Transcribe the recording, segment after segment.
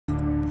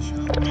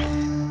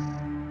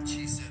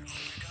She said, oh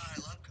my god, I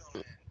love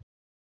Conan.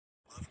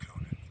 Love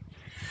Conan.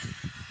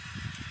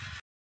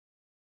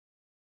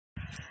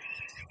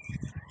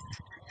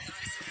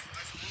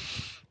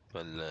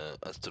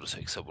 الأستروس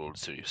هيكسبوا وورلد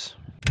سيريس.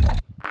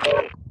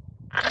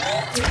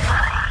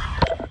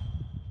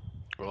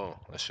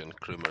 عشان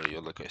كريمر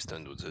يقولك I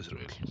stand with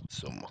Israel.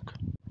 سمك.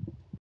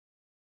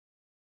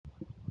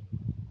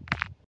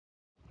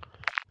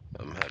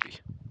 I'm happy.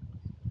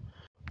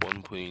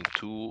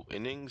 1.2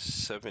 innings,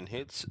 7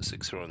 hits,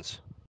 6 runs.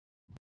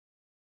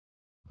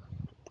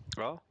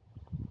 Oh.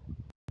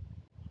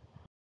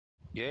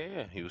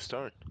 Yeah, he was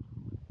starting.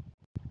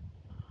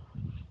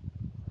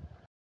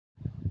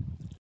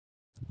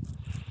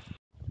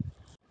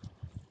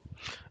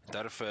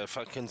 تعرف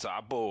فالكنز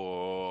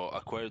عبوا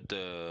acquired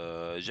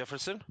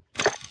جيفرسون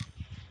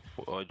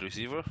وايد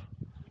ريسيفر.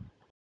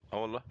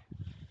 والله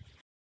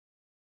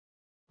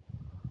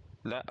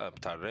لا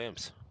بتاع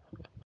الرامز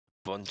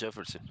فون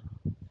جيفرسون.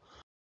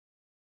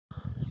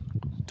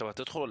 انت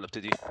هتدخل ولا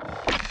ابتدي؟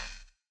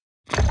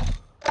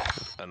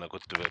 انا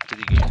كنت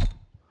ببتدي جيم.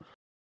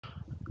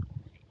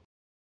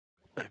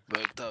 I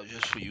backed out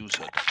just for you,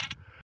 son.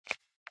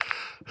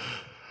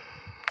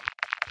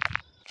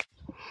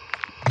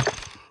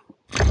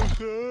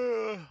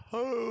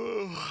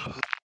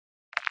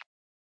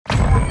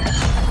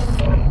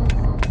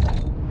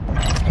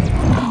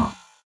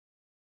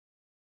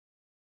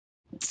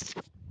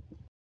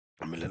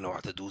 اعمل لنا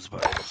واحدة دوز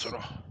بقى يلا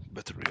بسرعة.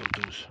 better real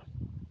دوز.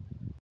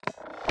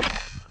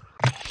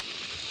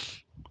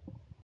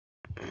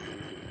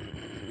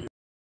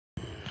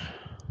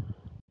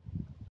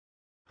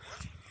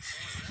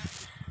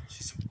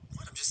 She said,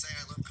 what? I'm just saying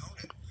I love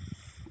Conan.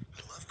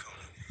 I love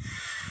Conan.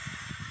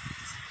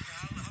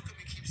 How come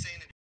you keep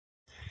saying it?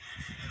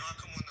 And how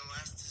come when the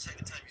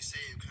second time you say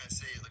it, you kind of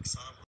say it like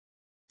somber?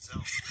 So.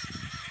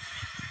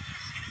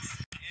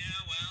 Yeah,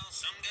 well,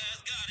 some guys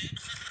got it.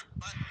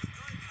 But the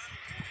guy kind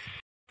of boring.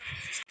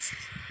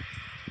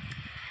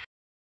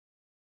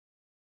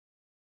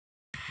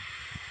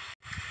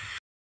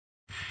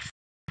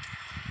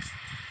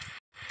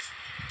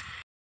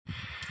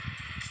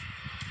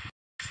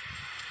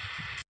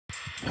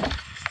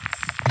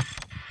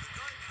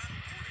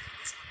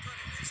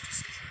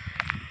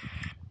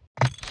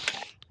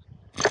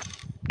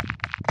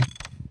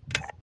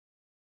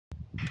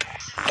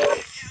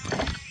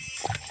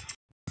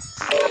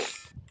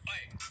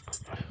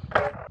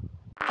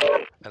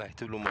 انا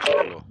هكتب له ما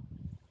شاء الله.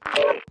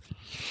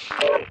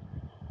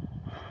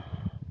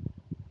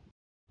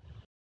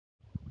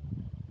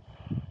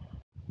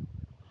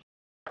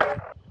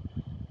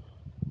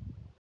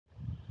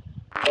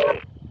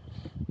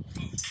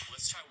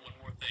 Let's try one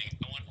more thing.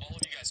 I want all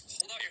of you guys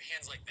hold out your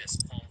hands like this,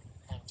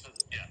 palm to the,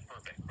 yeah,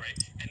 perfect, right?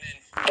 And then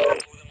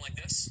lower them like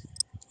this.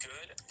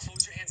 Good.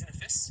 Close your hands into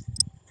fists.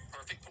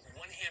 Perfect. Put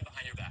one hand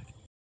behind your back.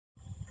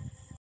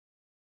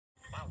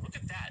 Wow, look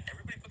at that.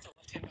 Everybody put their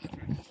left hand behind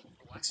their back.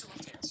 Relax your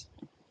left hands.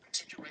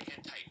 Keep your right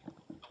hand tight.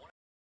 I want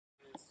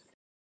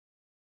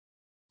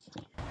to.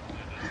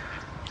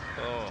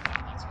 Oh.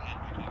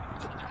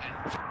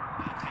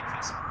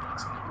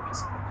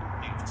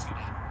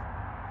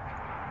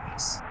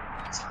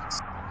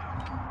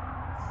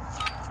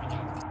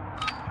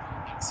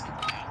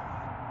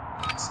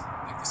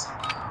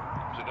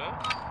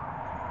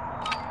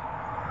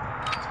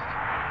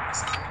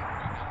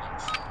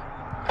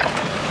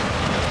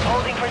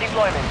 Holding for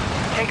deployment.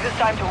 Take this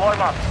time to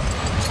warm up.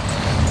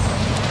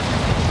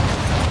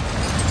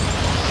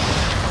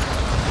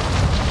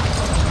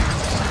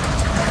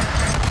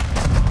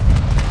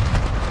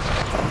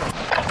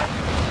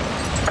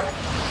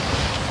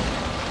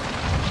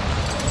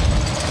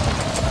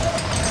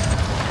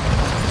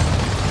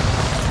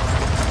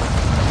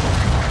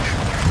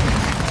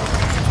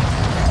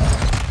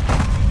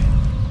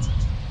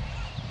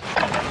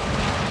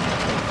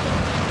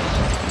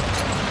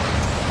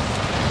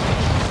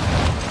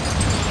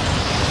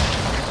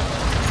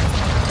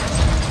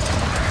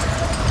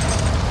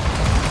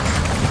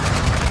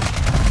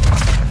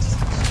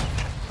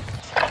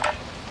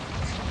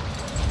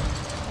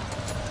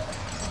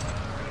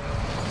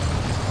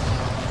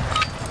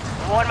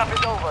 Warm-up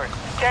is over.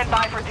 Stand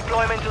by for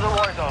deployment to the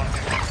war zone.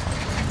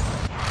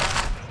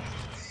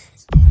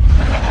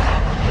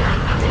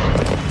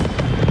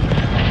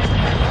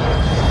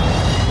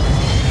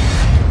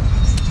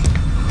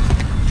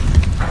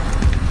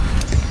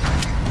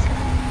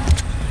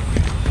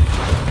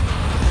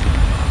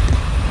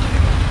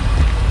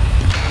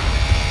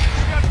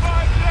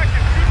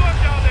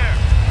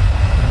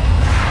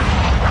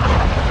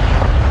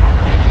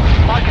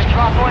 Mark a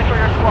drop point for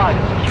your squad.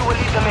 You will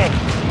lead them in.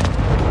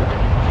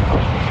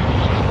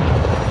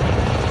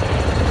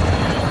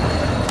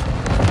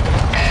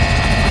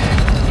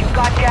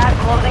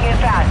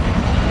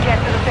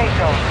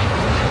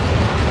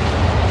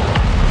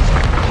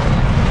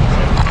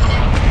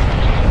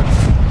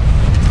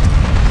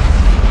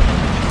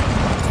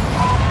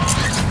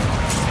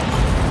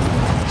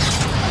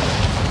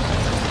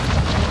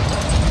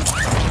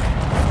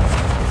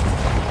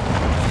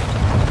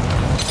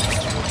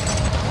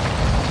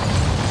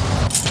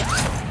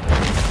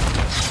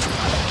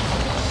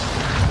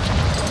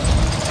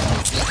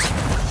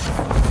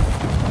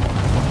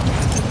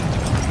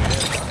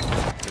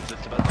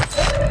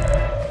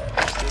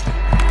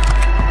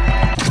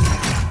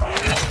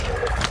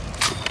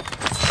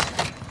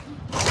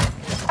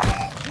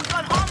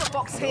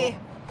 here.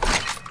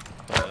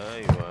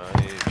 ايوه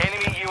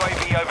Enemy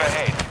UAV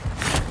overhead.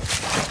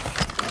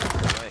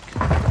 معاك.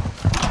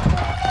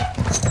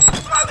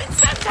 Throwing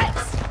Semtex!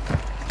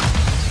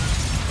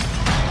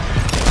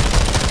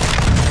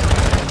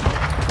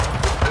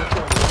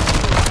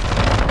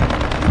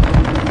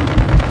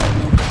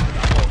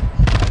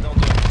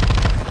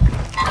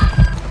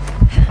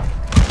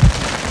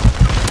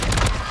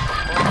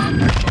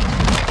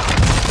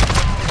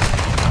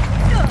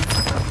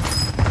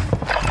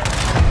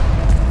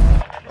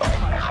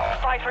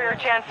 Fight for your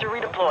chance to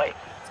redeploy.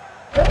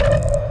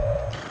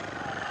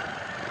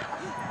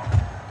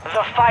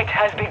 The fight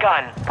has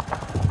begun.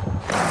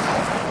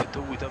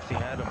 توي دفني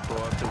هذا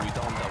برو توي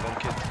داون ده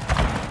ممكن.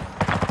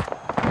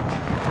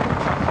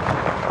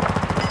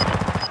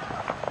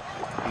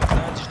 ما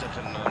طلعتش ده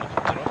كان انا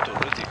كنت رحت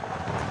اوريدي.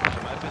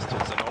 كان معايا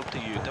بيستولز انا قلت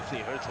يو دفني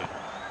هيرت هيم.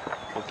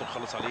 قلت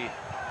نخلص عليه.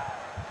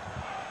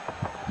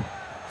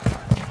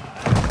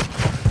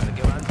 انا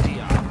جاي عندي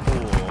يا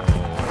عمو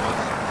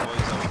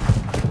كويس اوي.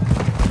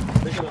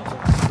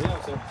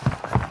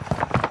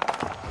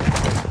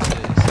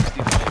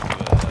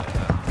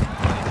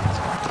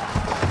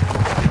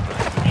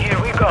 Here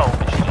we go.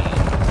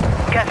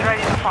 Get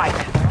ready to fight.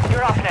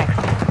 You're up next.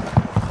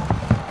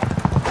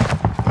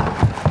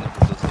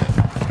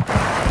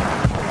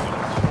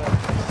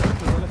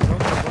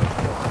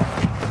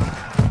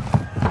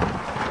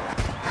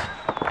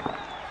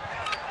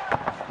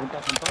 وانت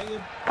عشان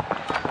طيب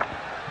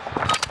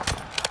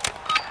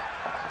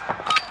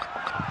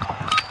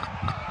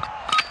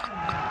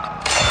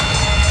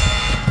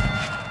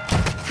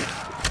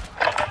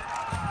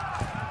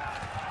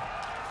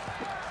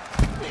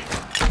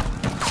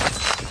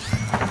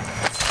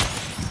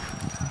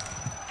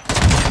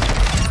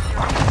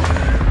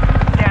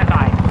Stand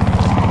by.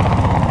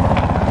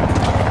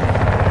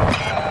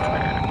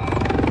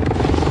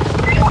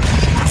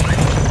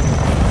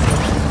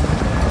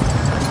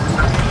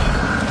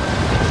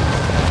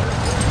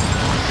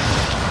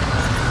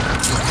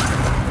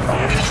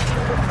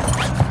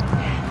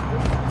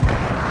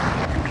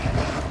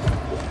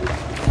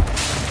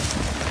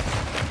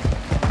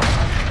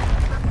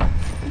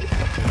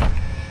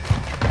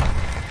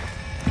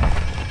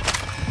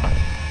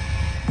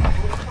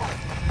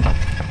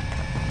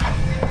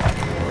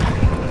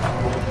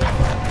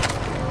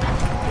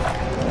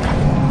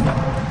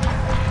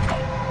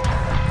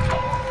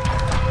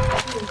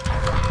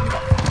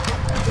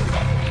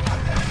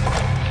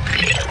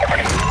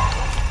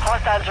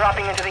 Hostiles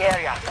dropping into the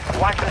area.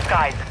 Watch the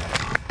skies.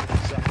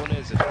 سحبه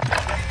نازل.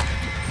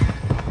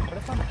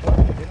 عارف انا شويه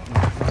كده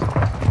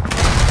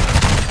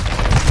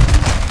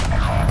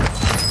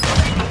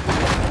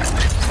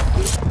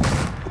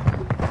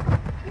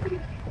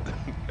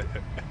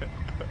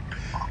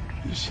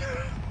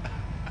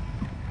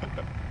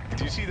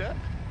Do you see that?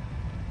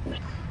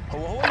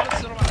 هو اللي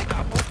بس ضرب عليك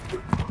عفوا.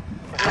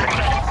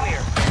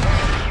 Clear.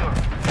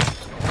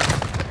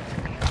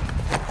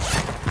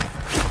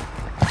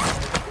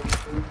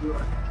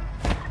 Secure.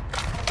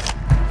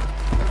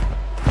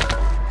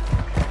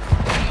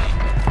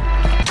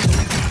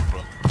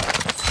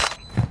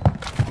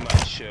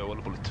 معلش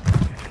ولا بولت.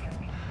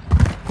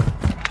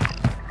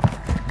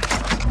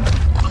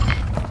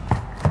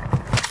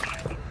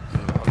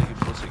 حاول يجيب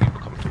فلوس يجيب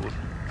كام تقول.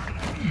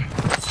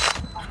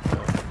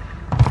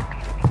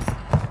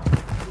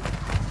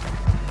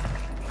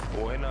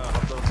 وهنا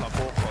هفضل اطلع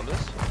فوق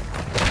خالص.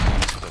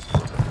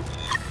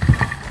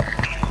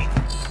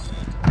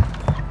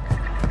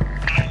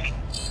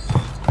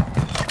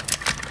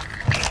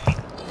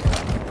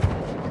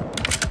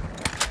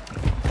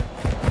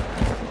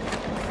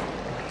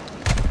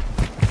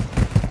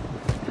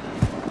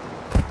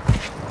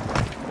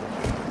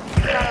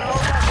 Got a low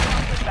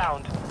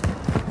sound.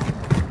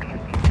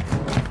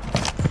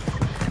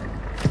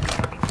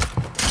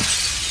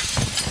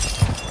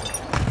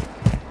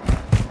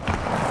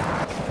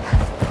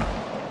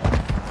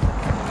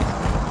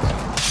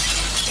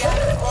 Gas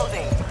is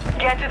closing.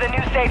 Get to the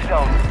new safe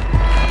zone.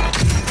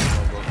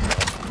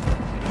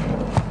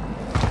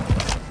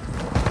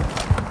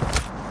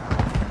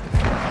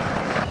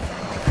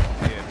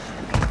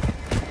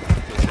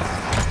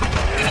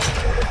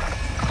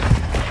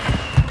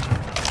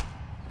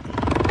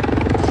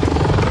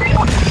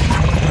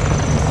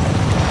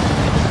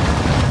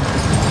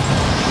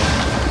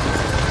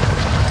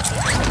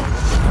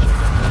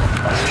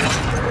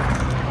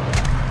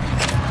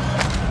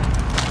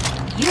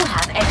 You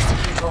have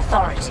execute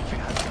authority.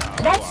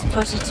 Let's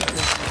put it to good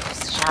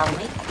use, shall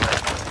we?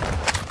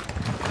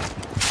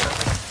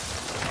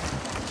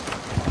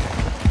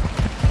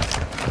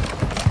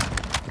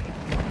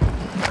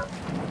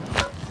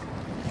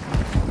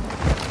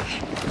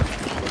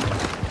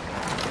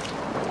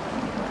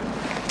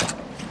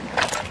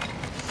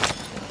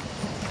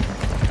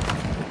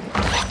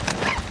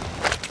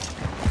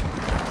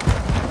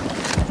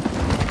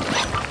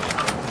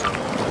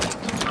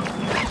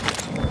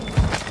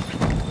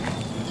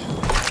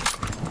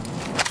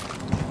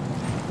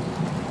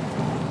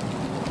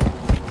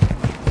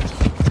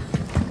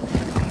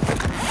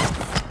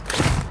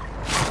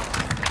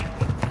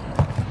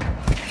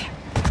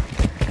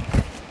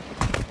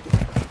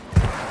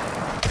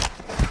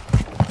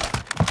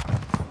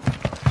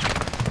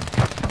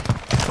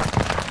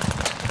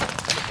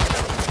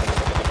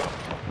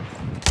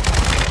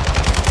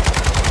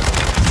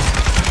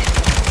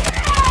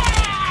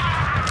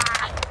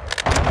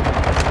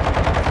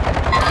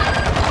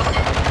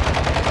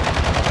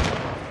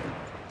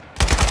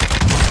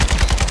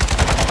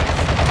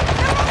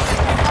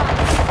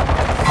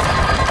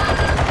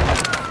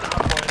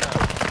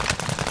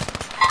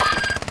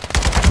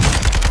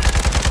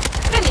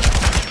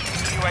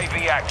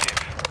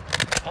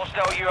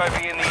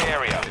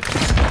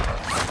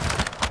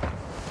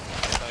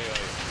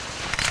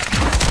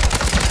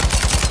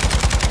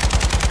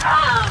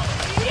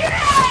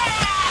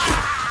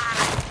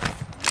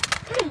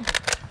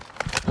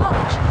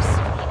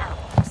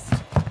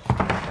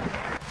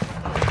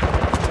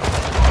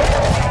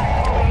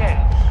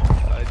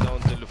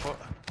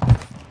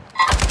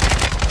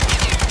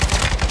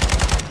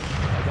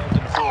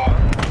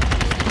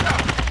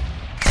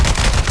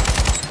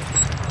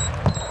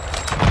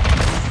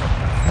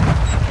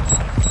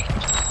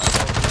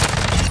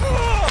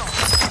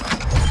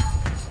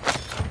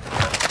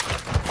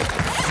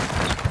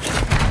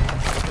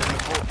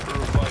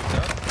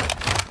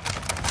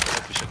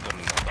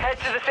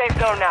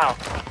 zone now.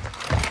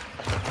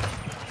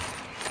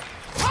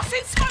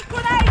 Tossing smoke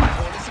grenade!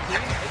 هو لسه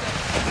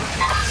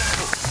بيجي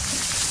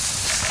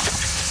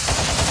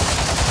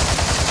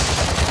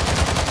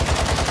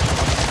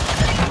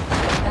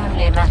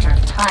Only a matter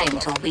of time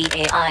till we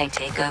AI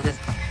take over.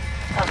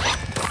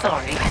 Oh,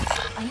 sorry.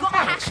 Are you Got a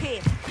mad? hack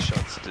here.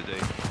 shots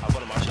today.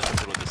 عبارة ما عادش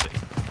هتقدروا ده زي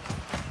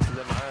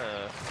اللي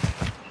معاه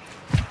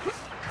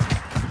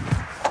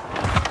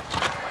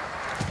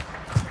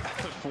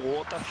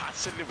فوطة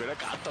تحسن لي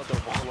بلاك قعدت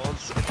اضربه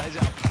خلاص انت عايز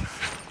يلعب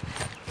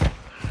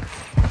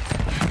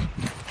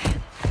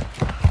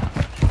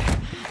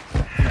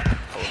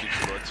هوريك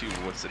دلوقتي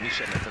وما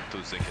تستنيش انا قتلته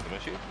ازاي كده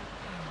ماشي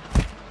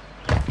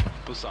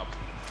بص عبد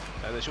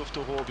انا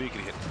شفته وهو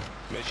بيجري هنا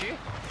ماشي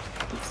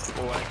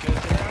وبعد كده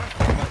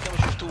طلع وبعد كده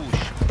ما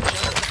شفتوش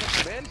عشان انا دخلت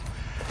شمال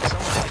سمع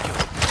حاجه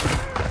كده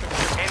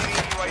Enemy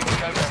UAV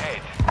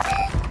overhead.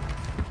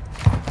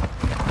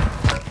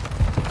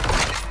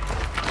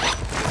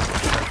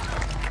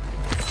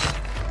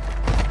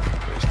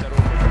 اشتروا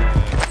من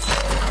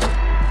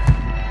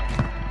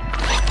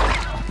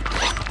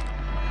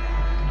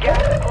Gas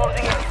is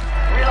closing in.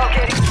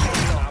 Relocating.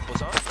 عبو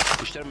صح؟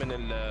 اشتروا من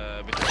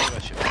البتاع ده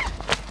ماشي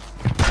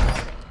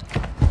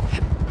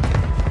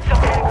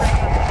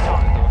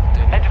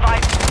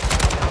Advise.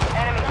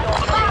 Enemy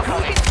soldier You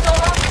incoming. can still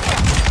run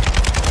here.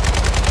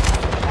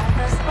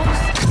 I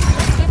suppose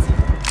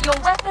your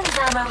weapons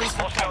ammo is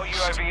Hostile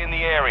replenished. UAV in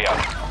the area.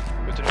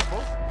 بتروح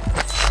فوق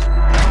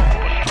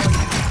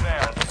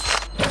Found.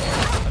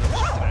 انا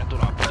مش طلعت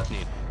دول عبوا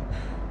اتنين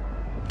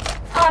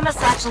Armor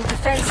satchel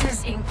defenses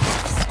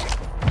increased.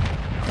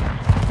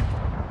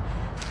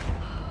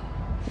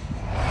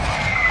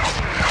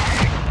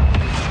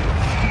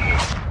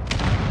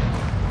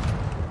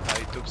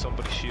 I took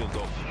somebody's shield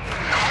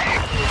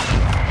off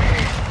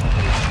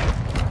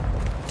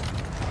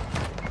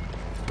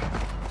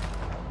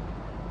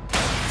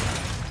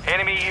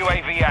Enemy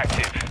UAV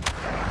active.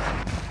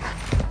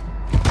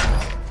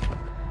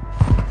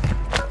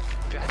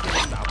 في حد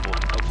من عبوا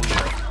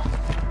ابويا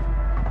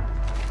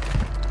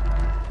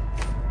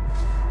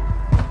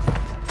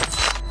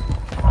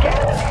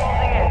Gas is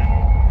closing in.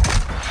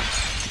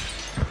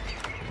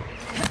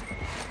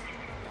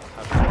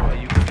 عبوا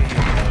you can get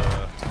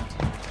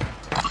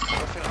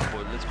فين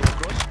عبوا let's go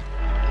across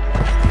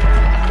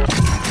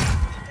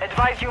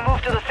Advise you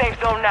move to the safe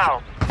zone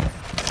now.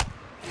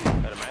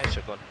 انا معايا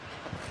شكون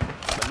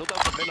بلوت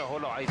اوت هنا اهو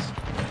لو عايز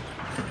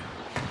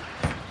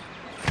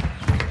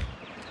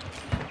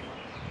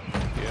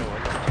يا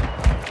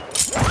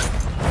والله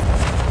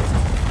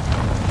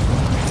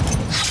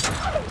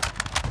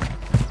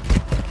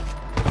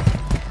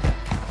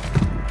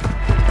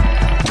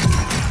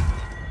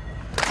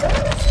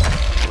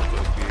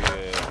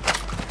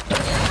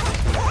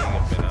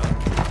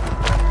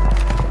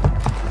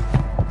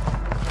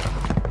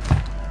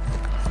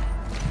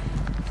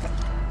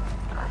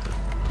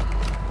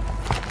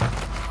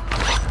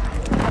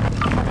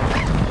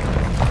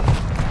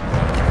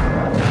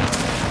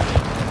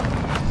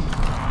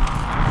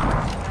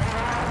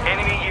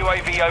Enemy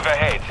UAV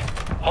overhead.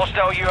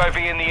 Hostile UAV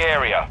in the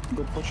area.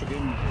 Good push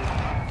again.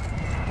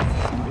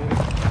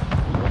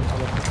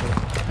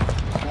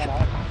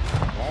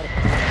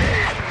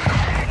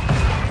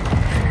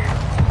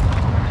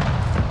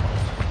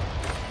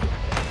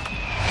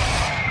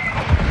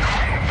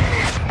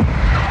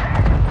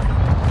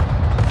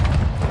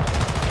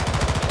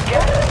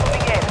 Gas is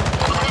moving in.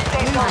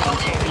 Safe zone Trying to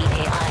located. the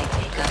AI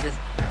take over.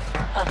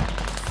 Oh,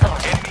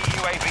 sorry. Enemy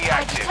UAV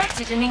I active.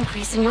 detected an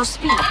increase in your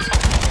speed.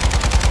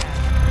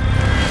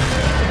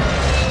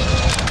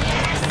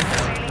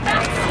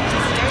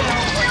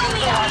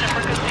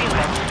 For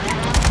concealment.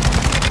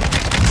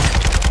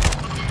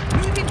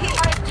 Moving here.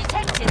 I've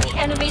detected the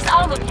enemy's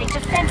armor plate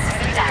defenses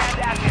are down. Gas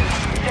active.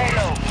 Stay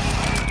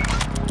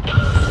low.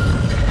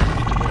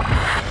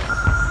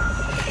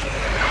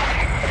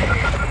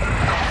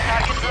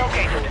 Target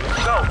located.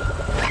 Go.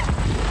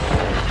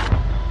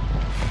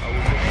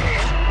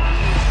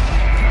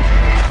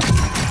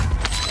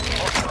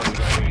 Hostile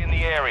UAV in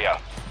the area.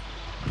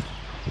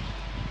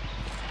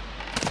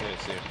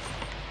 Yes, yeah.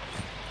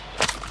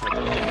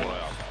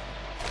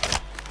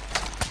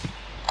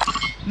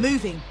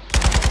 Moving.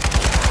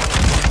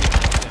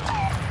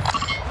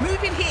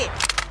 Moving here.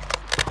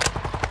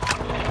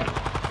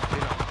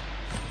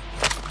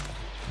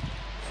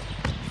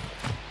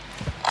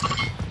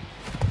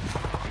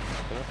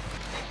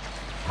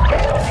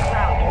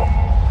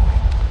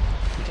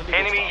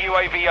 Enemy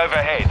UAV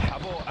overhead.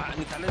 عبو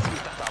انت لازم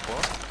تحت عبو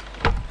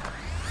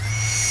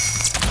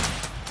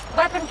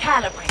Weapon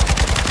calibrated.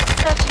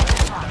 Searching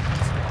the target.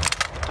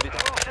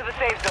 Move to the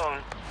safe zone.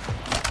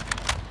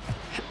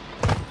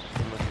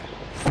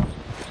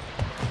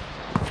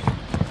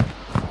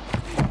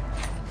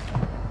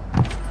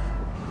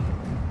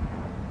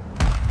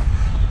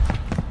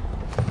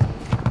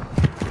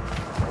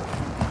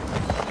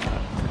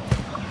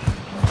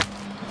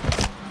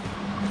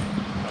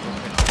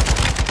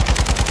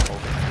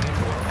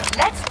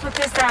 Let's put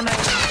this ammo,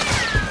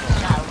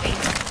 shall we?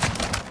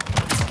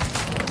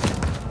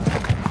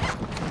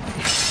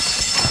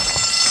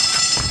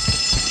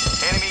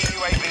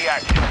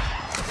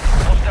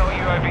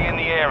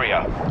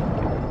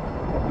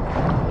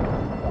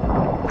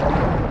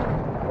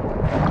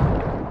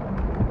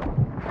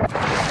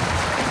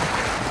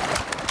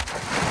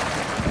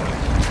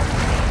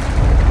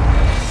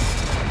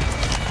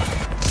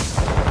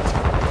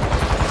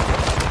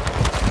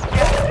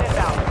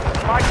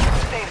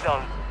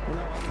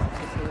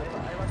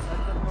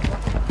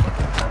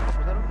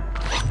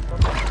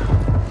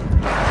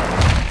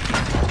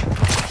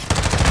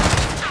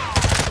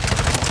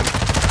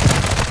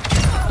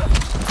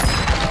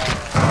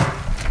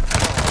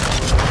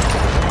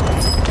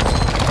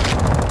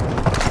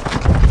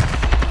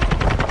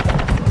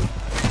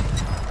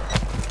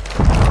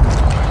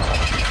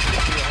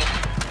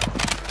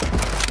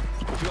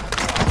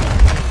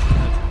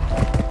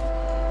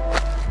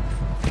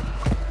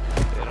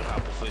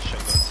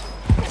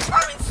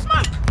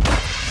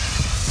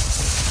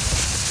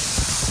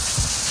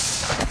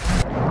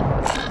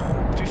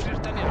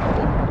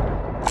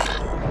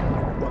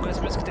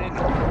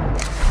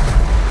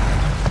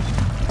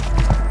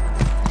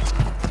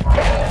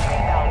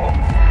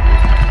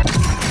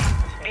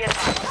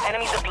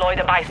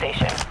 supply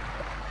station.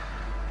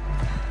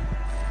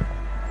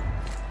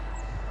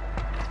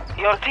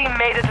 Your team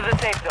made it to the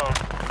safe zone.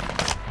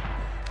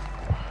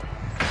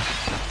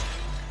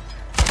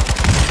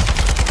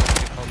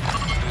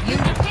 You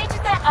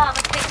defeated their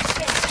armored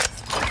capabilities.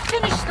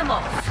 Finish them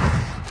off.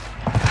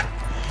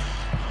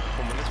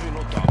 هم لازم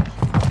ينطوا.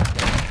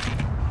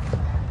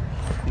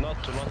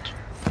 نطوا.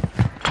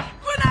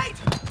 Grenade!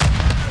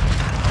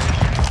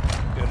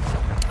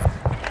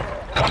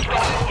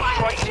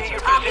 Strike near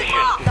your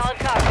position. Solid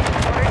copy.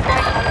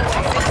 Order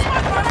strike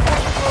on the way.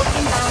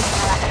 Inbound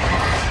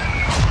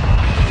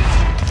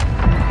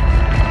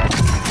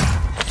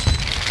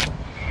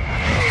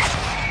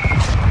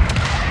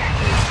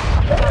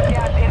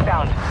Gas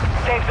inbound.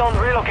 Safe zone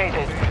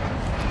relocated.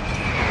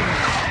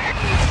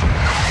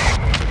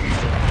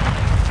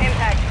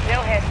 Impact. No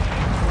hit.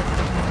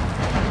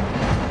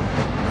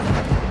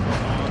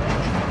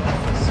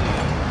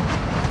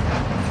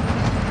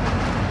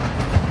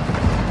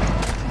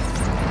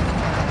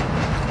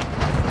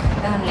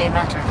 Only a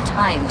matter of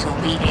time till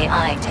we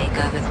AI take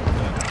over.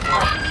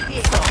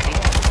 Sorry.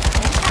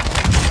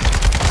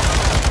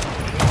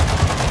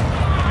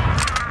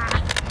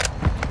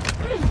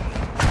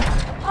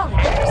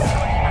 Apologies.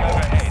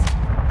 Overhead.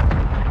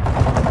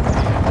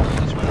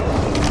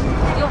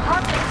 Your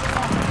heart rate is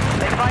up.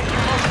 Advise you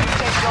move to the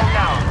safe zone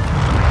now.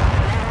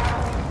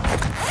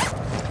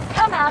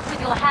 Come out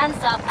with your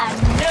hands up and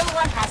no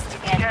one has to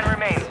get 10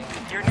 remain.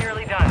 You're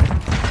nearly done.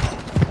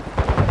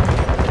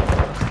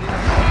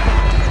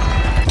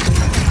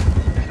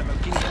 احنا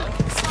مالكين هنا.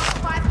 Smart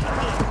 5 kick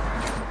here.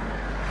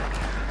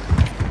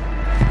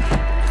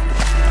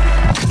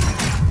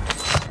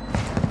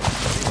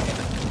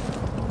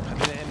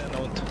 خلينا هنا انا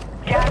وانت.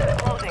 Gas is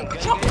closing. Get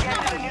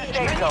to the new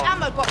safe Bring the zone.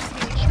 ammo box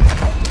here.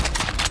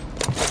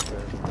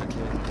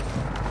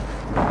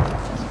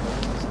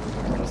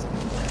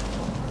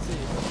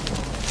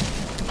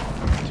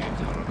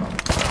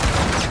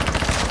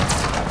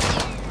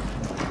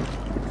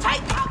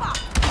 Take cover!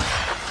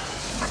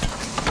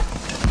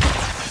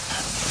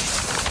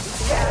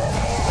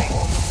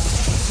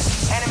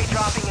 Enemy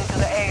dropping into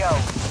the AO.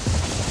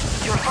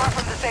 You're far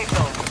from the safe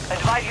zone.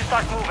 Advise you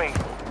start moving.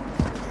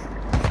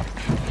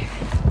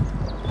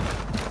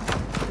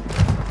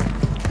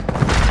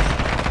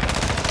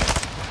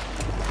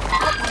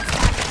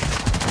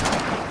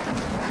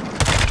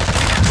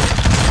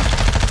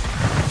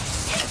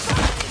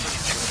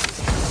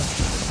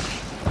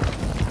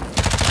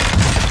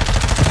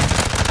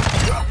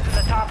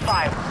 The top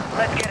 5.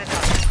 Let's get it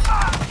done.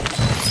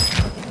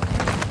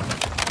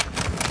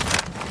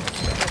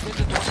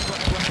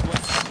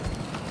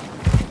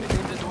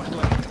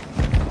 واحد.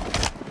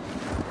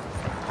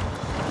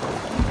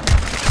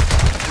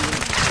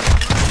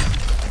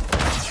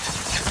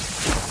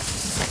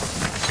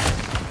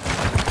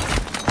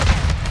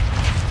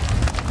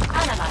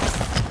 Analyze.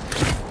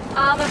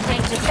 Armor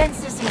plate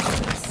defenses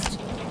increased.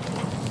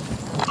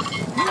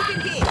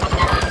 Moving here.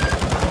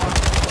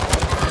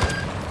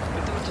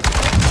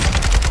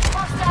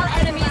 Hostile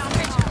enemies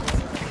critical.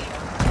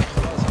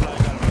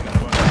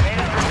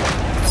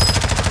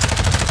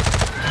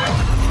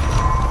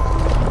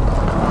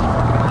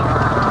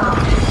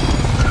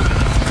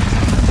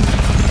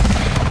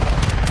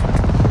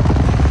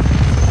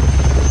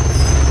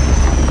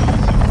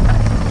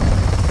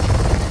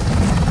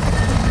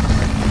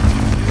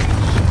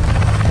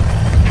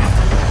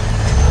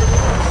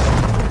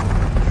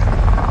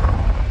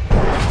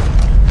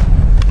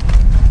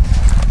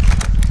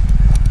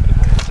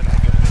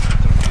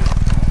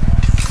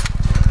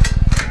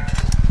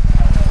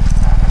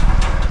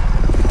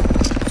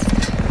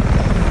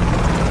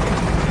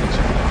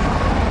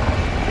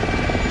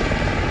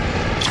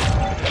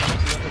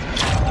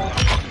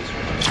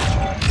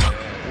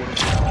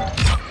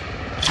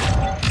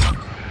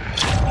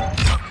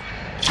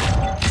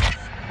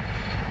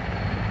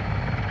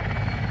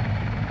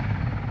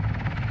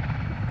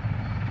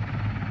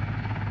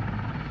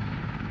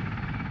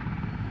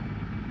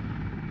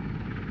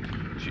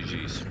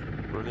 GG's.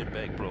 Running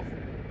back, bro.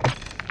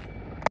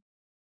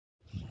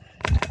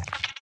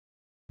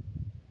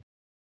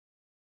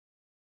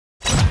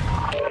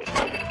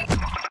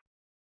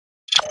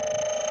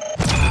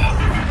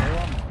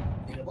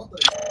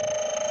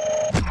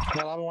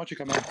 نلعب ماتش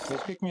كمان بس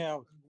كيك مي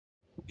اوت.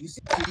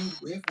 يسيب سرير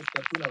ويفرش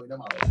كرتونه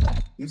وينام على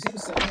طول، يسيب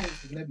السراير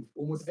الاجنبي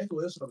ومتعته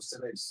ويشرب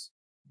السرايس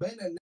باين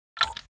ان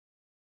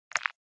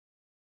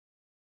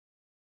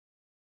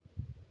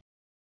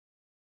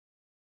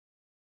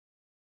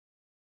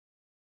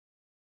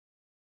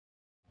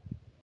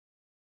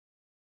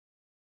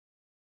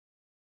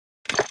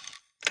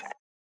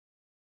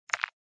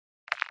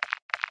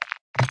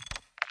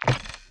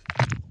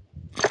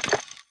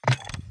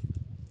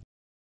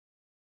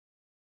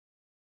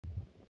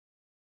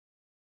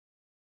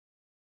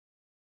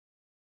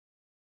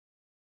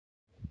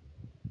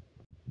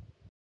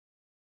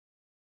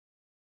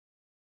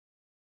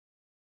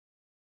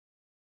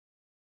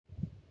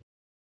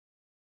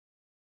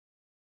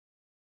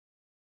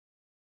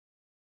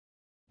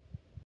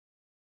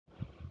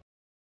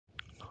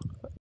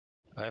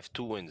I have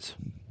 2 wins.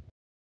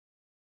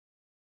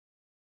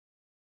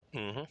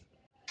 Mm-hmm. Alright,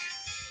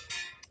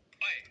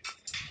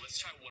 let's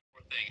try one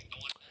more thing. I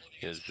want all of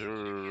you Yes, guys to hold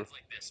your sir. hands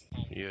like this.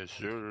 Palm, Yes,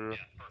 palm. sir.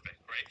 Yeah, perfect,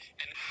 right?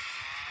 And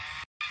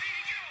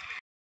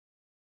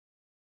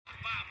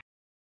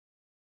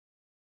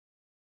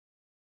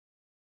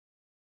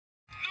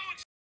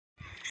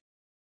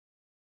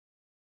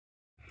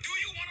do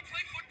you want to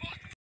play football?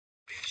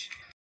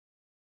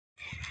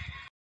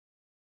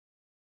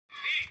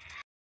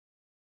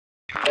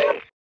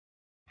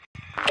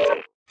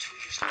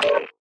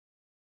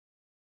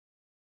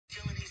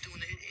 Killing he's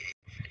doing it.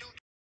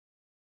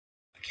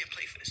 I can't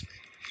play for this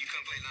man. You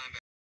come play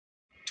linebacker.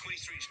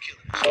 23 is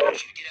killing us. I want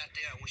you to get out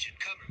there. I want you to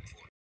cover him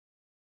for me.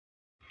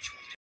 What you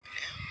want to do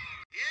now?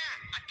 Yeah,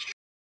 I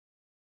can't.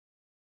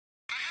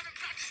 I haven't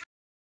practiced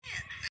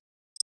yet.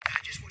 I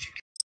just want you to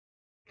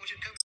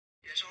cover.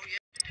 That's all you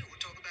have to do. We'll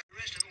talk about the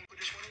rest. I'm gonna put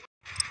this one away.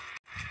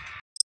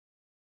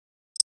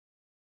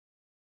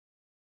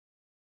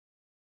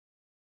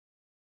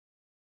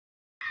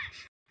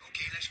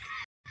 Okay, let's go.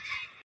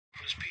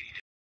 What does Petey do?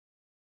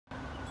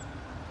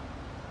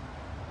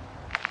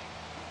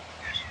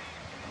 Yes.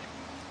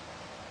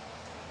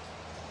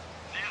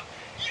 Now,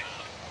 yo!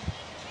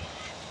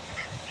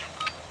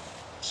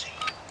 See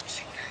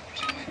what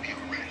happens. It might be a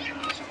wreck.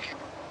 It's okay.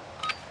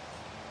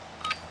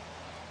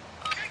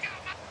 Take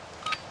out my...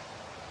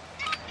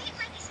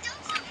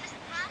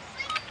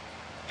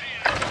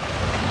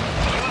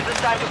 Use this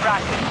time to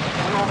practice.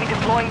 We will be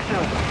deploying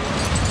soon.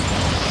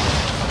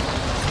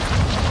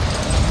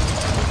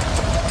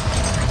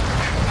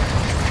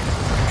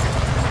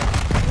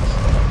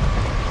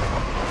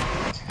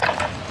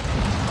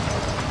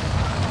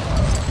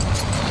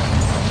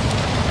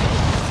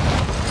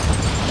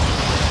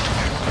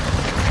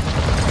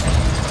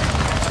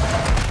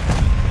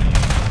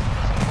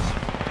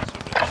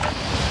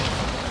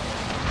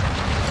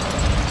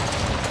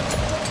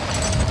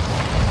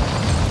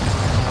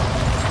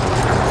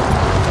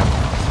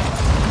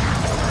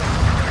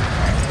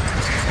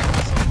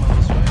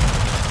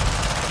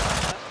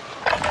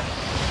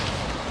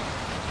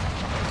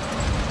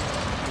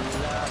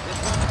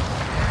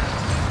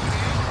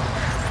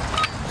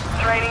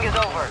 Training is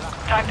over.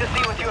 Time to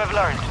see what you have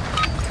learned.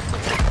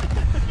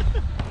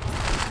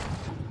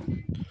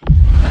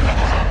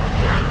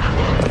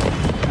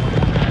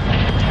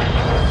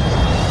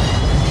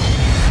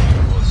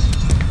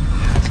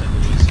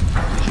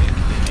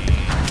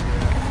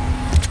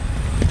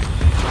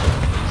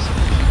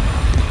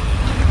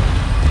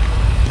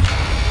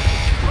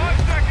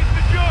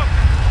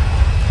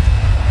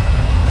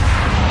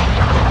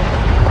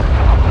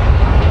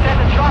 Send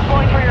a drop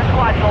point for your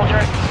squad,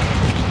 soldier.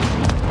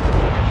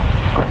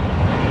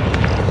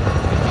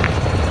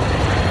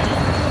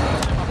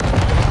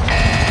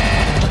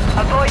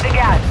 Avoid the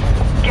gas.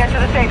 Get to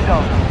the safe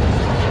zone.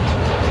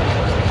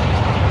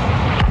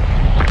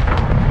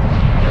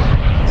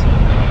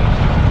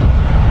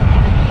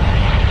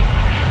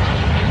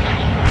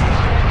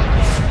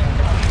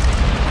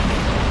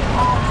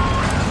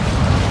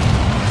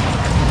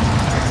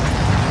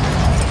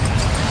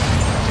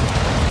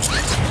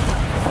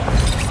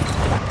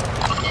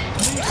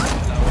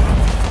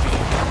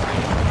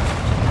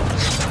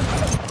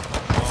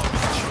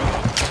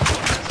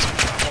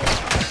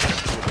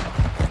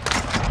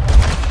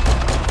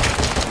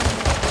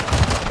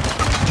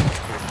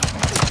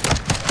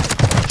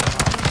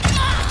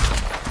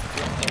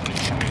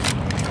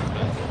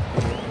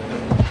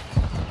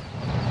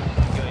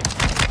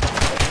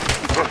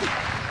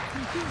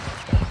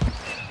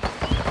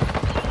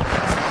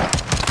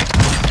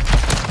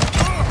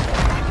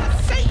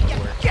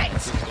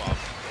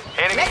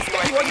 Enemy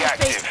UAV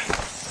active.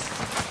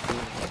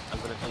 I'm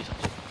gonna tell you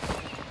something.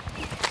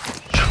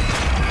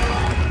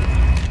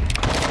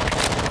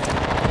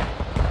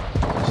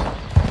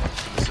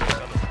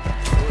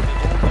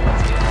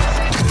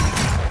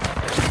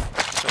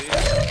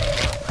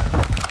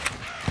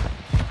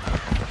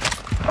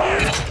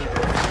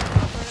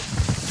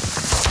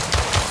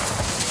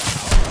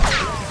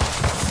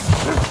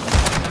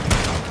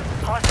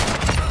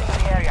 Hostiles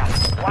in the area.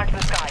 Watch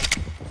the sky.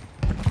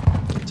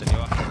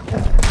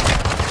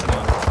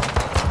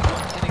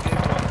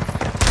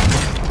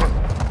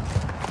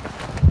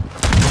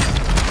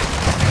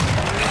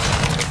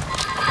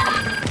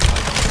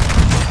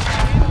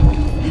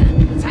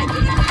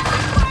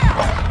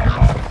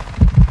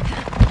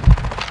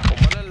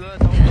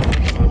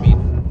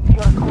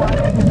 Your squad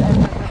has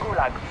entered the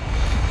Gulag.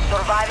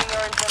 Surviving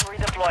earns them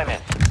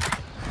redeployment.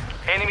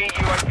 Enemy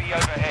UAV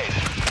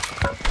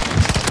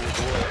overhead.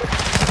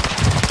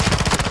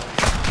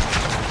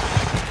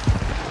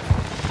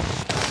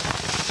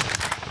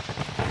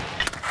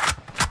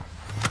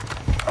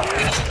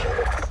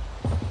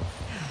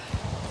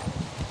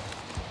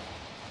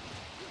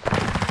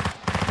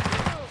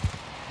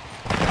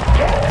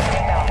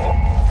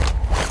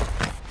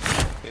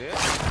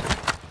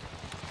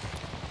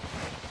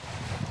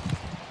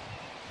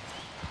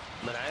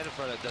 ما انا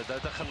عارف ده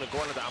دخل من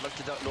جوه. انا ده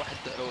عملت ده لواحد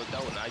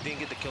داون. I didn't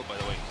get the kill by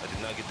the way. I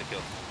did not get the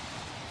kill.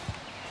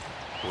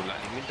 واللي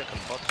على اليمين ده كان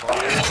بط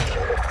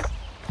خالص.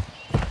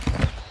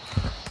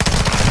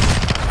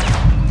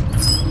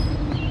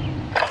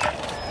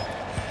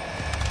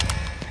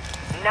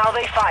 Now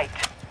they fight.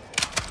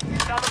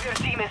 Some of your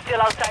team is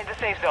still outside the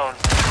safe zone.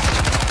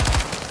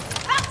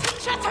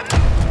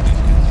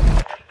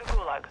 The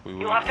Gulag.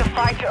 You'll have to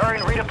fight to earn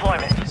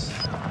redeployment.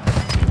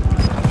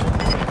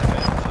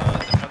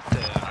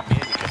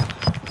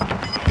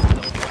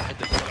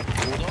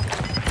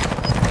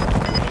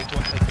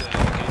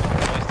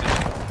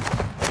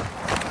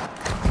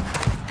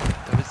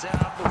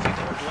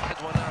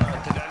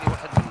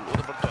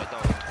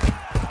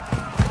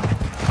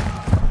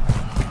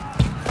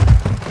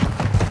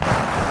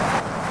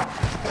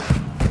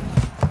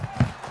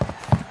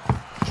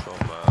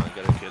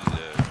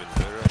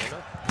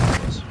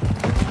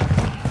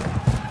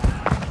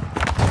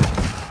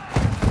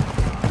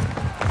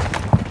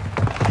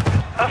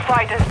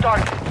 Fight has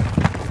started.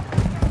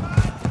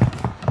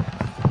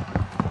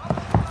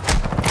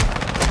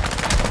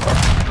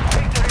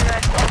 Victory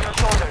rests on your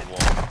shoulders.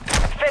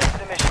 Finish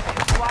the mission.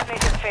 Your squad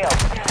mate has failed.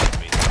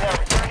 They're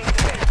returning to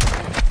base.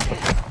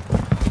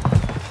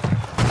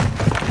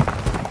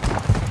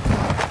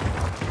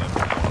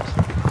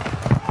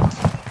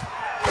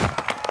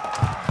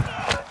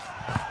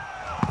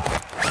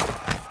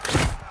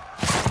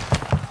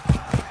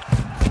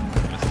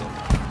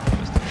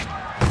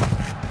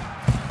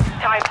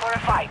 Time for a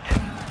fight.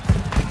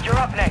 You're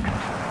up next.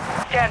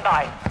 Stand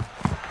by.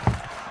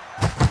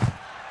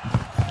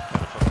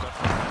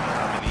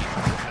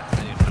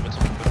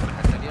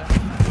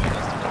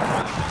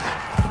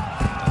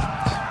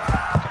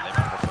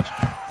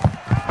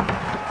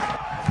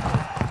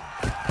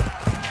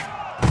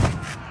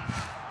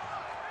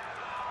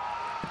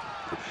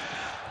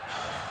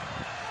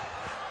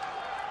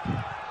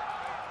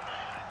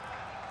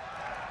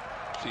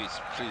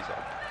 Please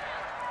help.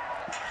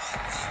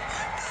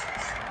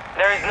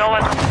 There is no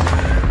one.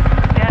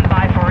 Stand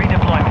by for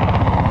redeployment.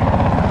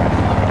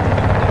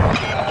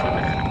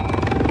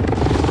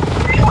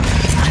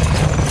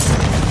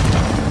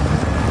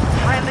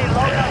 Friendly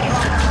loadout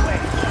drop on the way.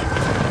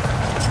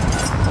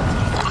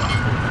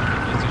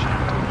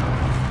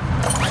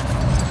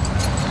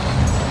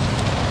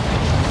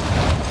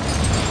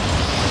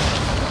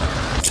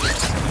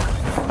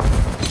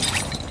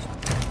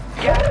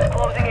 Gas is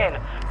closing in.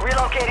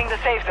 Relocating the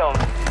safe zone.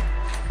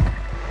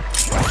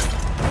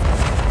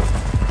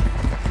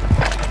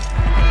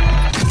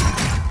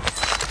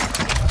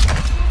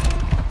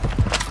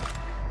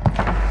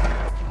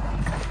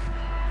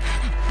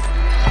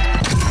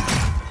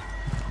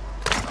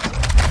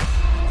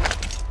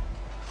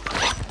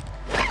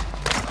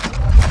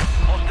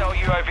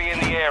 UAV in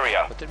the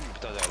area.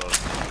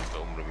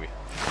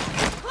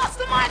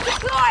 Cluster mine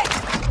deployed!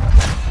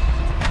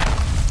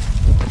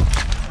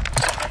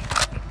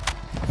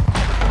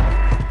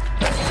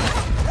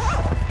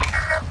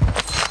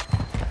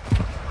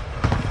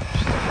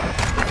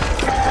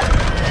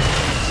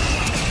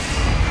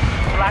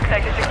 Black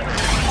site is secure.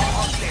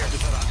 All clear.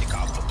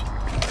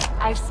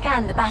 I've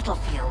scanned the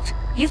battlefield.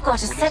 You've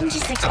got a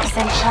 76%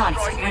 chance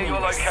of Striking winning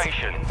your this.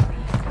 location.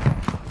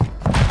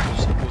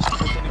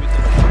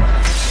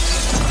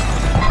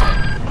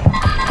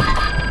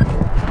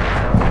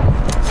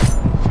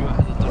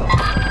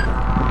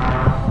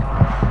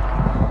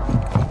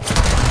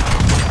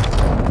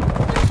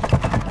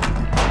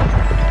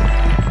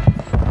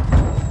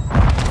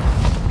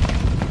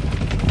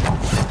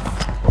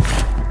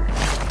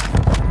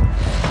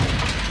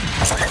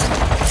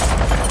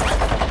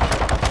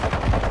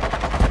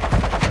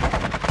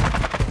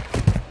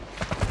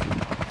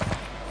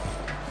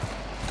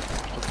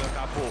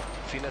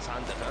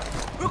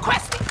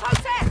 Requesting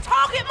contact!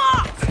 Target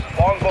marked!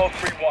 Longbow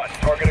 3-1.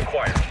 Target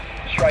acquired.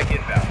 Strike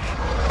inbound.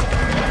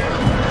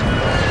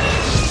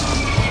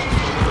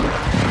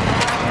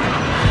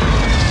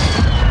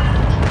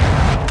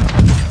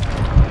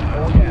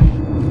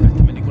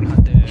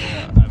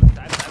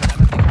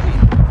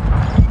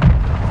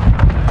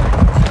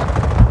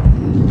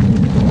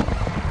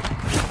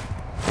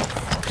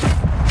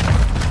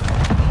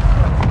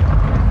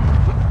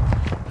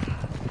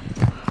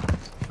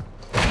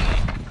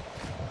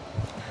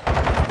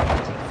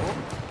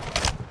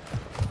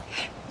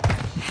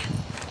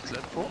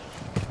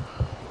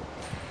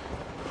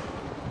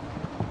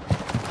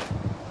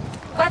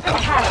 Weapon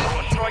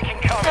carrier. Strike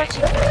incoming.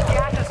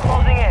 Gas is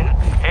closing in.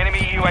 Enemy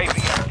UAV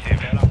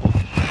active.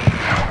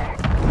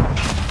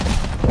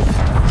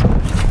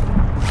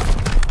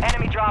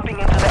 Enemy dropping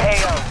into the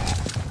AO.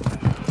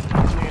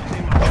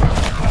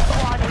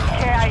 Squad is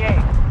KIA.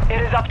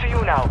 It is up to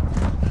you now.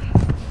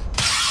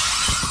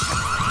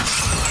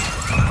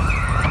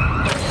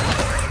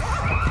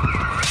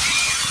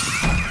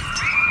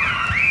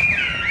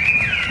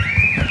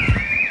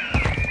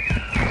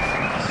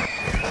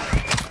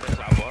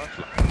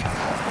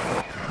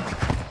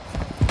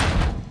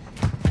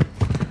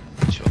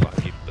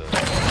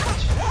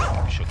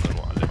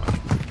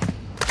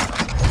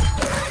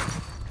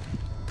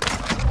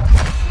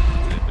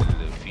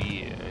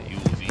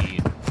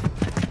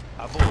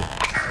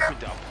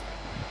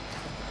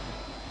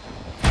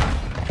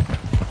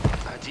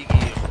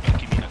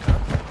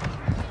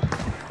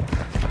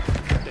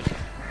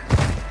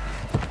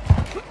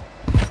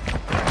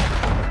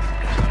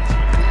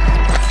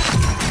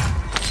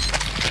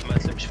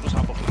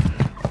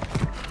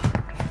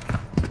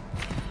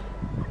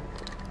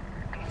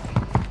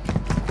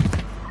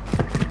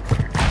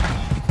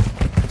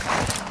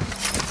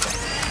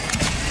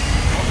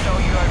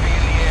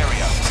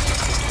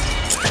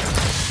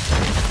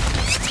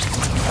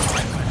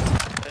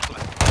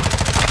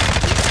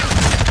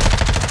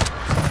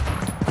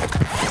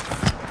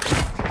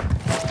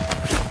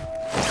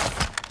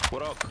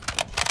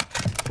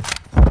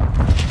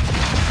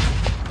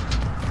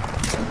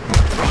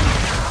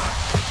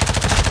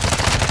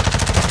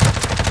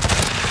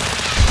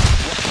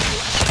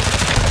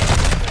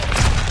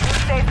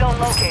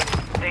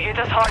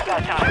 hard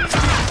that time.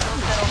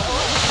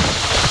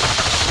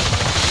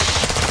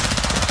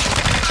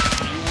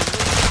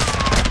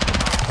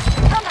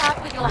 Come out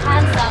with your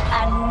hands up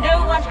and no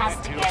one has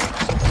to get it.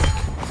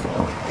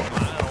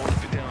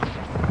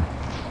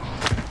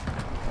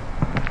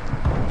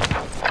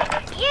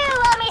 You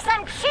owe me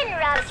some chin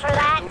rubs for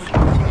that.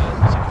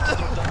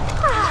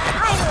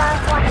 I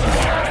love watching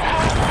those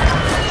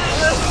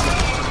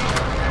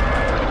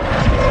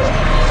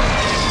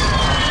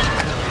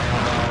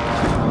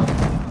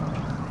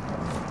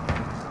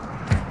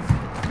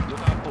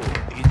Look Apo,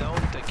 he down,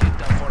 take it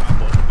down for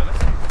Apo.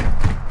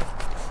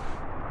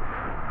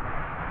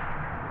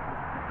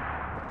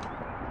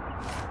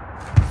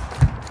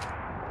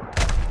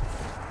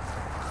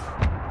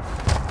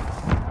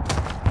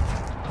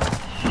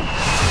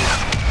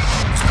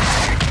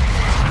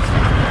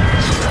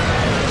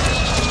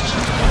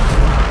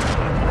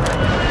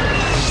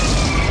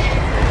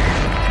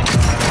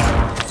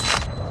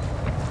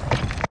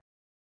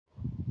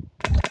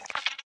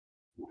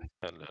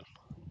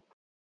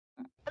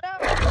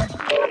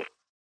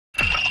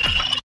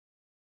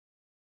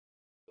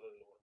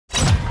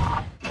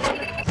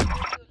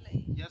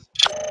 Yes.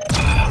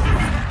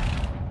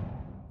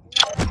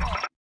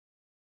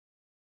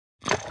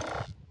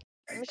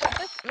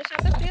 مش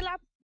هتف يلعب.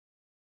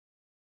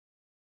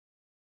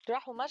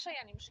 راح ومشى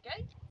يعني مش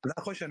جاي. لا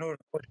خش يا نور،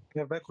 خش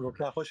باكل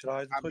وبتاع، خش لو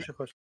عايز تخش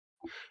خش.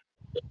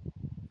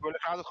 بقول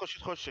لك عايز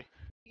تخشي.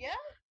 يا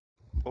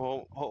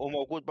وهو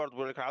موجود برضه،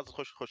 بيقول لك عايز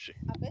تخشي.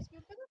 عباس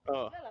بيقول كده؟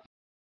 اه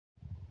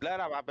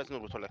لا عباس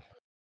نور بتقول لك.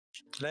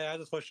 لا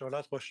عايز تخش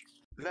ولا تخش؟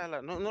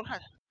 لا نور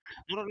حاجه.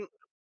 نور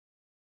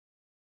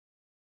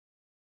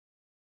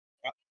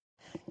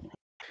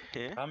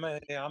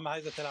يا عم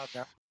عايزه تلعب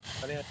يا عم،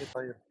 خليها ايه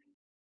طيب.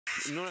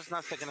 Nora's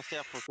not gonna stay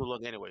up for too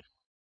long anyway.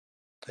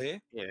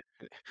 ايه؟ Yeah.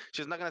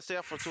 She's not gonna stay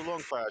up for too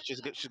long,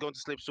 she's going to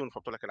sleep soon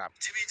فبتقول لك العب.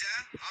 تبي ده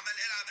عمل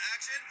العب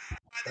اكشن.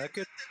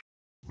 متأكد؟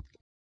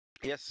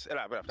 يس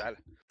العب تعال.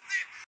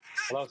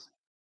 خلاص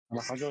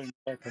انا هجوين.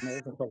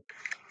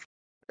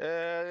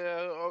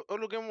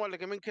 قول له جيم ولا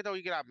جيمين كده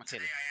ويجي يلعب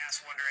مكاني.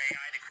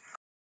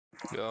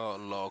 يا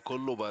الله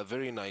كله بقى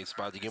very nice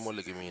بعد جيم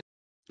ولا جيمين.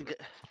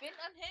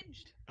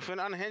 فين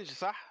unhinged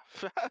صح؟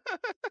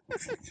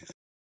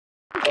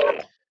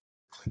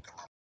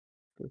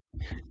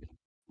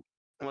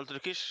 ما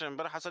قلتلكيش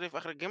امبارح حصل ايه في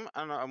اخر الجيم؟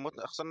 انا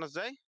خسرنا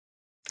ازاي؟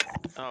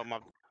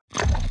 مع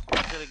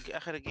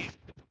اخر الجيم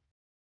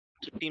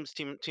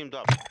teamed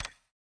up.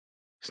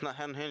 It's not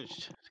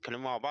unhinged. كانوا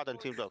مع بعض and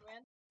teamed up.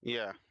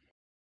 Yeah.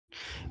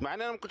 مع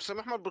ان انا ما كنتش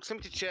سامعهم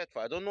البروكسيميتي تشات، ف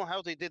I don't know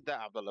how they did that.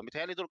 عبد الله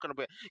متهيألي دول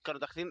كانوا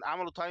داخلين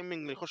عملوا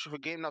تايمنج يخشوا في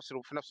الجيم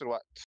في نفس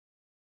الوقت.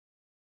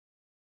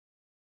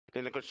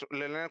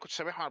 لان انا كنت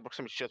سامعهم على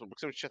البروكسيميتي تشات،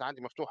 والبروكسيميتي تشات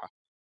عندي مفتوحه.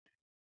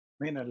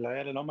 مين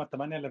العيال اللي هم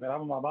الثمانيه اللي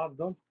بيلعبوا مع بعض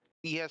دول؟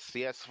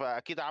 يس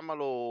فاكيد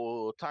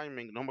عملوا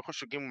تايمنج ان هم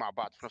يخشوا الجيم مع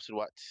بعض في نفس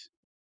الوقت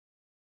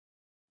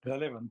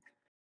غالبا.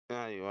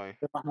 ايوه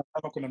احنا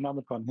كنا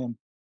بنعمل كونهين.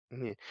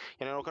 يعني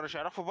لو كانوا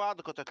يعرفوا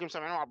بعض كنت هتلاقيهم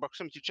سامعينهم على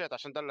البروكسيميتي تشات،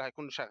 عشان ده اللي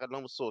هيكون شغال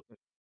لهم الصوت.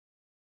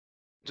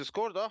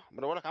 ديسكورد ما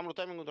بقول لك عملوا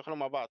تايمنج ودخلوا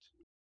مع بعض.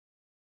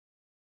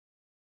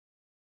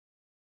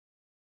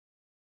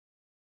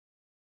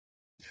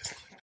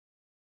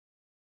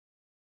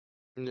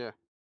 Yeah.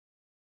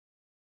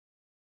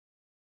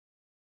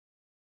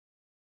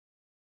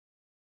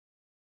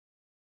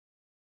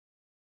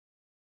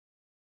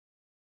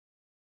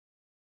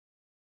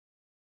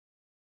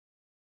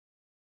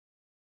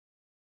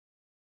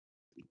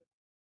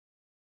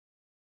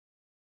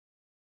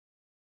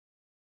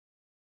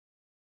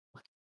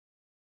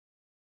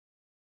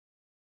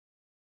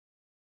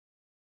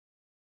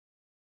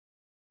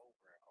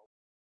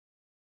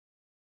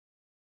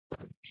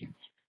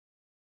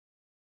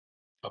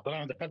 طب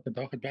انا دخلت انت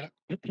واخد بالك؟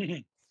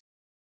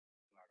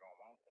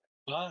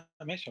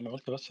 ماشي، انا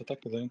قلت بس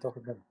اتاكد ان انت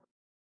واخد بالك.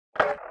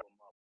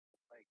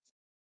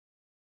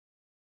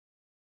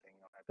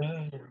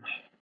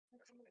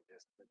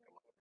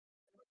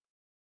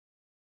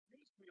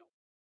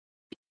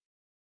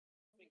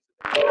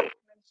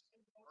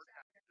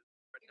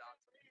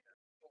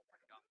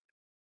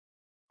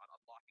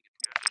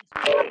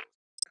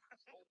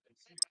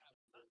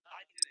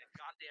 I needed a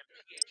goddamn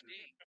PhD.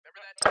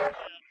 Remember that?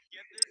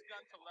 Get this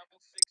gun to level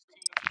 16.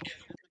 Get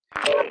this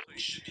so you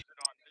should use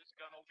it on this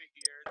gun over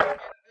here.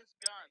 Get this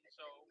gun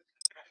so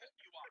it'll hold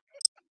you on.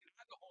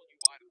 Not the whole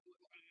UI.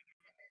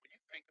 When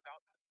you think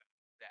about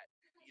that,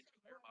 the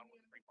entire model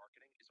of free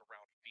marketing is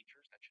around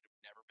features that should have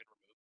never been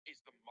removed. Is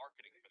the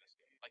marketing for this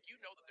game? Like, you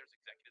know that there's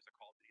executives at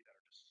Call of Duty that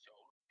are just so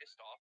pissed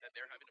off that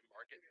they're having to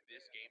market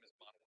this game as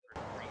model for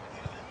free.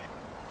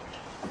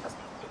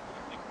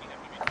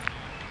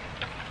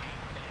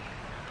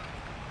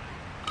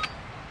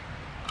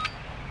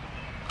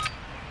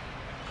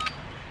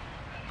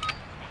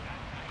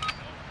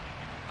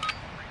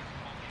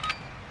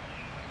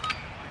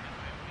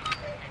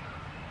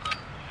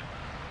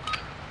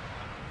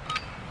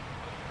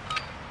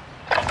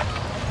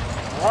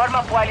 Warm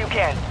up while you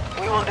can.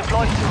 We will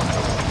deploy soon.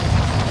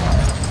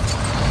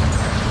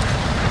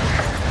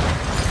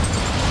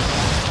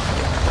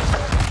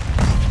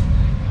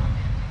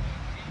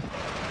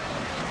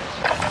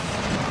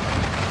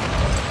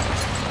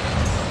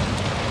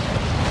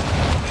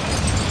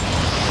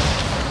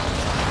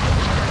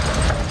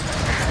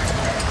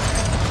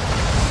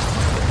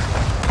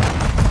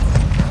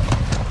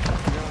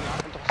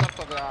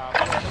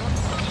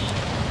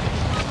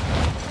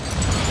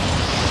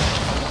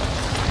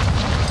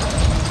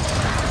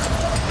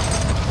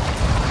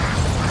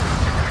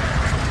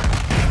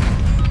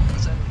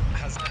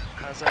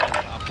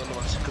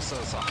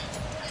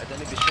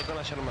 اداني بالشجر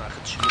عشان ما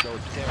اخدش المدود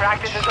بتاعي.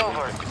 Practice is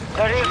over.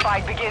 The real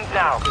fight begins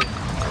now.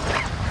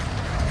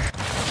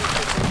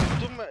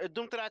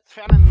 الدوم طلعت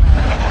فعلا.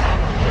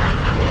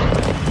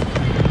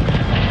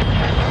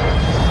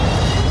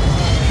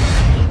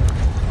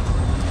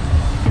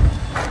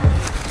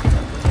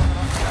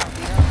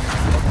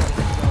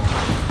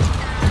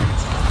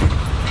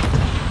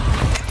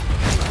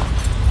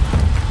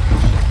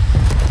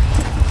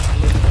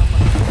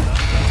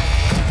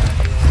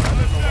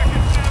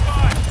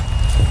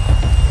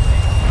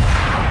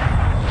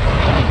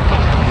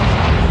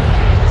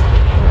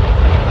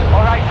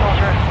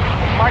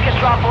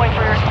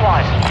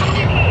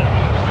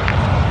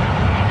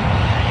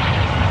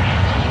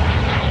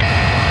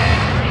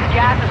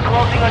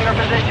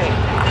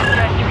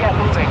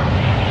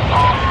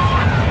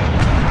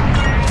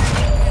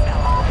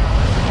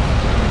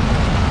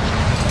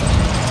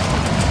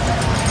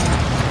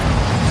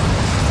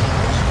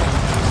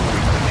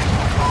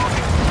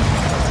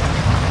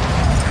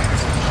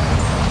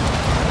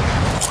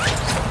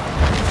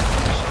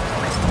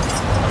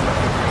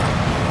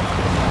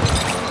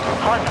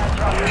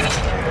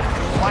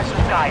 Watch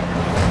the skies.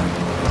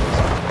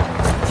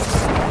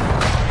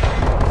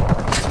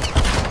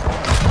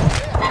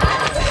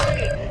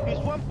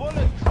 He's one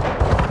bullet.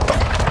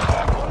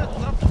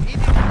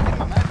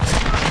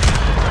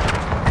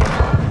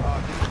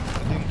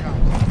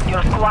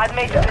 Your squad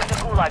mates are in the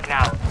gulag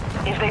now.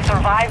 If they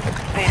survive,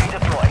 they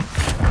redeploy.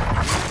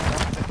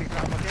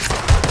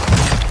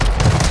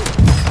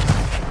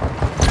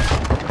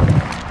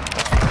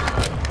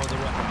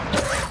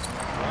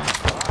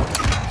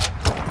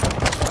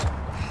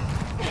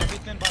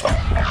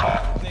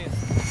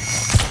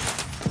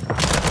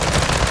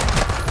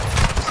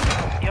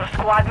 Your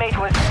squad mate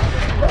was...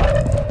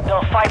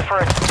 They'll fight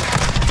first.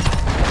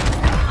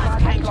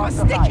 Came to a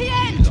sticky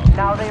end!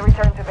 Now they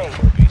return to base.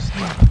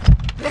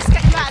 Let's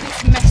get you out of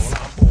this mess.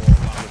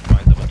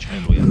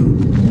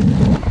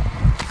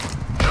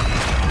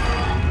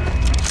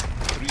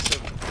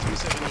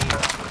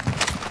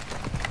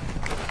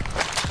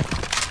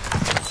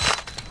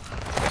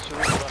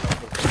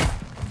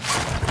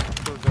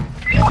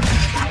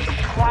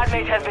 Squad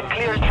mate has been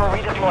cleared for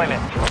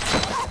redeployment.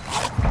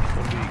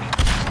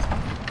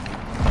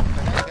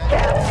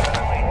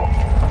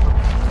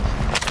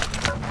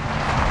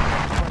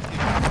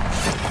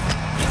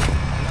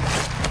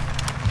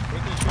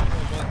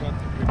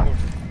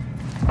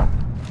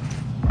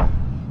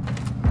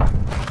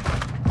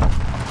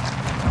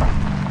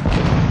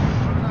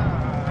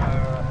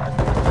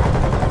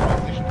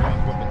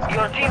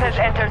 Your team has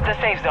entered the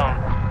safe zone.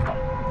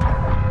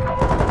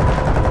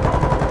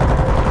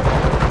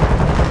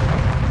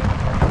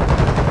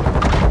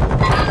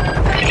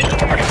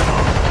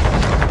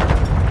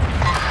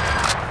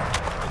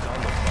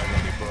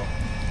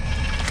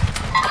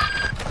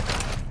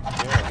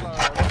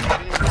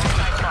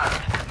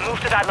 Move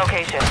to that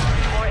location.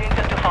 More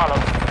intel to follow.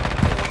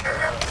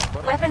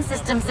 Weapon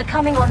systems are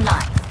coming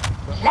online.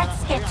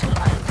 Let's get to work.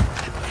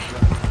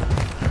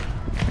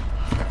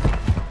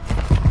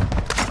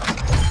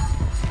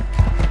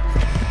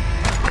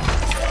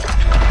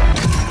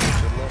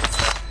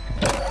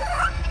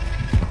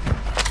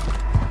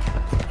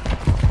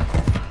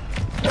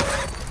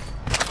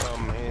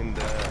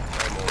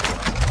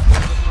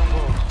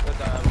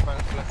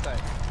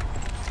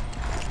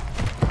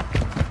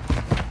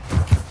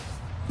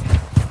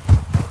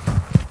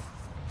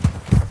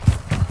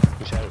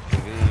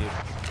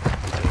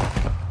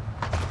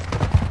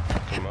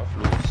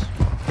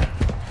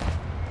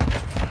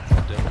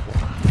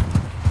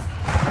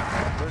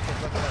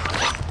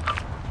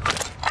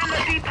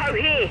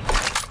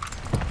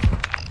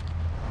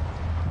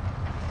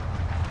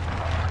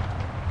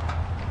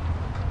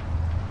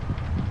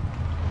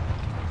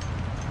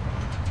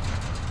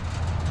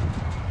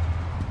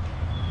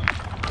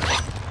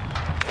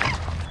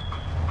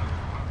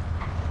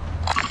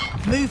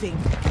 Moving.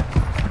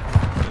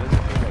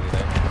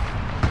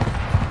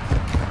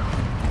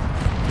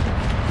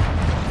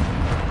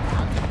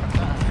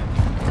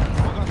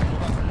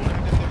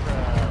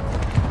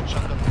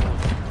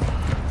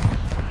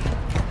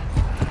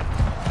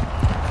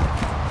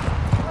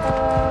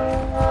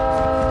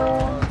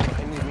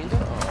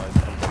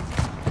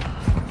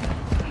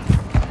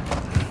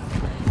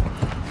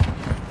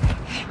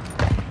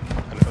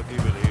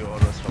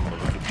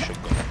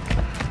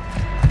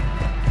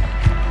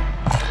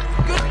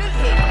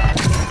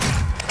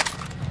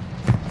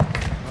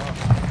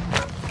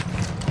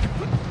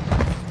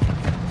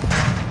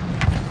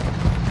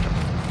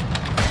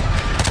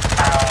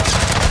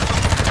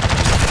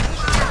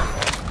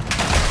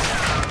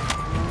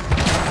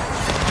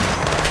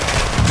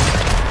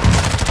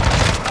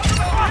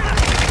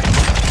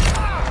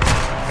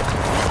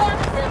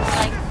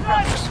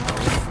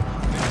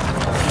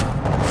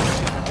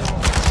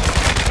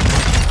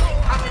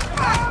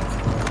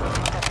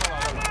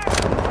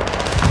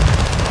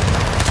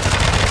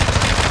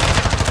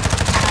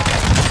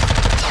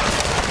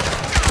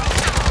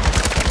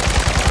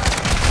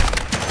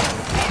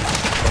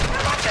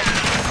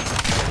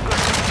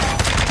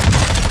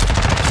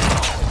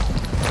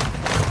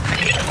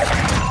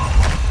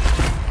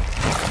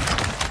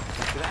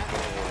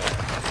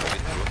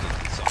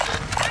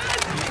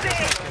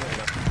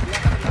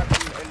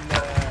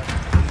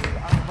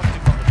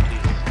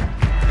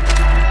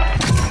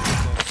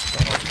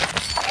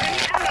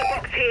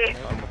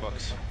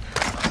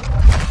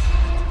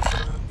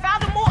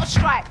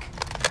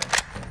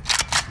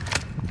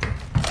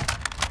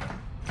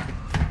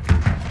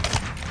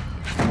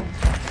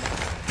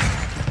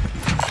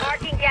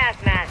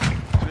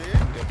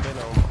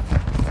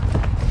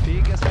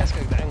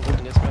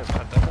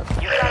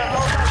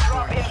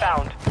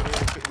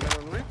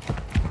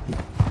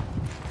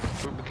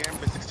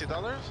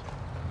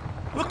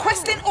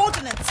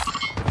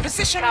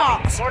 Location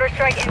marked. Mortar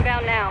strike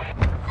inbound now.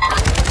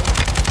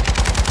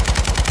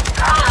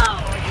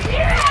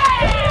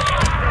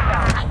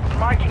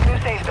 Marking new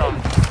safe zone.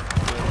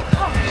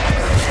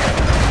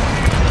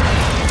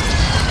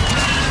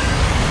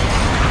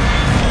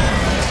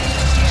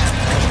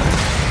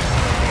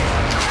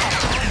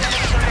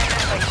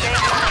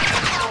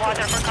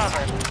 Water for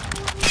cover.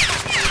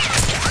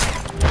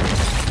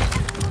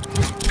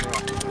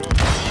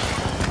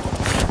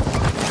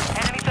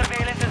 Enemy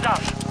surveillance is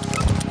up.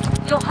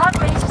 Your heart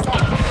rate is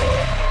up.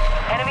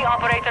 Enemy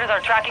operators are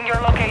tracking your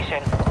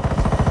location.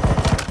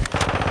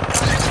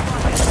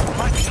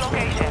 Marking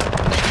location.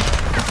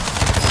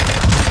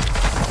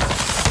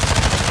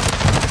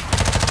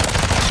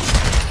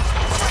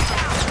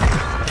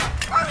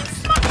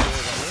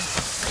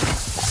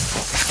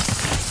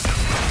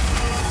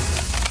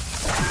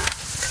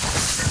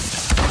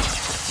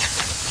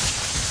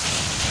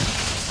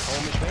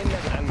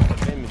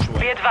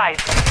 Be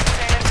advised.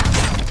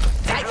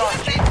 They've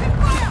lost you.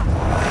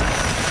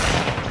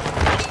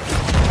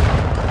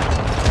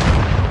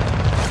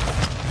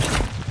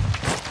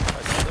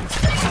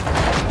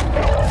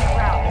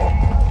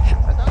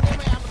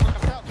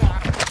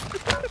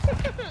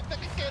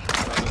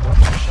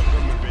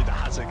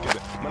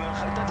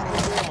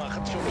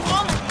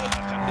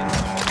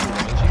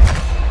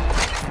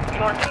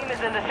 Your team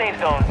is in the safe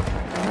zone.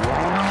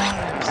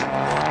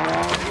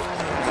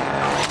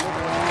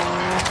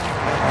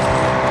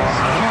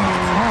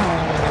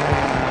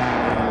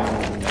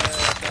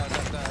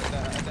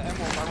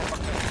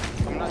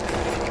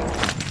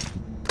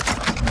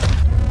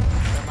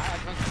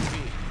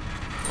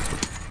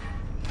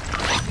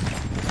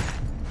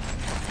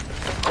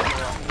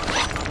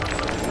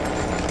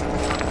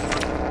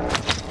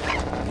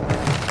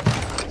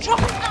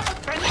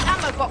 Friendly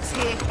ammo box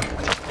here.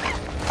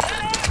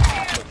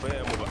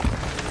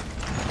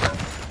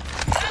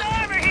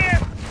 Over here!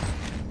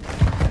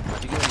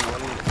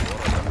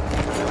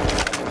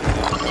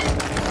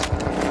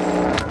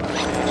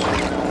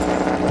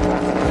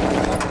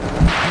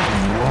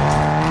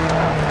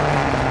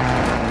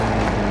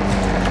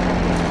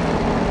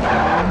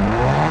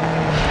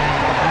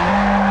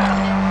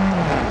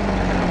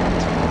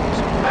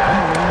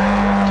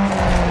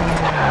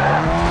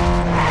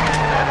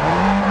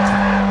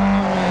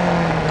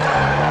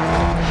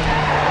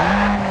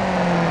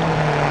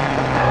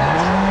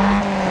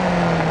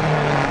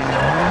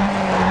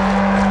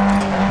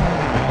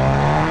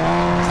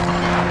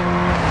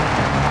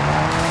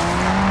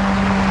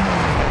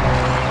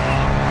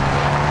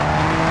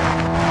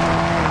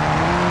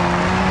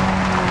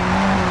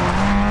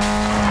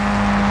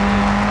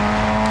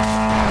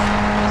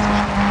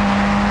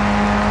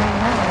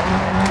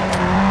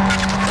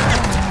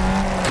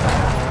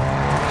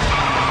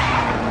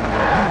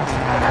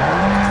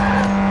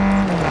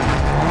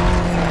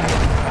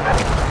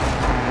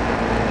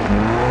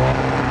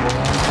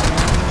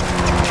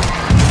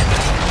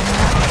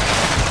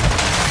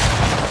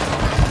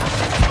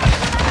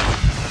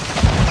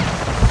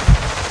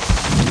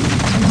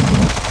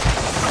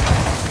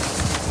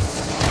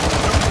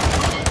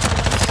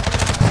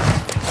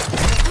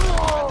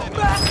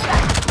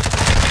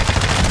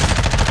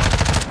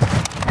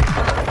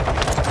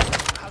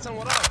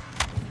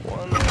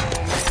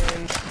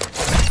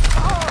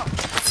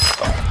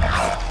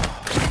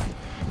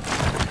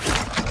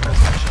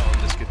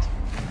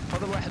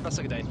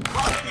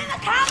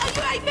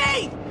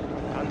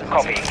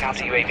 Copy.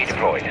 Counter UAV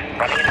deployed.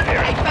 Running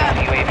interference.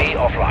 UAV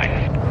offline.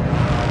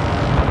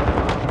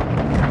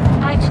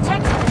 I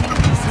detect an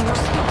increase in your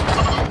speed.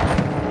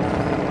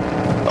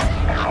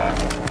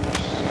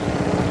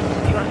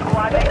 Your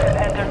squad mate has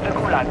entered the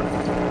gulag.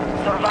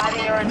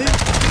 Surviving your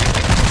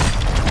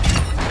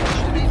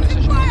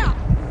Fire!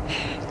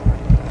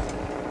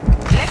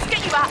 Let's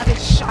get you out of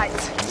this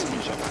shite.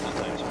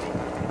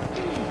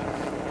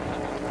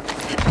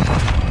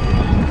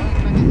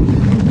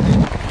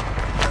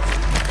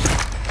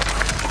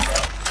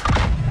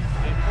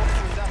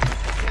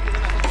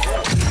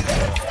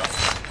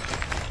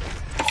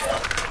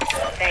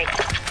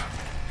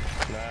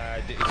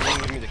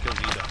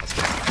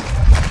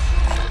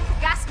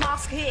 Gas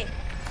mask here.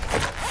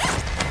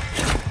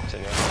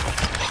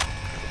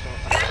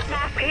 gas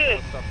mask here.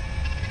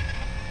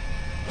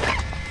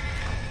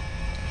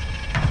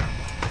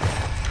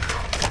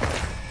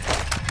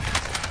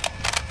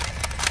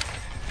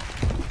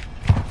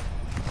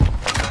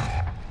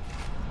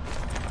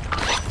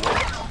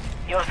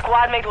 Your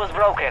squad mate was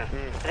broken.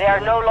 They are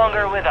no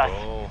longer with us.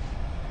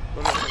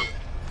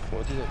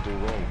 What did I do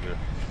wrong here?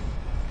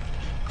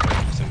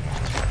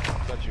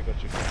 Got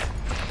you.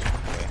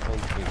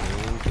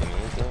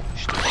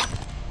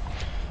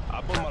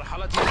 عبوا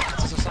المرحلة دي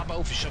حاسسها صعبة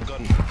أوي في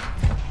الشotgun.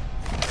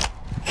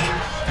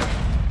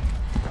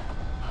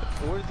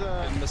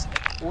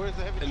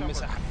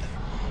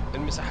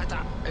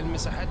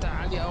 المساحات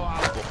عالية أوي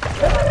على الطرق.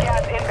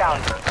 Gas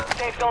inbound.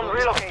 Safe zone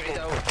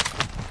relocated.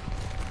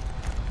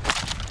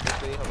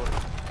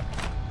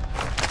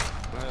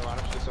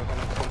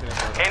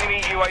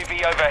 Enemy UAV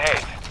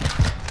overhead.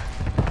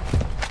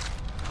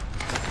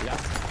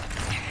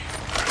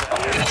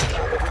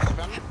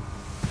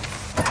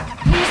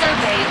 Please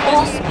obey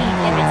all speed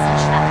limits and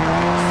traffic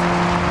rules.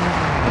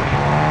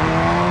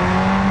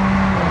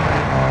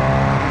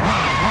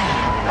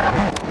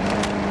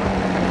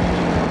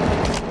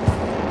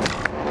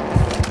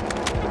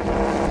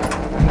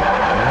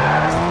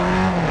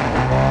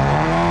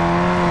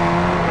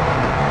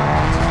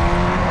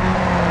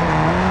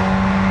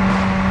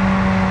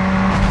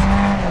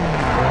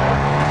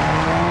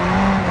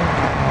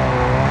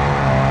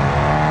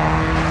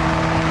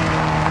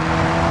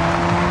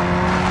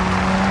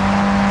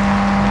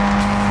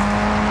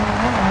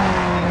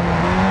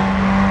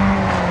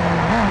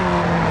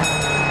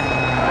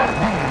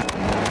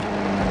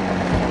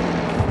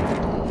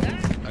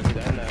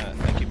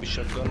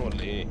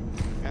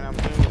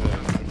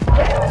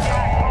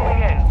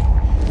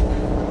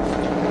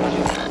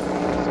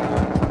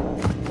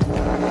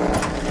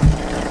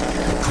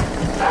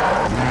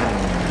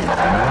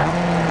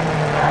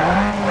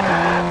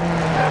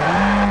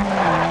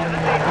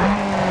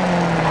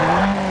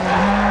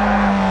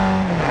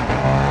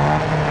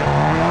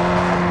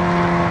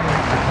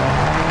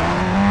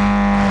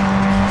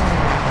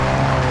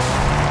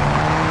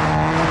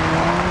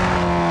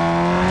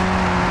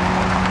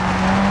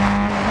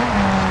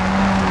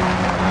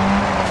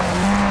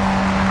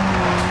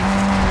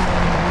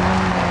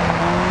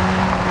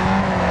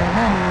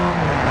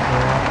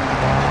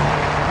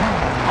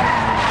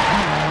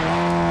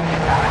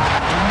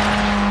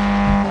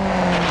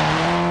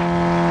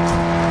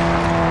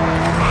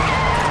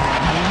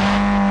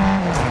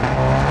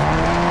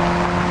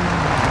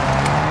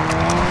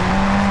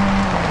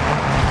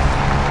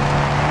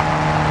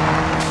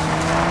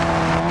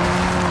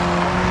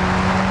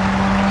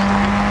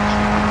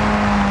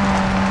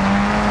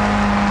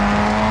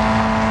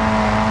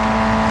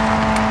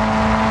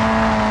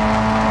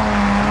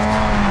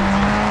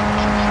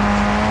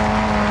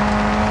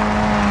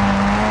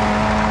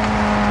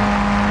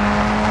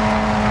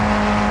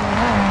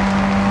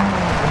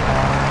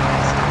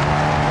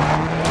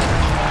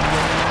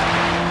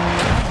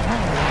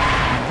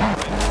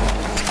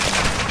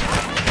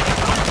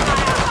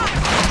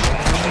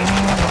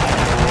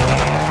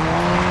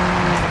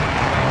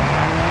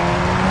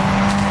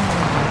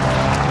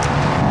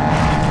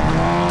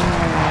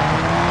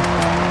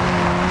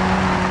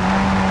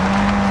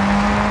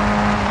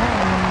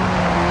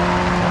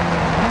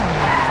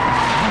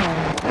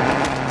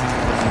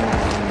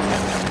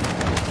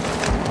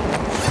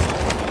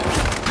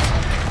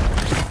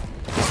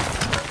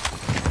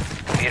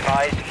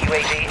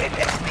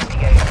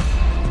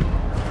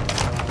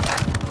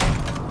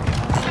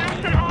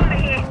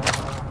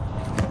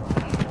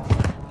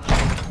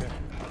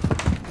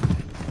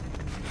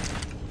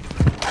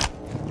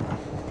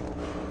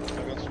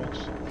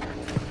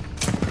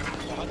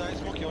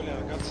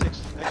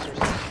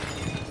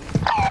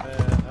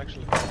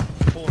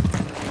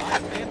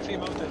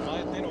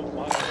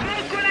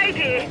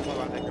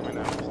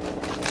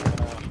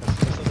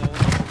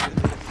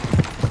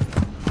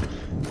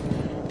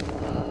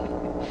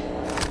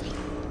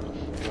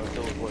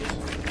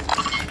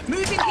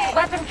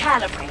 Weapon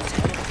calibrated.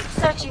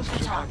 Searching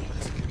for target.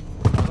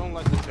 I don't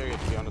like this area,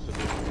 to be honest with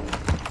you.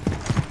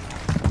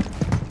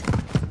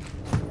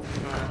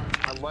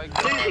 I like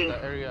the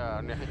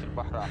area ناحية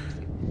البحر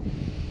أحسن.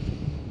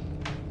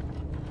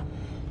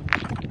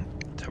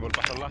 تحب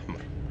البحر الأحمر؟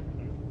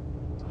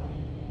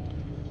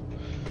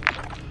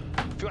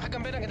 في واحد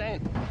جنبنا يا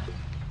جدعان.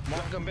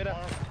 واحد جنبنا.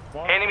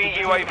 Enemy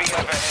UAV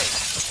overhead.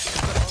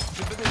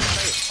 في البيت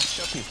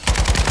شافني.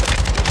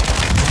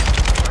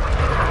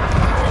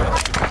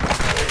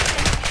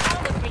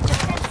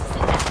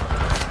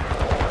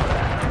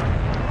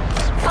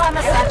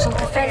 Armor satchel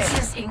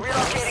defenses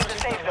Relocating the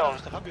safe zone.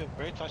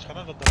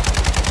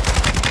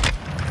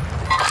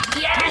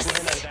 Yes!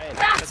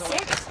 That's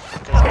it!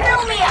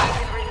 Fill me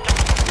up!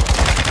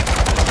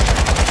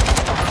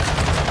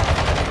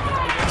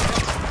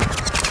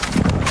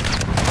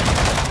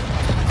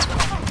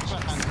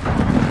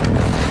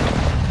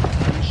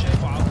 مش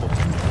شايفه عقب.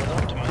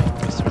 ضربت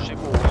معاه بس مش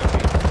شايفه هو واقف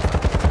فين.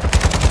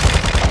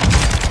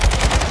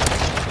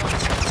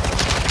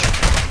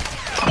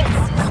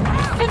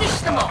 Finish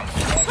them off!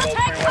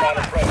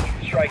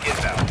 Strike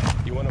inbound.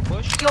 You wanna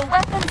push? Your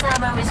weapons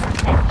ammo is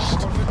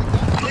replenished.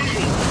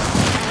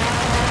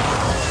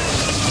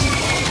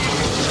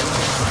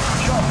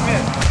 Shot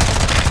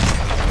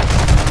missed.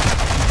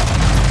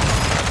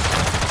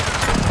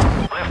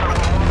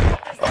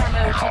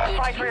 Ammo to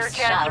Fight for good your use,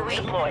 chance to shall we?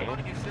 redeploy. No,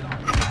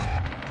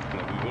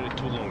 we waited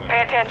too long.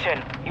 Pay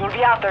attention. You will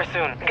be out there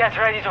soon. Get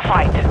ready to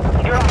fight.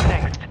 You're up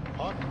next.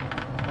 Fuck.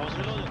 I was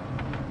reloading.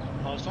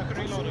 I was fucking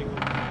reloading.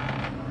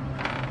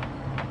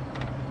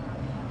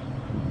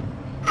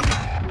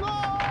 No!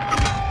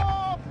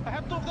 I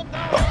have two of them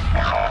down.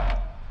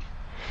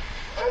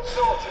 Head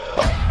soldier.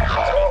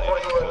 I offer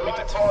you a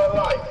life for a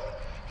life.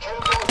 Kill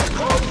those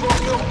close from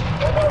you,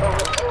 and I will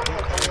report you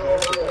to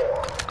your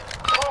war.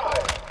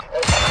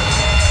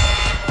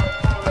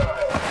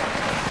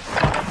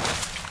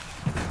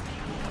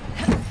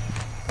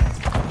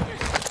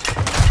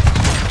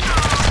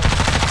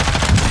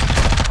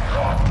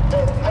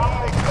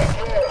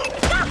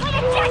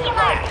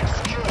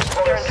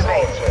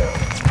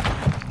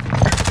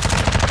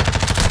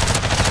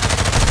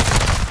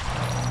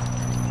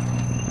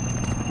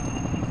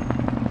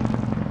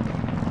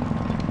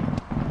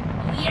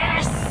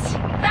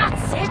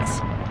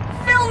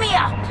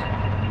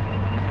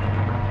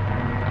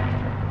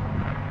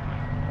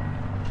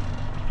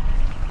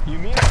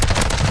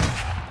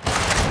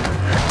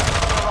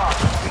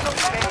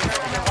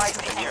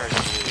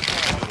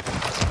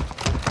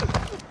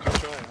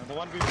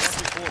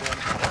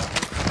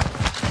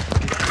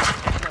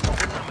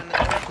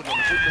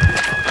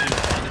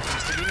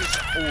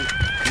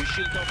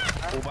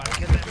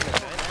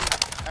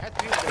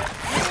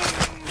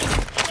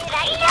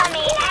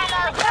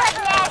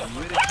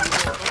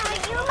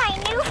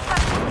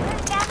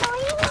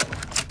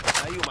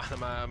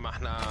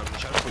 احنا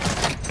مش عارف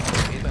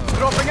ايه ده.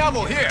 Dropping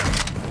ammo here.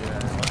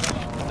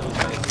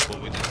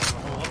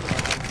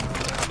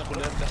 دخلنا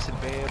كلنا بنفس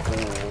الباب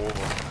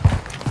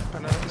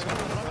انا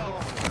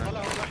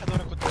طلع واحد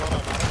وانا كنت ورا،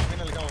 معرفش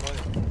مين اللي جه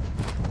ورايا.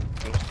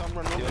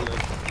 مستمر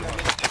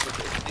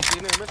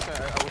ادينا مثلا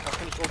او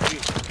هخلص اوف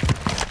فيه.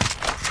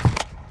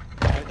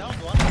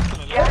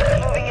 Gas is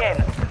moving in.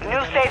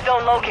 New safe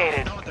zone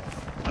located.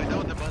 I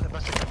know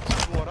بس كان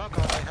وراك. I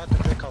had to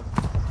pick up.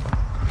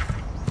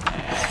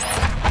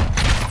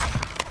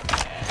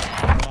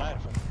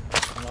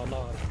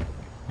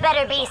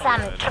 Better be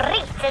some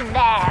treats in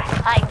there.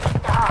 I'm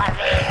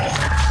starving.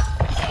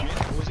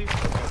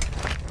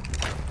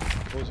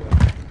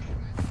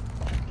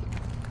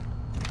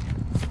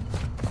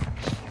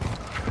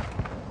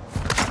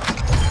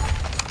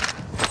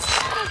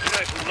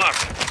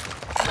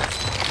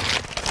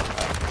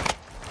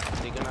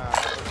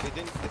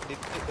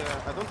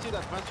 I don't see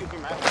that advance UP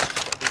معاهم.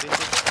 They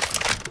didn't.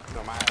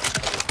 No, معاهم.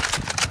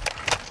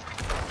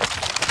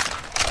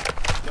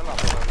 يلا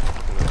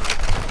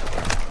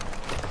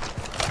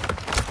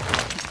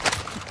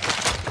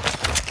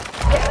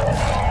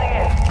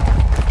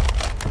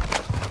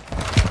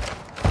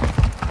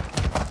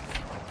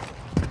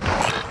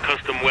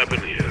Custom weapon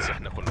here.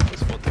 احنا كنا في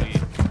سبوت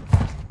ايه.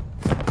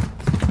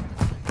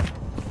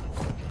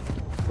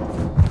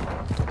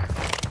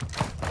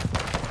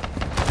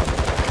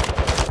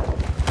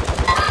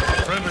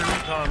 Friendly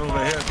recon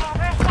overhead.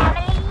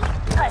 Family,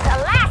 'cause the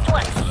last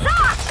one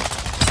sucked.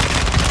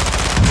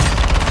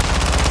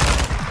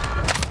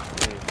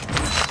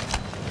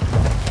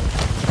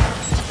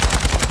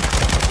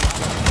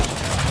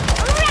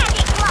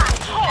 Ready, clock,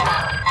 kill.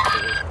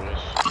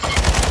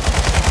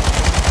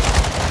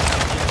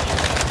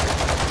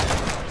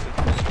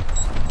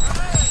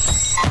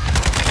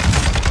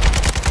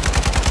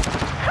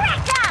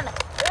 Crack them!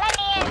 Let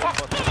me in to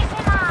finish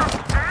him off.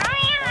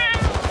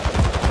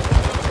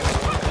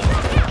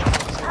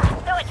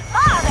 So it's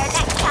farther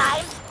next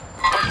time.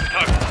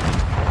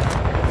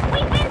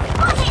 We've been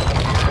spotted.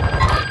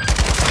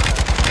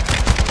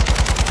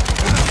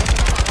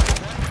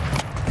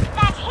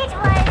 That hit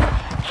was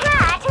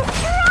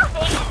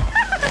catastrophic.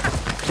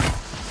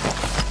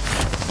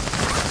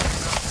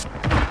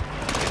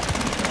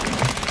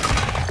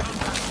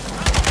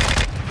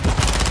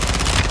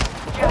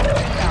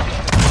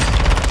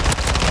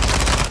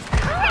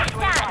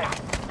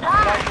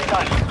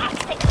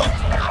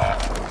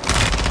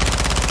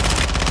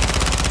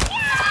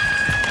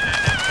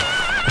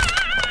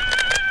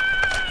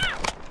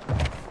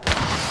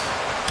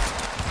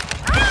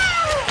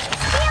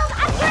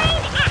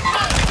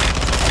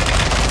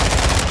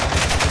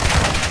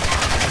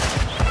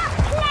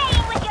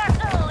 Playing with your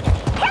food.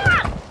 Come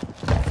on.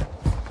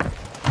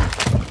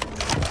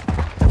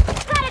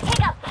 Gotta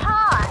take a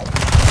pause.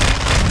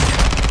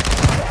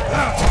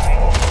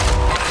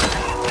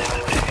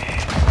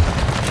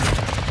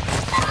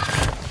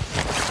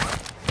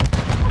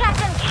 Got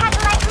some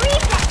cat-like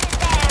reflexes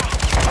there.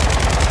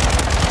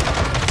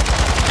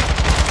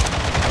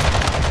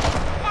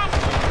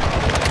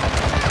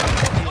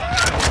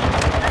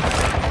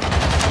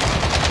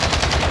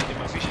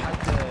 مفيش حد.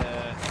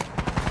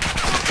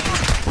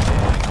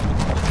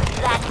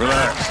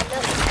 Relax.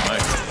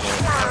 Microphone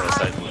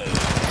parasite will do.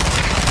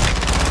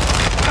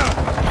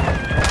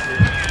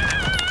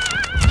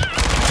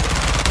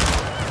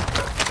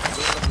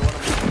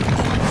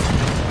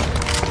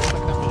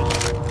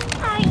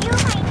 Are you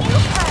my new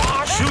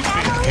forever Shoot me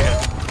family? again.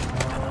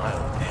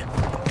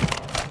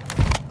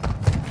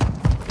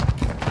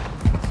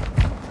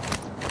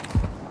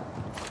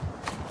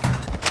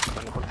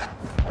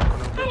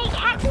 Any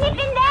catnip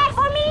in there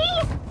for me?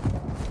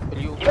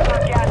 اليوم You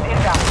got gas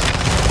inbound.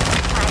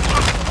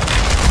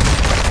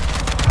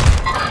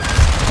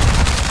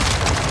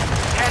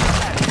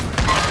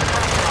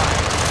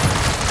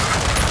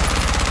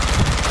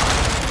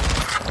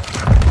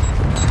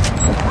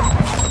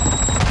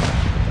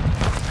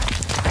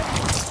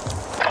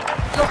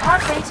 Your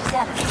heart rate is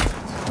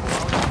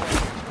elevated.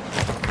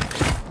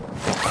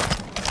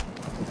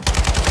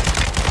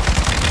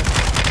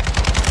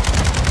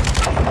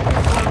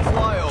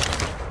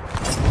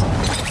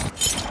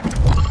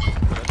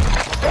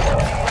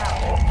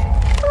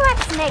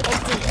 Let's make a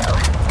deal.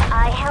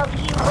 I help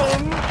you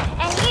win,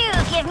 and you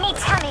give me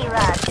tummy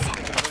rubs.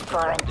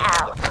 For an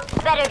hour.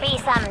 Better be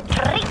some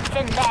treats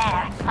in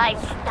there. I'm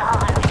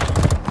starving.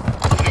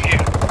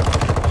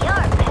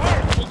 You're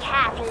perfectly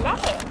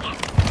athletic.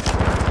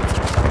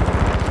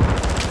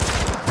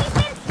 We've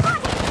been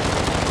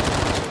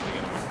spotted.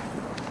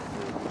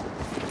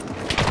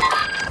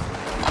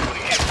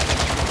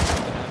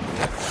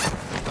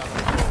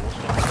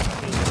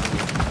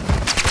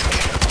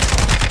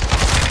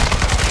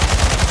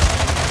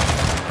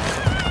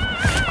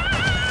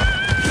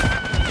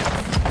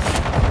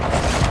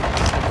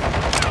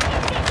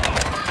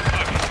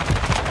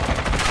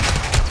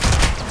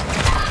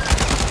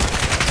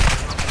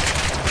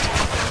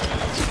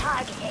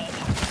 Targeted.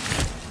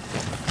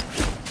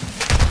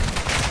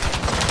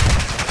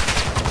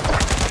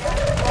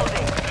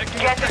 Closing.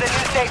 Get to the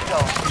new safe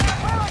zone.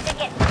 Wounds and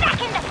get back.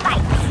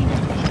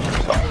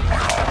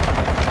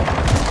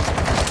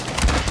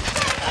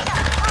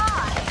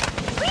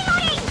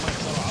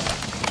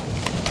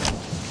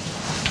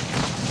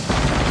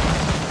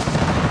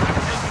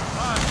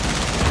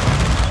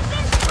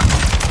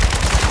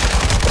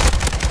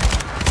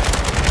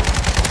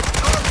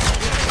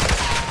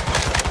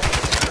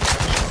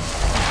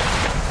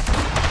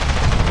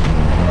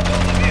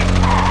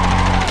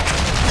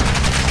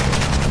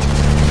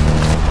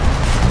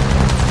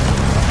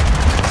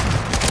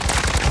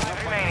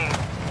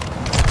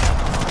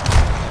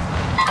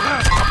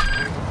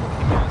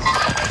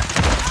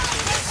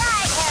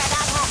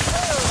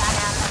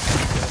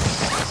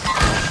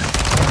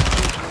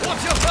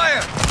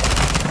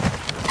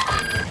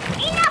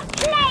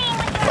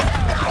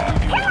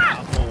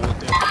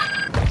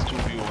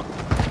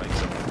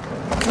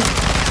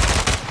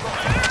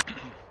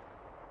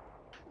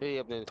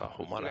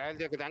 هم ولا العيال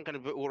دي يا جدعان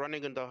كانوا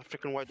running in the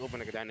freaking wide open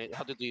يا جدعان.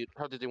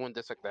 how did they win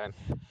this يا جدعان؟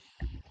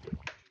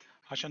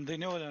 عشان دي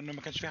نيو لانه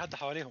ما كانش في حد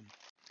حواليهم.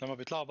 لما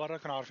بيطلعوا بره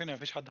كانوا عارفين ان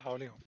مفيش حد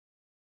حواليهم.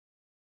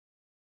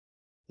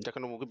 ده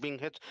كانوا being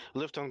hit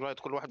left and right.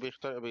 كل واحد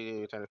بيختار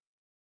بيتعرف.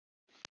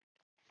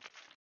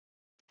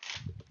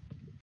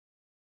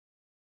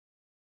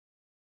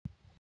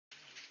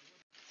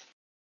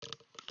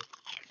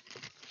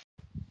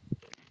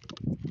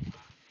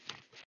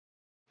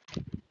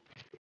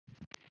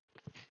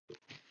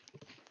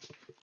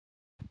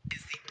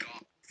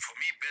 For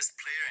me, best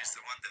player is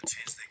the one that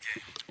changed the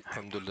game.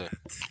 الحمد لله.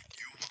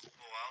 You will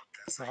go out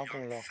as a رحمكم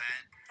young الله.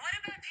 fan. What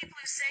about people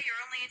who say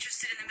you're only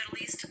interested in the Middle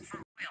East for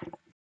oil?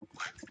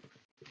 What?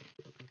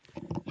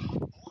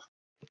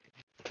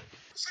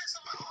 Who said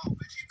something? Oh,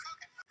 bitch, you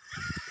cooking?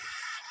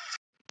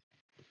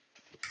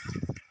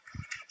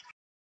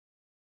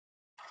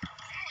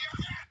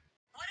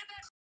 What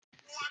about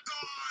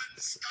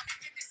Walk-ons.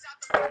 get this out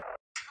the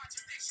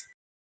contradiction?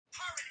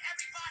 Her and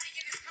everybody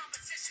in this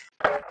competition.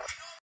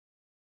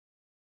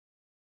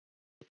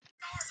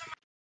 Stars on my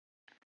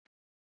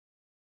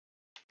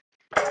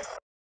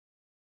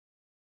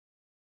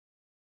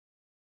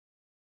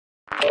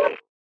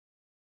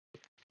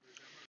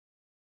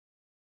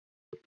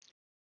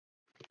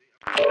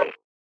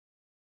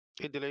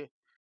ايه الديلي؟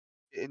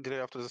 ايه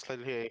الديلي after the slide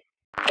اللي هي ايه؟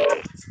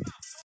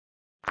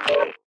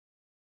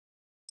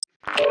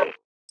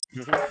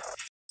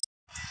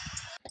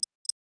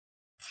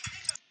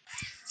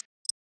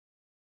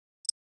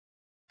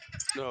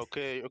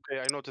 Okay,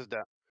 I noticed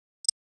that.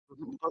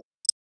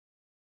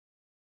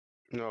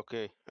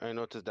 Okay, I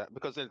noticed that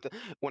because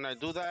when I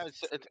do that,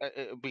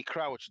 it be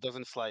crouch,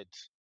 doesn't slide.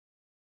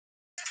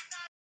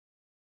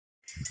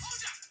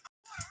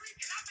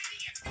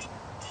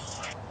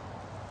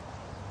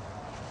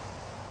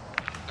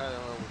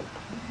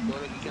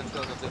 You can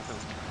tell the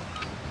difference.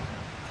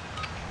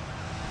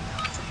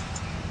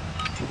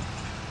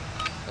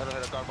 اروح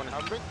الى كاربون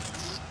هابريك.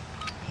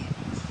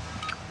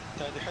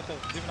 دي حته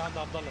دي من عند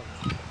عبد الله.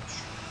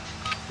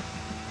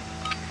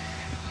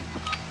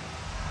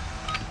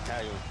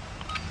 ايوه.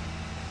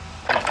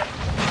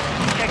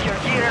 Check your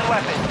gear and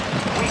weapons.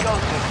 We go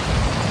soon.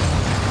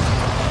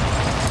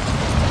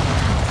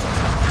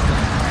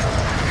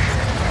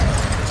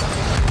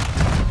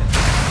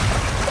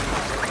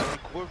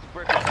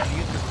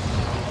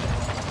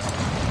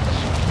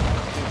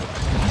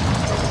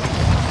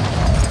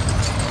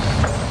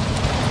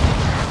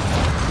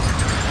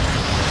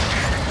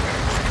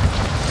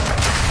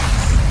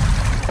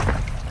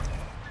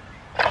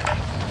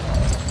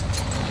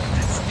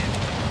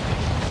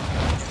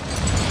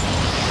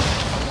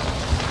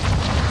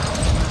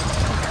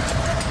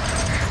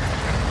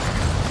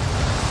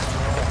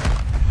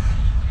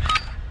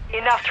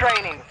 Enough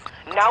training.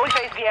 Now we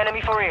face the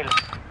enemy for real.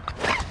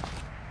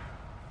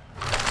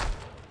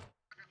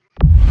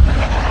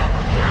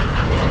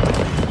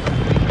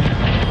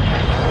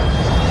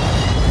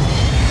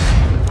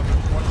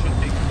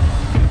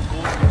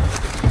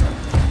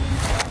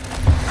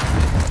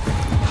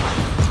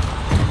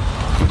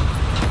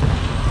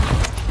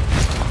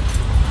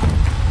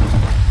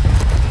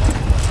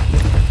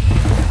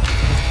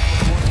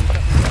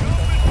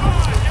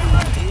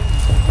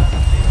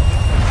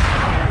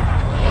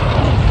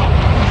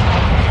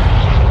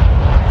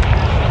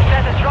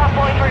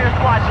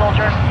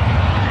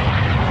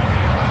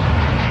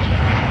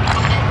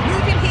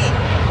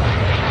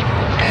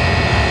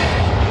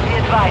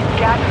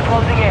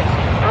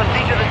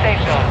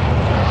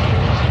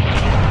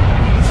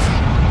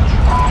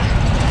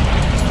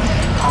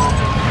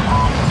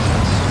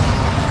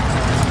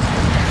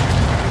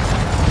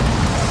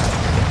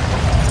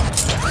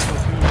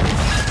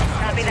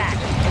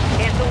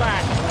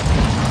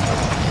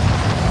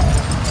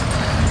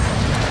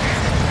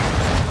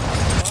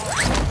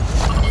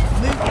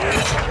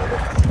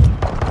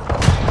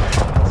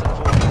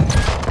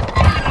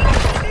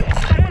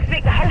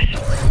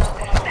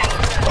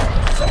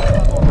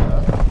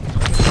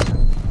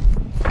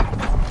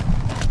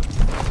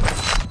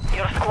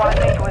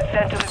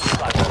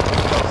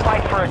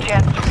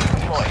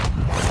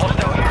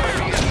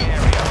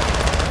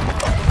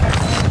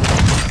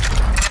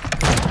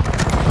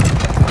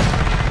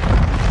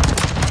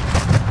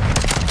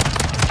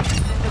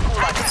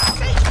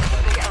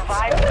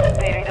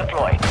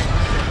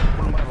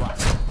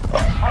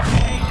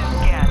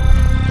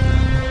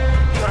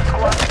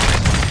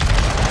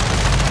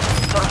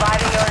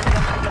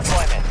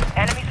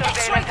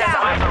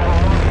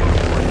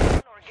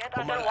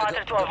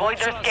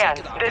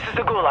 This is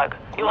the Gulag.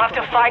 You'll have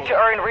to fight to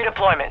earn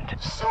redeployment.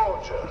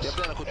 Soldiers,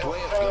 in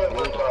fairly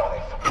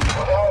life,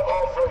 but I'll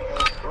offer you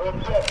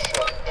redemption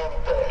in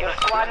there. Your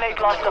squad mate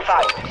lost the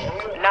fight.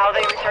 Now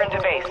they return to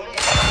base.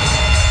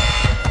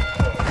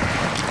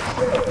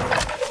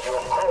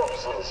 Your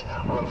corpses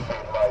will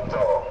feed my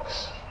dogs.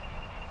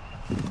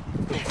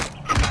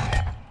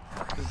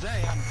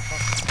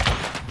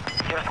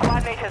 Your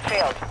squad mate has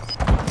failed.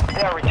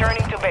 They are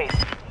returning to base.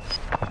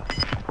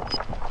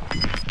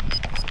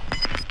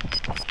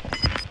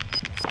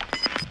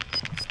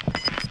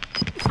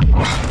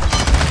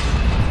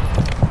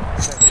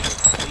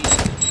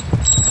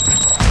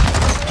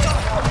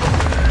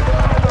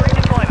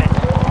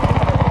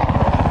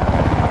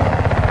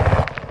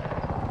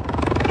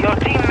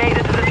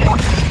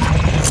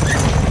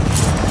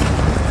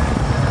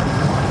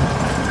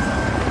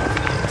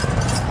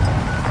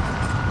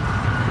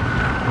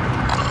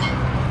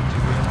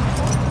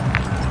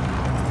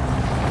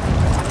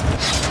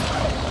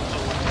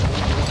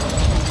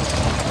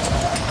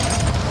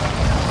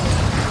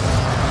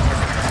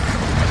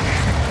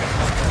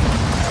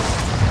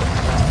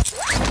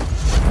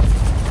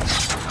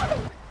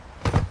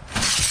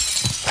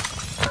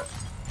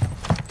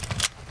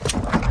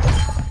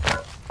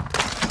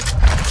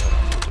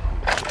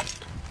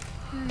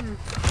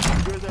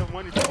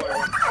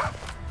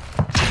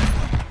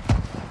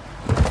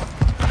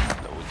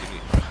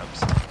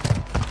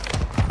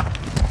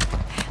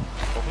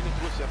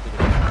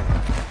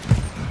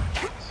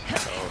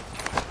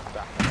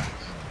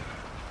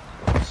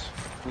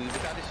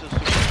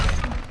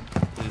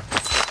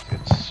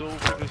 so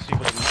frequency,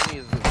 but the money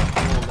is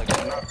like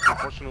not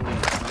proportionally.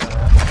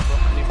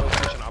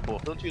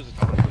 Don't use it.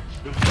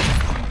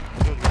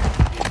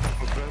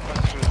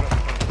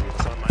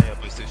 It's on my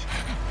PlayStation.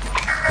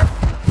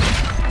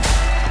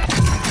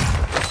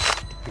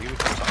 Give me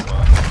some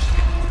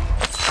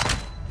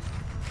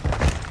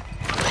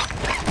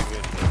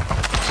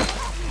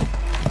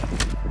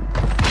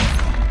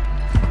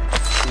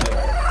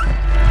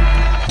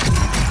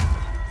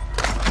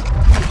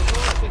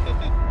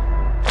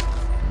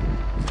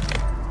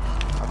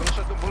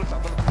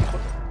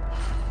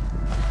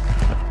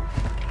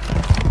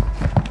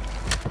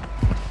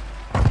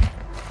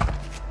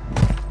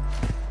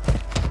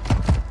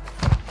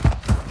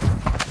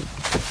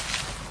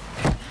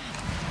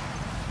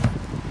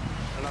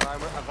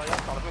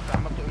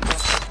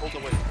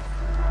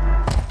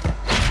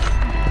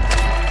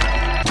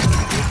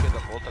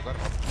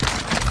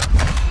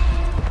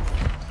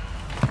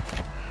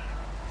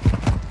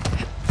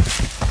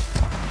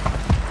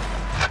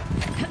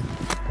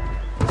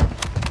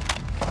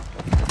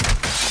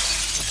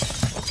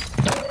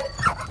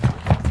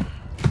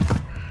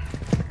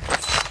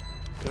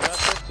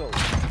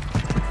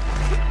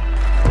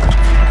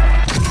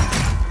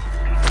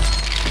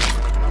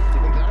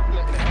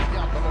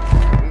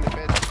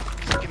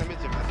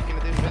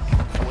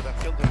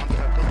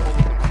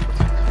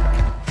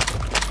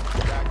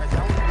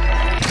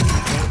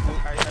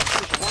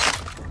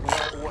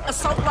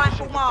Assault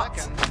rifle marked.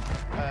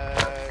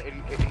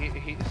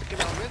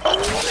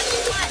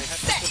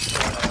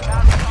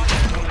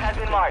 Has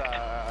been marked.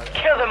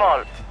 Kill them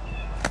all.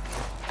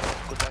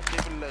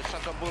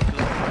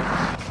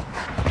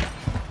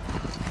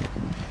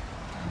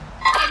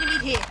 Enemy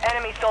here.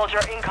 Enemy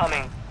soldier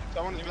incoming.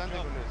 Someone is landing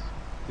on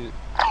this.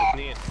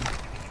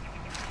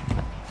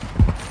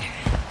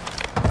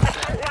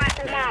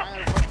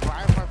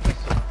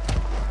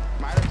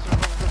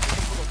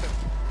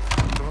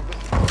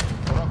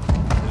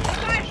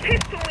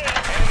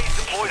 Enemies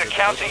deployed a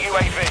counter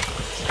UAV.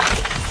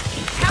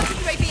 Counter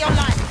UAV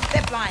online.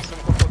 They're blind.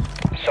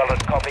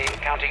 Solid copy.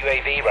 Counter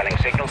UAV running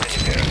signals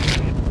interference.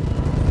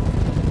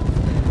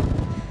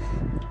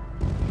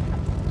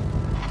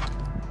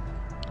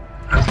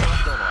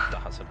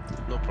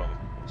 No problem.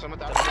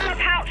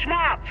 Pouch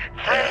marked.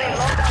 Friendly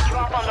loadout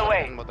drop on the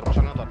way. مش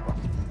هنقدر بقى.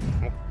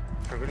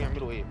 ممكن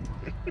يعملوا ايه؟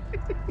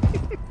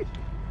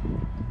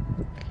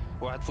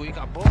 واحد فوقيك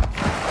عبود.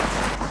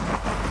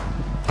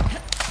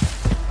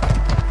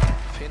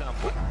 فين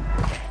عبود؟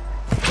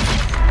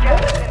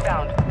 Gas is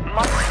inbound.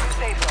 Must be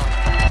safe zone.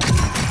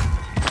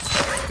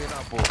 فين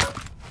عبود؟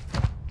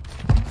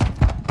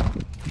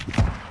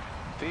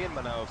 فين؟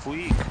 ما انا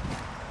فوقيك.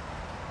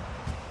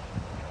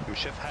 مش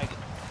شايف حاجة.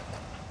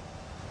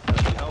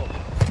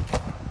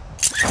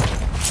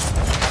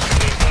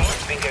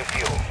 Bingo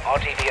fuel.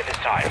 RTB at this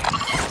time.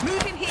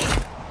 Moving here.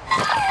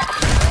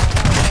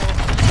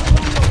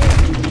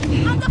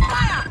 Under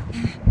fire.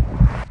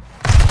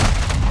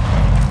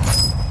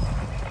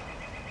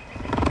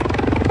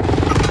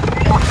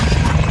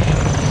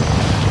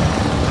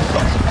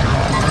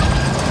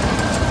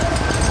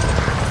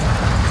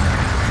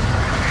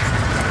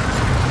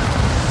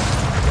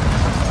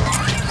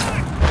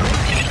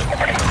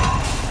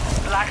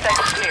 Black site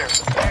is clear.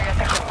 Area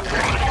sector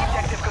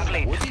objective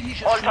complete.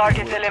 All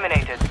targets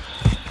eliminated.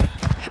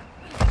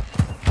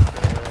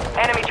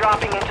 Enemy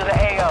dropping into the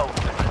AO.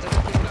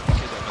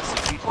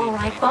 All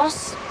right, boss.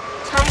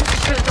 Time to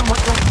show them what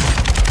you're...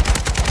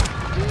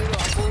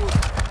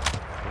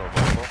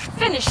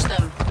 Finish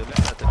them.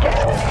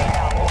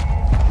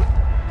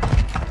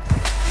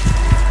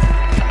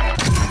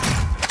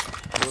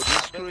 Bro, this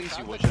is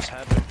crazy what just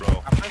happened, bro.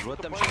 What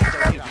the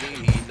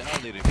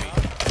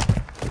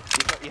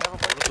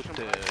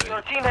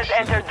Your team has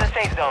entered the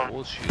safe zone.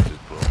 Bullshit,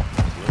 bro.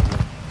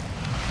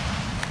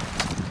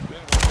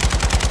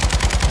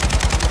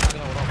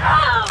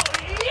 Oh,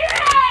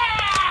 yeah!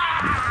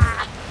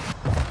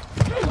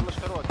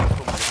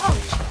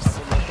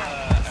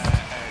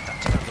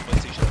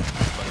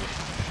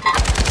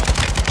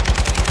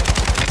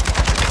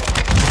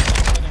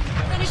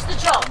 Finish the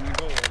job.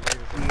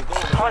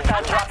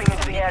 Hostiles dropping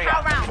into the area.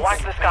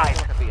 Watch the skies.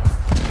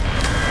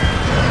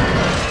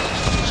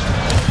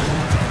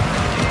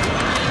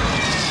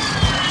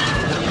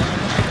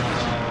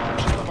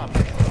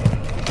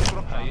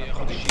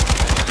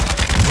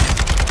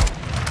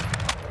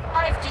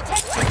 I've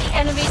detected the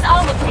enemy's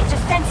armor plate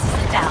defenses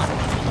are down.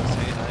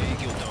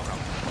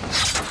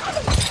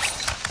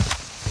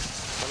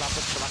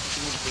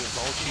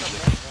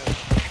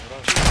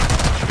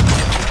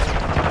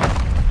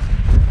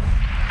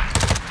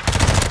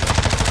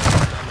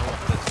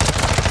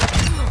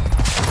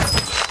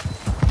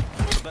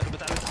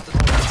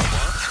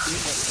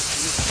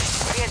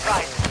 Be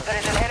advised, there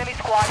is an enemy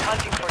squad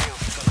hunting for you.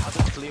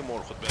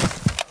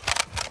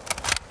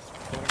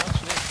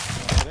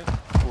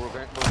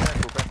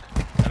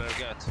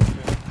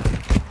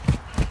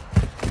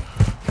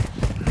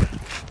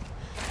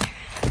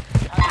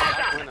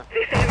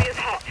 This area is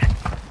hot.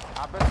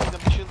 عبالي ده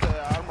بيشيل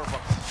ارمر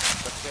بوكس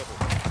بس جابه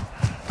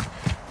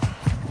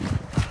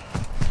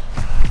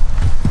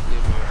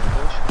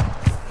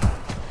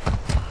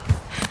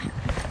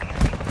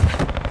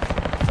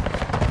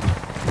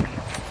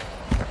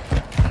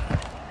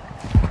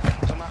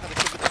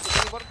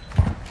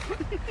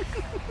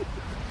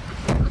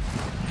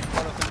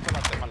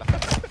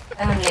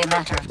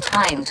matter of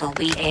time till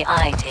we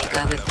AI take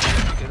over.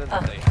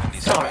 Oh,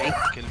 sorry.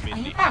 Are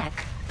you back?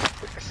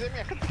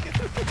 سامع خدت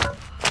كده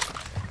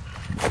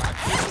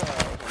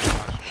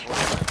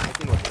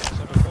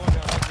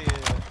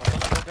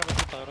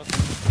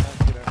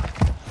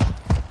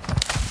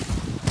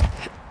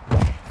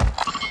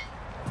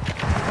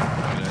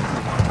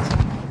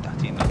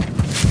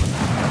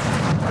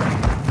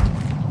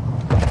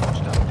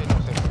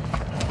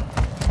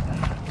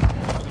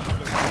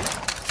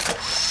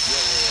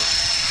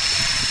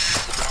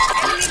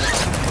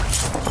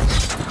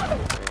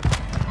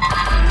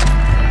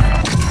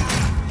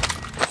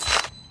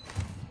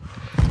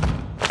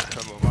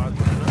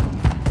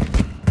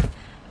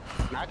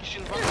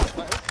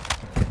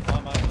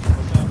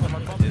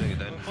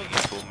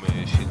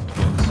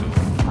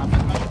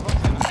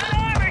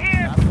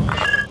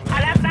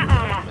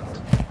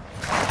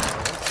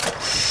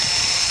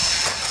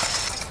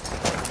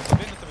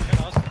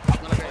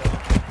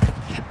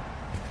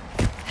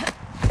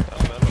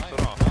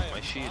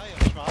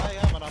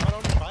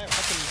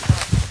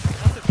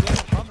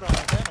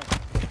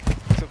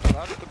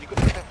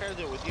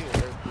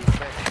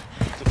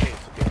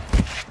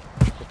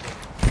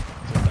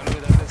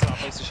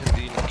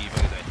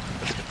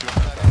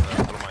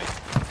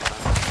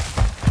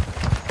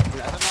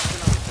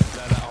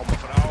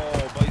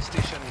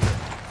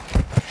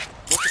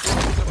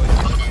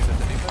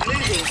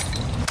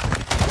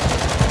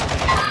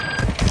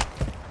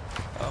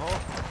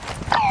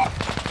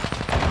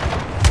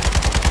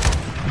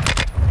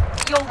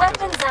Your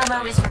weapons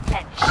ammo is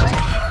replenished.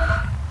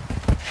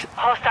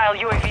 Hostile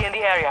UAV in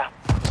the area.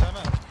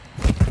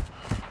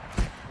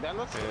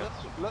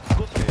 let's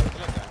go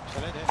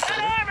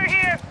Over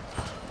here.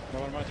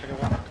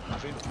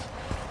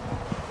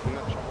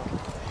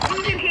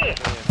 Moving here.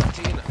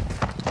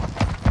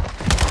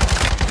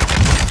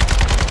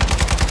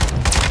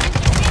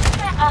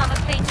 Their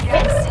armor-plated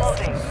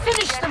fences.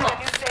 Finish them off.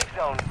 New safe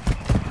zone.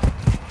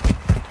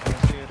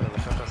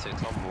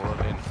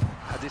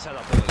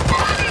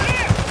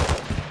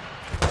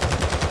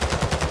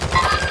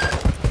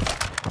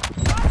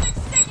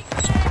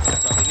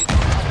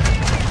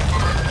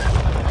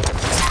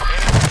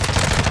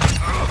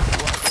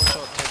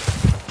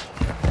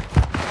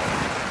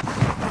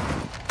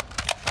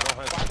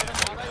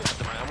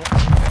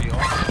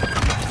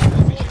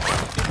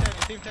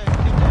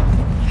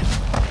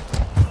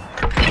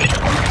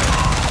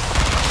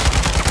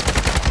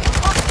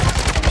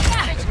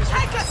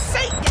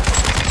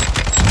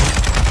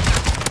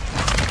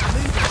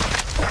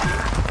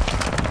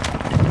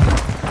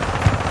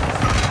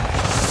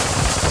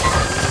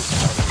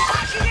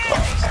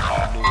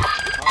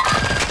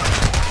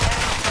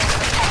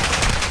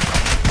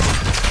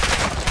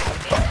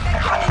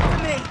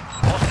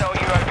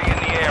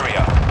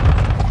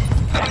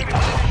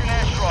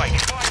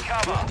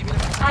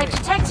 I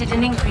detected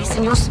an increase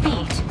in your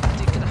speed.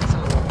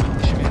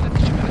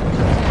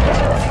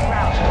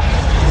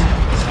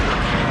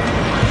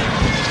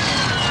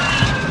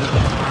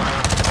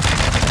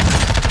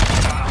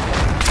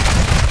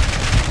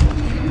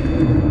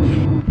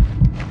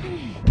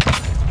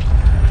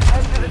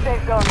 Head to the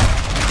safe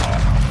zone.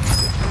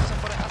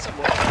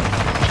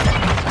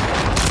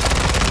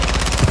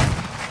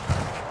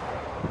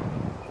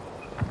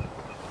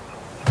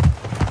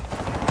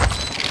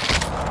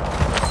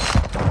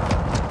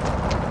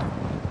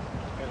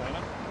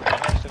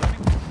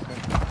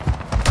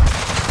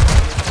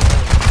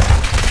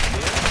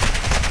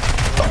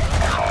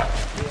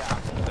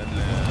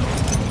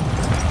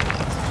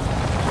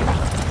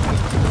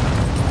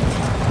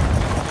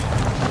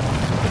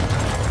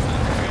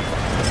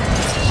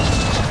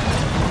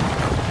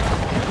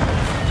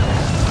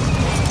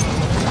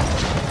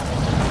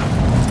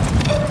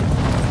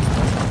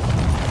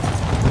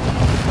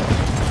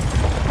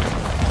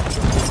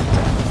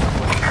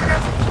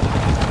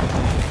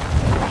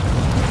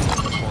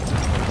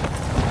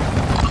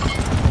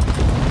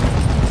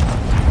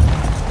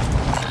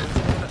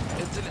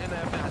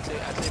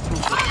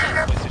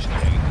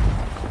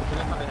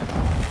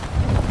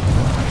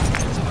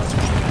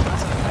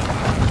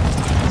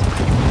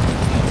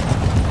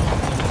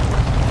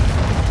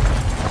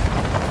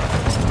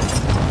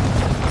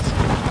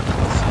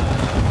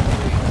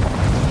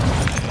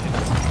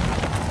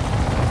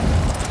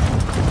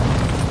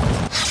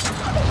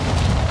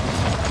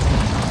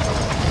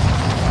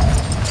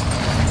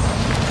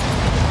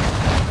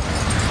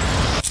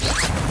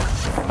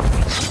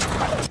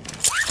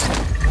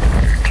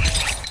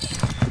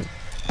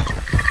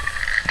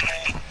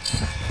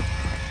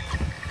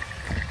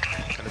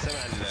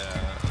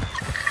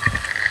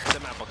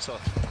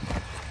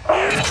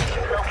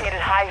 Located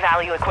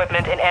high-value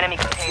equipment in enemy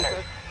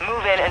containers.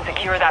 Move in and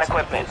secure that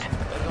equipment.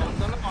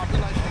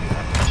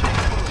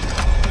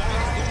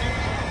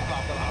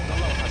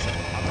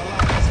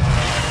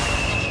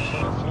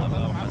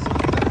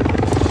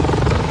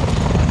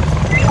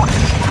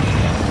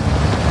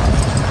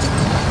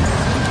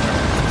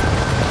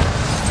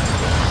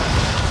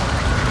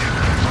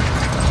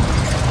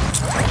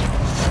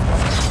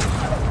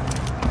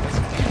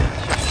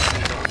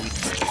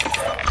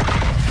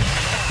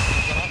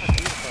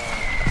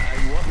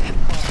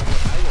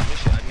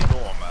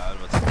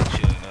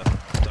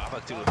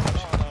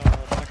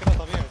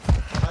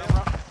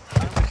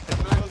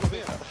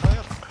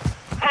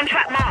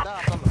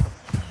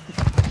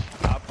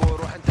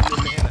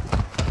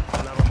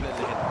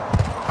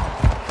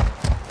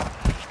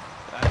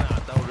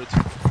 One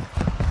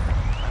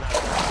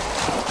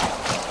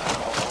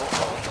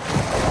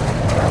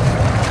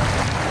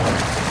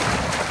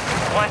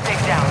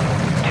takedown.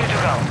 2 to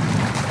go.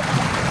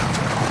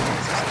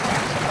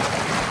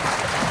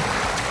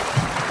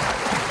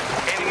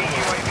 Enemy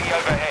UAV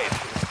overhead.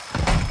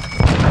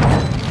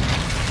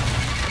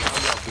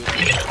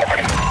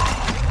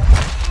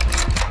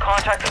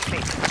 Contract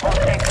complete. All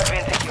stakes have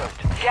been secured.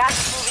 Gas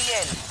is moving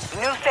in.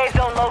 New safe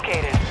zone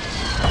located.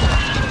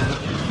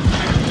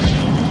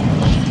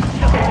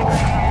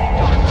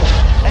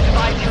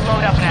 Advise you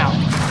load up now.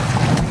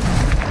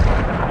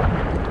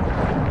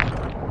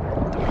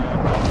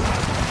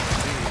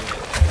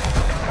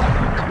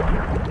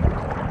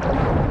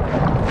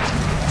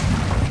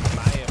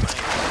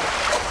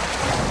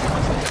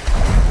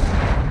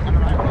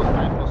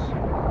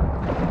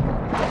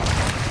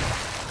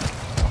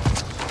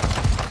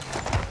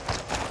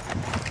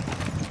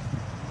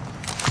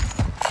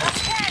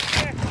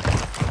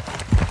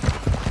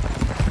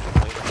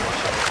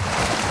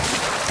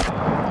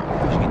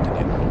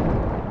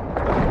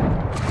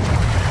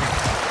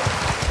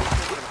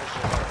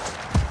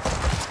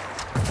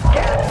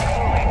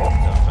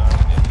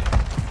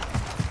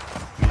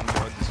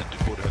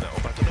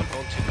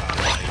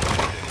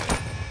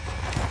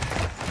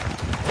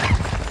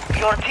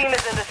 Your team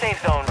is in the safe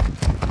zone.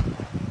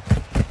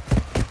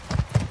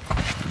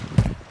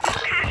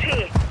 Cash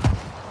here.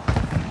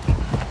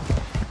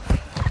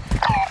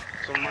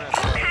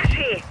 Cash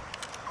here.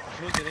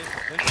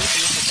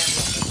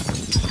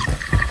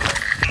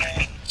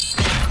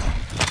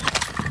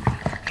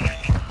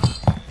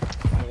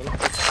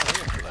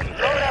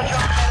 Loadout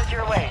drop headed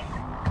your way.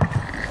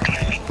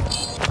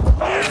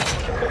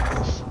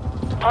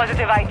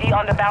 Positive ID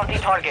on the bounty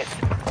targets.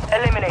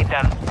 Eliminate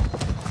them.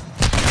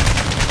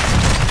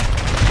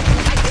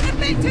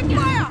 Activated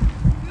fire!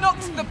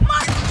 Knocks the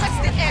must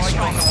test the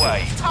airstrike. On the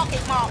way.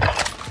 Target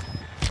mark.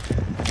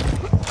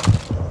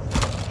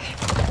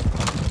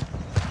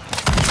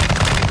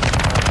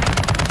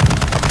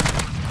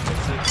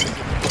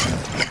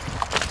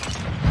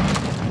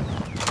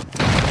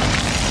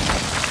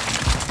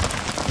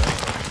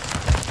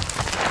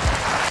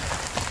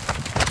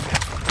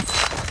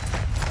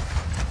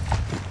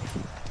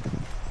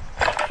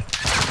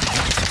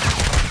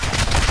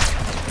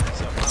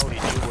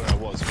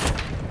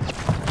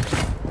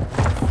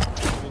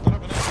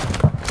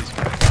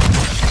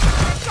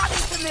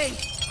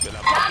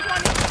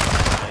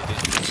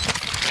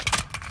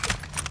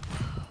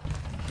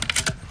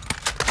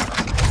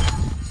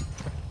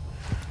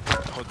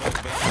 خد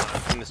بالك بقى احنا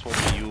عارفين اسمه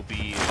يو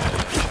بي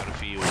مش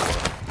عارف ايه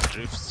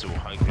ودريفتس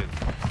وحاجات كده.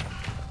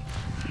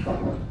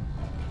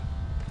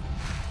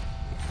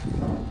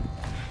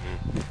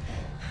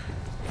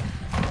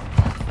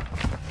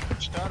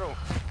 اشتروا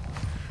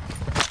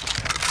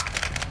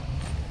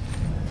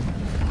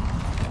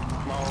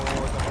ما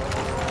هو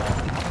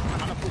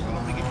انا فوز انه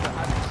بيجيب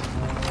لحد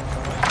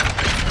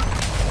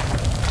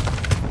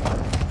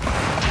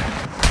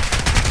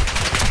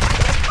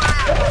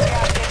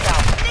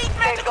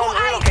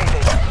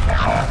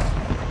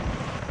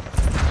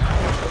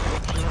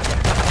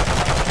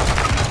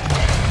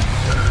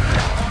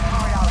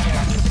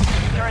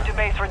Turn to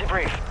base for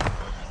debrief.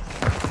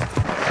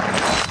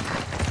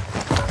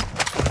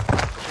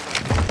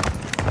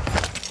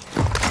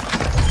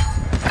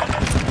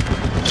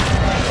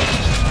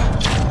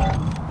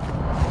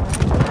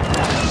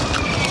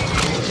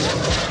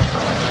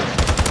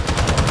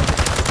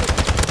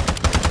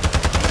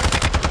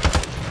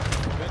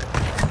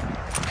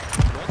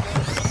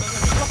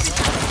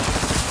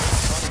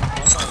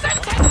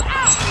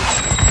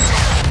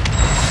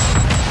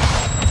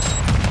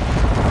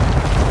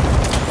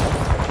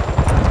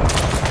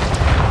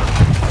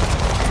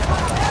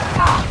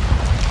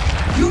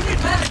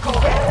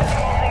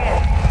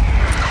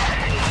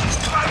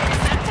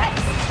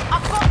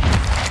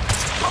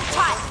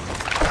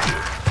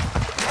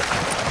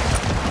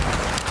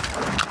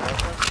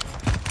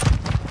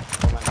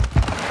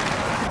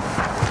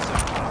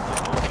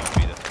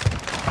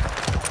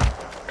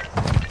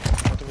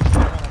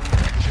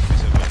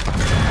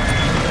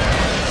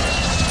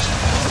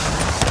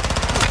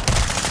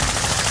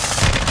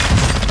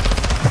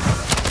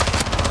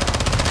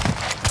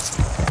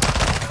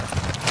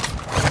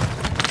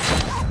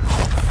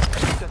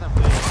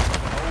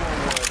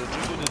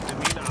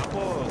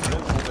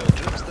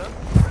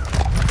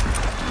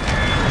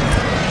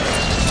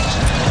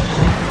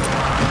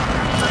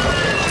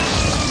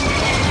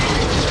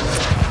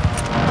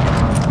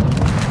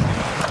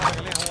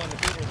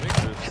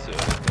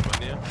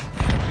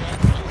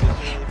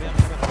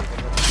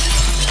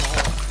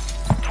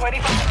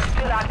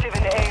 Still active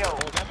in the AO.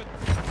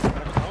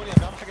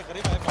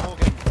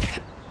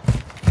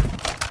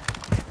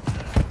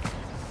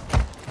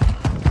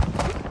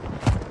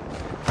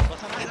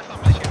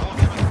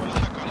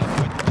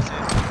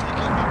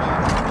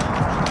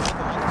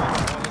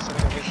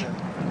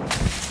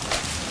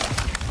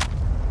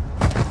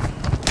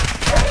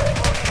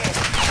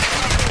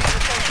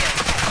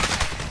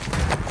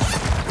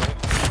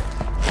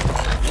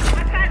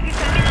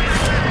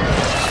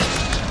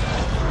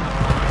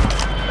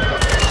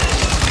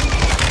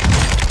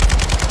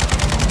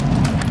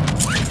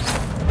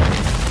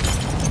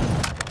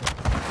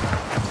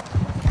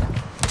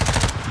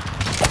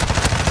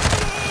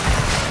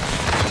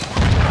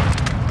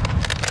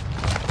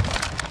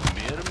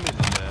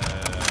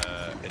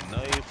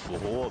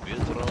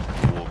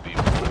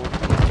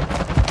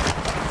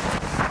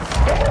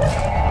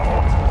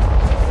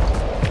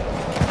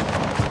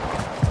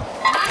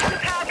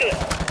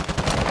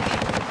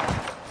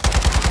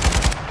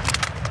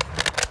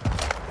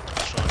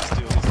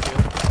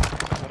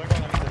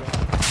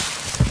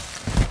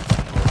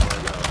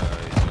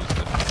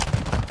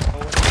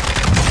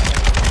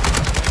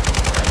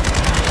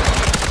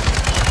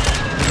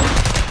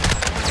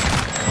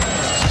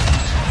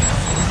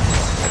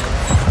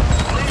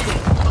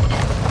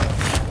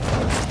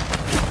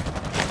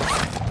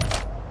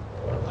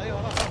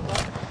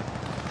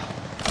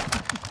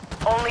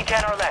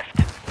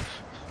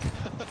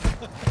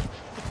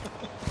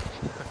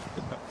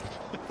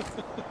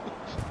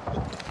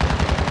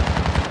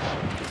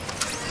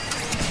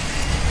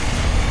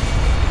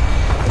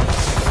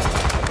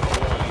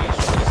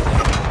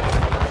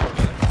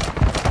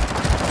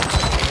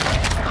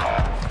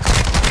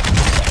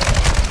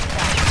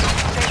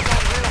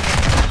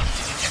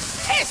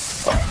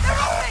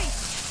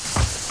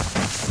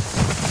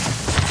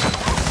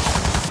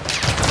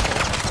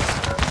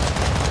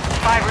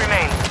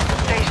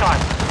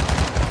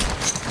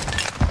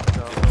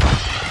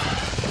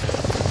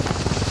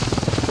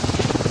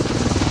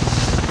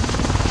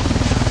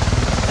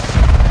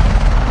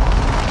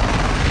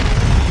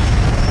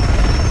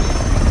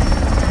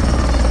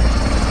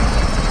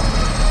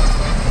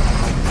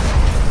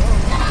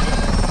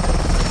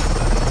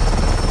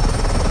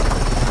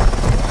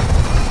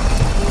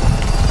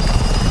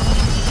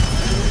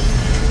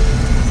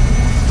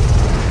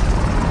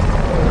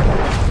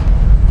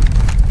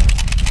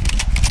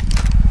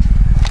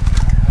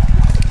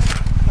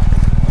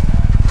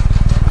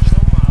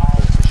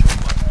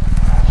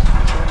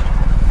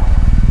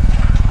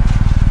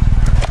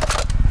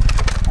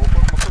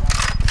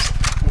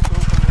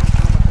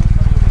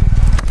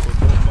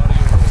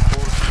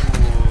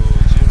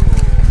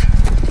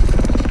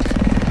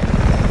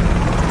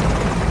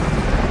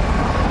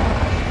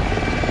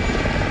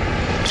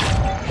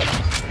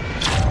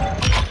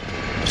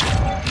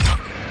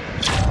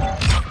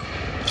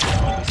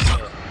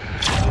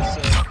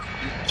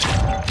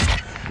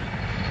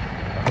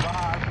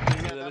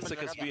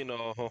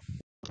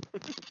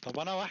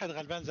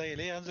 غلبان زي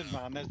ليه انزل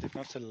مع الناس دي في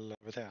نفس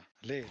البتاع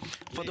ليه؟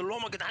 فاضل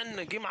لهم يا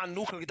جدعان جيم على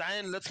النوك يا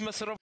جدعان، ليتس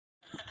مس اب.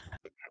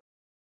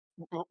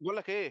 بقول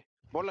لك ايه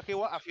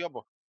وقف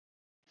يابا.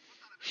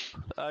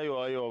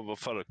 ايوه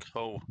بفرق.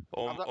 هو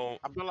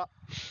عبد الله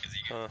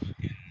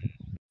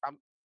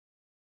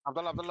عبد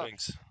الله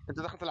ثانكس. انت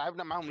دخلت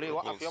تلعبنا معاهم ليه؟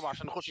 وقف يابا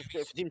عشان نخش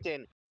في تيم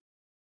تاني.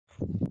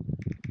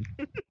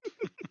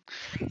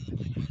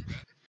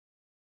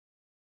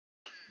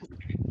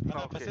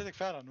 انا فسيتك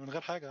فعلا من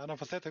غير حاجه، انا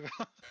فسيتك.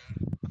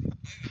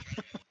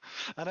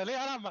 انا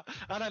ليه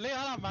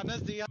العب مع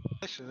الناس دي؟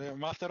 معلش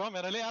مع احترامي،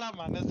 انا ليه العب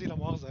مع الناس دي؟ لا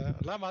مؤاخذه،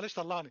 لا معلش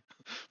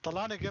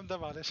طلعني الجيم ده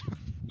معلش.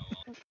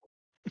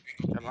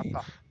 كان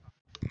قطع.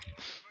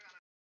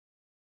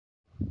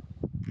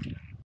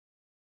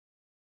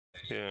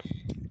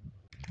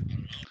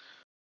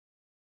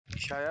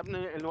 يا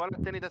ابني الولد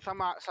التاني ده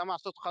سمع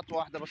صوت خطوه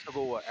واحده بس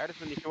جوه،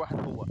 عرف ان في واحد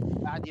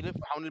جوه، قاعد يلف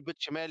حوالين البيت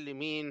شمال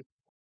يمين.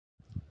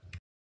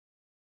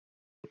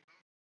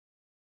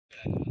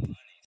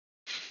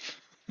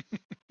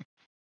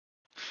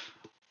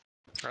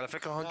 على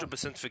فكره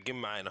 100% في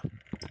الجيم معانا.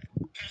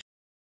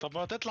 طب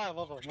ما تطلع يا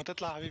بابا، ما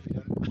تطلع يا حبيبي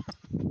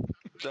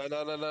يعني.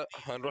 لا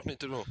هنروح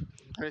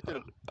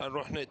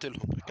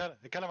نقتلهم.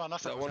 اتكلم عن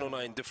نفسك. لا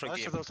 109 ديفرنت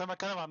جيم. معلش يا اسامه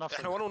اتكلم عن نفسك.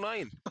 احنا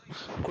 109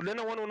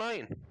 كلنا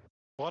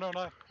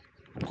 109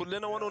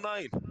 كلنا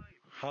 109.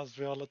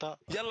 حسبي الله تعالى.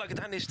 يلا يا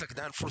جدعان ايش يا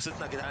جدعان،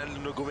 فرصتنا يا جدعان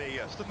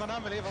النجوميه. فرصتنا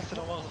نعمل ايه بس؟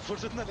 لو مؤاخذة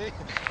فرصتنا ليه؟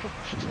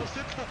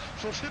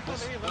 فرصتنا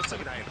ليه بس؟ بصوا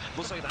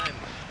يا جدعان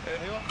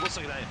ايوه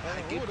بصوا يا جدعان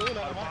هنجيب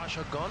 4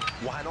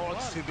 شotgun وهنقعد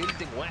في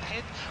بيلدينج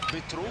واحد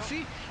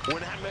بتروفي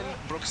ونعمل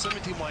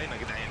بروكسيميتي معينه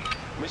يا جدعان،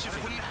 ماشي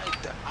في كل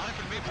حته.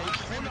 عارف الميت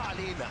هيدخلوا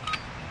علينا.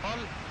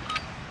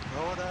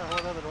 هو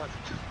ده دلوقتي.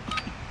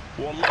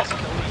 والله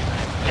صدقوني يا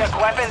جدعان. Check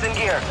weapons and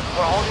gear.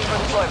 We're holding for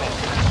deployment.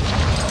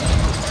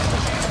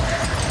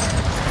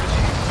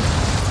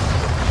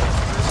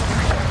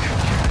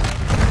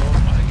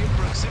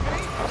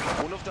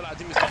 ونفضل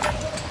قاعدين مستنيين.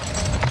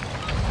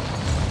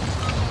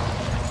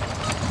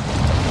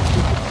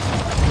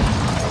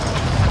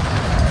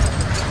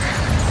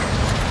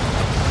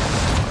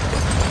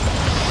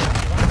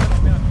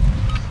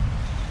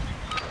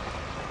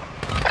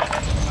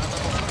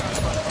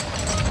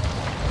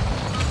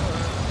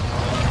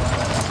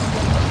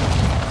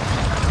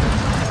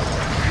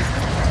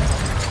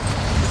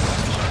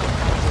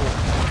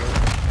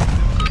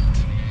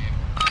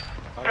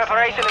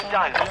 Preparation is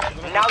done.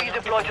 Now you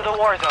deploy to the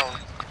war zone.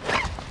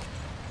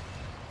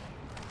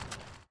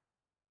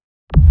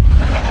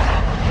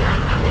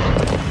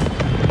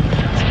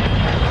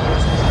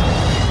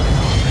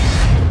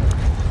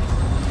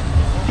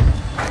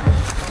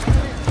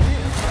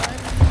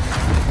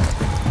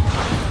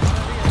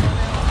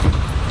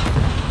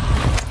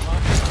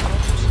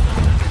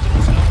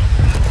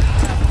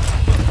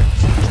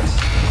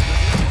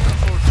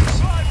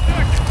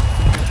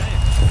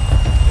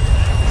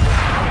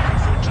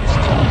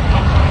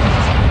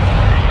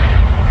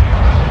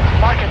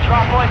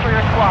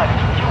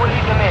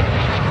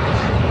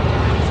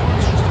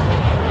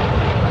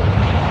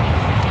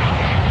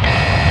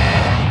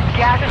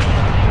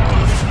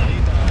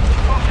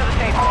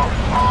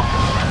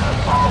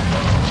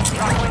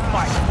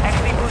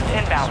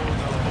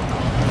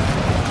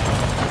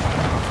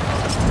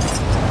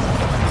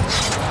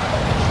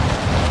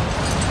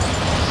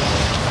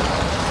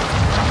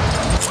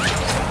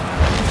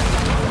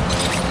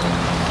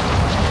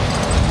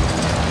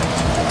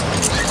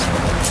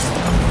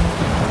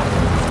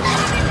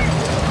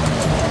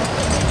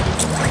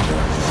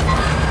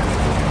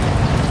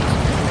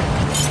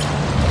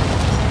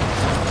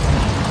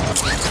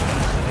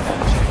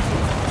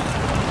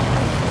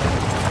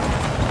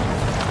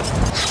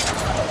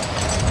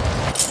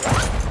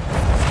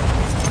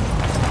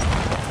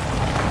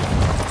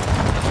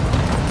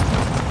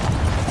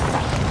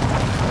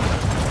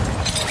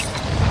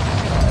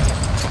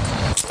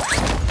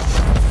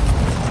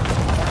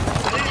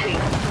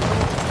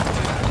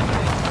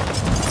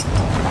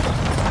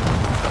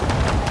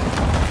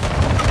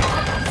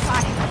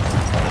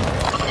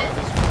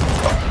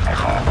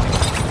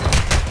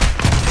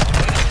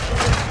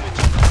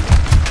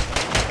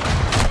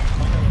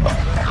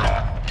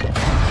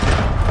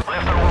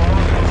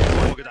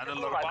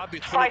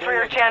 Fight for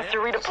your chance to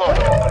redeploy.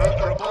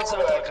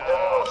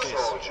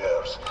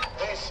 Soldiers,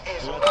 this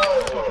is my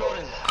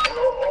world.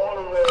 Your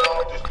only way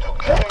out is to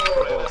kill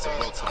your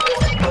enemies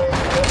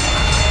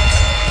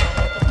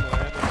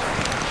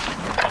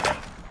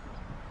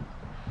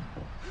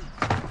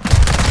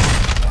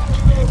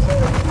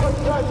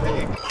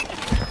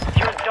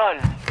You're done.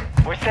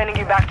 We're sending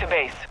you back to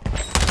base.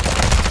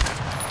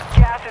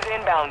 Gas is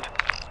inbound.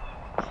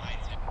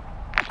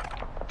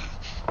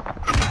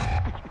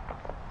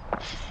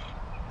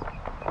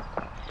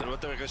 انا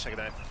مت من الغش يا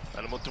جدعان،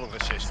 انا مت من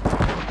الغشاش.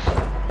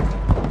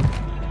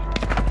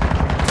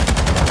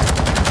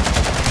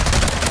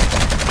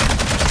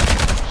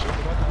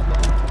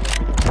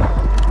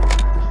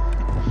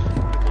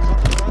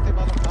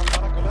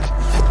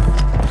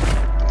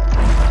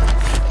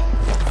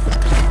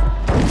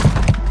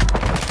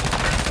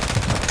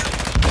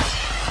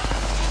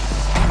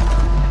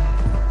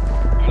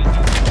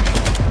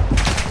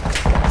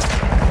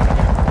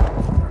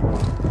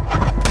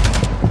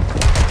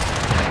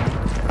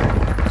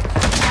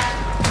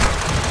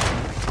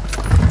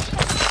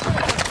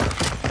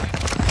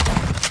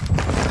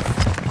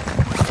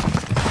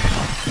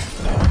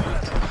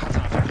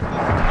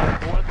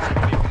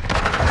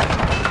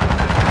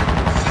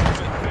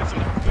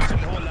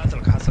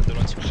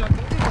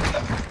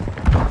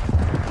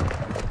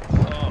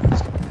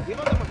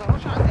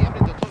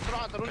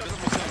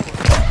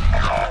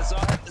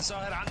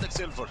 ساهر عندك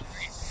سيلفر.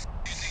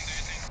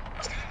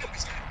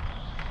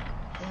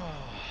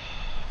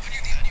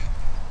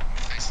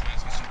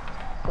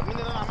 طب مين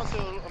اللي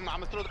انا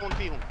عملت له داون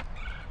فيهم؟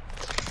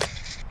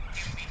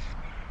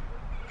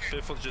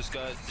 Faithful just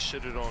got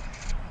shitted on.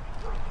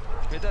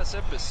 ايه ده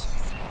سبس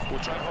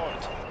وتراي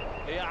هارد.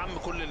 ايه يا عم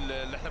كل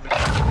اللي احنا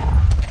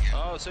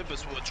بنعمله؟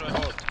 سبس وتراي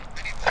هارد.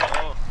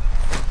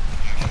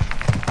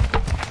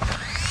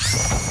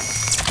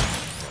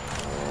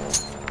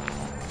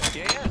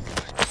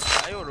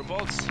 ايوه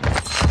ريبولتس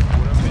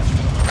ورامبيج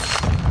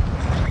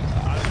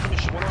عارف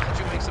مش ولا واحد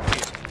فيهم هيكسب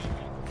فيه.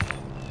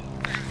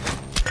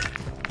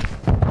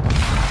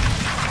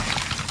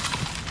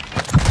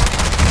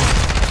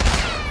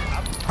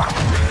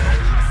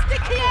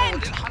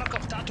 دي الحركه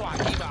بتاعته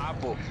عجيبه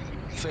عبو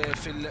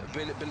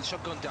بالشوت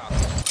جان بتاعته.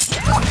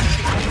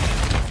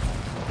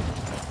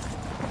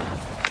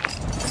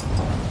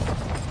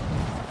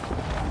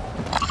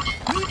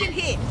 Moving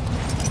here.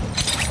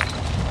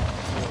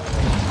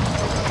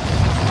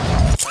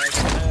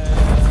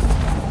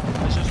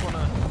 I just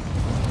wanna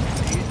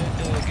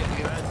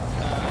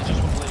I just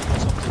wanna let you know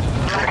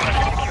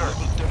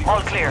something.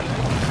 All clear.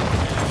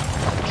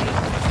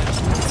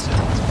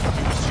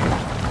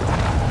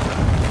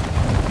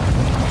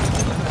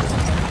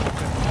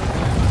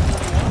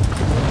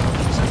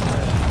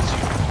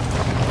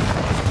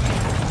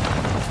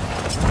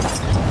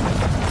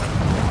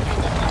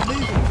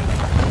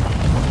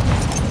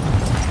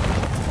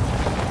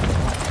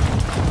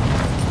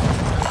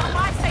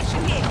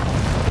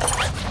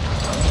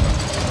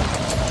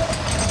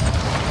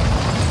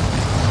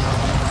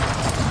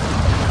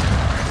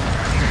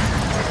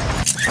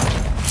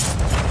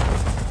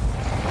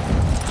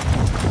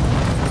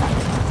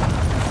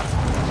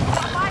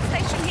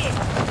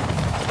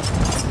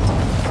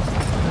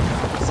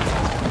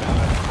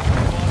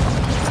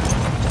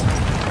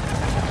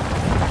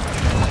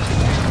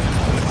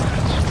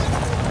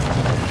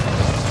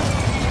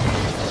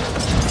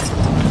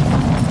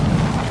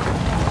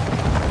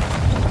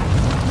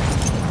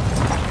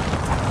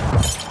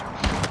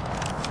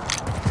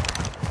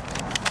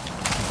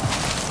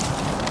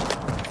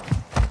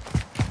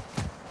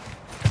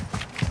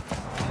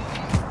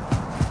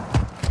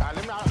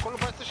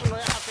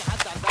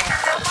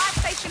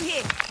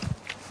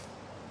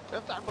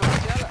 افتح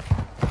البلاط يلا.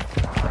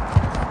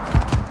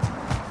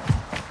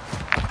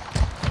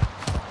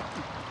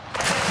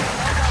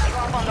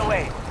 Drop on the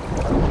way.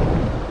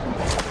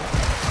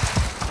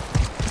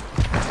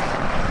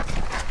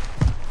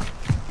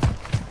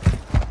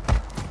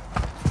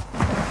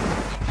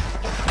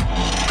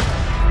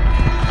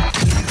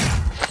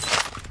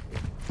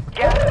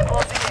 Gas is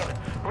closing in.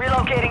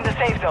 Relocating the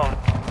safe zone.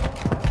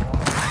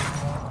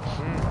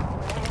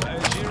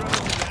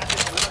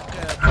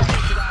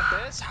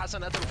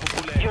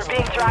 You're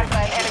being tracked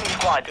by an enemy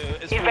squad.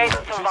 Evade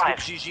and survive.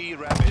 GG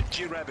Rabbit,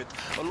 G Rabbit.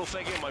 والله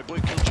فاجئ my boy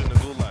killed you in the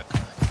gulag.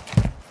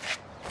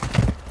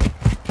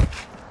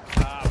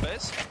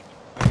 بس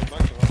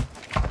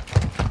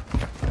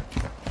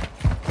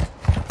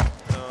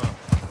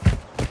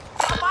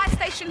Fire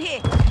station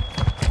here.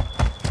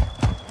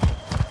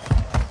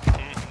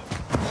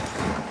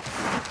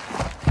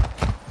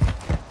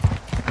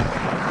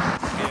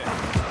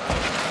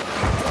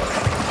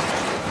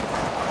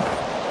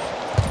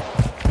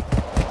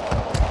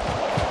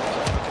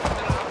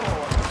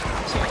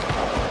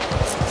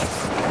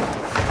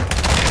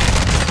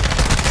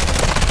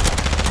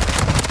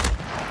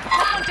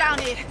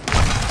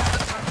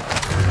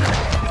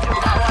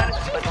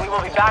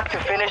 We'll be back to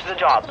finish the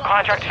job.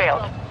 Contract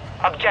failed.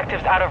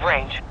 Objectives out of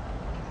range.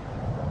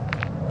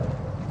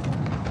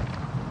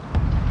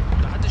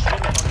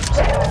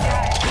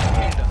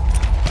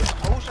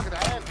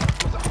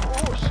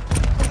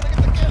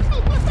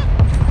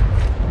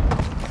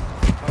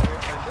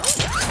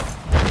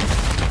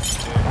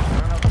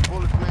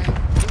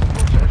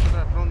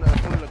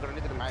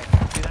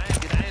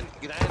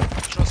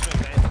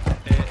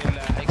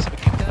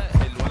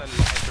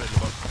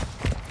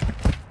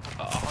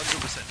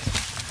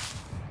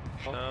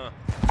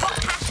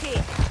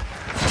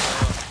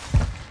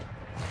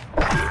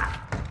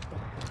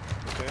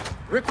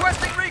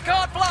 Requesting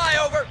recon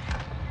flyover!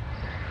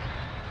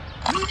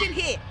 Moving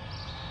here.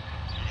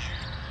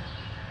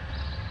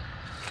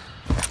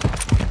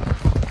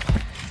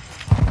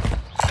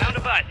 Found a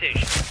buy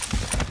station.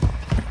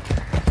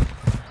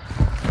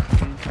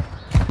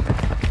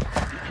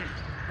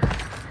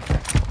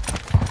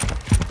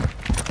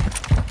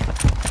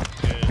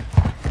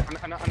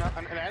 انا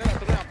العيال اللي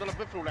طلعوا عبد الله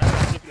بفر والعيال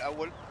اللي في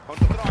الاول هو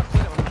انتوا طلعوا عبد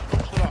الله ولا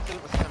مش طلعوا عبد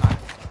الله بس انا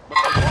عارف.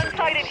 One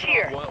sighted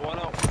here.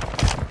 وانا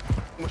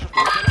ما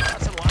شفتهمش انا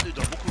حسن وقعدوا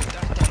يضربوكم من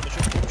تحت انا ما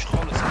شفتهمش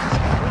خالص.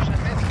 مش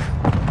هتحس.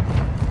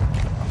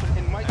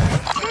 المايك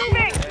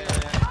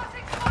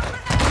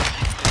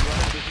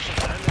الولد بيخش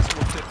على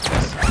اسمه تيرتس.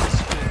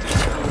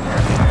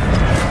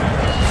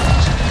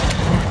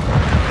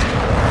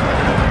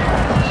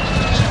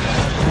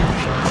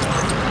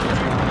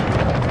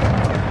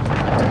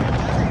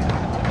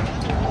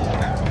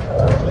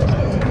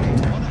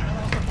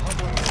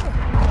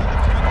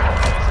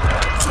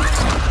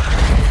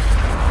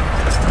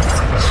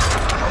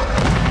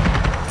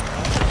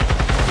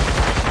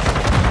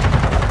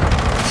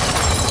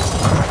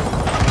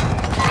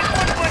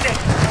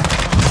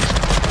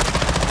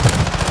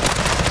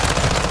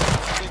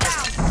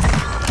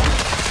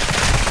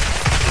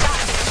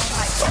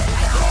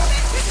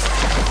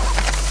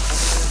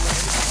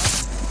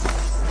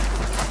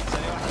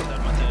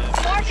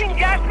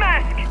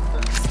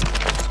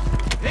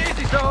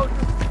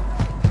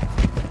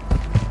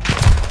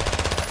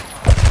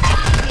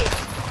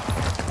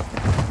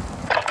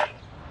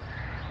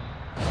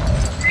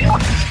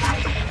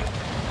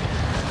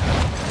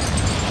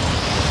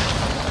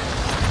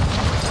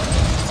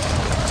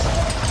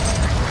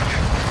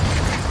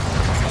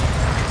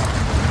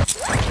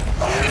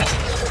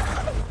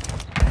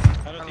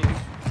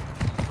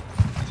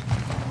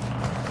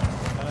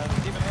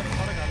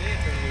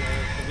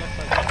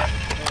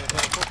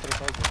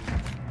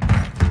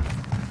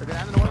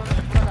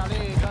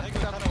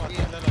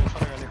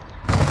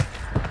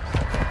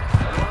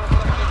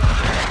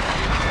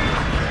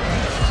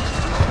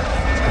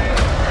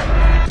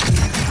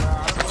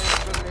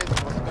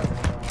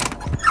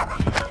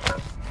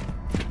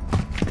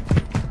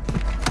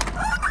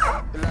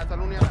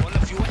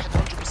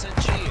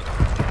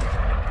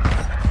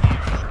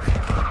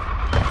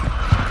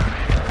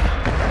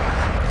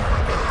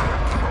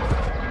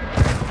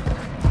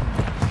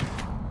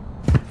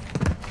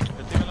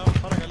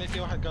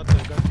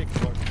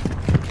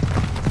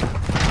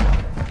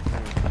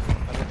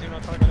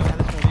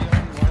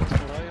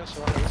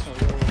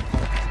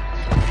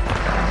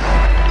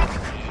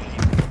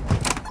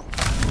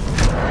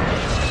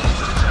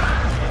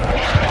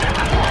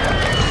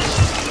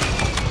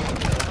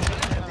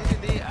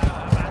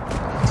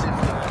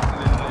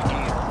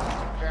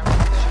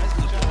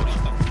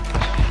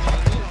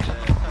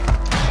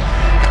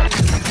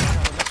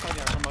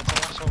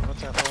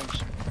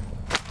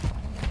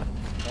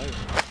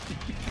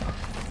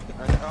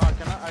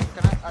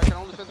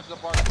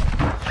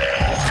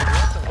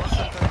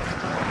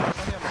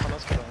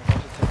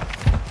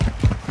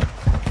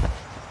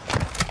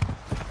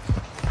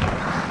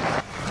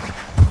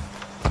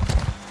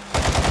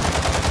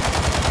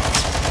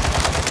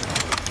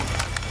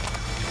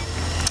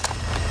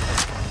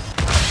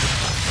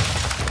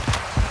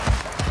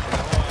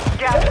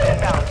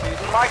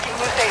 Marking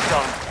new safe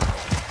zone.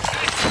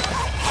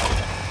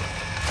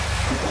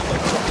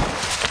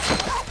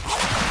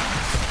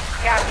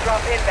 Gas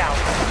drop inbound.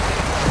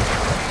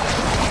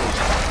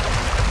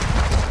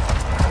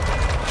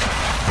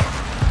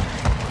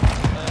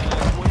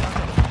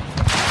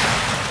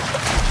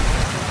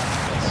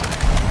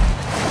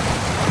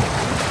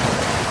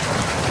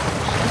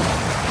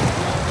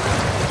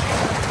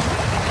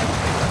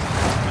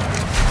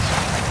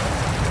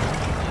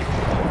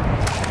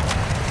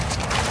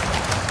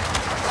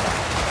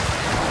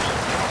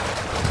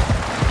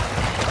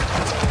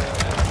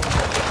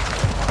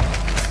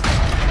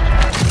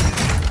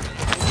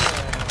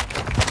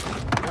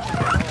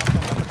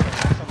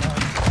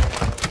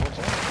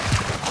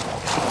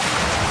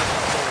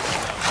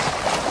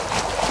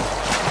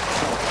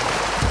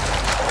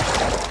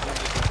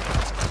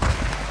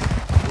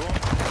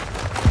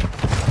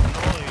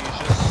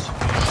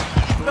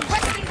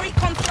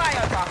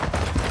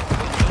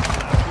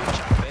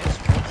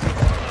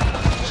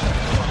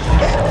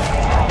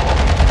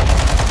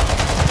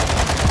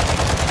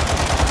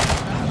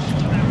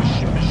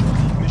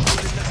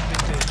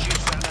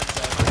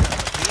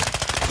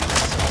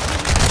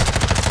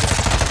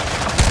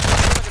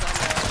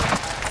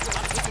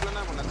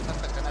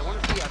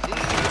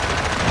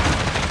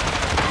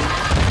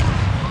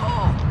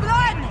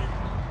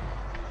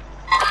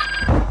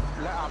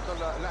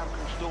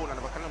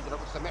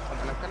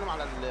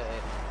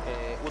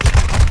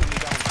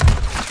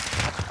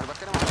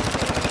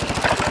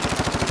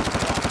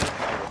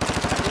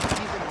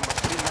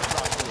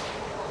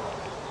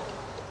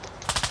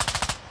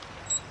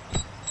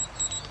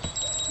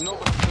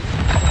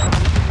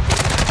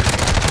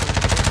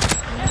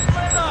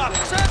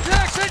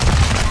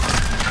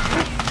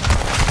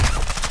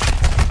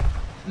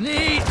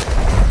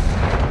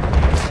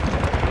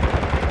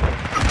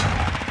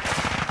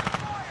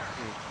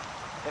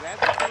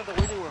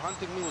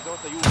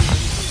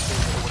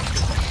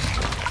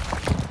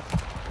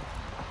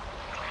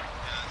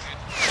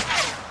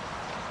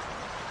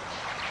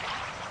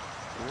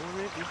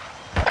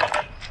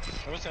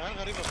 بس عيال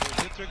غريبة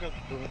دي تريجر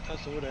بمنتهى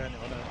السهولة يعني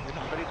وانا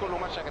لقيتها الفريق كله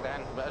ماشي يا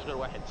جدعان مبقاش غير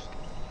واحد.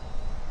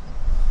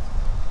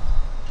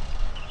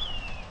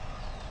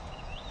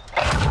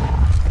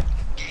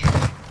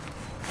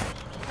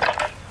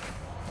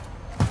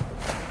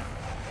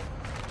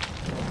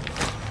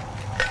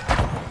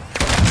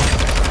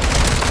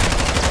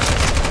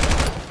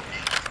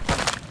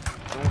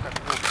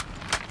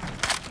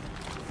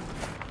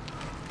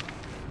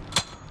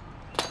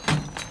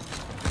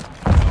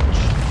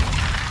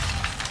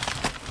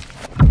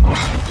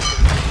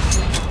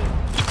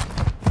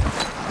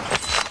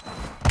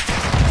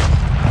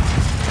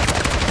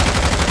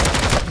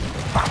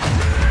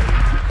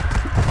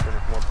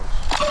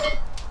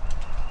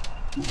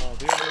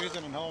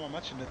 ان هو ما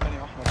ماتش ان الثاني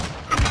احمر.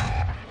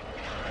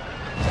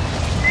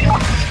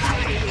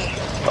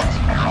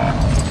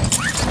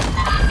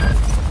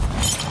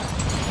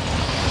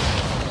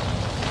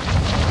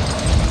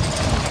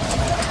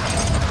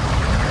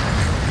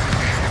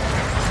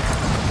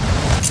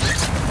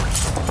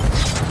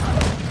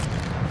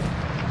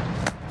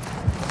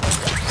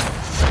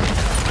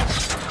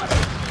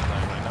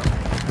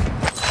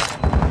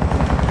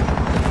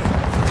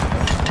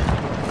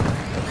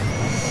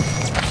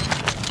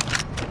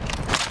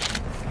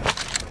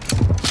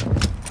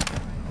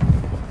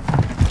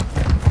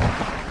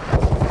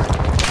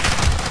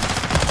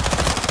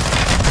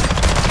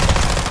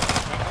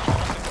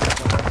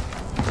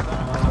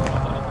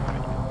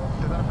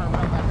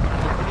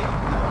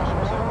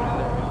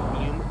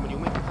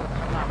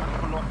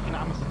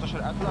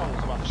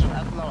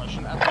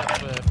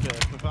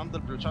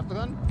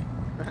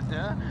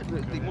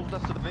 They moved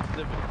us to the next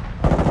level.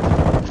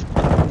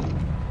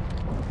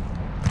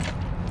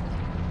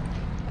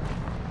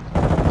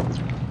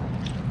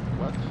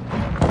 What?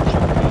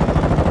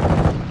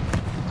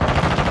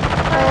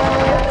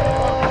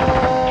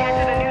 Get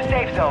to the new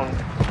safe zone.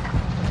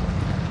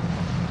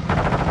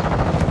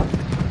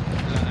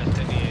 لا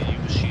الثاني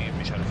يمشي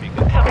مش عارف يجي.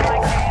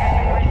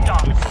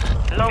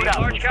 Load up.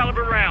 Large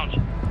caliber rounds.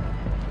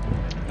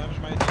 لا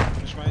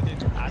مش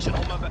ميتين عشان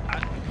هما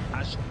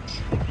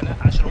لا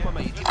عشان هما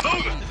ميتين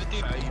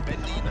فيبان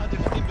لينا. حد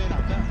في التيم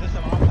بيلعب، لا لسه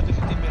معاهم حد في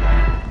التيم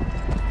بيلعب.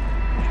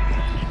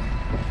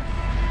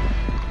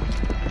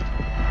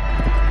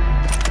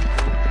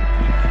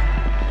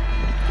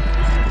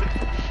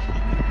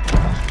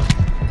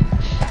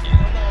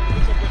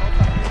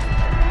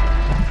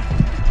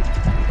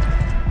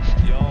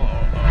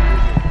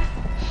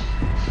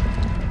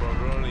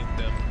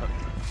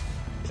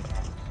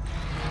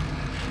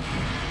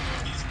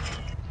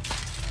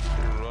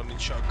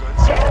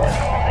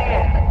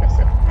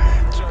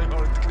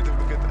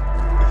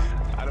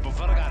 انا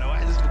بتفرج على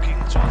واحد اسمه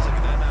كينج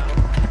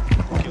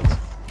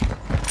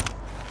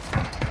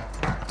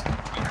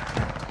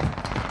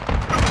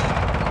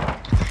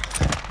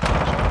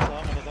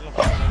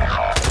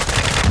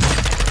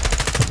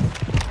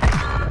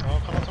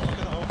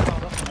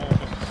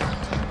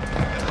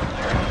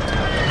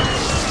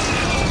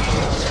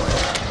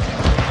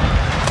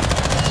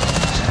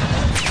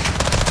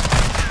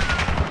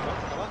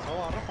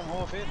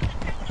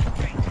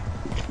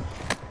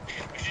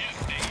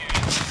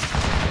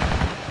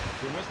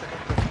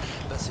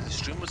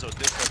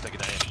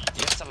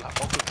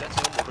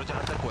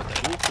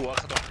حاجتك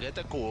واخدوا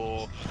حاجاتك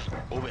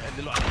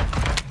وبيهللوا عليك.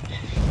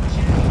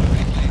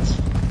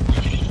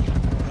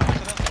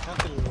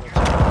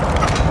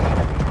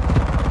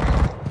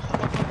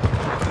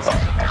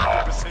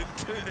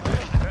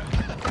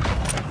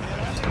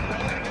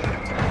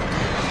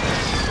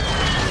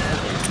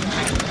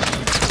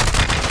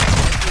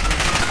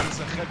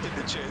 سخنت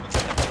الشات.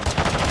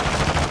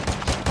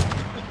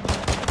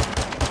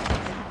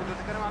 انت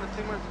بتتكلم عن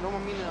الستريمرز اللي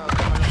هم مين يا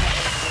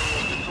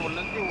بنتو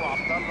ولا انت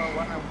وعبد الله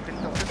وانا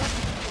وبنت وكده؟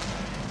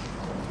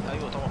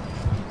 ايوه طبعا.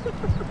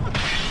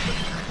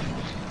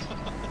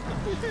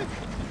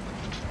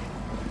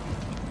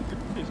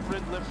 His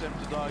friend left them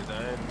to die.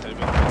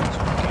 تقريبا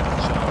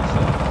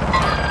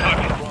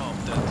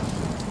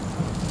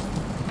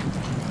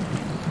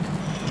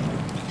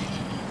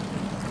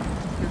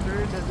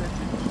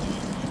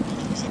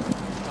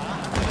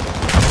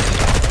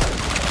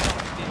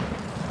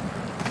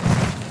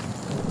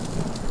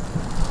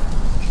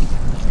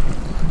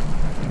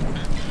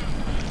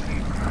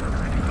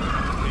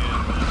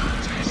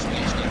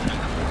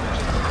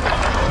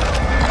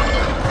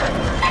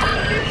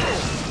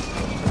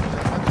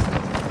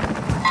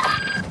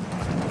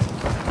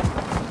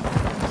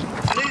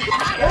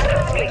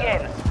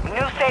Begin.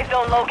 New safe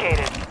zone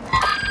located.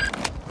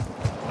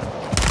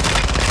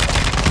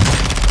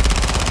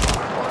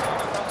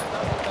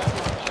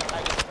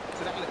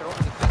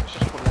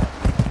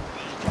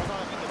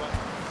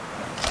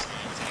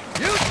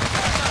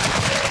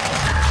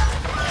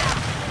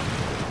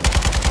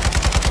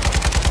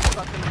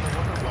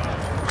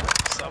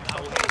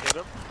 somehow he hit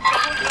him.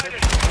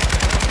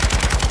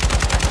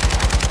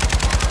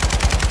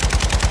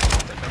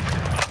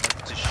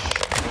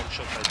 One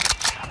shot head.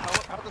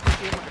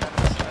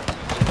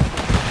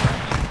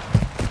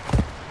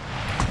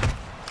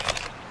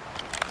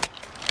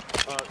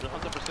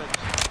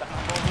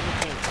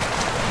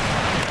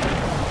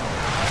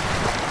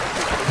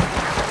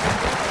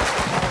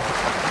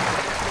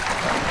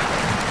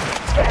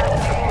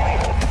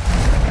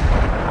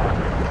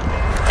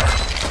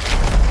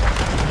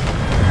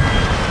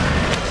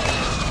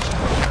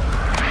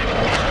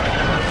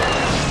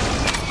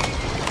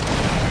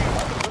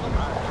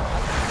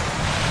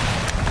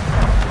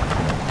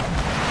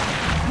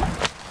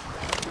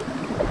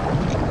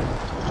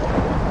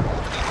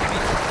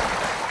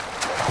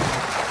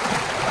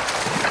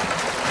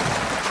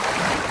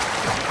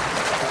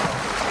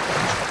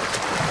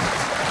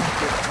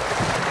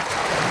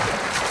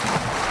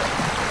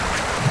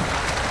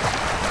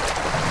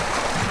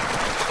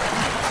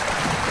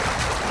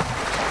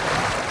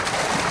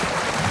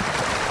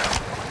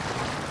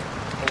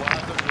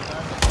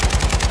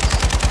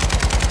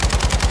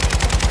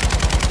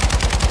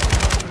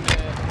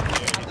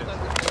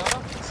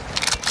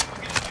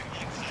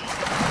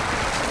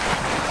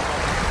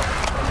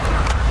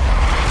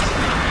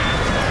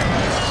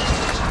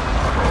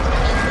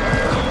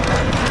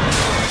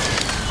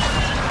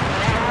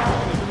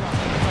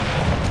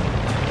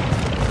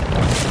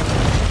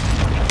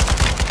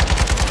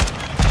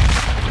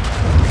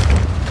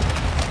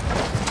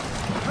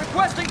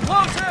 Requesting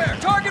close air!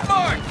 Target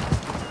marked!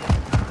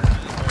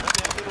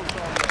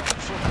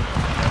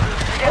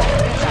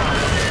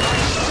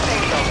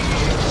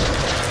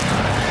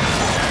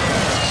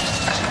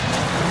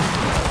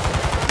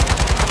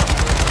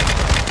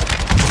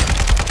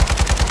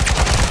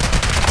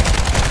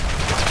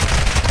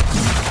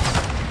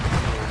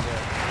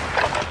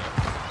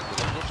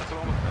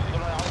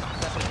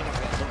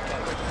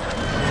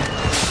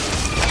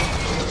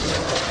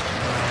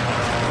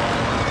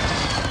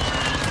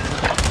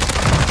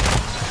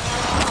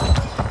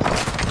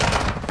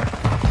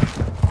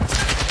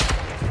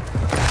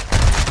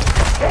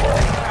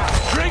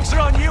 Drinks are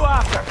on you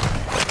after!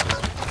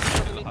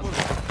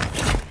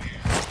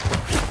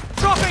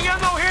 Dropping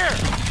ammo here!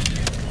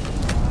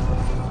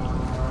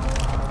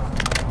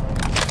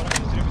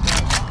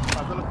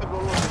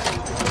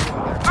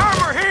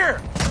 Armor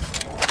here!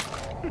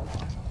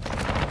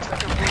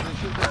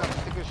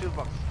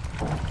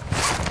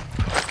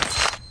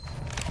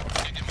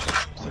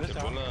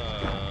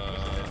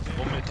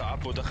 امي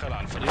تعبوا دخل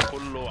على الفريق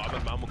كله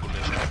عمل معاهم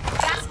الجولاشة.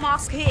 Gas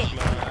mask here.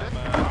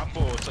 ما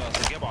عبوا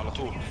جابوا على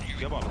طول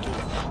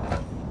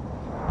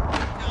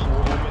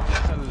وامي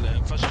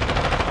دخل فشل.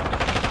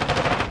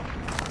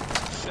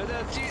 ايه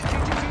ده تي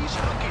في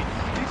شراكي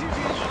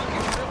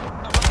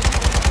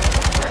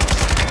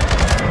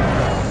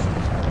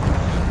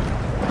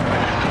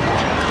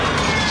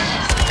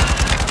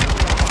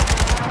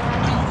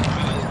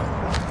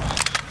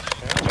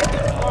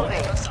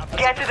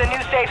Get to the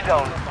new safe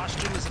zone.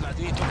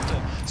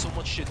 so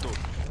much shit دول.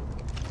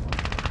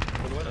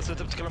 بس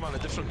انت بتتكلم على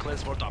different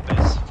clans برضه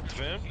عباس، انت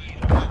فاهم؟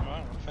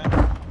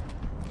 فاهم.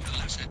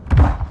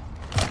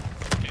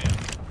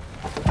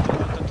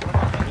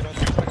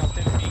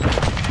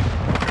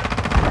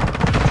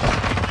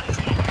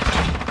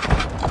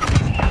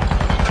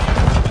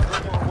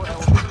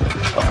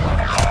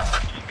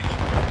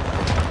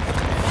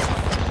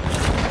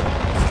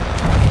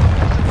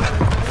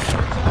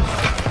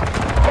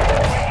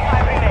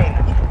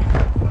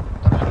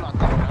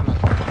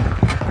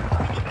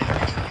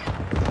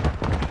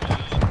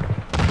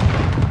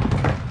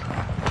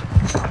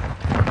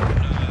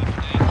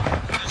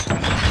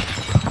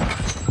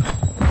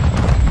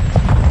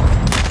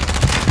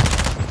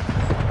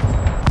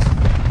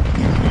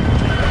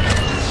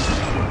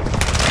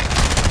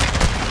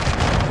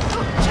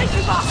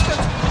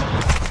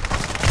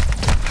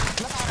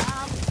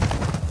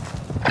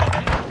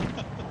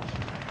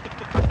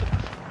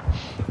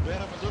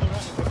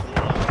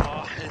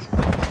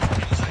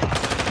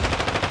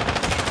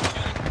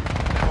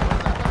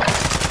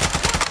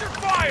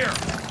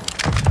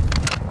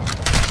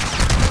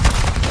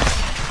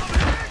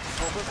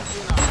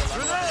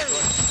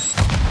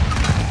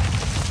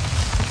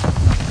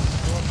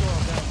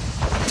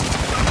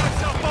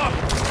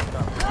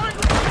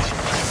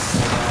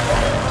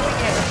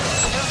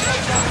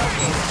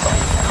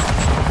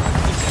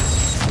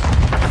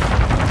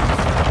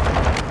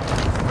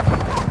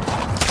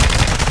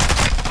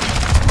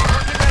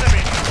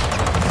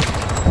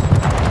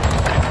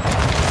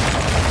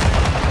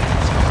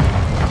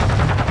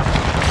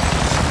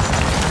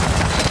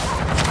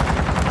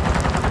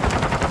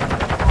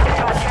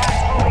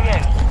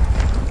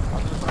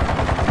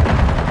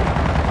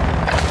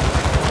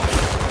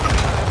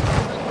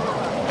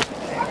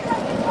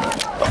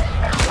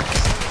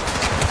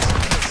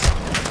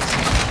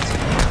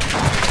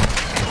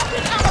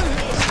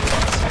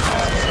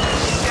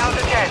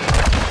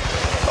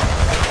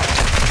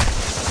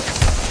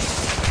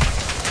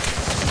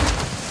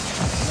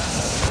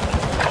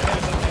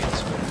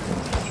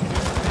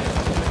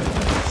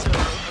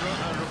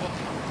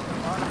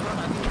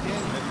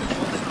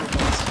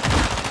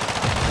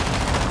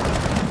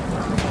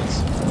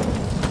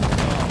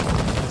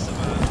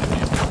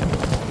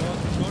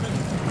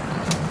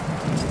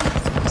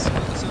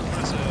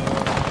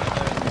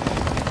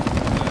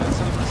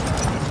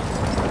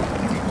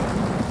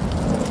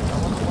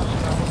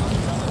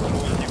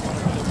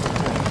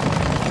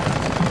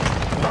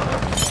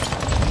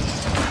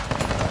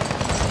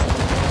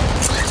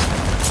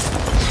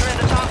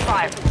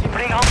 alive.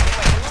 Bring home the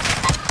weapon.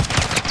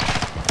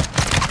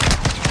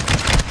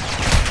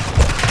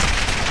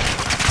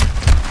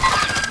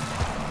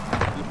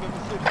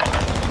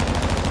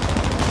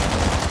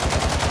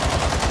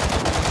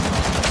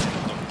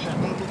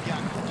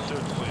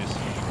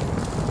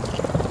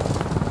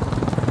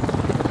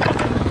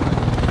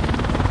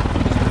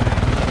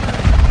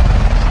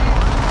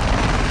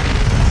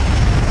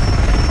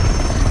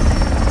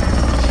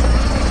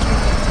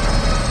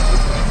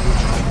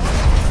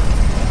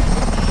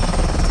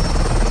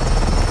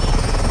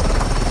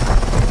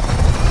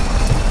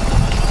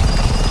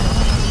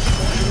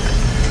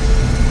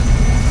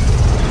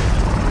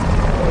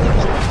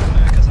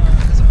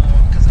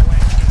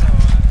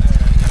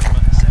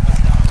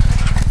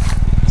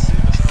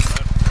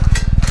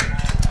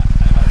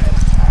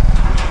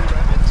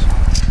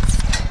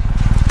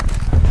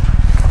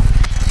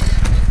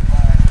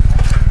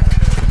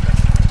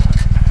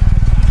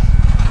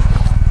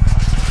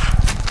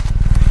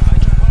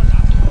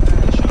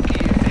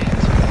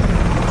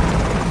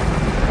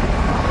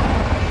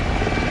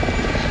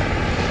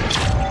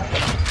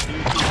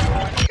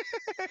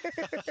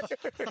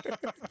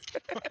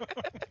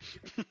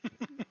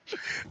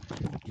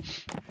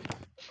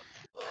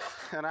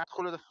 انا قاعد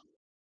كل ده.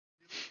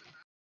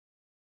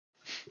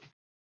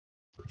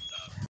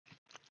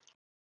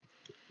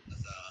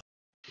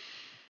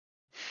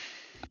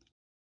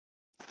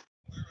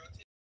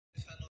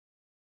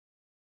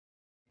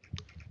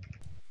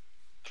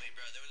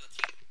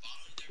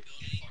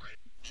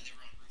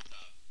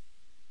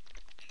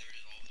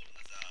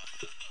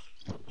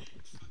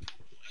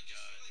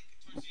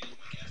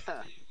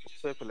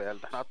 شايف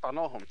العيال ده احنا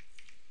قطعناهم.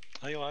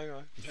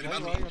 ايوه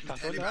متهيألي انت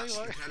هتقول لي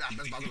ايوه متهيألي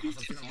عباس بعد اللي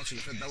حصل فينا الماتش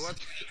اللي فات دوت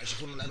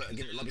هيشوفوا ان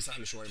اللعبه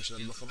سهل شويه، مش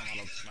هنبقى خدنا مع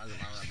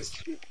عباس.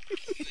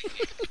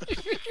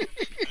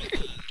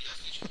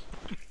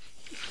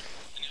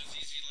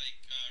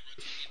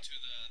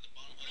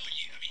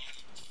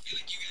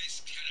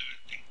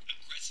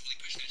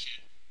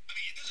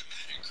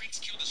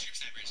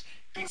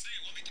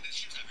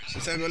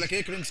 بس بيقول لك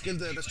ايه كريم سكيل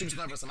ده ستريم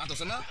سنايبر. سمعت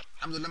اسامه؟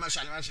 الحمد لله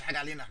ماشي حاجه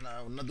علينا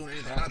احنا قلنا دون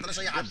ايه ده ما قلناش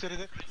اي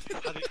حد.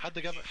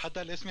 حد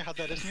قال اسمي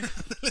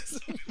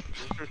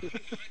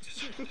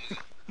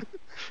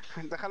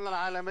دخلنا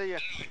العالميه.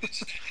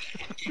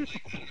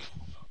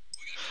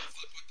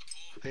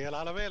 هي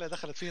العالميه اللي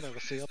دخلت فينا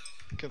بس يلا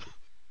كده.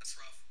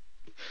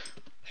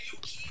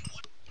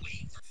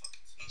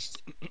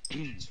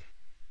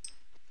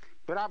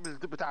 بيلعب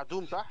بتاع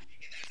دوم صح؟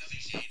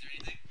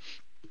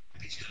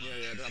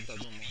 يا بيلعب بتاع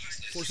دوم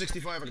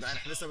 465 يا جدعان،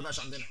 احنا لسه ما بدأش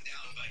عندنا.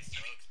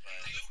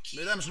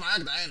 ليه ده مش معايا يا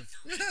جدعان؟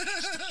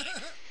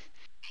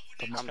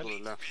 طب الحمد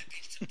لله.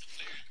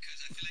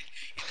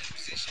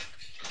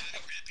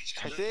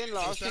 حسين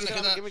لو عاوز استنى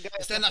كده،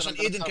 استنى عشان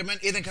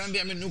ايدن كمان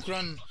بيعمل نوك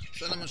ران.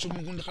 استنى لما نشوف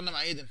نكون دخلنا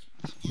مع ايدن.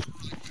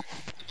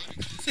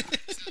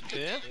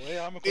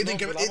 ايه ايدن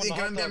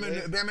كمان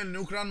بيعمل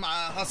نوك ران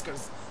مع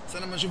هاسكرز.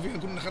 استنى لما نشوف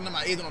نكون دخلنا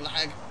مع ايدن ولا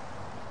حاجه.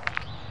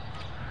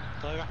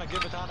 طيب احنا الجيم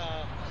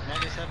بتاعنا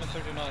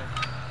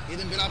 9739.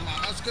 ايدن بيلعب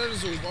مع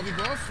هاسكرز وبوبي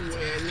باف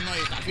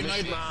ونايت. عارفين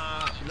نايت؟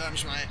 لا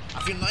مش معاه.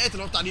 عارفين نايت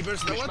اللي هو بتاع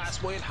ريبيرس دوت؟ مش مع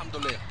اسمه ايه الحمد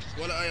لله.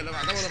 ولا لا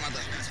مع ده ولا مع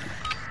ده.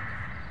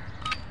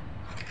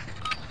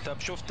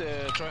 طب شفت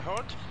تراي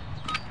هارد؟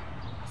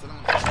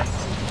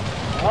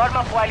 Warm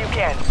up while you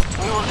can.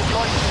 We will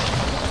deploy.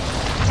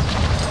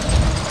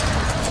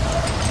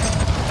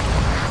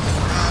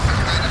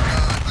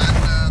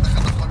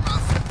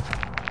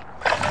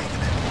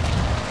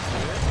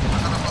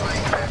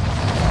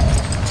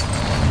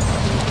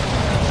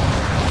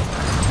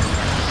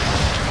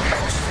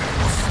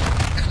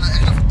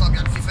 احنا في الطاب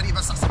يعني في فريق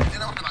بس احسن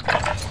مننا واحنا بعد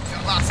كده في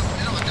 4 احسن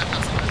مننا وبعد كده احنا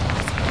احسن مننا.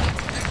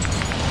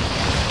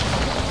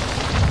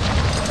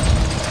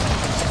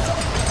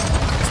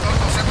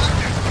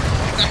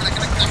 احنا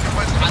كده في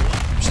الفايت لحد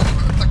مش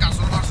هتتك على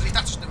الزرار اللي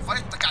تحت عشان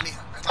الفايت تتك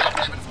عليها هيطلع لك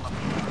نعمل في النار.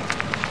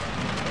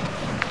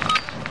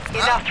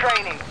 Enough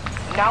training.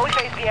 Now we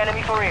face the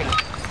enemy for real.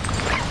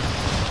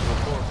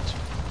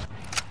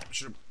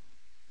 اشرب.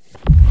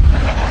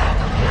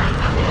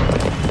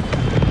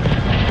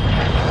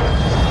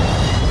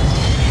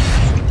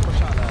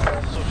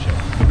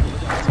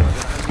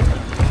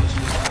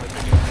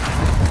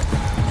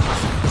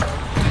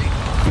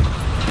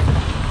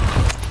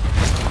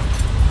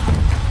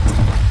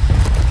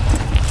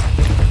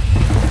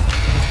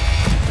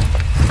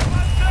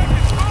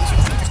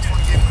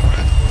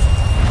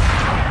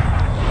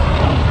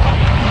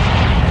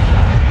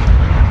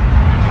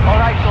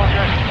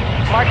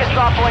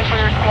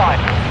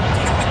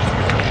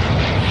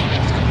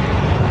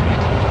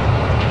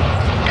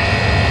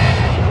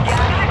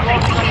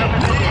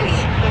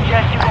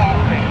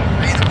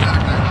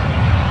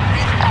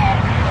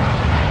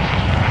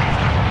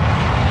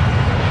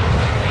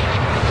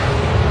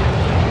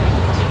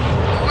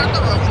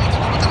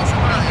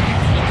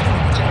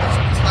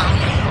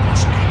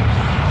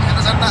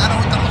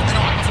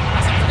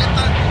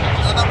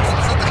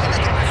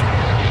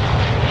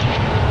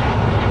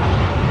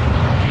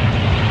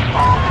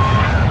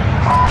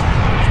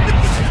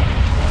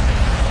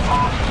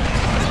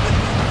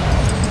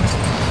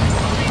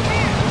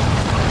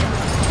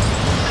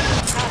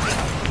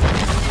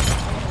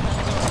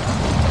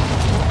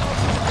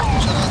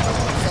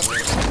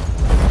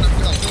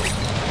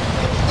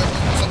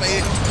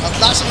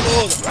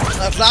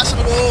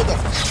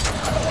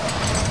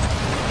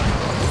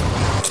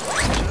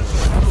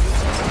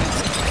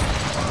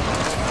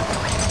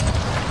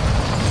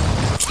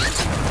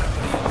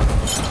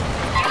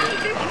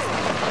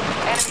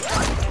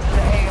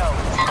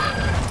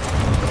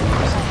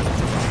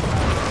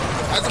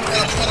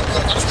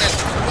 تعالوا شمال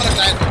ورا يا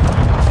جدعان.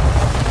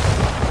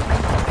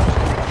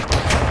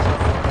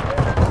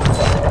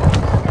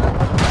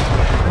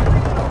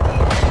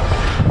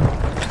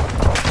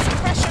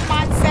 Suppression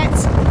mod set.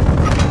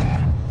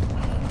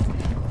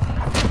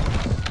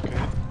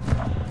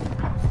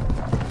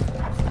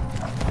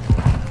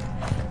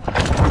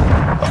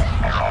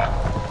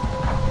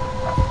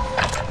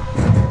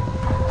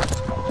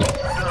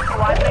 Your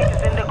squad mate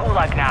is in the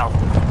gulag now.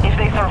 If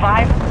they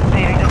survive,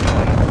 they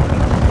redeploy.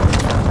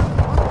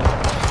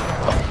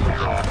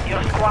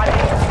 Your squad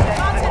mate is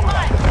sent to the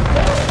gulag.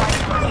 Fight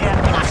for a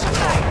chance to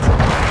resupply.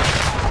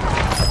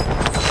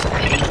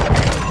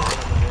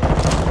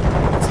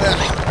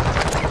 سلاح.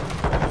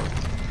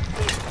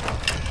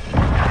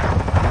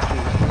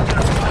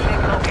 Your squad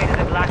mate located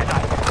the black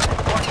site.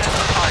 Report them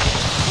to target.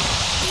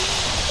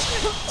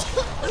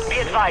 Be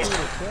advised,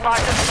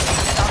 part of the team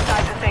is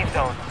outside the safe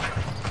zone.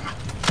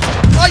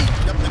 اي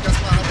يا ابن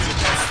الجزمه يا ابو جيت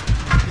ناوس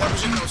يا ابو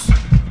جيت ناوس.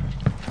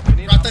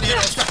 راح تاني هنا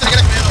ناوس. راح جاي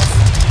لك من هنا ناوس.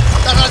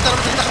 تعال تعال تعال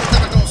دخل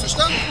قدامك ناوس.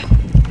 قشطه؟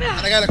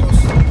 انا جاي لك ناوس.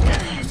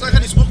 بس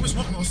خلي سموك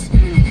ناوس.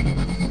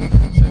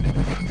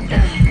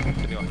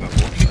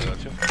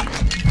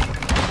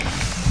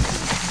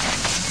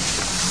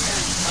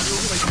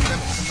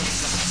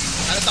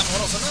 تعال اطلع من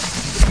ورا وصلنا.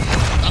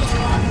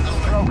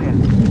 Broken.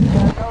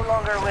 They're no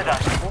longer with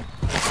us.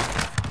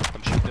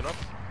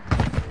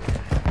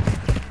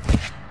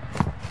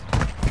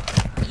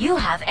 You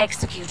have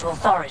execute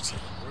authority.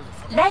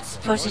 Let's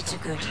put it to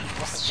good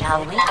use,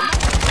 shall we?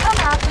 Come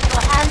out with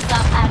your hands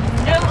up and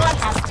no one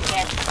has to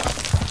get hurt.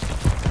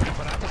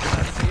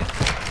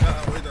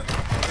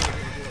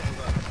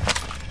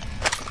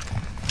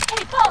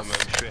 Hey, boss!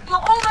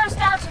 You're almost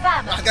out of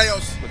ammo. راح جاي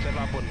ياوس.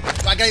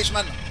 راح جاي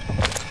شمالنا.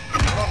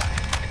 ورانا.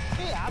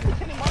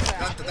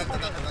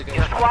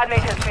 Your squad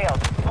mate has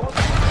failed.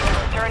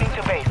 Returning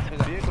to base.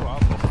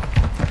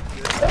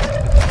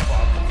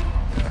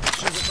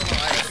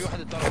 في واحد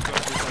اتضرب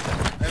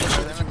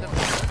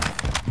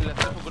اللي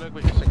هتشوفه جراك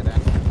بيخش يا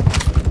جدعان.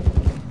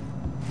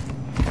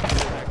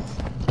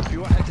 في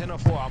واحد هنا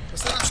فوق عم.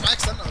 بس انا مش معاك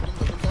استنى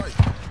قدام ضايع.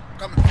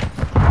 كمل.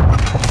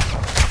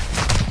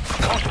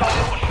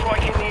 Hostile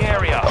strike in the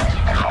area.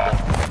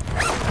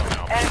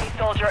 Enemy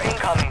soldier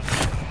incoming.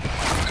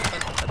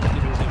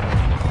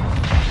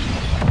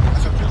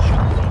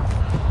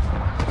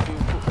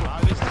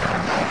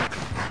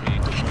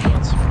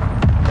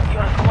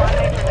 Your squad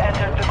mate has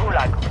entered the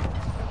gulag.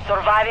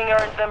 Surviving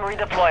earns them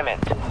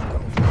redeployment.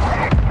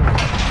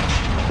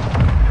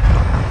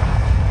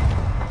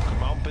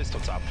 معاهم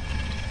بيستول صعب.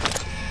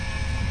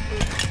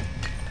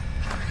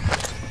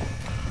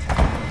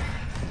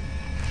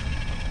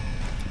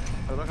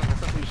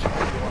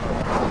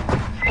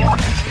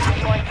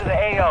 Going to the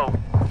AO.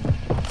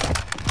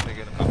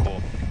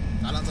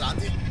 تعال انزل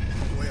عندي.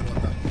 فوقيا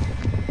الواد ده.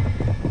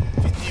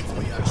 في اتنين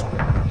فوقيا على شمال.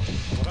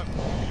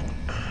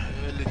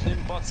 الاثنين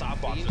بات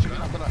صعب بعض.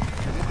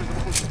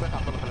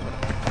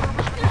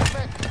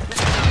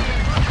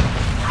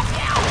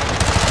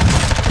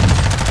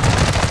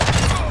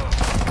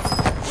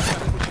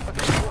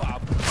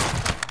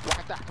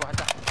 واحد تحت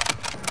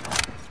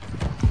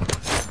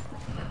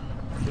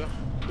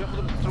بياخد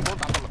الستروب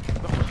بورد عبد الله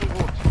بياخد الستروب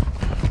بورد.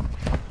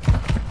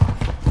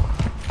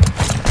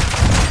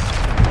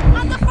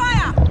 Under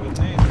fire.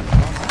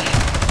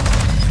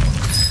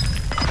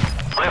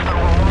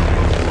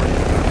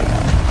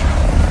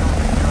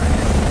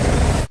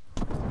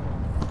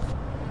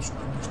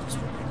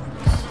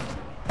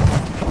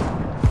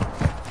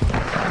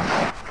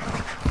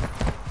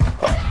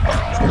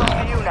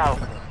 To you now.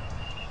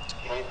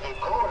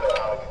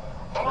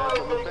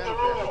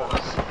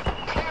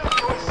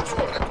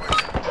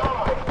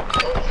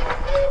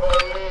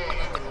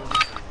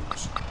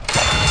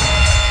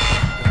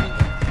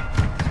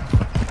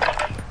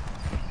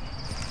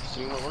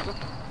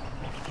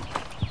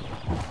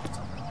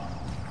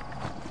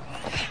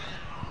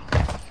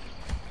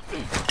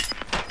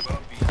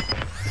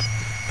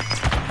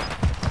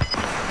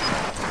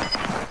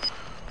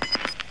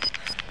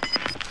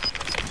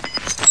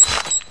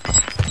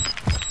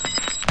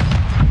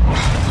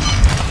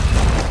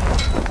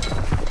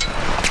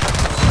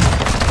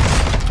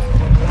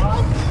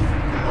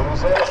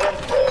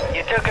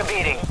 You took a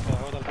beating.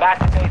 Back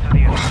to base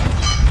with you.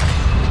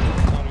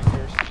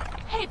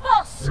 Hey,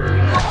 boss!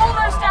 You're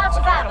almost out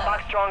of Come ammo.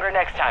 back stronger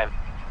next time.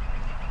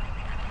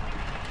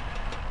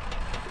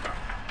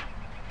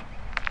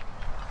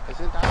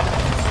 بس انت عارف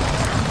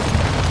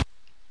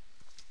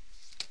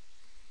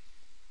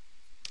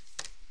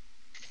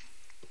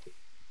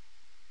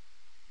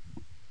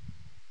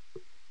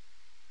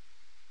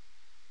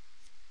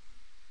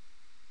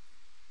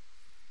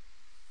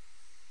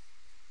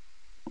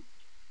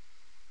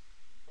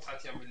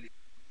هتعمل لي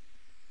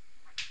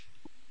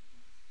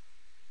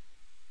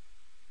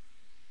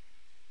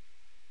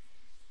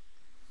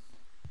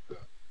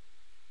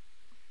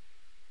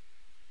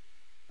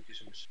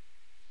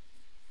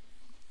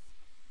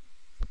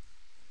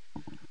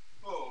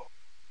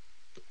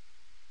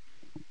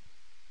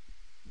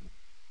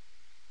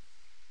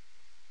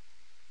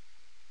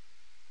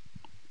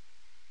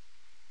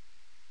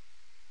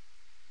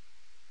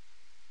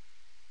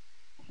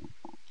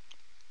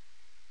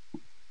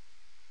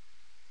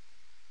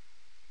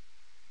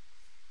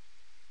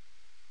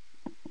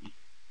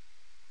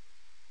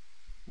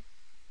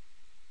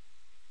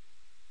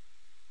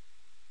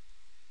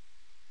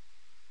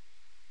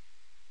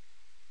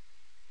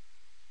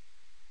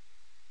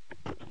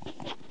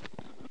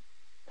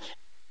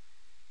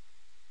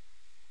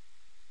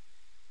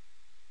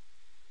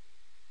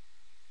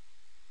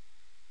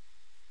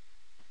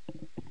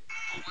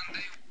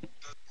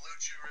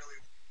you really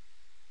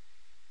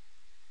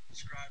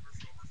describe her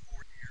for over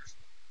 4 years.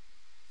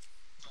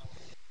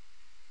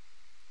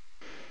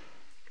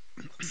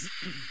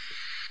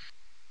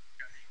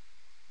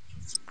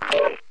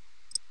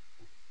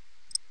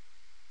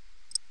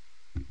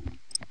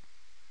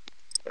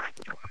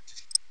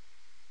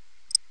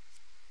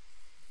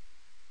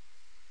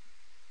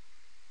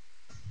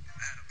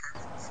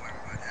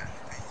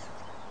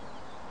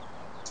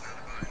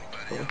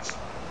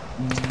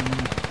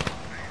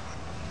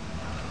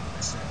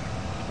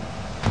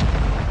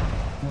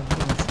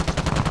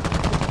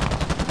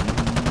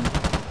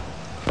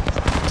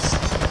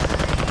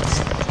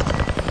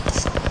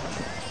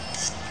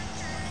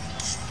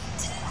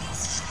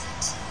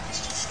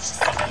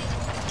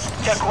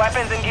 Check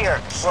weapons and gear.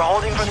 We're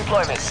holding for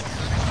deployment.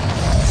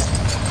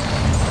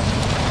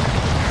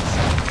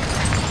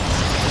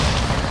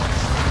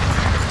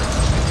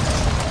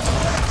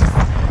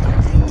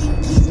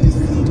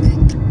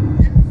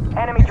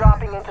 Enemy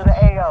dropping into the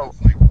AO.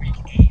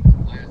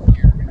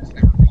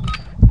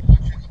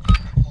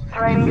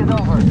 Training is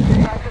over.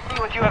 Time to see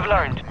what you have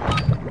learned.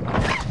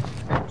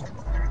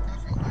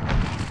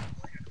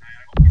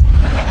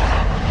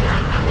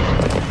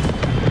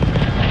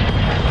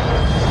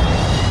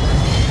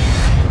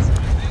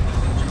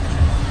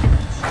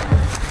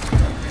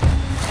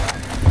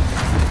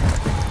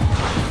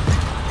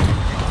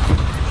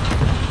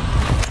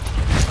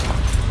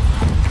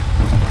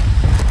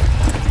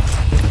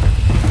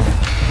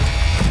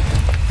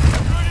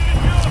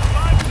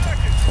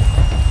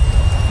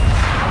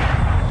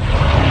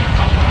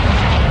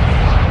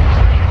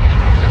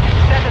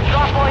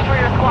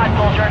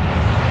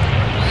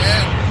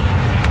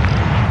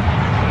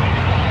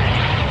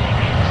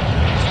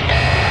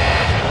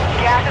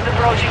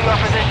 Approaching your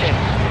position.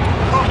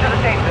 Move to the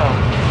safe zone.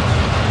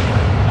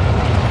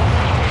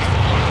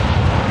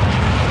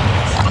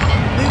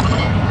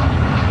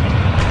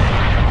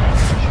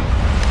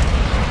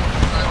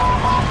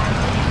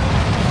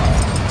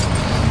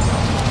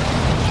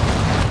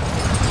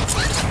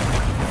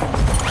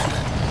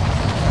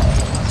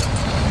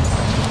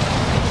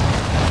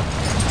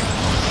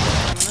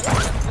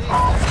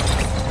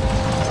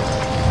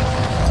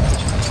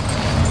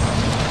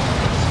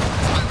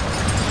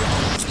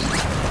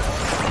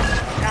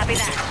 Copy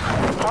that.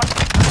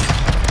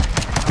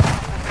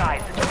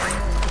 Guys.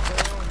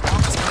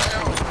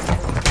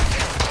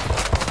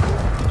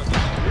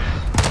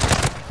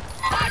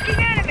 Fucking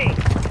enemy!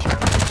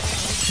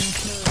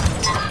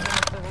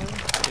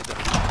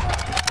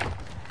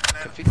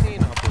 في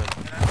اثنين ابوين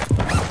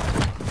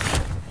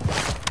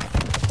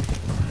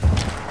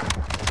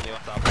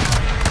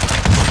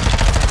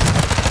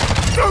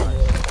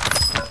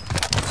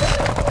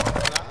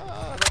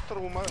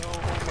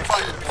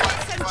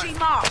SMG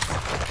mark.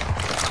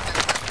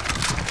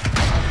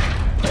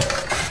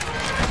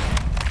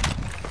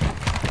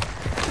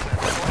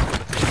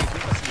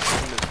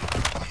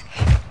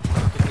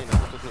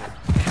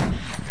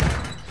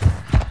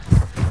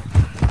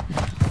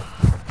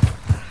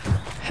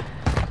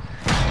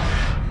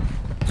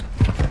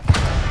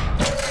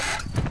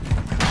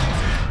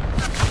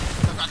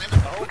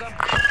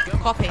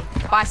 Copy.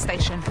 Buy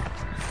station.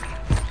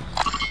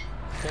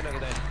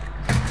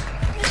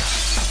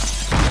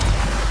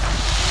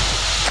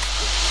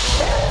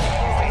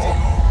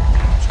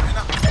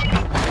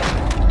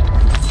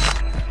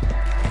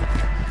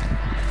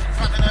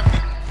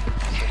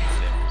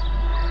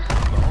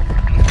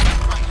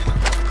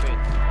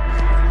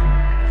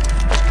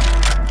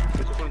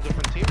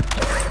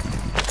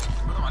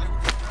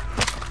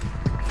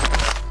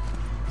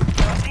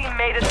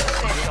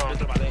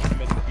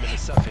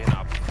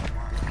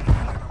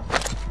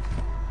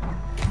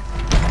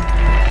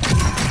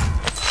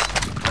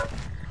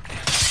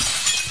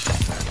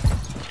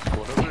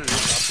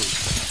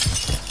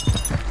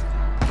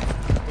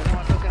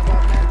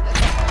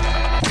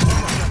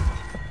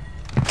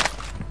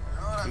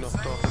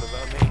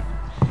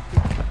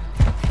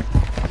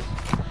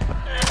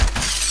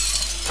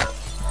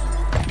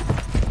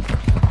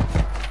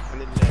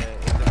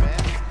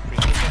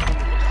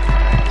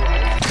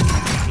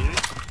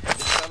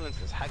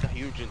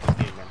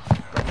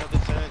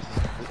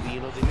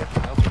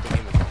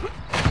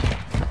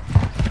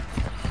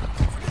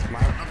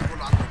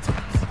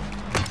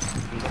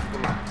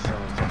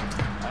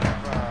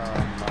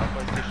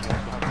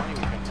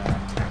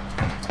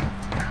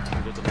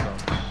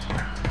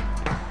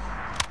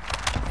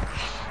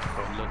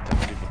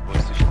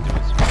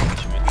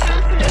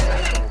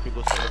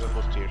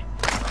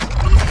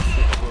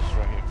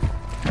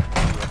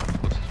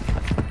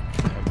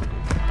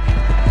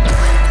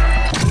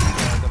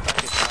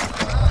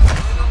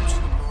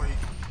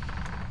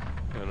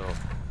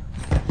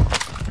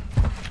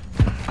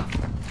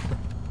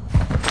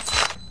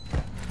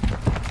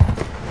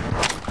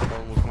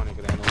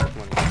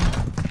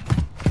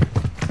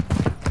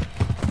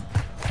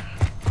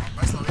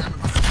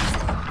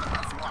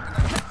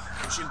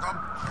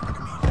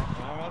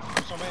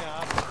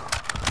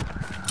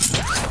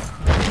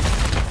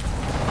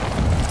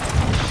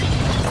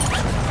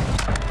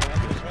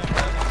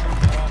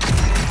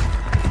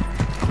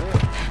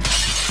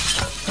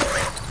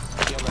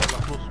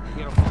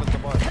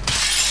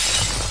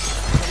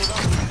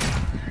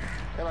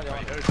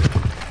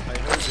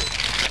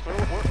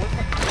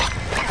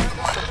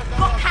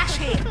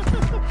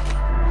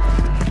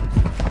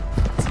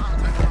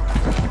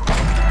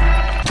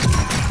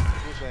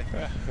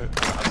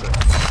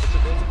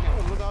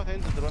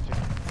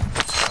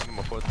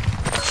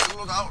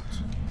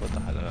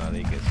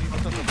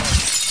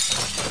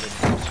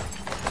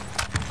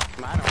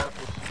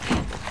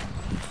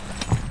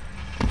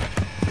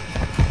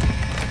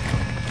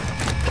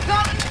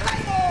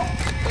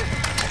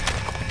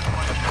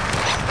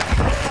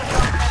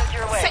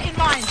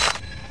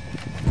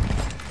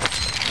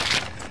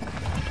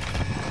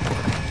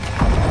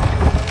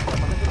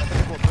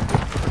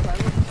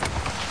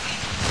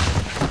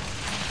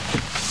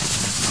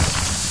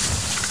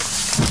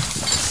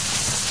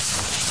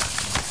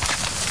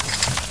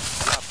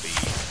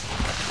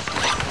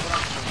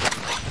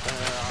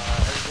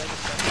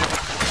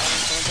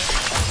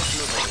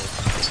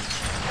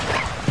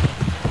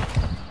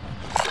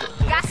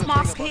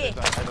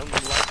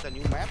 a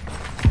new map.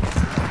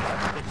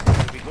 It's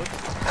gonna be good.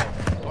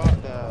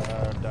 But the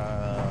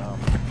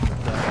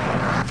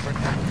first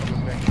time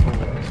we're going to go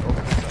over this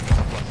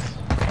plus.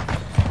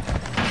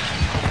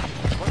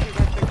 What do you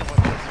guys think about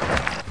this?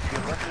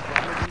 Your weapons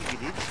are already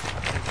جديد.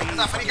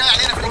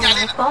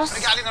 Boss,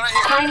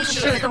 time to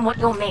show them what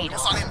you're made of.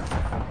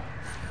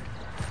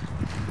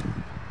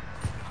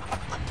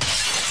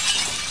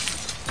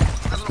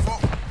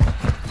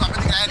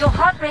 Your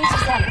heart rate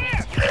is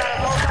elevated.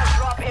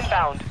 Drop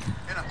inbound.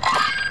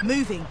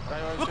 Moving.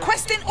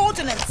 Requesting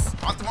ordnance.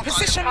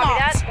 Position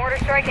marked. Mortar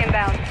strike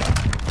inbound.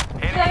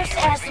 Close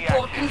air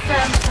support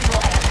confirmed for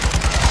your area.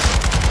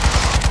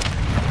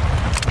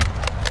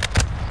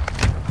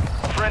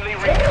 Friendly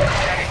radio.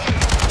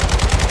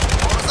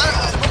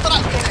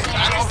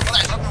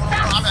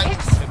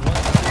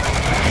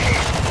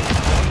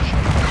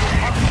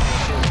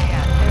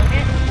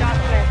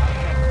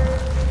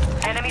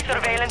 Enemy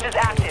surveillance is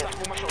active.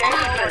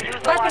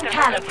 Weapon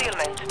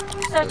calibrated.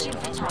 Searching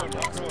for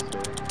targets.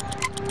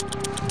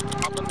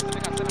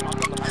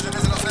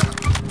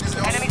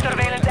 Enemy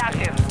surveillance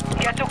active.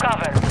 Get to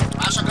cover.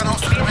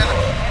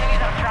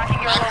 Enemies are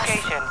tracking your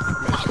location.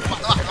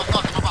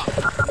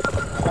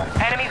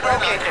 Enemies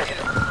located.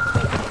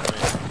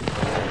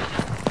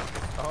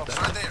 It's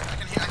right there. I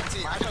can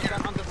see. I can hear.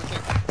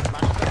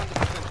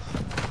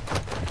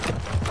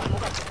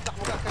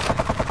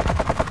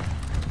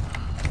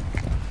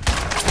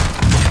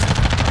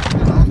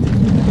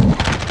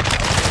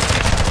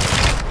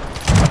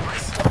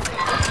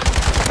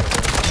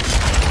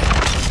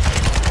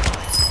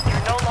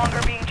 You're no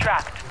longer being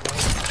tracked.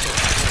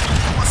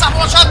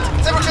 One shot.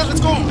 Saber kill.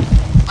 Let's go.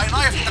 I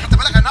knifed. انت خدت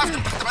بالك؟ I knifed.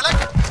 انت خدت بالك؟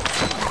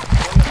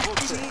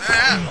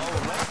 Yeah.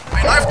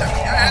 I knifed him.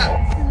 Yeah.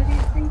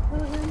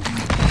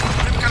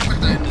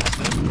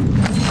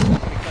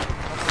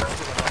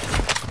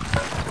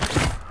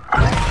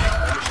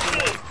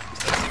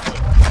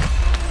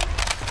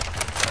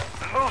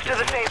 Move to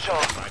the safe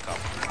zone.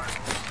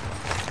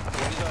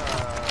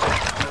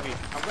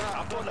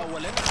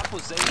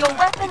 Your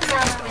weapon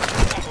ammo is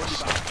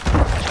protected.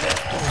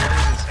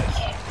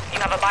 You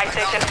have a buy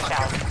station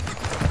down.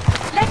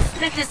 Let's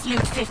split this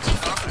loot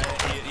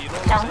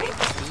 50-50. Shall we?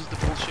 This is the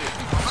bullshit.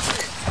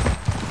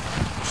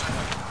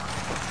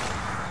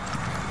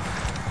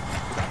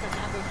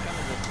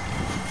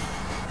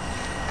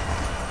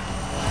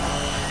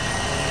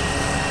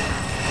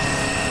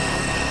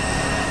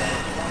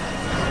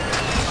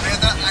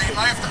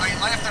 I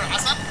knifed her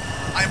حسن.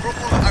 I broke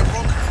her.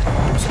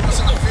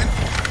 بس عارفين.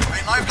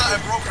 I knifed her. I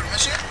broke her.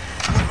 ماشي.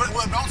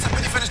 والباونس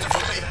already finished it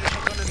for me.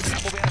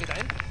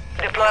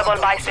 Deployable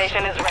buy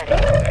station is ready.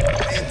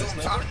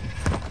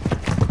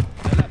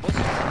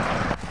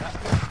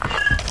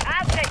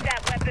 I'll take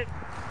that weapon.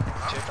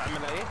 شايف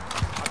عمل ايه؟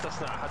 حتى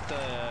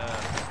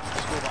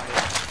اسلوب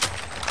عليه.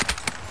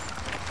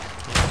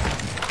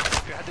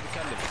 في حد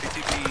بيتكلم في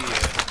تي بي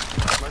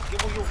ما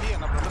تجيبوا يو في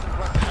انا برمت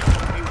الوقت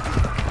يو في.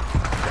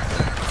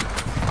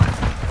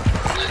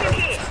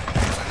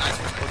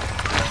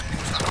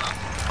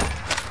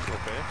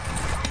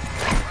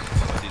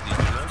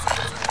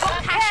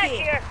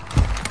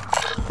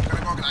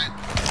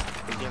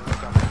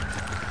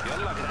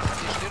 يلا يا جدعان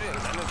نشتري يا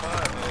جدعان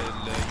بقى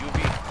اليو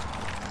في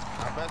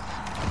عباس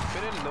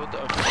فين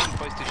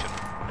الباي ستيشن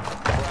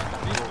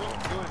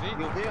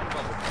يو في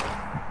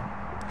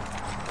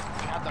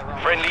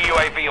Friendly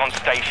UAV on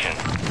station.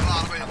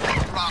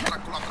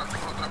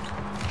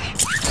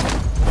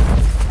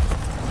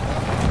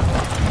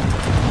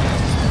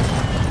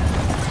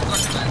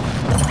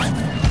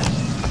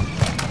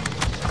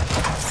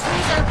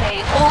 Please obey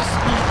all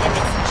speed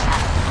limits in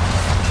traffic.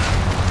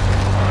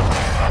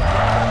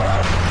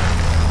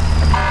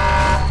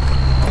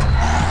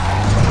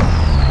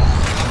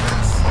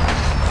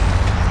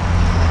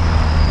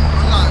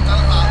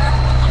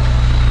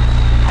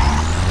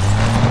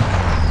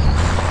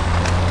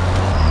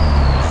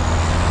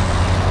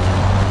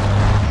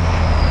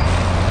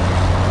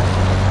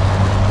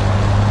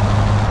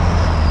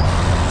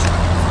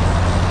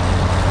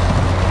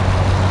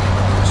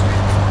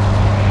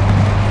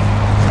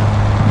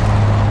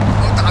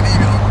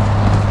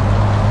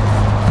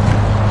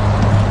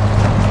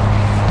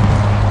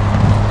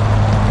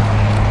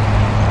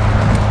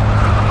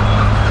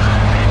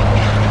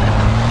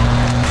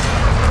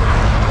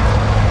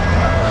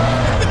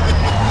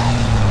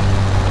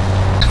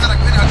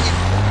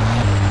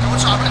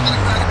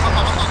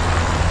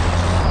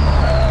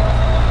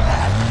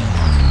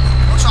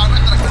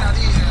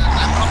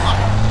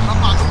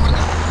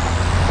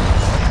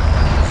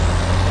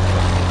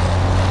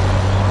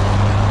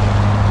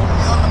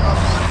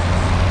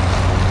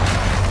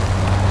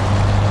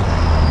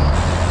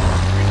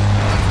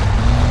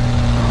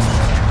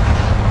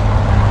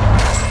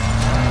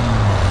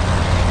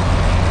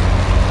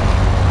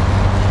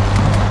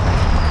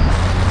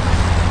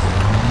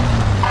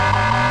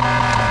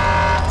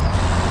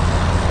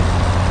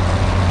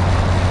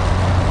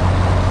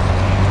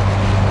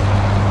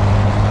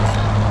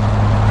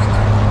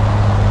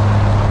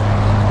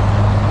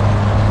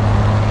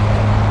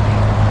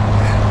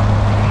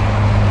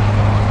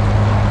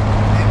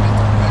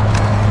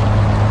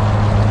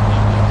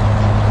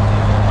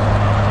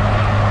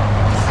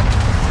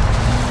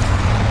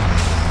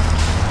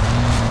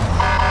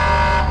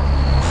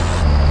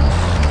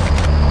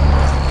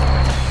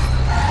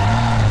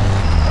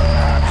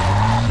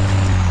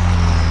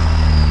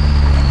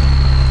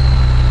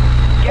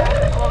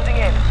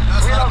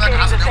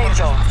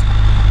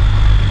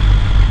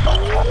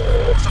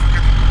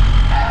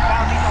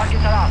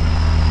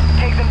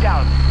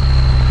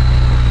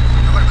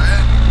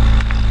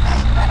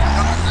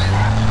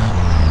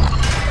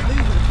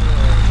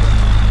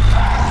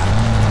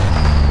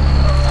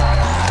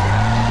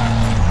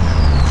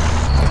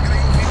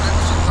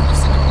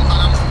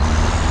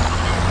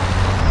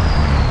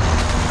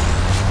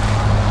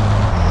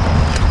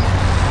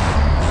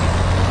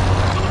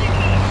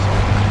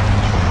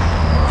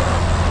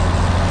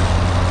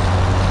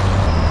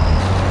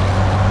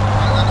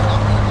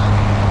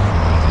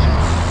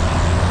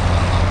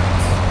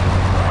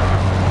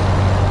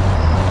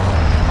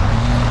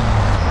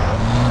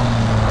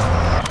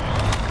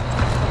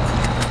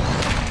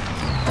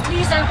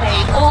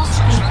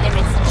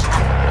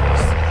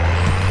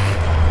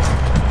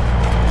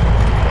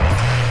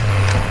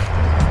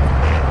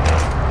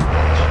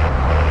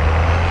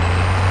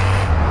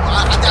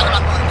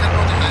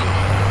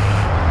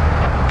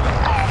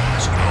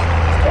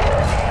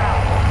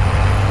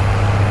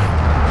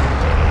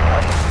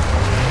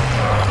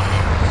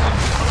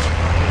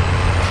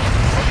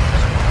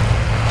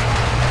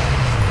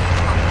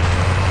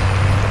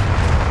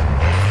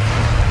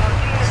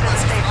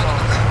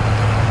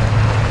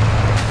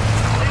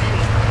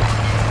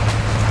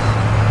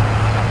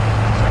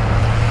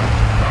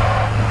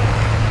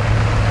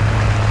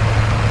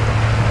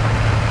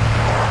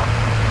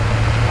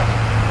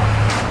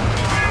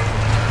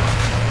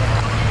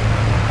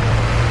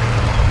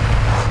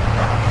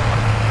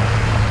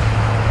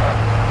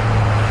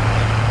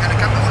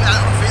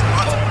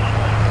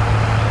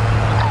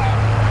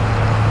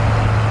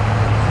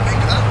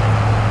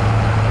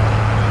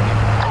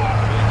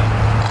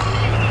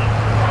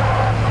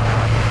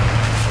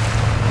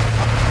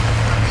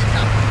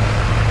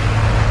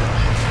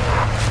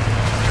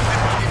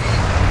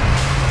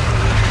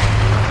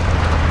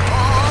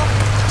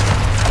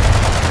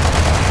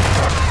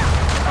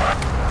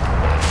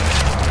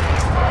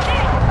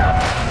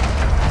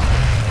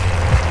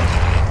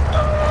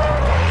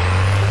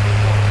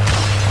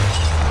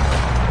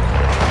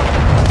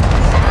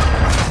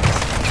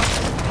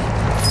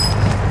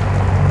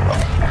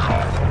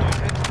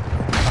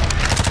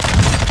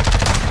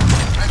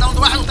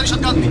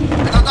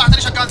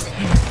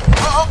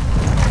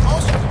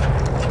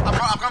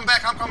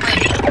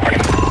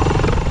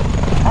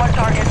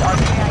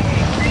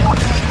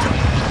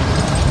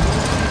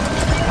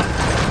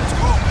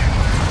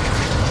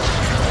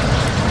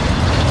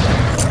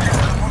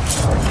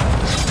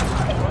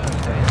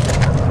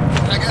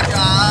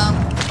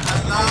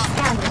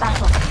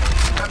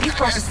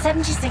 got a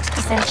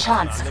 76%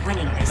 chance of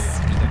winning this.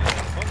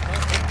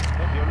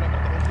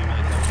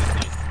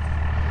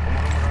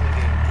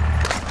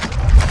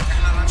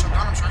 احنا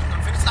هنشجعنا مش عارف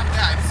كان فين السلاح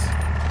بتاعي بس.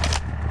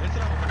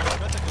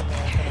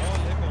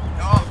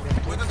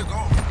 وين ده جو؟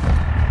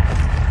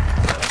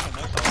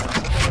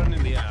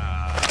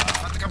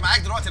 انت كان معاك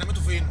دلوقتي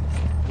رميته فين؟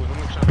 الام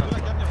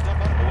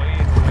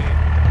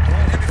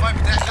بي 5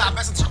 بتاعك. لا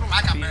عباس انت شكله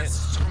معاك.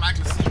 عباس شكله معاك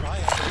لسه.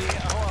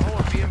 هو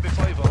في ام بي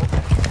 5 اهو.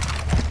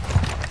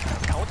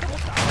 هو انت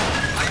مت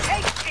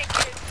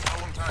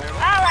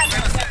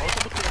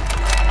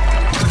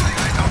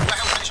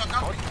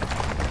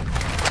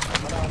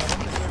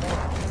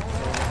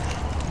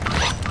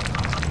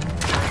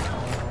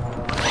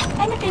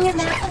Anything in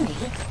there for me?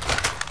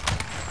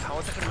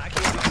 هو داخل معاك في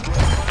هنا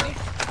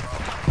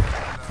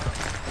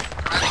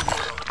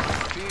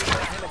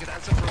يا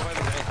جدعان صفر موبايل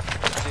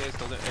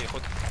ايه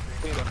خد.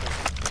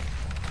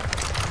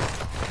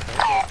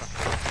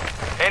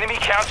 Enemy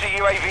counter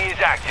UAV is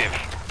active.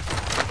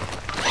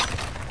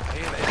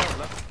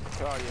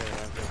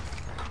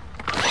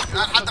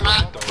 حد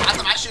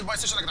معاه شيل باي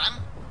ستيشن يا جدعان؟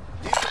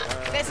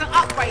 There's an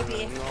upgrade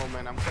here.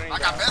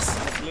 معاك عباس؟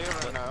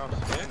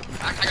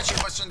 معاك حاجه تشيل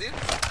باي ستيشن دي؟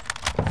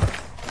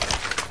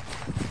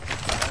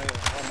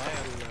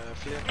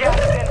 Gas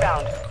is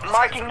inbound.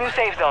 Marking new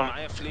safe zone.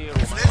 الفلير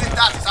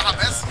بتاعتي صح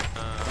عباس؟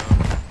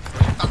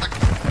 بتاعتك.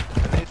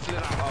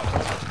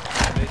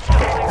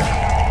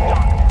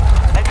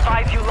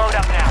 Advise you load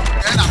up now.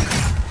 هنا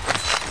عباس.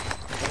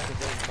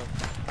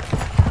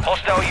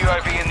 Hostile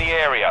UAV in the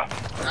area.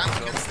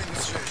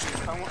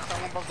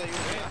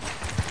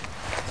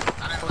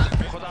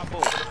 خد عبو خد عبو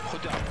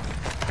خد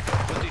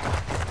دي.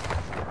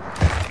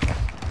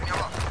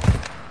 يلا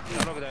يا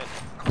جدعان.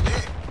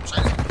 مش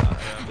عايز.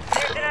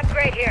 There's an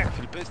upgrade here. في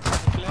البيست.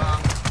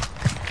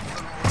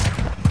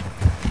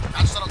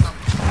 تعال اشتغل قدام.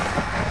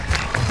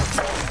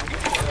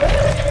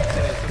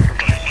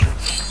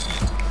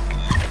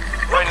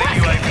 Friendly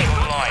UAV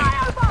online.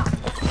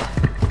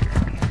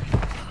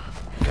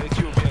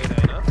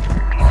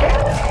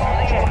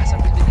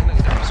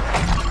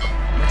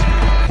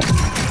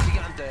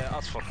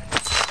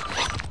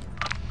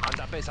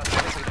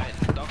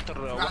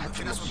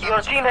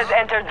 Your team has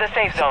entered the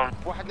safe zone.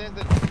 واحد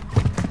نازل.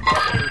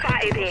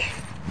 Spotted here.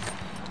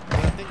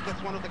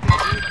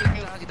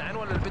 يا جدعان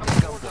ولا البيت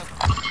الجودة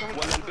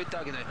ولا البيت ده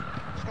يا جدعان.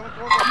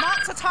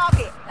 Mark the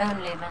target.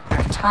 Only a matter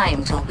of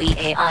time till the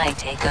AI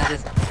take over.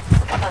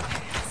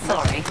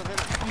 Sorry.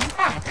 I'm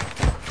back.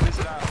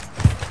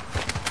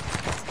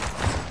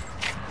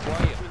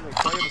 شوية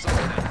بالظبط يا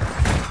جدعان.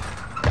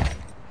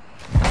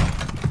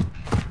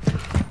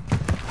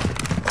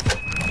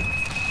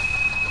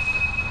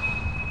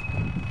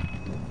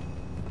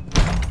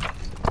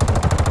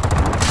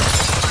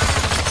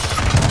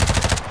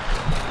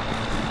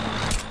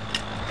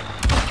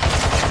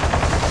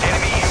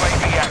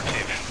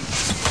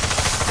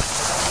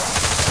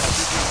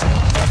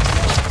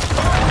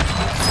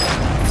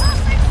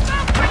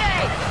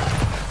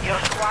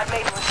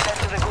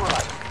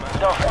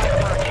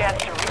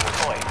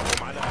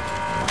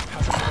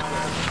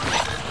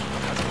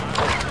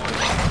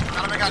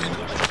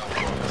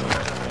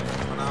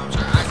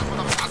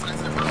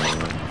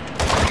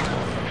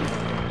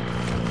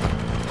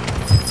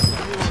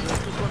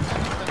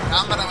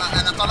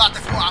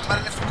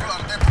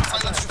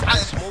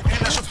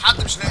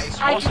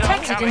 I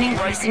detected an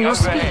increase in your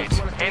speed.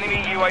 Enemy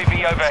UAV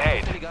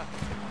overhead.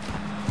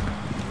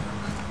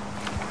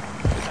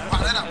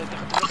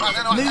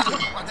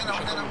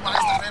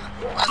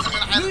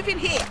 Moving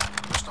here.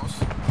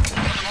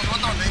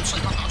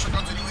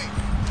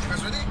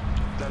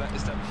 لا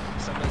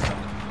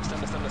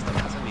استنى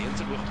حسن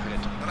ينزل وياخد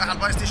حاجاته. رايح على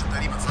الباي ستيشن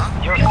تقريبا صح؟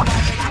 Your squad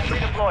is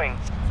redeploying.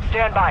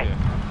 Stand by.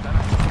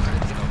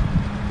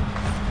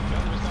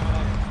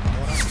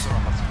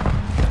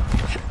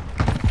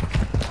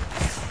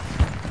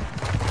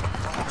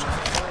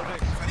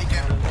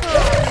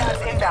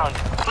 Inbound.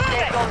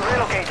 Safe zone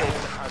relocated.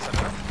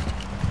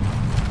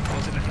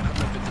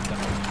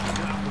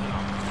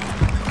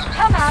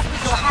 Come out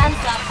with your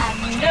hands up and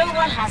no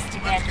one has to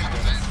get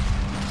hurt.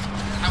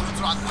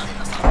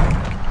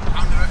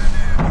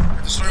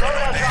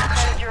 Loadout drop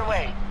headed your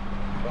way.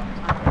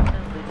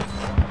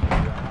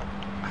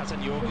 Hassan,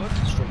 you're good?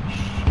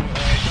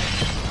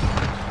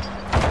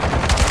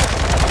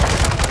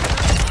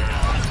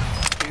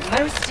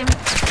 Most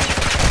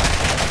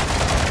important.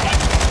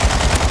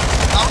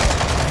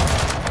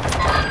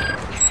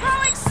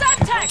 Throwing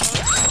Semtex.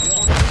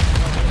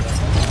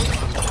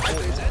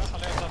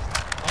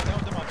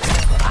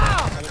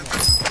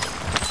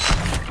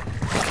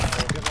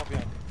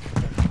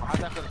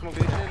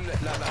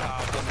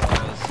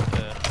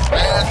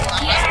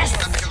 Yes!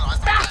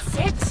 That's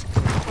it!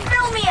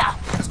 Fill me up!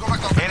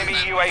 Enemy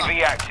UAV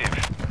active.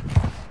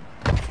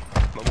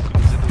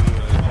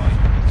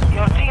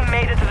 Your team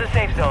made it to the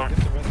safe zone.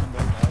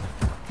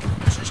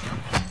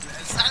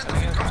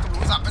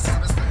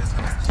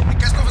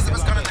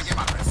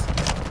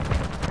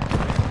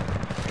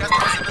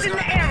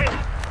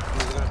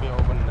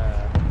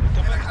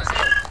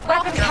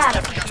 Weapon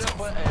cannon.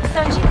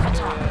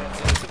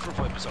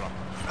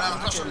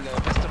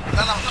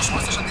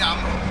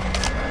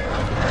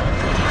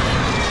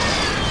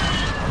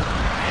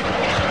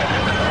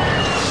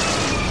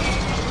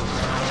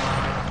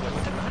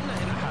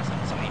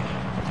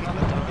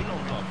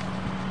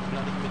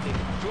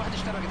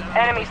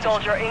 Enemy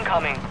soldier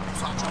incoming.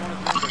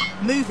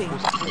 Moving.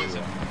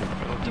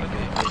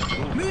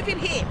 Moving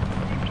here.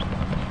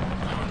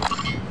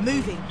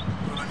 Moving.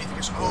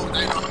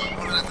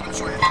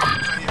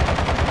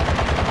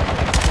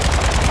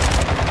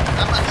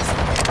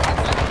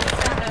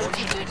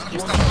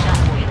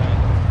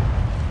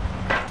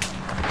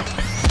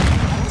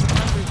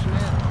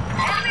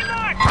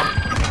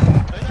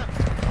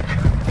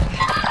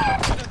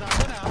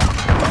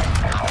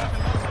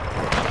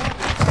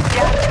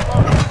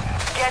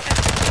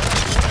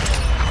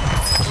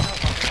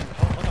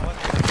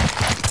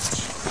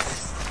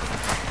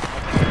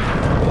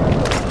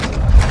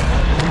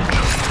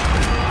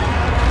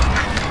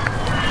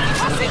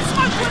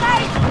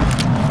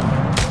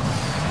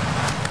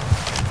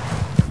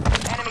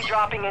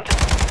 Dropping into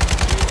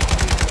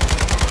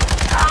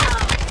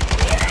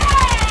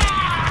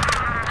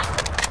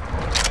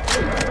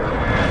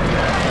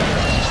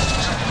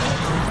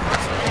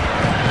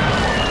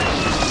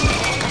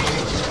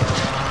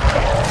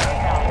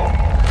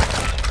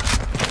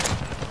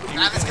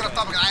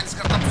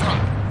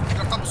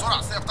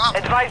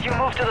Advise you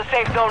move to the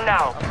safe zone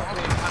now.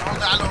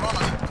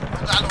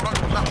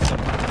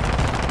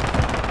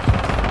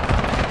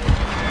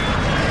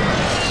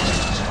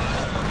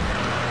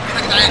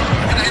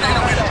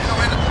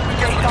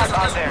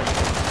 Out there.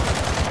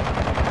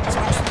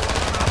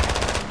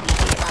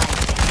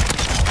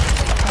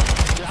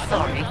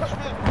 Sorry.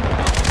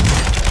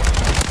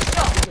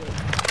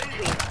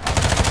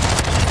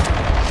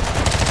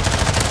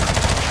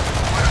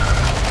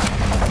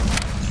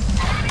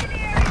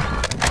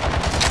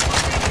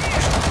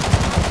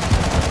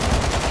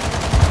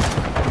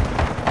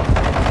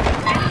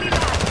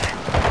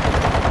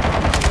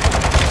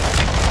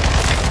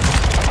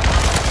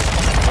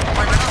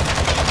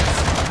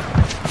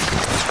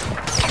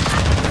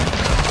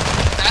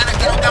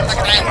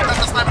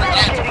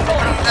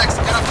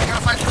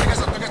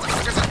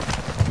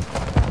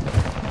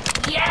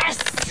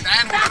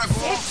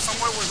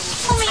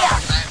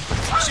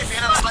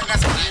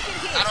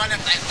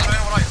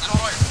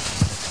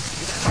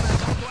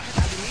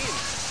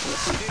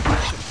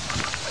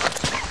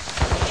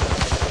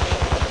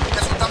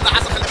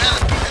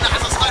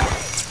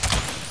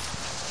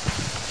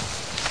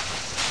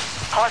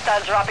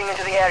 Hostiles dropping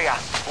into the area.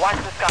 Watch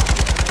the sky.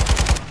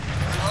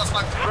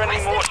 Friendly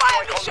more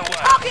strike on the way.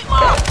 Target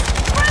mark!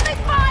 Friendly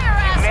fire,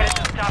 You've made it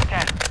to the top 10.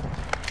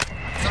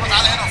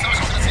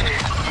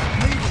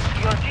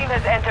 Your team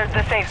has entered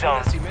the safe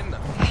zone.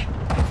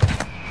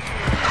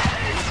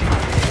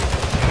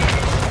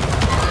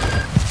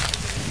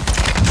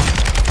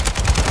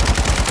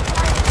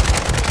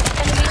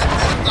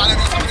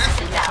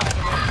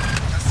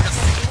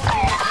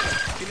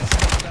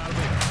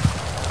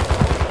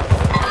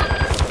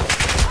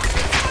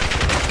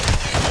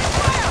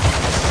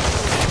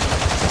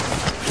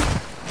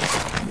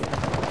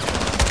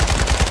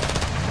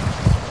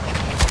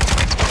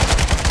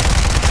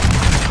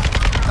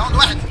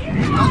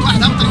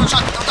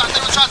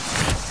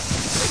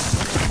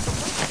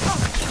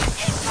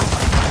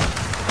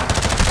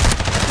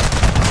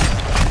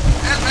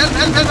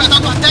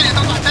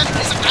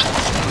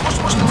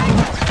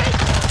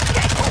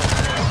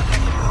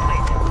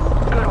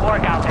 Good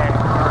work out there.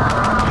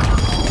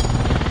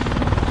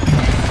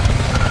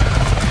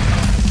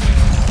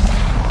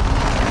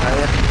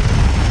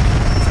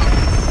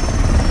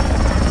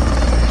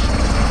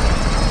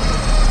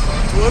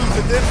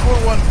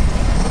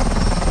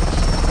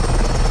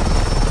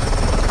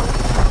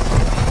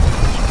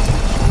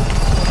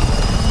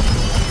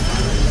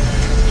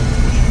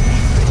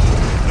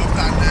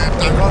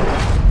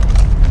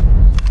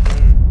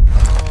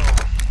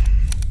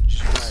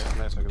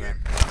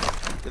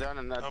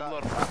 عامله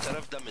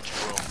 4000 دامج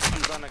برو.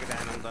 I'm done يا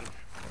جدعان I'm done.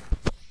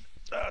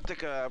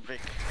 take a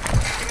break.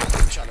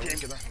 مش على وين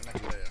كده هناك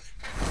كده يا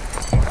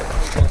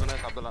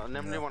اخي. عبد الله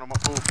نام ليه وانا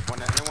مبسوط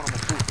وانا نام وانا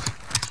مبسوط.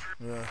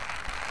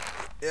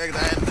 ايه يا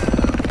جدعان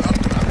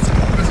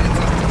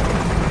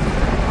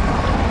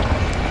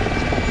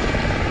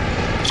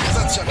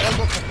حسن شغال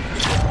بكره.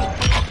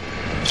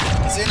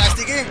 زين عايز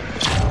تيجي؟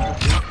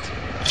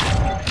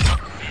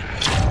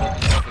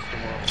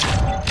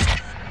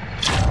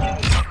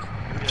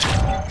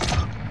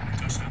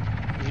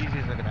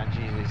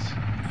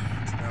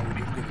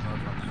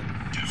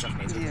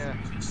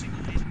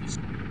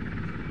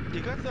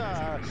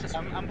 Because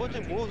I'm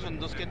putting moves on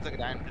those kids يا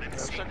جدعان.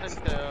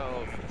 second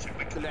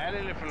العيال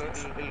اللي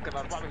كانوا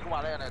 4 بيهجموا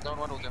عليا انا down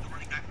one of them.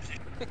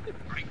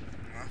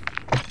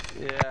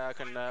 Yeah, I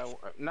can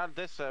not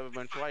this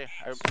من شوية.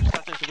 I'm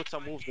starting to put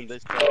some moves in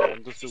this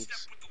on those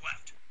dudes.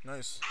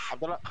 Nice.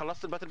 عبد الله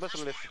خلصت الباتل بس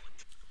ولا لسه؟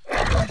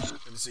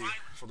 نسي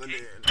فاضل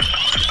لي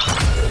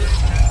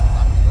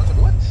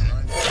What؟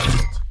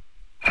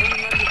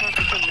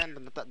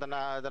 ده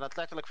انا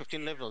طلعت لك 15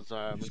 levels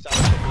من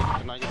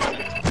ساعة ما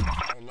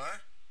والله؟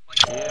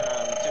 Yeah,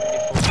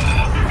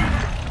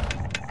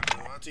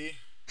 دلوقتي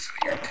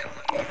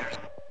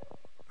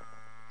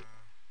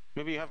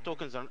maybe you have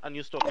tokens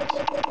unused tokens.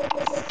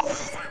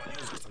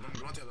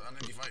 دلوقتي انا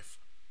 95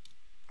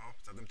 اهو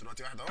استخدمت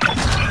دلوقتي واحد اهو.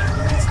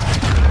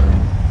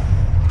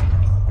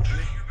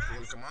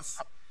 فاضل كماس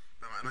 95%.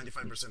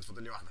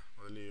 فاضل لي واحده،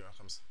 فاضل لي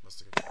 5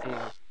 بس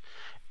كده.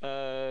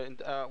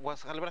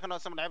 بس خلي بالك انا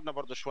اصلا لعبنا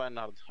برضه شويه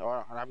النهارده،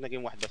 لعبنا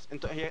جيم واحد بس.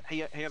 انت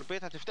هي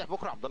البيت هتفتح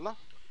بكره يا عبد الله؟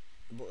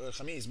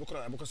 الخميس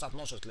بكره الساعه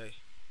 12 تلاقي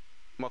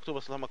مكتوب،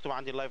 اصلا مكتوب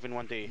عندي لايف ان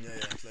 1 داي.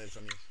 تلاقي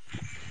الخميس.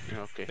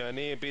 اوكي.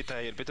 يعني ايه بيتا؟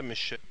 هي البيتا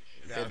مش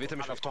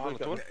مفتوحه على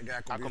طول؟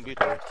 جاي على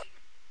الكمبيوتر.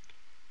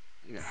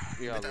 يلا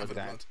يا جدعان.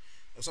 جدعان.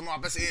 اسامه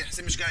عباس ايه؟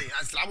 حسين مش جاي،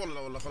 عايز تلعبه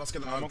ولا خلاص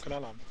كده؟ انا ممكن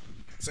العب.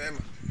 اسامه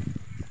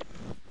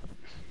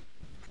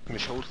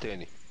مش هقول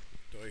تاني.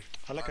 طيب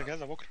قال لك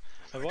اجازه بكره.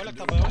 بقول لك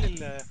طب قول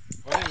لي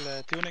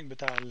التيوننج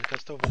بتاع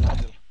الكاستوف اللي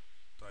عندي.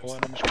 هو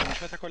انا مش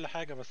فاتح كل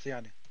حاجه بس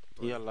يعني.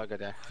 يلا يا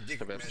جدعان.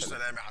 هديك. ماشي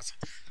سلام يا حسن.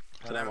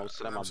 سلام عبد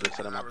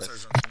السلام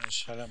عباس.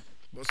 ماشي سلام.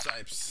 بص يا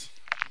عبس،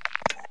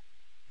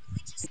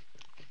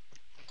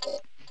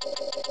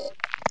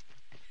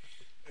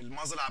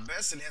 المازل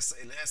عباس اللي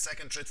هي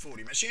السكند تريد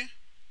فوري، ماشي؟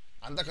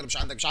 عندك ولا مش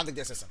عندك؟ مش عندك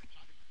دي اساسا.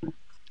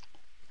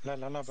 لا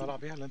انا بلعب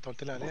بيها اللي انت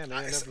قلت لي عليها اللي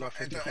هي ليفل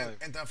 55.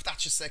 انت ما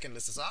فتحتش السكند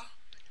لسه صح؟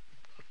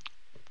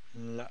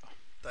 لا.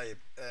 طيب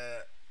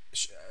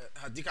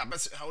هديك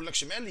عباس، هقول لك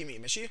شمال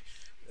يمين ماشي. 0.46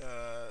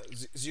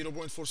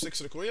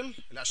 ريكويل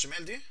اللي على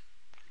الشمال دي.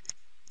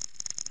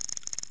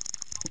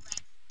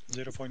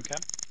 0.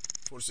 كام؟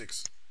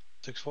 46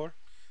 64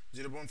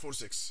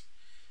 0.46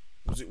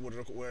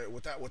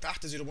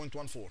 وتحت 0.14.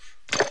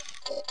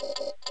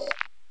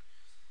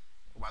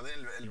 وبعدين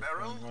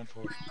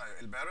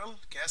البارل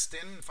كاس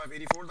 10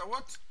 584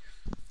 دوت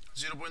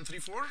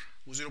 0.34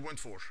 و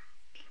 0.4.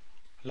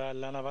 لا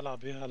اللي انا بلعب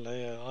بيها اللي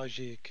هي اي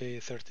جي كي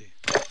 30.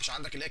 مش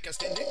عندك اللي هي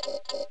كاس 10 دي؟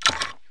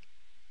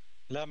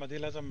 لا ما دي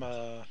لازم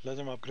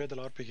ابجريد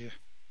الار بي كي.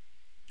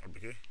 ار بي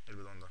كي؟ ايه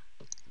البدون ده؟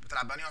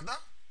 بتلعب بأنهي واحده؟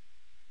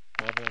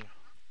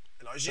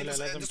 الاي جي. this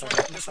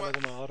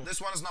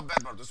one is not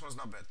bad برضه. this one is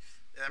not bad.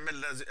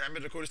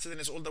 اعمل ريكورد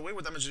ستيدنس all the way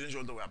ودامج رينج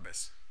all the way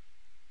عباس.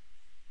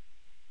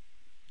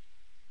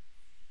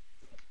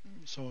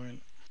 So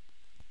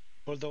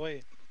all the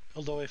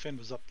way فين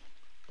بالظبط؟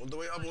 all the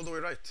way up all the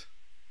way right.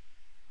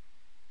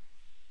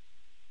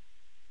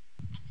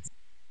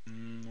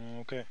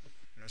 اوكي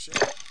ماشي.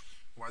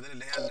 وبعدين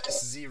اللي هي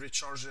الاس زي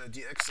ريتشارج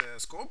دي اكس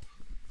سكوب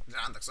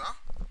اللي عندك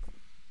صح؟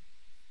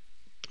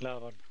 لا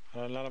برضه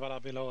اللي انا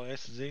بلعب بيه اللي هو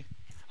اس زي.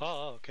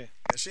 اوكي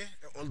ماشي.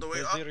 all the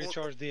way up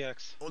ريتشارج دي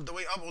اكس. all the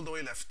way up all the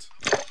way left.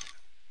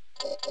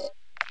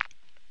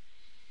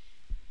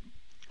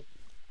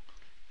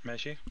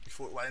 ماشي.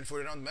 وبعدين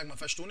 40 راوند ماج ما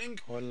فيهاش تونينج.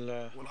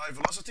 والهاي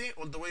فيلوسيتي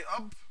all the way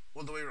up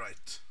all the way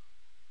right.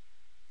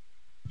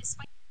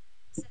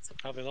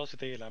 هاي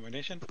فيلوسيتي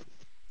الامينيشن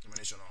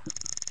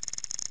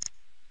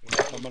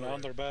طب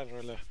الاندر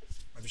بار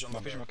مفيش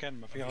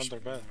مكان. مفيش اندر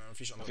بار.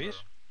 مفيش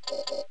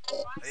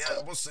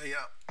هي بص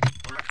هي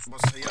اقول لك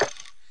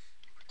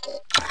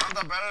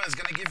الاندر بار is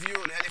gonna give you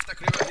اللي هي ليفت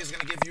كريبر is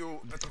gonna give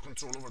you better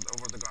control over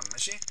the gun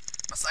ماشي.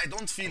 بس I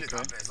don't feel it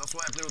عباس. that's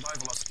why I play with high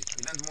velocity. you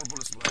land more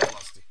bullets with high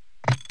velocity.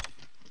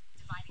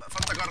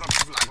 فانت جرب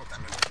شوف اللي عجبك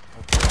تعمله.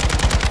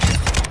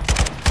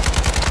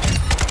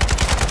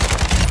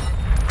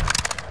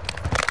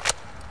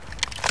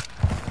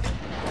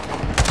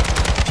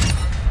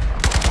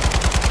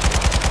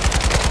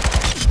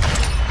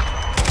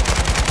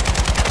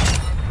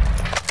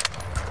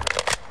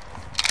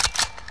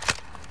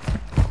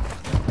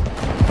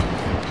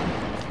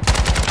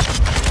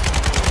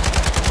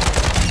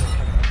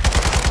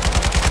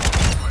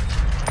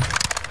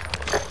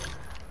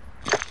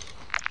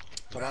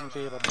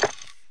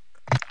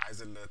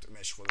 عايز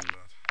ماشي خد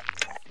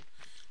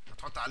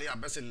هتحط عليه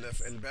عباس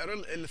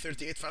البارل ال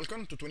 38 فالكون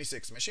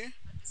 226 ماشي.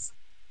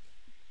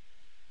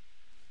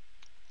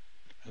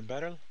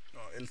 البارل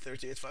ال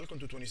 38 فالكون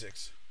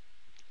 226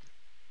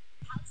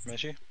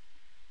 ماشي.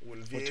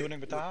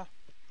 والتيوننج بتاعها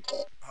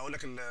هقول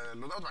لك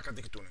اللود اوت بعد كده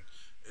اديك التونينج.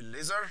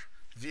 الليزر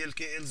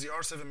VLK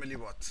LZR 7 ملي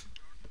وات.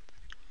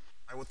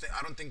 I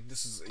don't think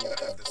this is you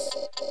have this.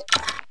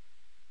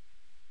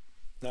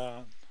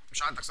 لا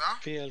مش عندك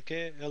صح؟ VLK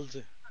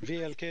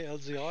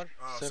LZR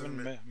 7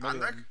 ملي.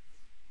 عندك؟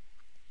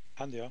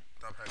 عندي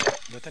طب حلو.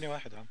 ده تاني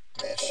واحد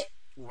ماشي.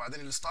 وبعدين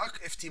الستوك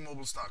FT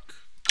موبل ستوك.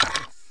 I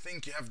don't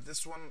think you have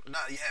this one.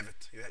 لا you have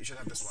it. You should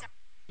have this one.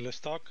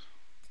 الستوك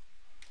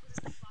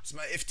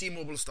اسمها FT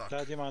موبل ستوك.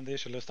 لا دي ما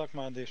عنديش. الستوك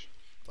ما عنديش.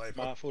 طيب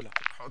مقفولة.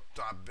 حط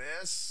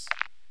عباس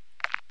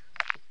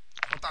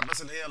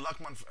اللي هي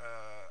لاكمان.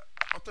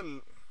 حط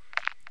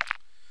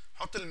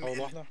أول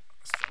واحدة.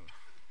 استنى.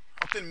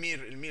 حط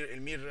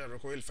المير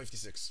ريكويل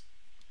 56.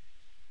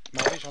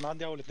 ما فيش. انا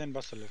عندي اول اتنين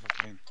بس اللي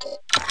فاكرين.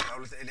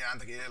 اول اللي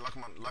عندك ايه؟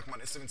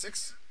 لاكمان اس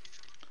 76.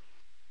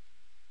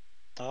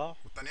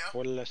 والثانيه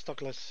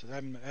والستوكلس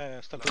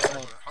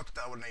حط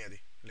الاولانيه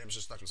دي اللي هي مش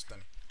ستوكلس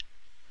الثانيه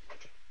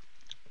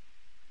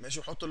ماشي.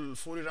 وحط ال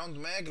 40 راوند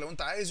ماج لو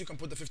انت عايز. يو كان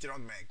بوت ذا 50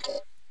 راوند ماج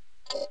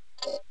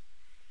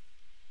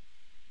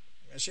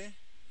ماشي.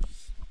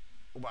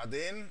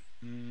 وبعدين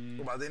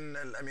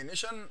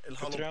الامينيشن الهالو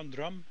 50 راوند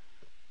درام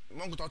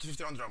ممكن تحط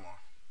 50 راوند درام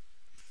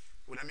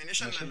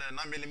والامينيشن ال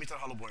 9 ملم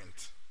هالو بوينت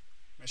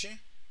ماشي.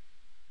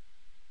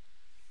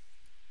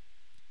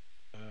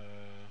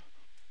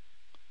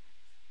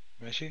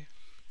 ماشي.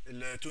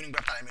 التونينج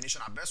بقى بتاع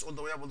الامينيشن عباس all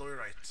the way up all the way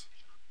right.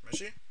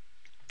 ماشي.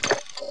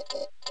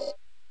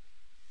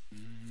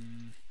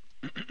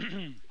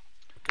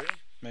 اوكي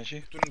ماشي.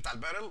 التونينج بتاع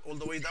البارل all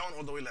the way down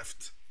all the way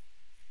left.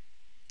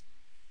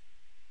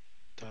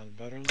 بتاع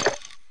البارل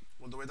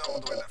all the way down all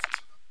the way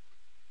left.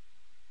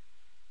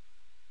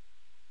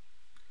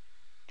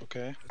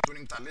 اوكي.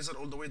 التونينج بتاع الليزر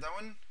all the way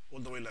down all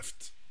the way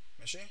left.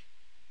 ماشي.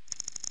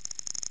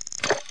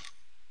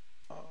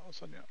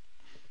 ثانية.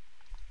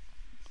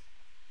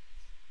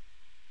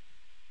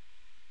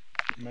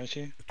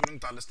 ماشي. التونينج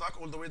بتاع الستاك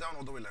all the way down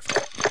all the way left.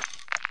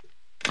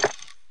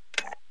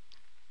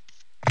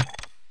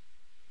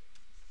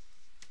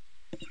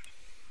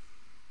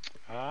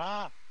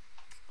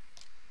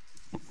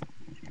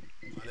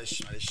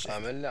 معلش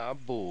اعمل لي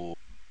عبو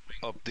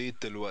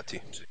ابديت دلوقتي.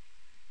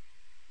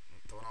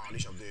 طب انا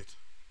معليش ابديت.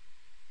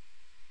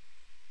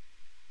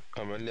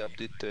 عمل لي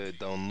ابديت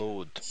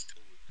داونلود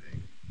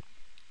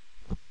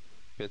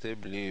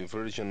كاتب لي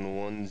فيرجن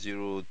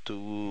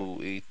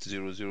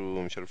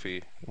 1.02800 مش عارف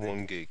ايه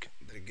 1 جيج.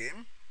 ده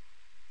الجيم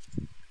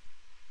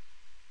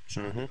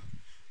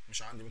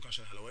مش عندي ممكن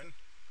عشان هلوان.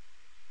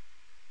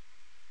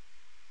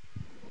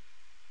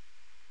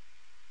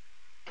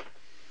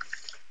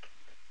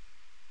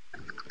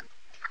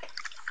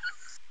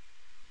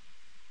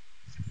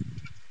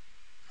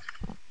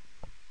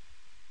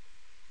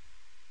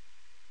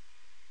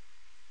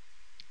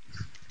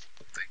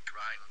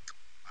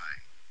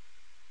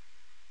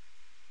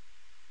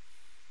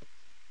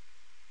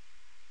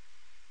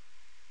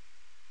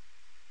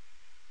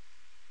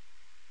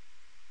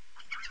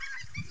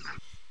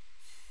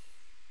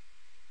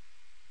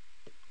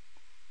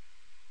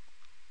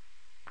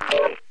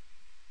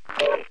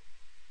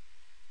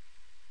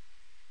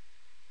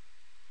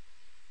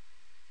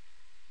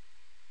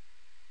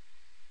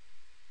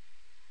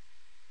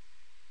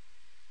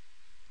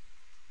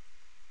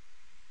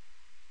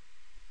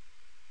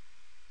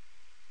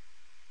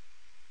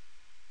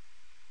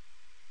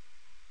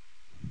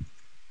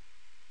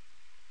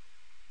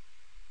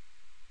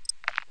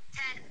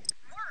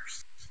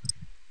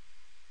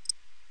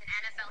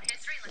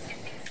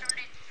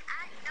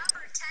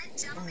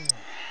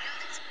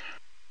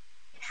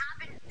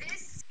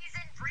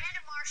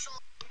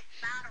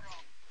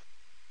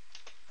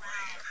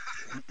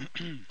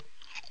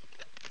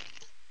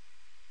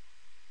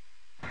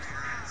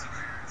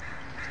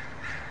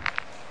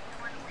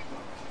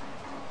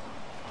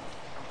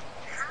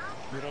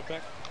 Be right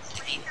back.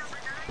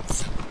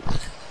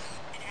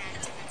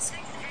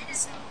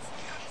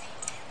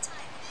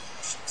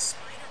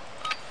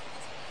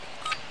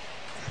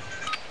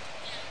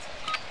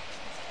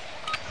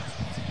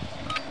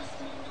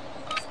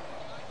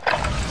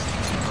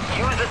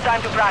 Use this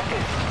time to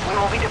practice. We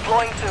will be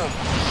deploying soon.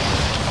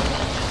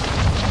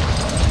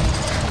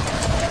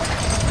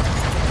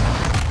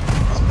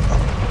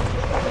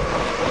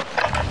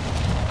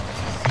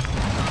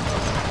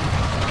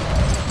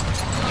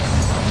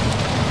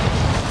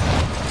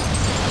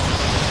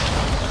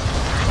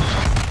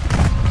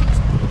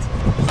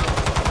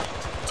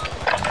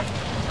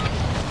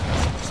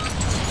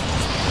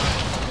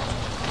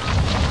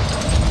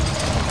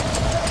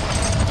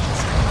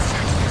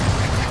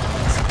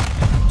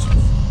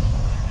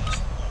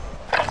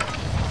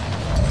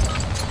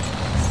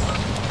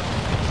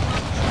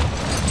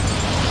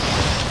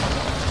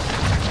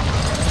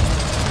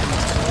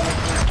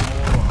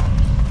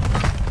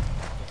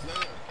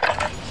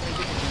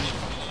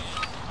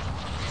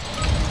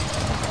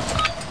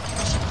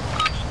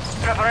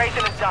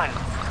 Preparation is done.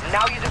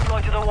 Now you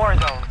deploy to the war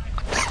zone.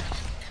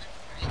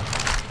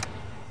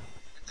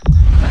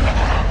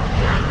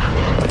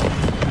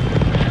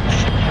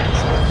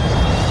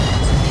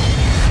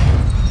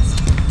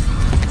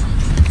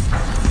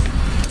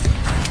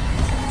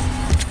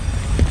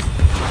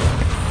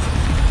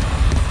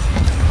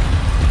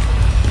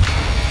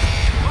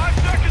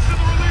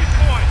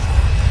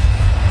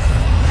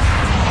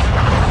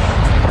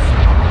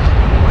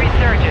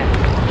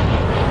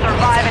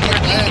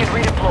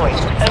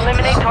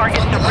 Eliminate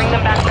targets to bring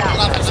them back down.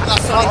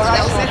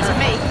 Alright,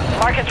 soldier.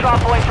 Mark a drop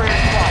point for your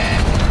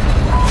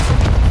squad.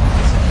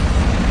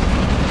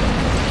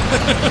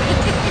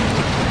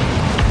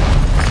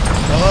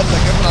 والله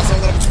كيف العصا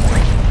ضربت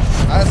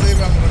فوق. عايز ايه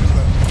بقى من الراجل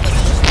ده؟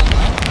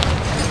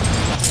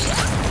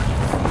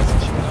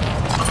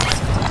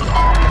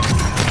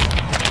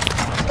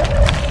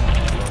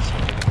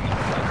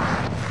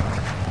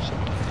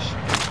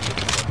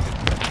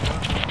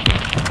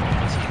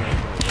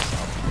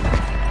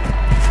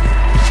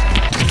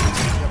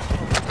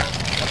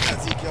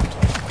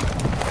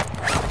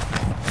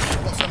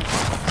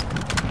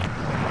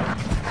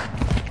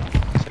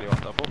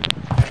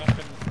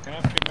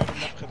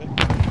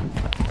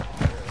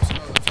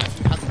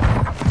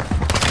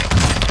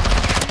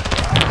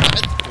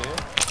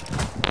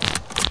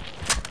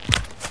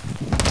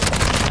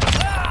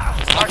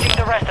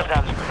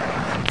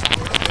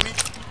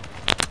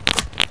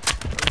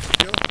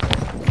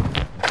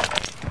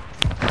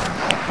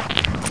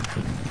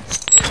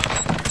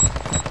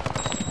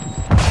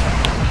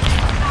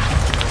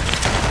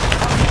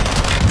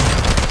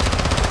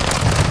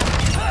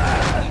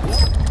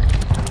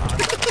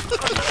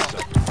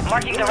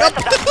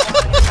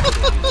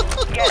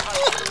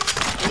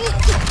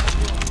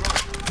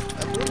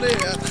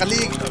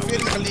 خليج في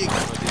انمي خليج.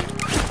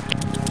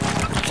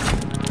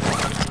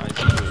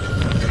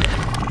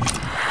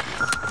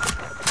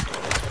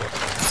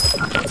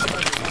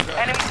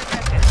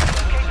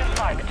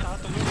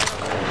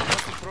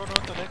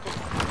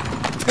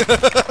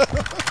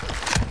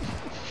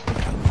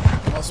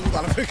 مقصود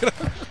على فكرة.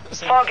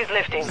 Fog is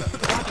lifting.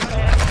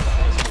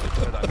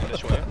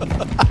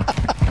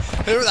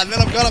 ابعد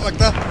عننا بكرمك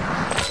ده.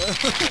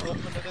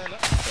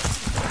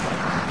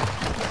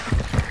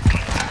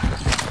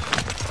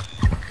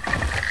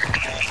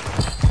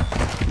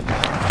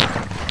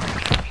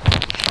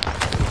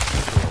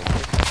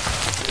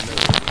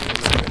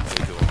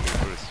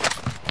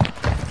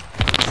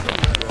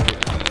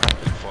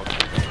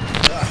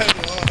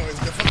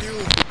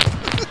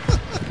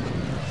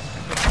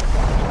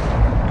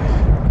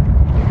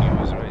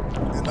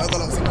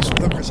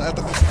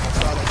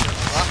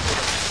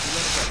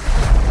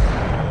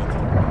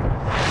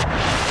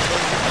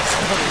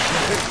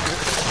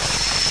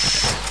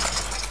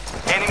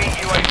 Enemy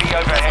UAV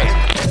overhead.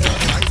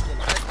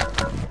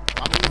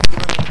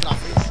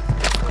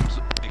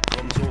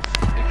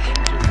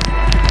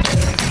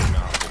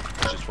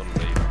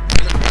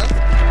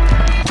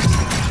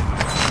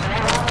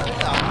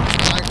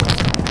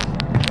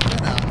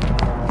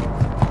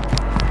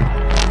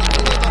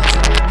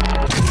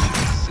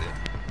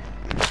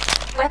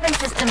 Weapon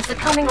systems are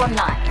coming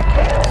online.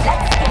 Let's get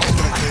it.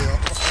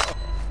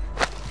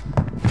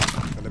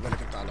 خلي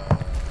بالك انت على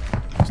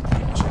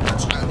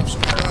مش عارف شو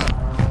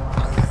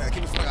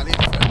اكيد بتفرج عليه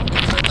فاهم؟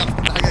 مش هتعرف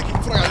كل حاجه اكيد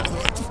بتفرج عليه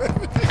دلوقتي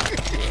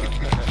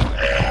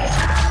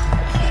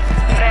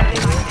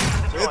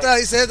انت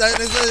هيسيد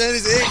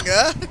هيزينج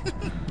ها؟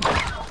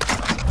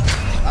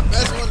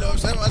 عباس هو اللي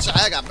مش ما قالش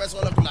حاجه، عباس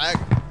هو اللي كل حاجه.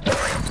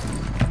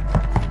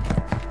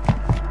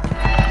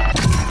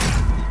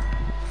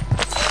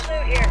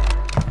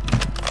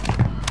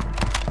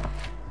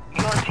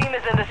 Your team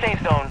is in the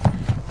safe zone.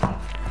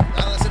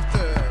 انا سبت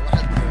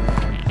واحد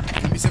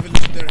ام بي 7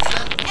 ليجندري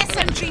هنا.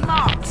 SMG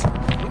marked.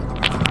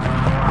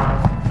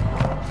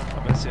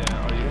 بس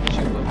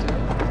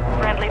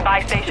Friendly buy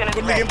station is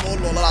كل ready. جيم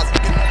بقول له والله العظيم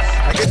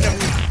اكيد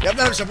ابوك يا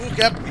ابني، انا مش ابوك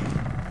يا ابني.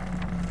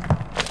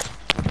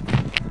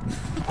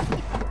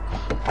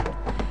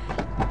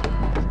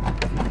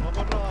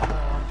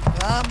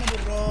 يا عم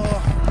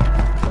بالراحه.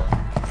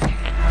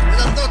 ايه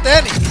ده انت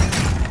تاني؟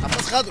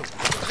 عباس خده.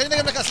 خليني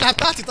اجيب لك الاسلحه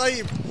بتاعتي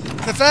طيب.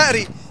 انت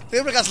فقري.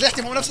 تجيب لك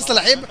اسلحتي، ما هو نفس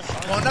السلاحين،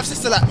 ما هو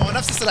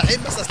نفس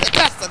السلاحين بس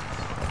اسلحتي احسن.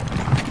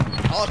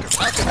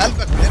 كسر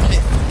قلبك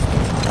ويمحي.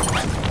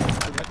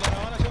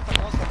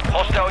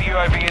 Hostile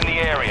UAV in the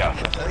area.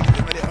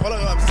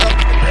 والله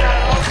بالظبط.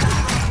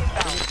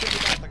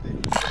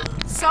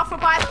 Self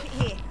revive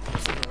here.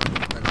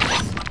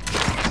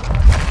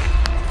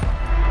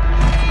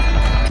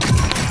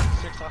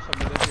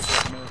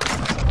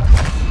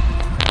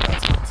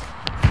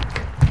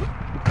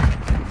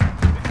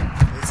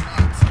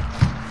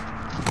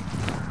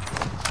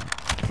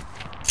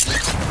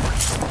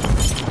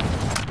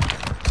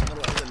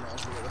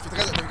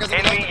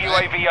 Enemy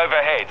UAV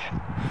overhead.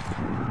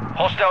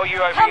 Hostile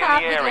UAV Come in out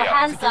the with your area.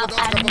 hands up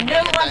and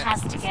no one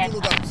has to get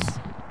hurt.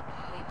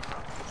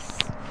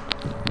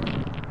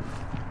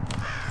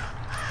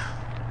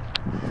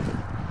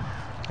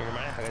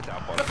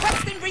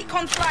 Requesting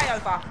recon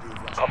flyover.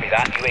 Copy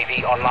that. UAV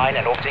online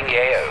and orbiting the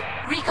AO.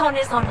 Recon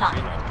is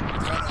online.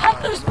 Hunt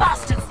those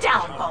bastards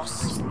down, boss.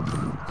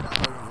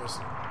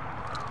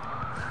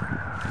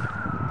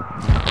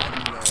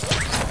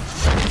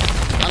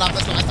 لا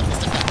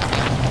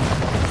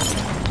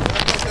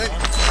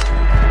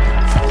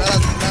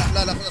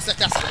خد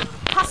اسلحتي احسن.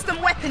 Custom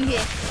weapon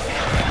here.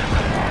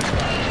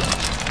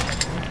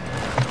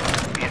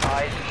 Be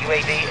advised,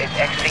 UAV is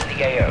exiting the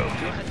AO.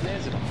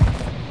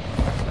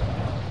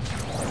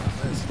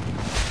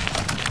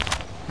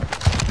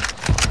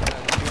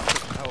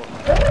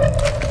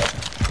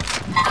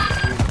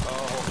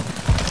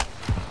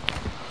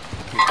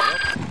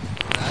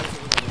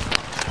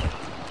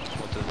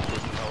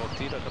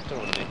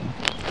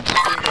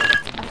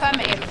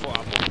 Affirmative.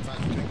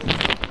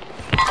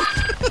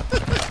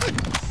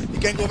 You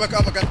can go back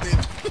up again,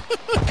 dude.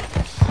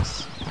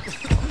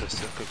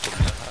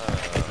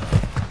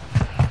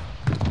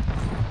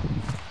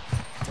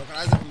 كان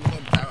عايز اعمل الموضوع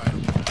بتاعه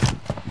يعني.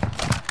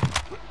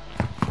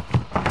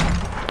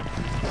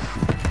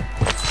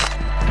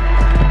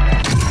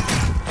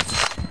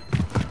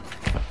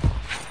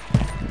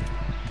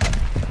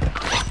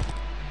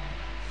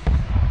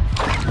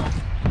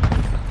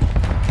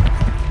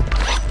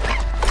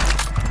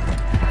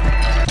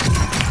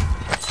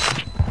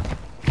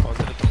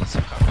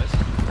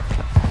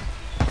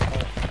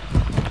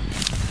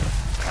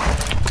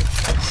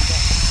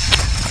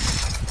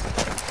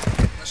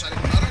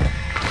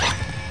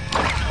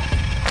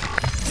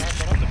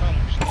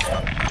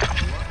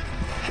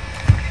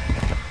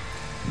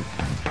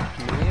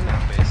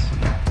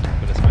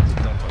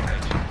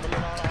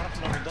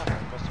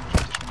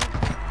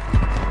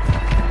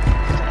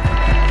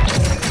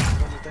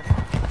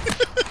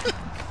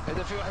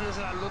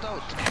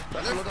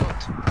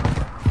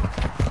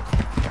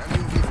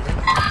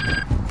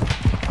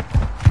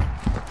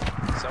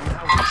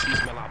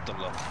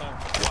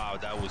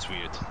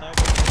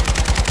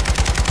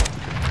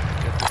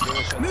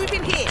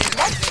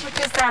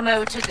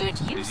 ammo to good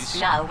use,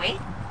 shall we?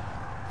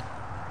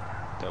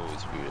 That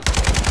was weird.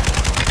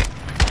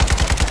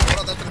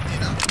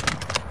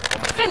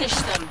 Finish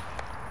them.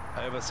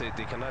 I ever say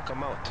they cannot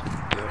come out.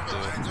 They have to...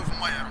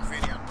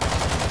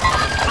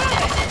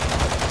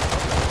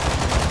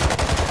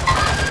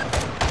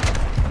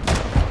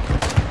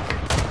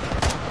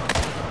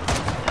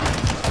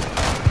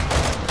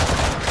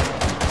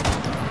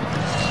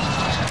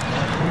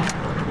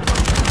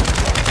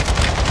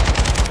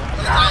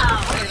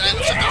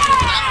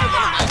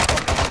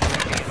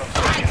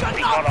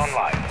 Recon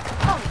online.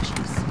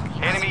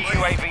 Enemy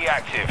UAV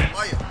active.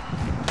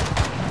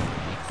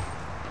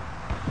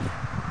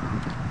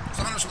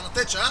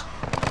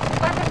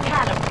 Weapon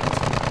calibrated.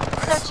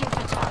 Searching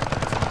for targets.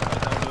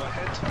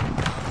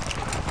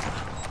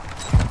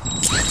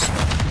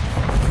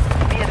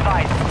 Be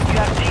advised, you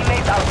have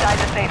teammates outside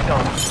the safe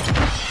zone.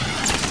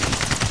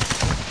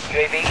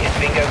 UAV is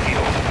bingo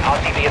fuel.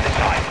 RTV at the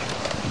time.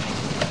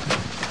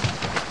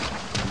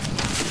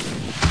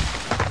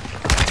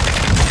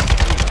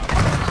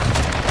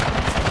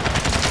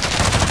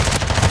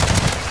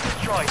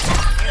 Destroyed.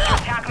 Use the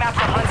attack map to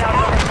hunt down the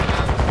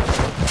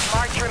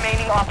marked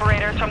remaining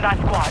operators from that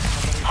squad.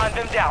 Hunt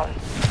them down.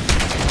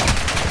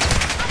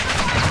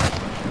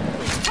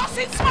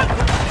 Tossing smoke!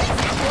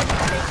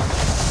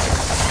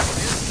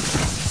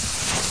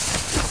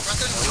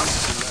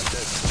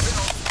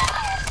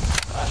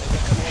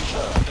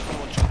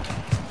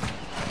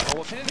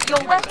 Your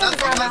weapons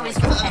ammo is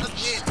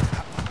replenished.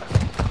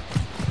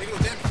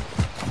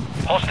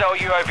 Hostile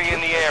UAV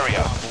in the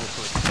area.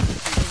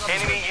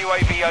 Enemy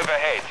UAV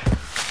overhead.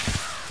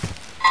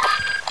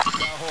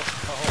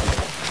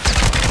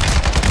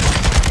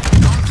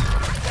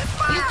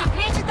 You've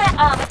depleted their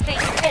armor plate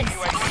defenses.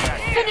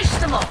 Finish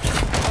them off.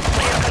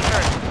 Clear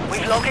confirmed.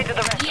 We've located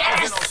the rest.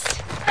 Yes!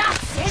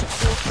 That's it!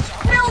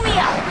 Fill me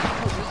up!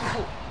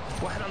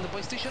 واحد عند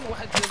البلاي ستيشن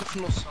وواحد نازل في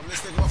النص.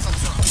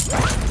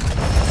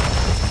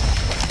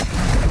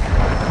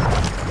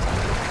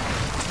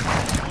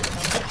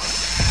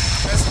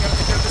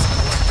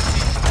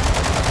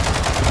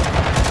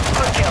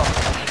 Good kill.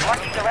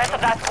 Marking the rest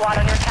of that squad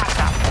on your attack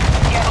map.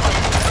 Yes.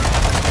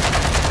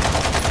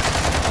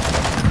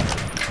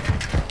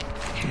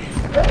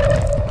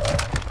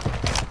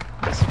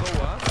 Let's go,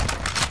 huh?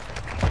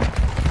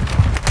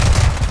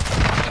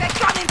 They're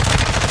coming!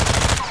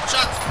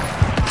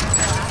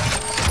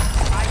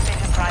 Buy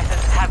station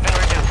prices have been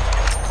reduced.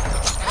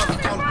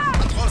 Attack map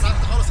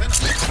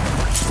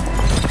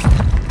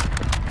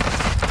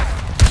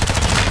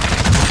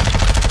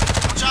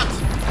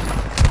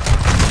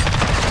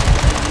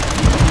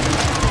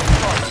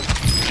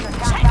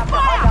to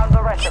hunt down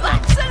the rest of them.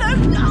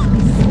 Absolute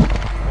nuts!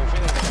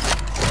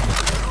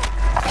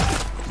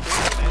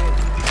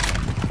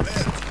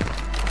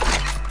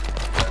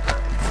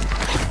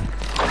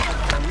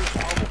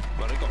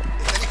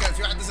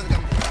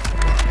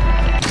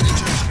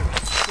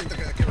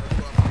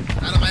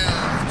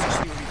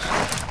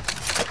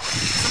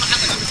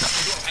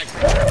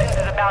 This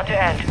is about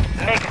to end.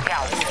 Make it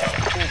count.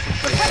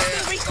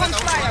 Requesting recon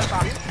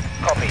flyover.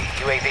 Copy.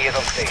 UAV is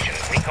on station.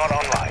 Recon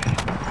online.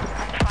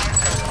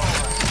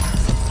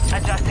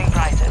 Adjusting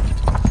prices.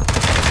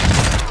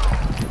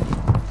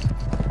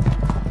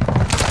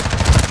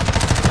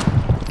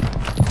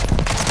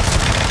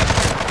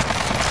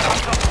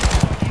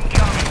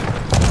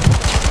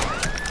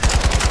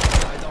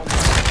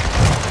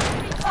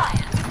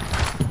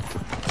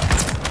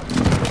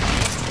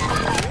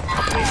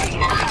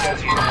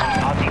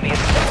 RTV is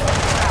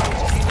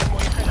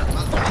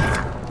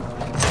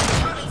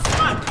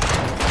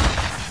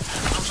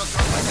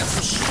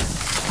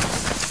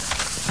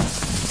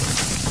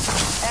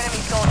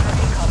Enemy soldier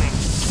incoming.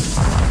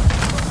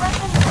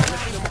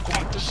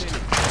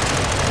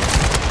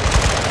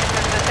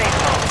 Enter the safe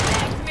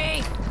zone.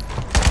 Me!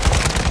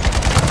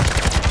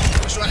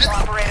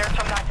 Operators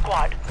from that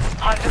squad.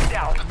 Hunt them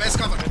down.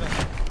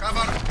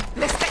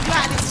 Let's get you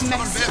out of this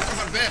mess.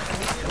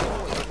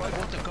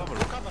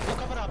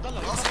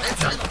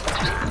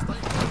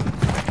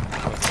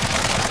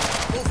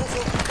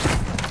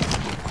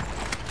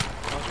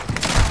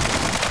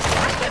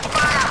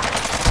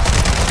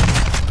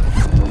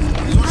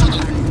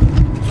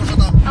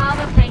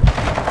 Armor plate.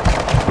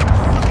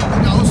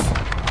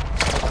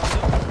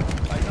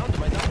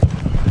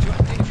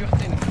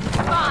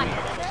 Fine.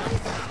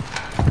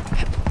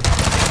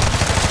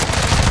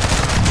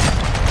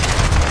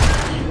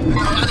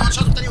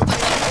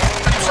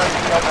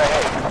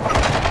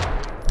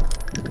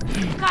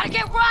 Gotta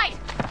get right!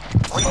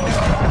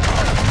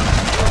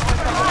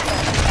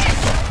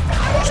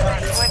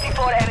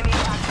 24 enemies.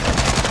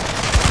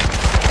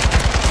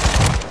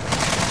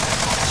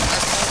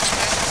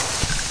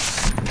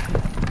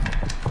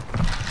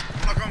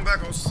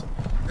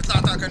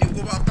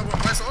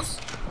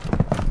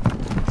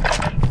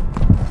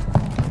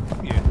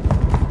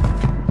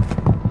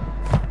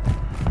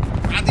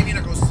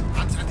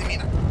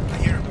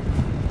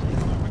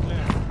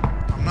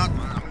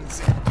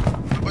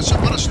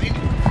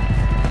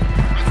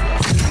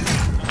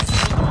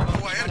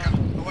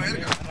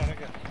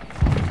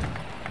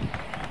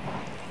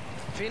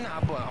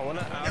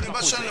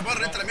 البوزيشن اللي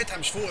بره انت لميتها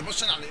مش فوق،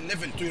 البوزيشن على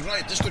الليفل تو يور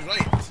رايت، جست تو يور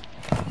رايت.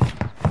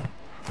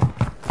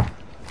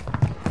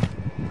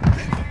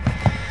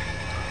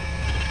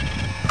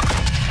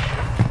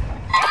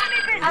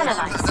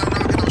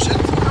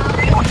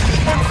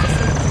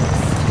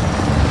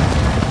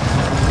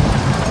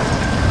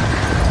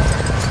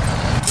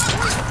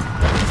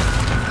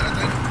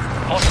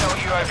 Hostile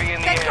UAV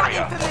in the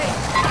area.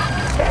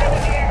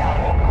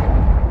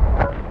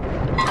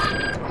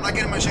 I'm not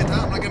getting my shit,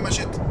 huh? I'm not getting my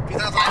shit. في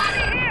ثلاثة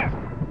طالعين.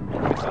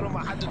 بيتخانقوا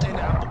مع حد تاني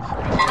يا عم.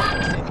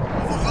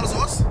 فوق خالص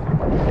اهوس.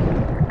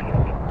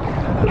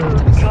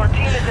 Your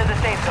team is in the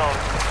safe zone.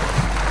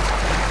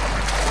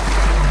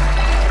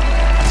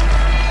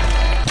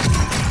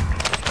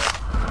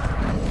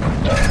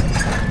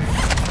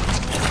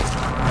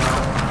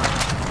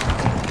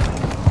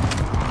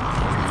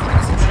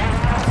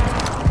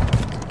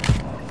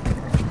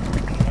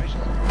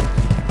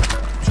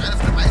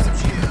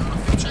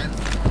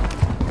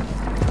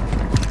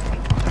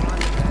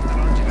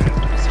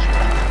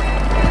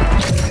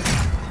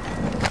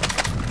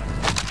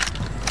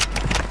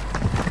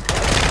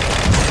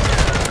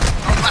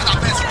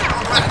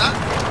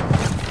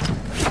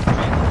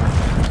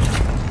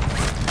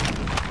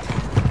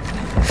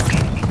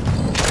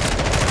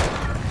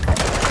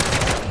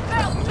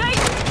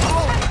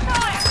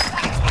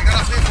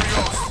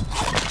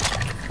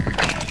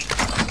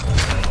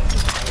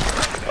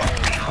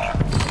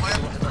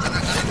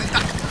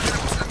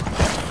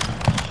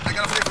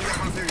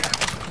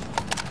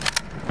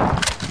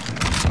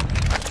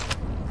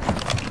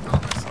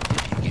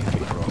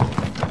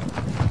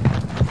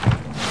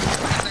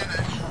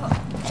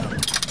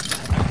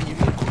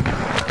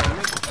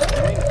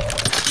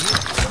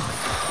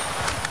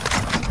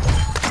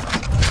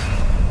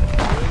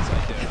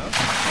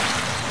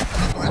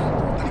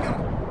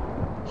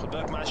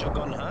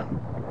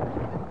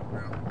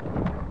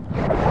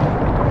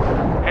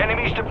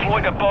 Enemies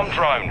deployed a bomb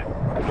drone.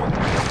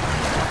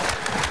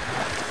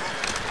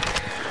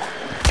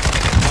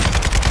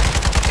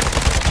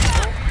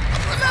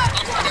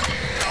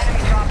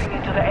 Dropping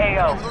into the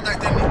AO. What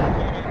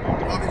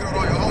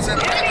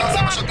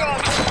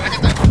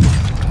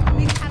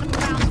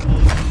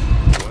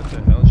the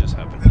hell just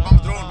happened? Bomb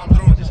drone.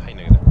 What is happening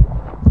there?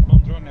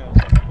 Bomb drone يا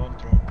أسامة، bomb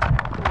drone.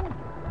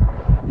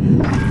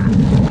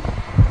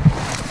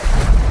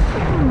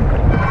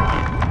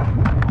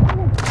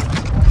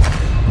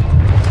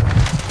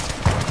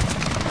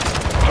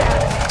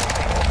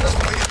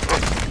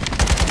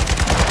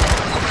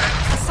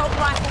 Assault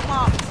rifle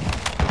marked.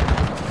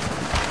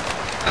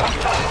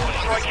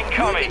 Strike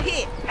incoming. Moving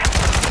here.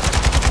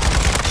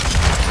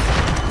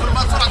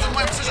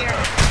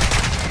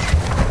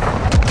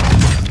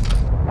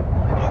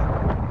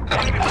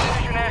 Enemy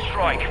precision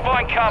airstrike.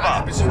 Find cover.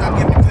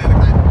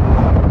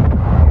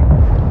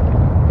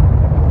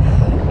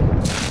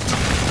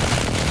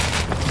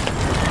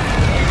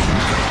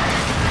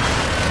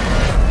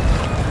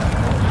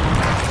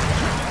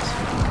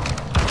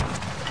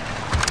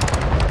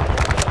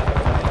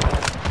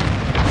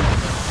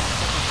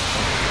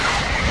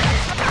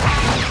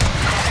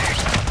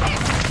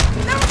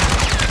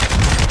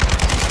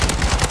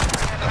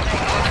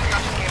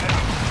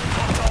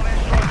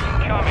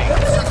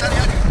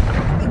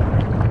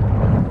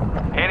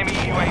 Enemy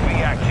UAV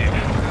active.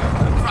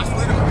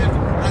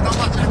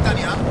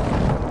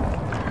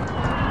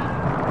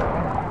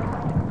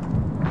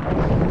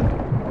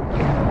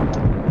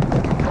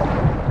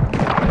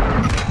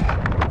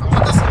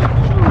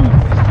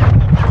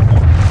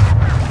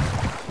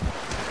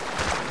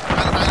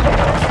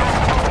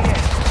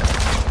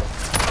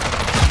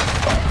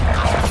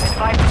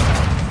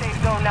 Safe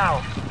zone now.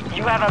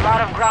 You have a lot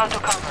of ground to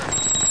cover.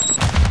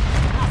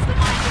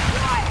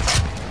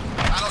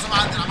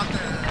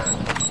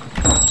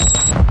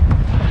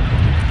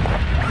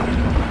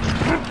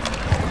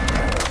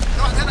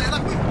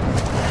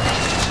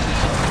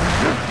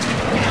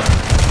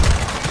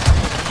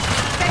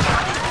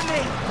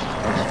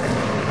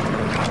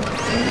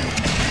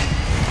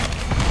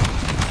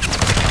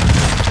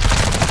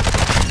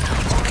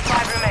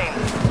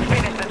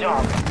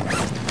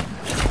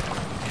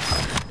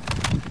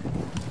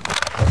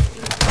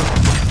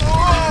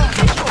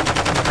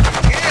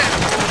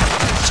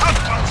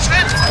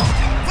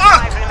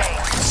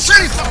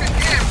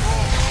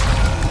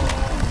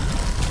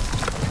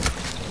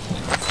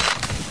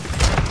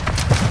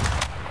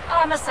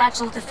 Armor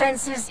satchel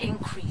defenses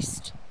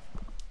increased.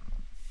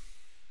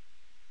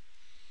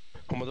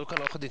 هم دول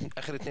كانوا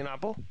اخر اتنين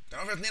عبوا؟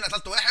 كانوا اخر اتنين،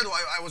 قتلت واحد و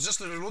I was just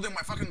reloading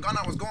my fucking gun.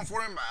 I was going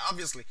for him.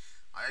 Obviously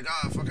I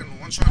got fucking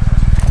one shot.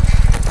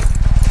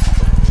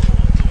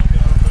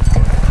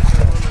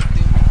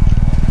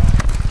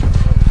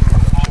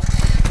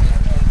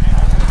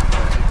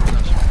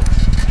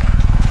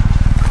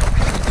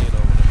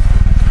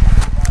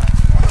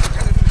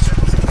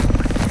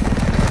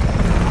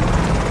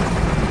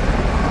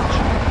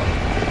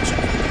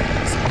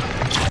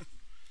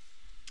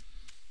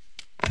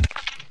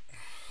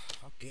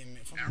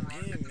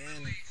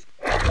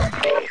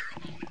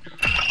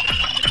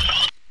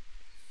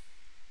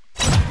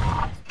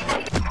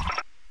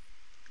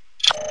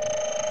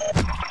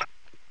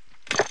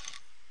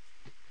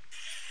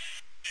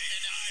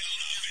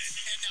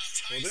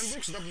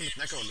 بروكس ده ابن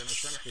متناكه ولا انا مش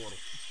فاهم حواره؟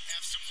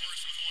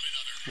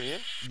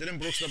 مين؟ ديلان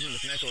بروكس ده ابن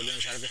متناكه ولا انا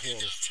مش عارف ايه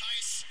حواره؟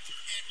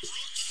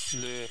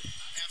 ليه؟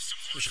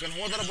 مش كان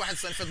هو ضرب واحد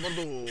السنه اللي فاتت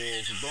برضه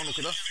في الضان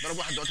وكده؟ ضرب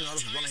واحد دلوقتي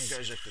النهارده في الضان هي كده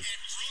ايجكتد.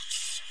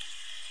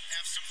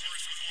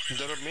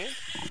 ضرب مين؟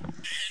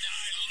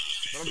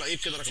 ضرب لعيب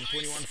كده رقم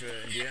 21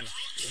 في انديانا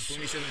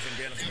 27 في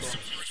انديانا في الضان.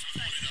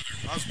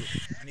 قصده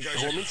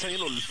يعني هو مين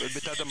سايله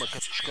البتاع ده؟ ما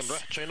كانش كان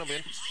رايح تشاينا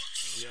باين؟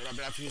 لا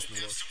بيلعب في هيوستن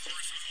دلوقتي.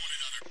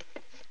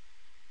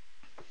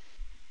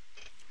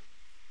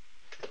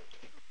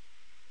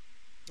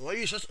 Why are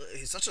you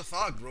he's such a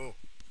thug, bro?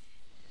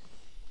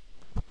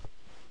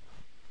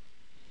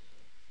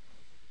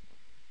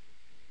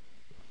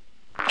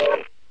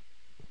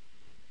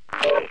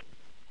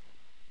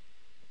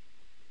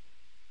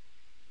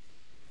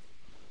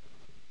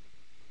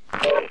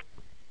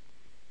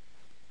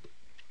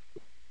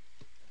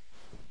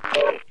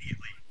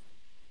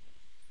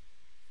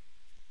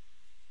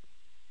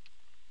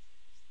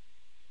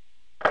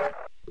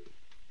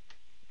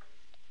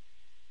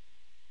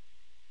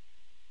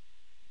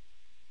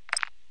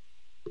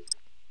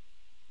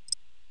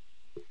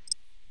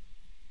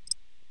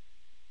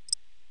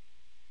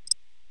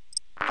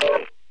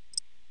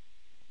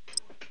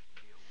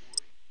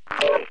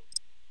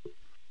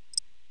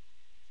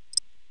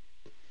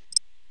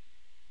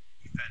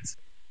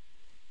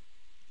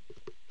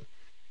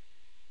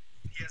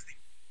 He has the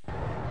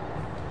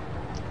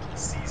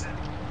season.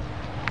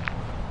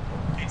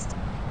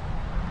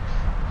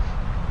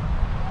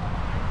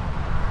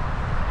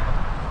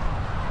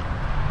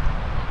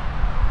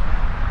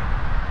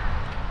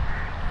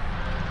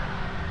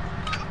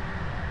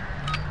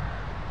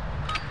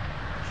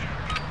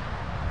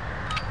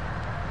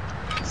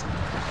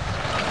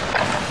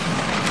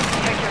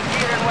 Take your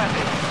gear and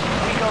weapons.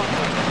 We go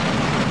through.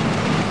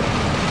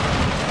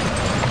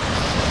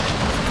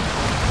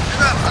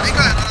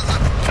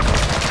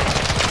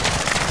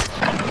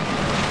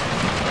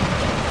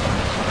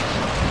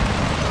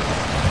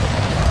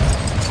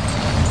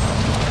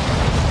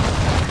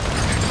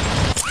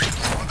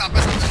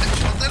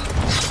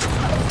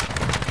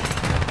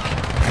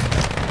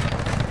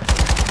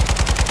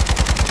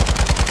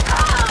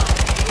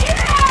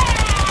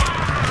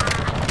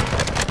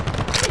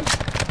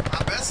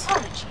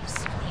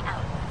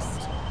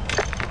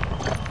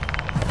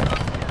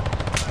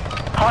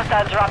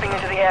 Hostiles dropping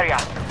into the area.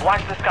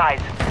 Watch the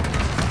skies.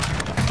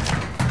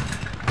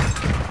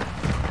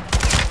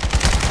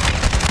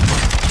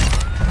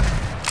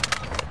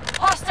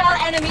 Hostile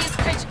enemies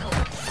critical.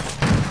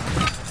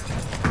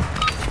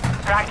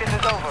 Practice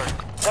is over.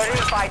 The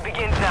real fight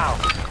begins now.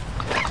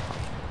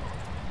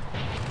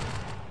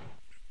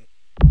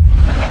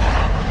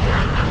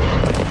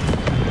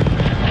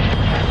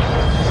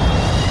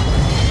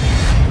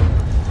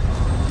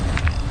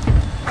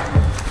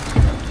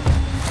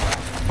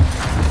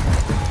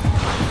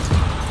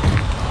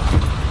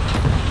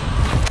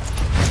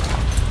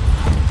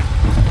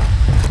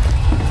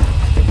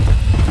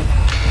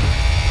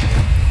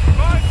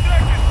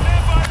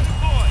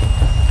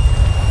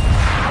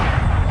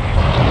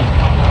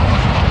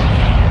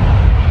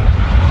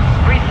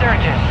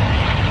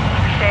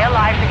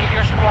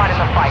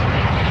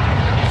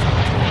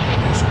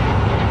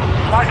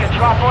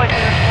 Drop boys in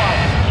the squad.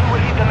 You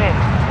will lead them in.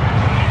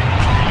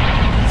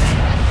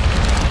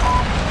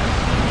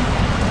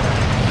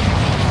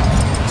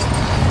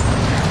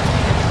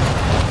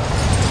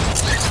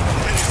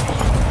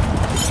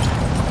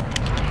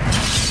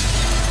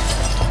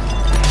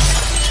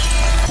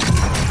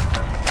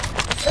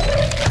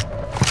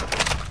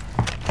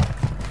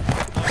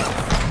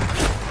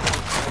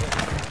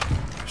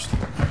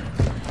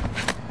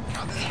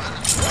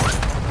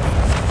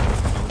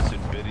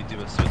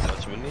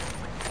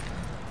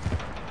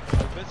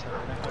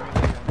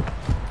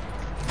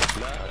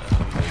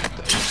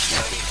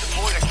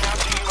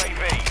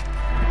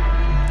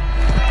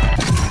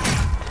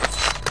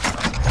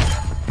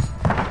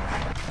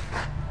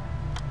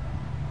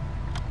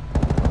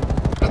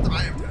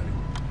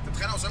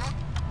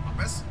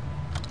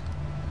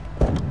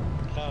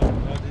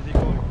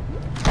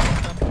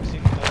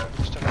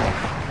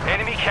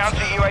 Enemy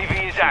counter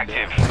UAV is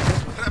active.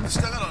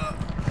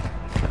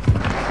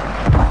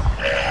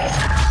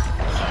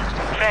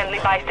 Friendly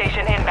buy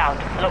station inbound.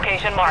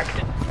 Location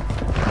marked.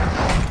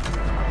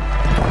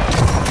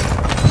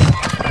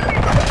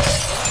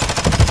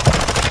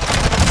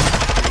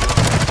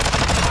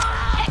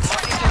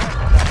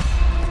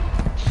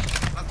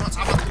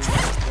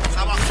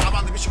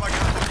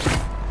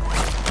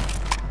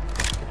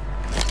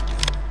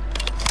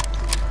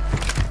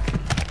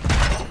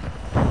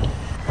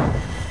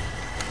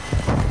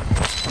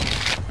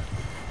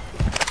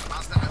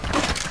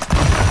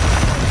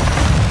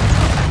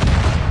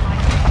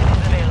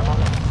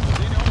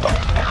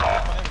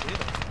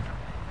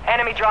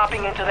 Enemy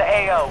dropping into the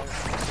AO.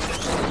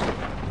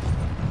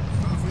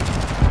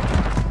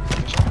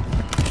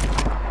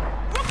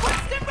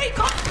 Requesting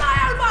recon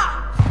flyover!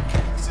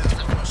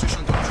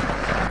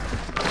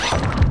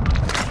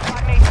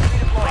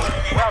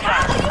 Well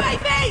done.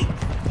 UAV!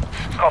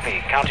 Copy.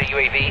 Counter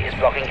UAV is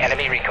blocking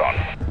enemy recon.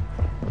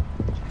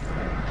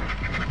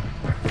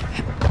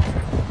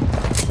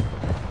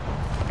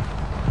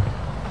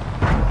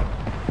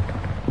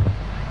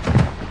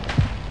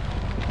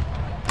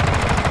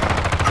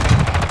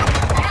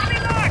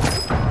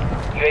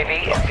 UAV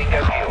is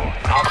bingo fuel.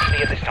 RTB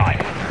at this time.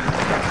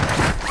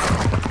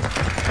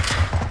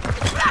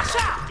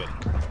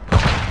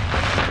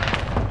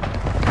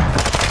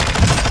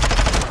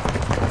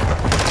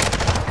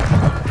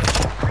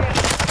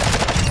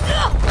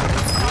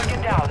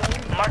 Target down.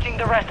 Marching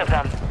the rest of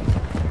them.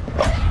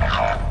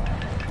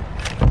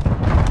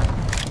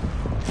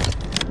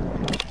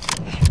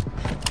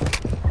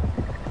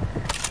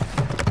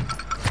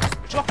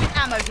 Dropping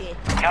ammo here.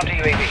 Counter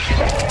UAV.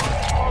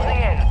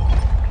 Closing in.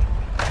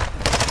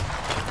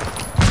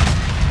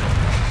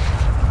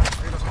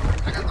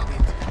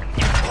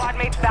 Squad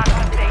mates back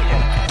on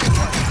station.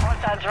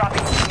 Hostile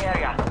dropping in the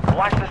area.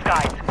 Watch the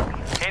skies.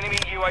 Enemy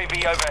UAV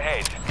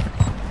overhead.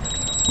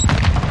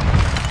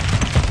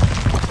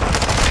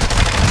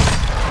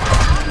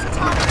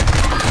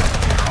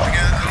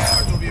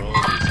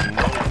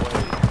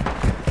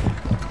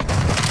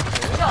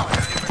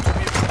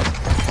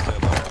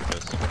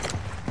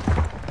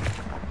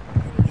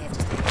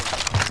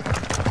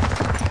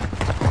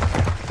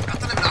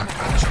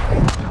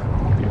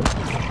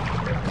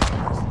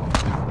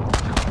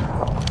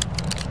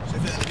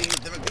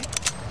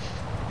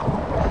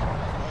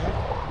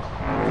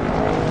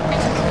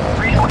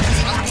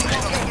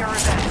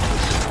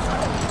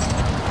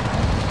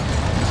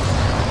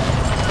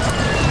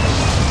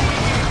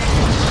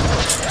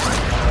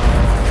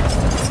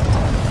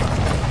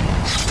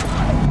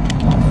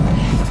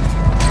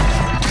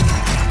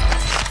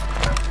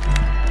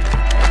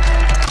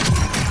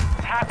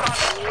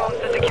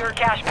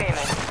 Cash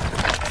payment.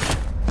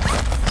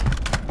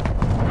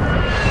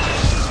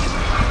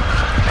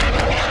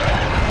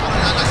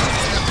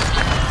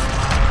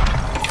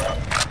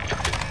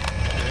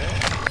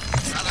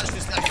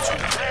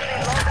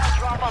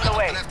 Drop on the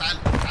way.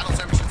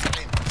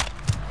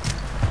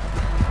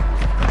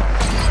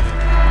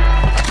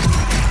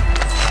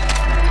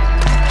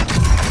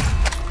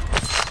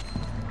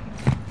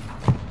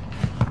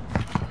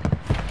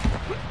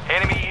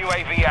 Enemy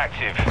UAV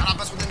active.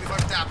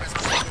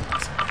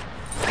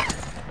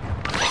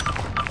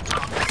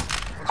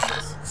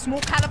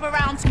 Small caliber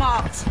rounds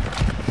marked.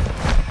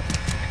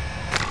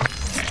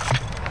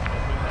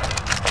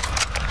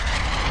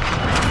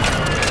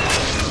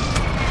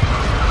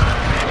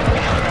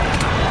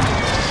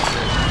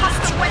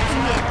 Custom weapon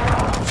here.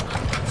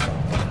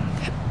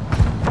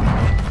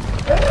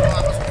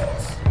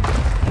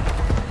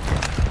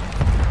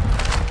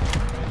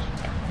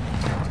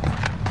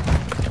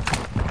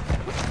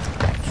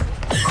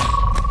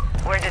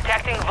 We're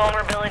detecting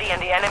vulnerability in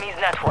the enemy's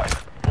network.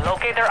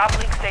 Locate their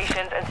uplink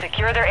stations and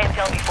secure their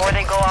intel before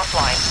they go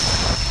offline.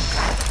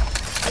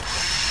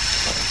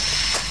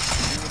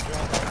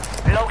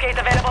 Locate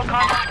available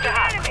contracts to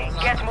hack.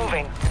 Get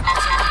moving.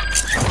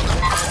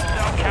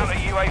 Counter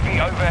UAV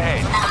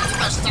overhead.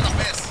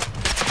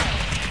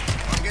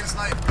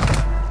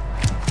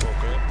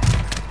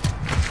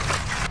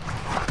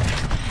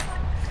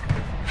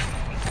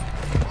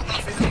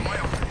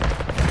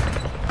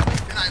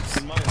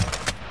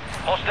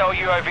 Hostile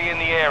UAV in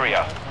the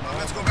area.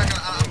 Let's go back.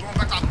 I'm going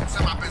back to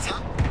Sam Abes, huh?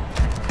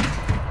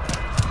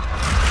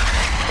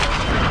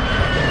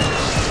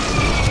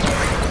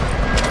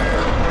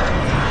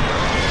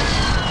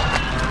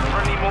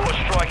 Friendly mortar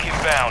strike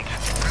inbound.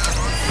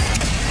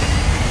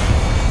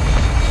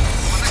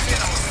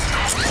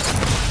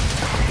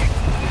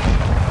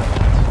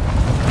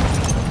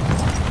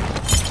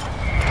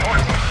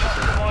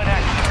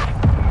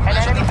 An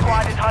enemy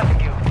squad is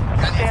hunting you.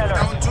 Stay alert.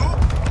 Down two,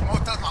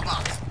 موت ثلاث مع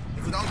بعض.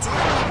 If you down two,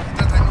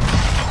 ثلاثة هيموتوا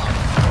مع بعض.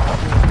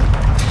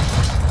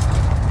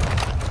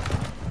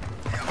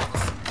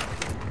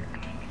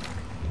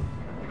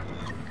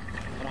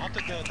 انا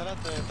حاطط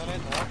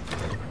ثلاثة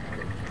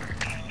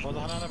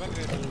واضح ان انا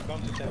بجري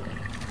بالباونتي بتاعي.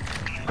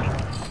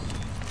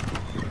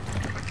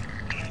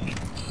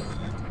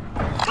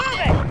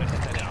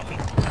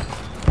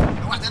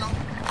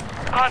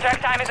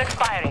 Contract time is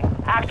expiring.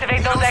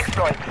 Activate those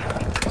exploits.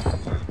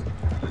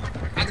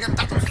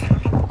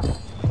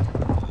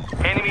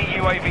 Enemy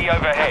UAV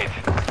overhead.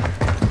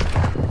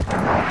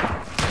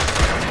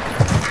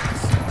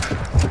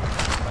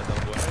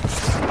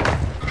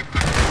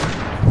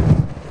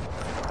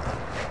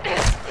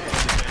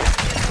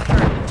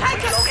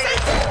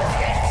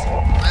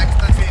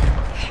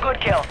 Good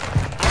kill.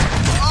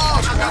 Oh,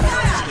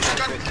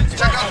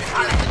 check out.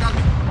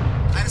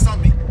 I saw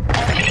me.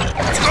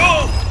 Let's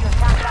go!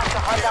 To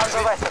hunt down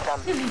the rest of them.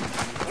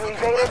 You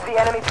evaded the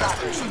enemy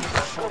package.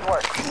 Good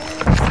work.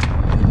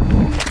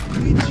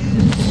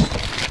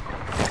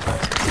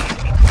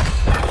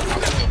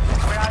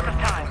 We're out of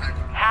time.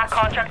 Hack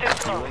contract is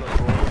closed.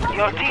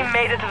 Your team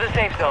made it to the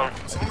safe zone.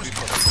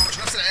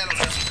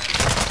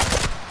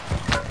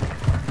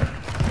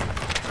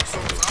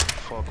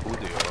 Fuck who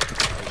they are.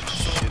 I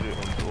just shit it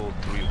on all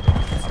three of them.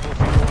 I don't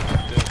know what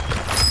they're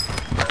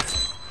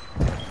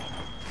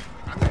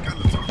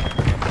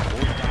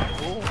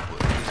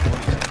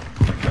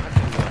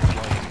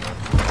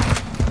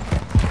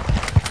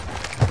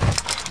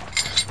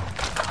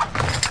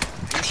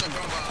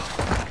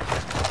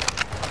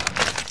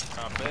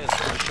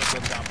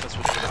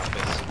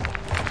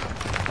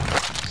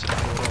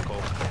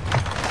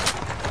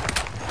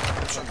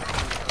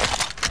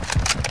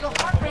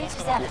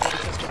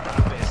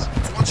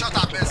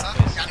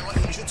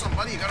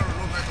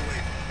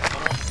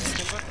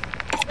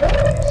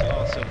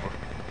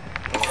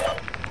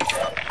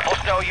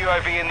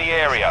UAV in the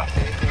area.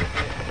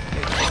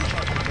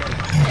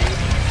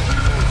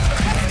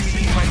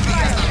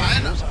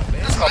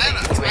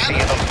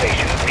 UAV is on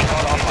station.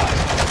 Recon online.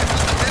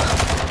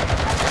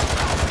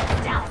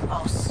 Down,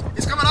 boss.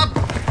 He's coming up.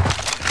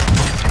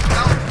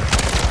 Down.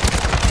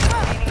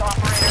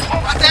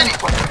 Oh, Danny.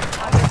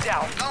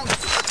 Down. Down.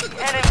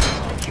 Enemy.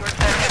 Secure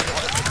second.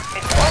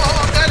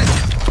 Oh, Danny.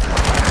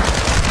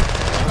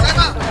 Time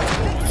out.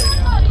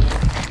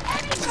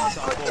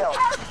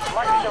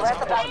 Marking the rest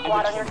of that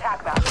squad on your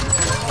attack map.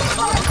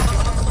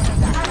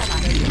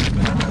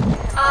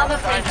 Armor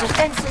plate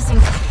defenses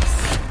increase.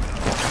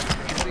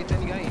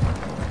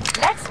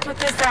 Let's put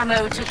this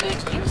ammo to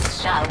good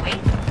use, shall we?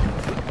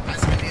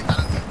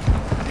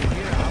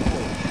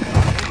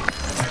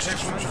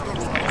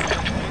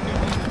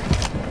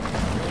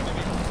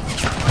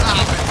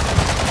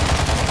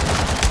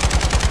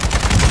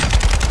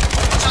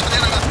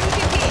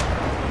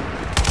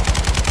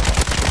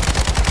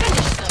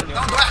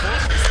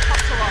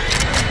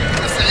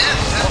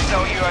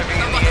 Hostile UAV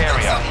in the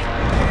area.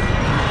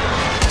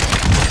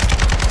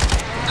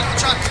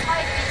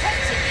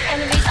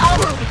 Enemy's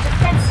armor plate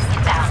defenses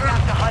down.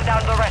 To hunt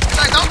down the rest.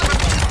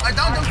 I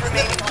downed him.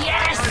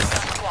 Yes!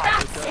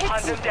 That's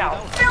Hunt it! them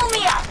down. Fill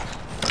me up!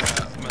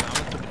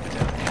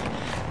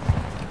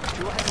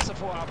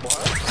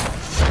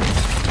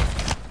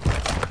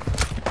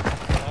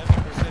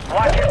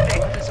 Watch your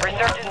six.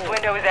 Resurgence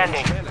window is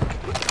ending.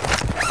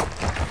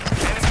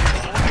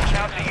 Enemy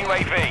counter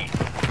UAV.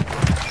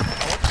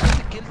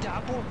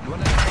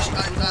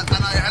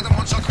 And I had him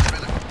one shot,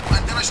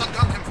 and then I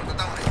shotgunned him from the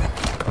down, I think.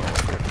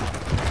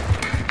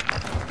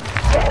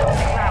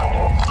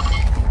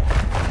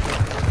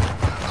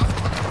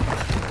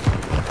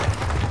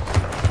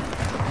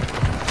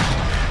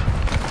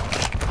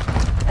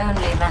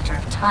 Only a matter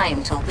of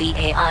time till the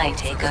AI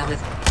take over.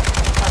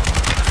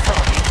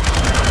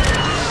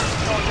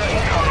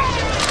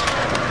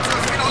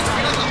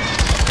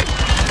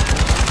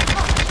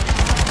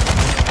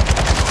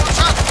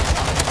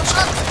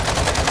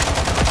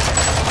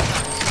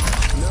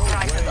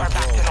 Prices are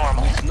back to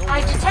normal.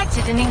 I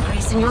detected an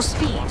increase in your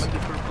speed.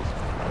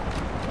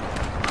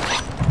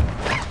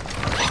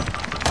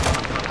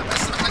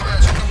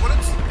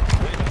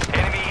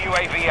 Enemy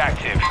UAV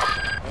active.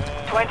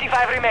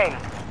 25 remain.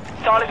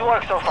 Solid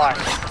work so far.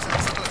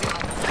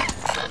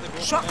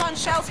 Shotgun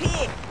shells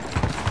here.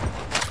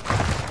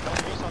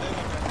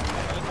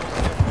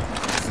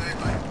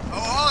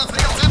 Oh,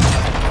 three of them.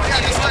 Yeah,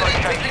 that's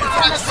right.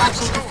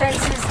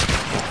 Defenses.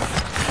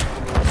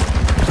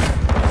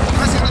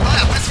 Pressing the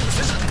fire, pressing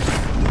position.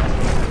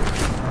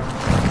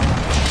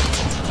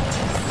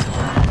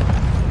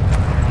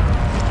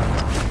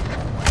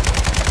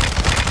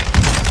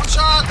 One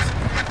shot.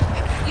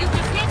 You've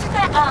depleted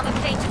their armor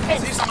plate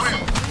defenses. Somewhere.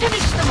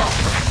 Finish them off.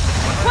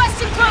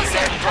 Requesting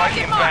closer. Strike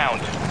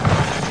inbound.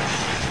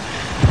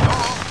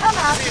 Come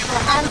out with your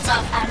hands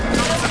up and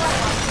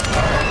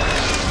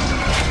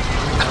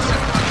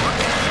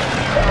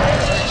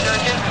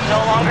Resurgence no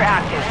longer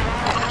active.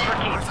 For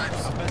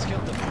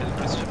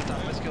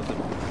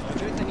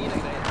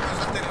keeps.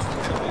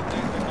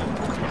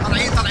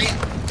 طالعين.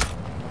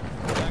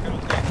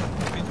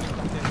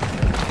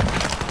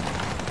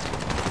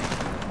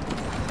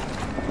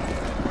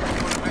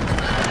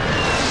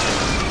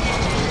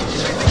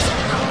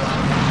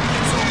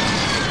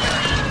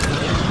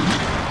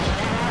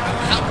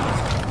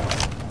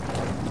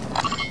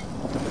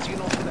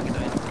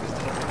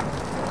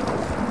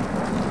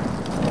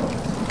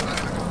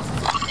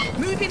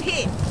 Moving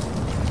here.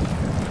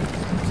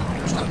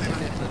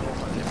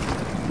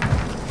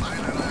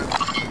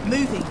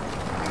 Moving.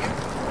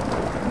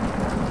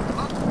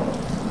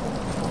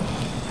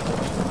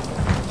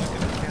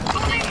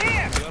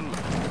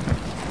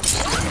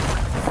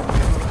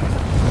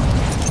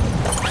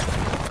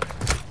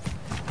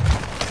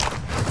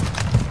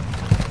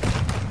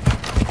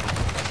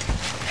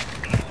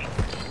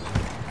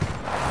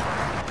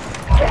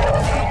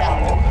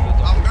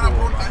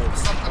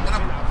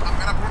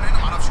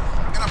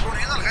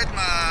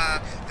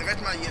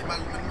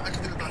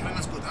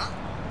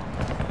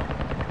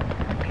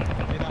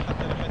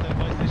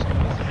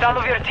 Some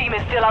of your team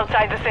is still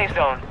outside the safe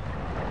zone.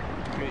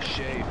 مش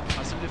شايف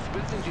اصل اللي في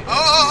بيلدينج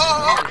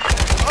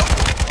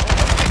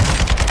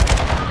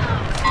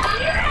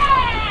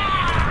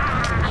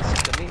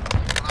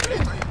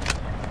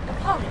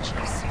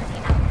apologies.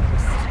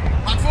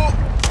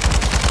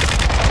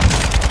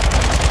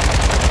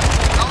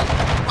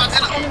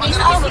 Enemy's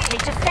armor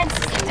plate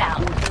defenses are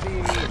down.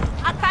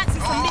 I fancy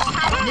some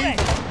mid-cannon.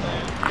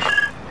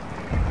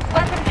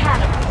 Weapon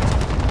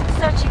calibrated.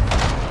 Searching for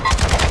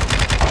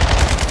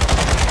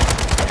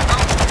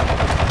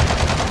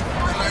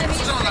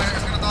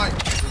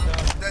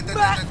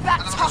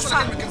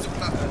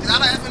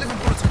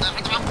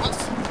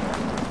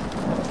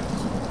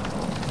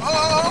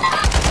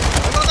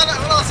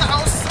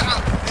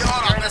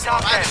You're in the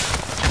top 10.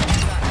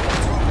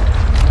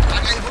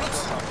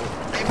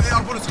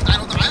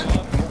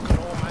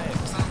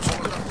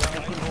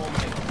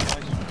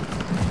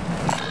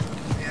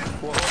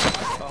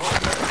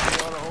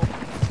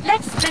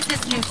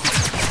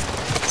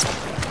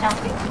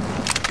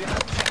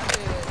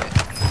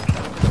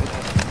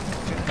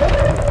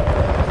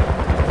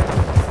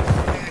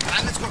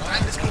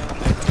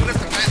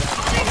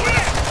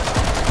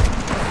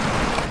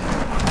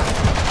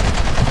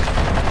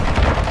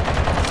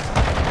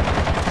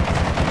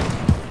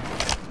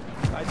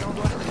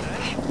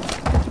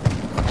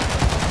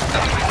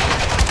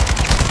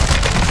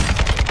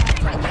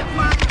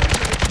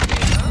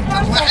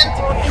 واحد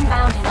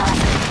Inbound in us.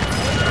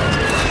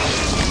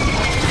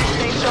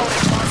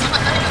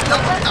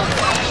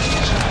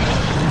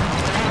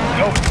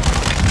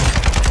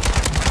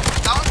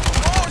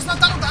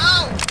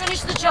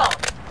 Finish the job.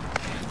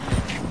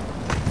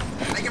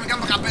 هيجي من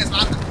جنبك عباس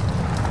معانا.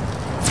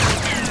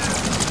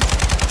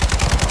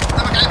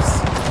 قدامك عبس.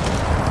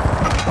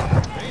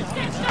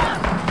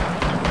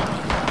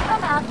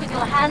 Come out with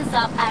your hands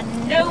up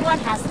and no one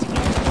has to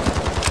get it.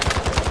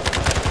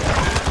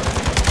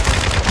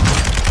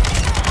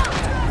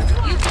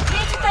 You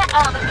completed their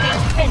armor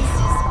plate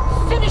fences.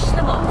 Finish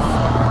them off.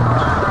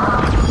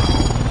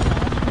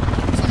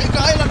 صديقي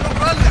هايلا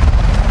بروجرام.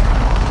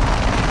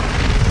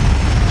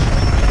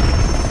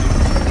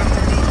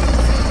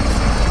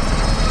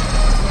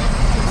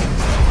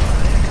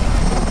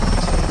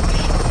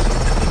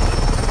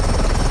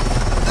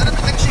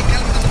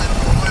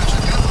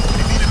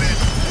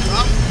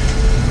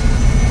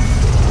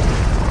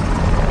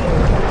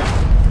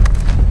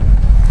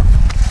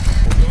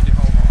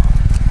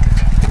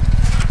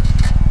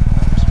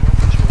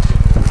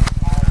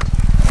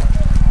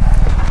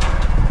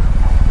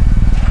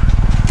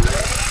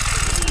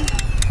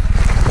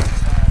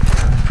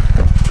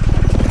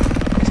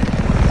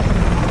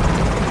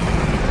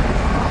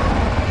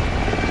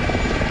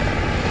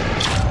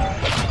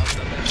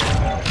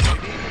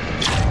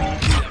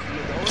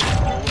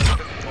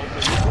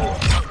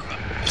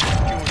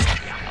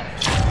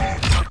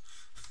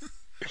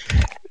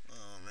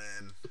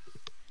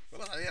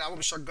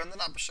 بالشotgun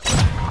نلعب بالشotgun.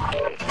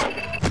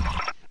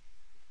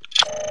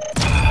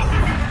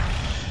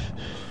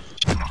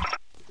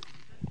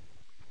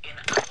 In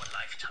our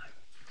lifetime.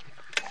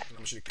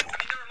 مش الكلام. I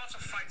mean, there are lots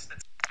of fights that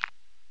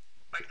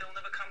like they'll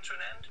never come to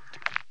an end.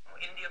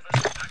 India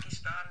versus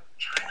Pakistan,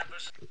 China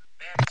versus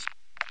bands,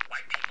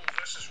 white people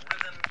versus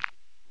rhythm.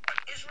 But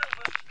Israel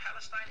versus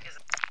Palestine is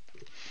a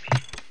big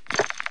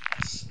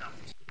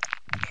stuffed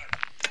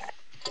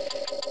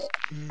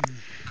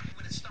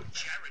when it stuffed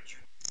Jared, you.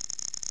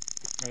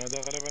 أنا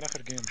ده غالبا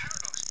آخر جيم.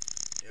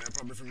 Yeah,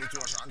 probably for me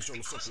too عشان عندي شغل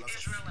الصبح للأسف.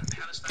 Israel and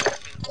Palestine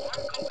have been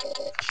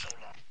ongoing for so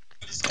long.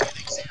 It is an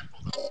example,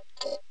 though.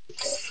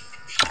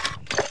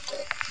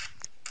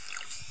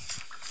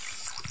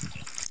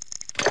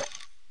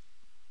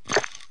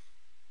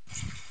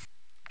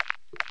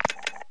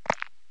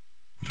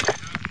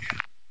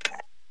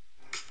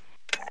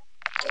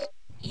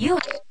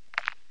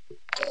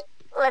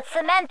 Let's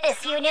cement this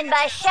union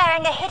by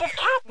sharing a hit of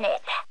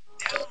catnip.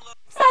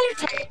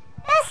 Salute.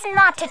 Best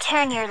not to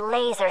turn your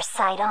laser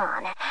sight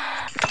on.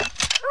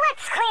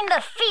 Let's clean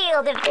the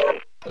field of...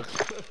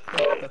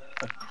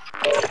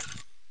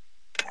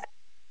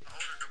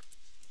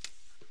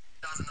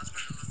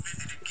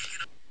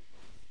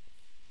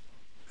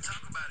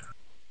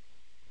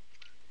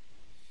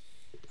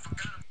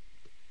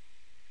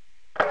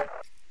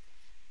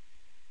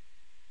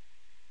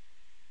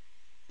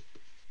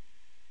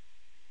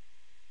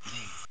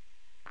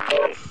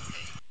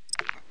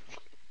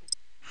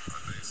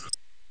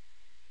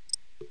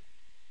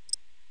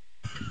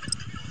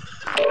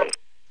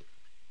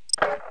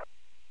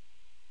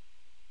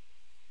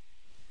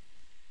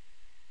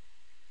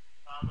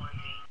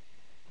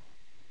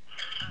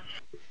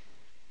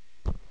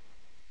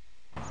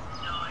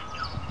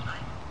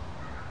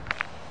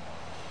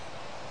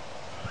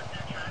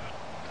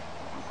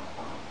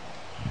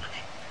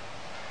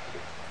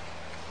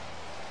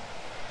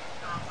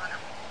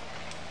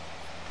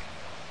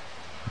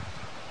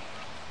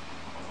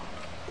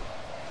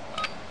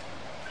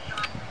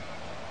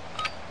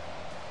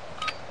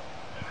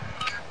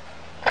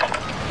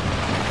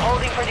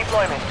 Holding for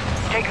deployment.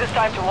 Take this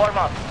time to warm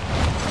up.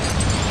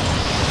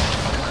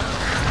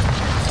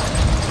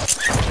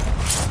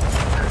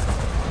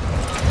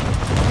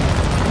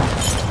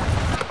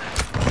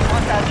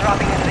 Hostiles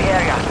dropping into the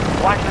area.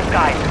 Watch the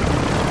skies.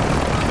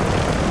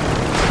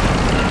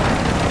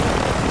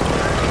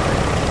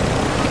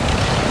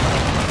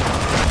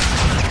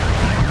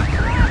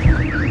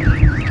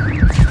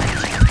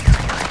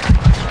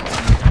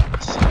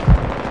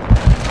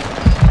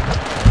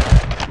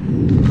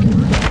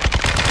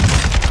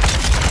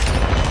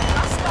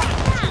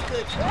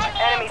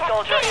 Enemy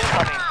soldier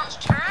incoming.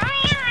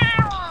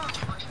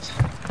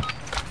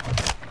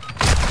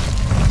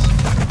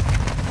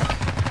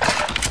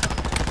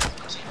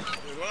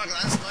 بيقولوا يا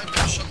جدعان سنايب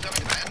بالشوت جان يا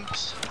جدعان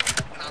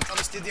من عن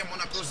طريق ستاديوم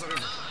وانا كروس ذا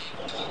ريفر.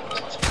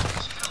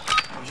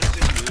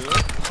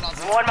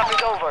 Warm up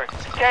is over.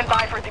 Stand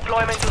by for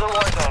deployment to the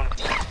war zone.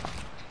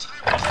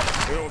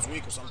 It was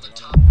weak or something. I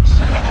don't know.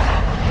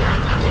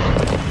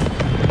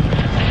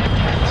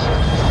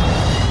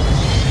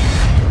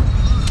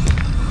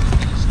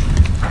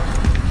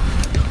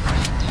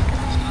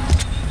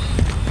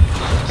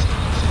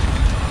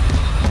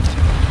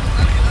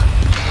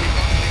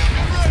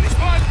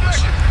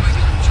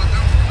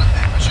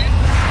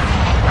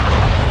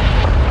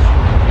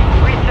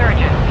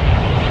 Resurgence.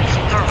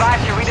 Survive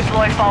to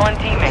redeploy fallen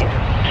teammates.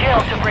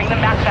 Kill to bring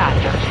them back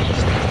faster.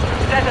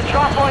 Set a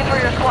drop point for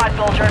your squad,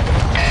 soldier.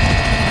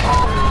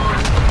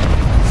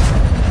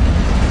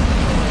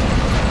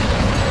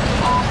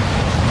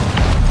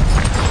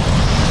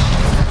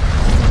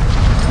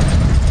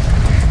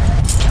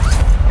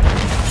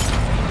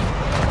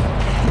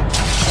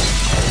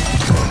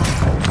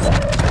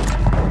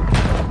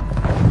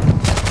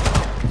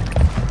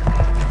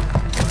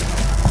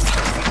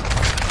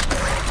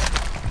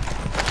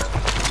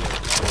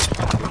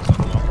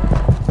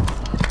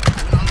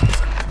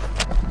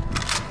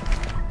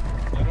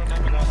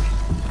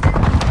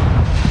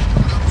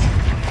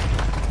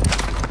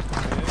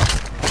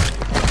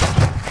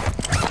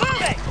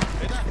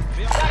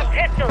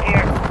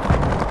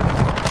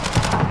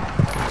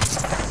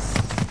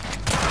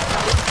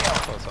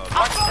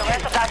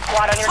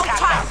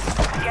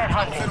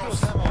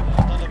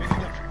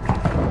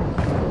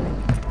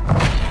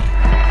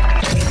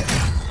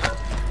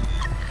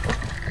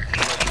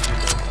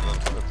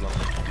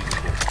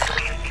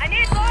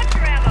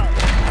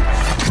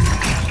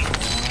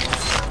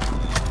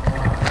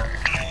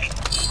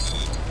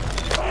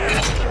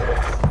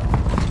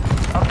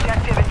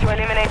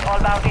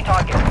 Small bounty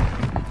target.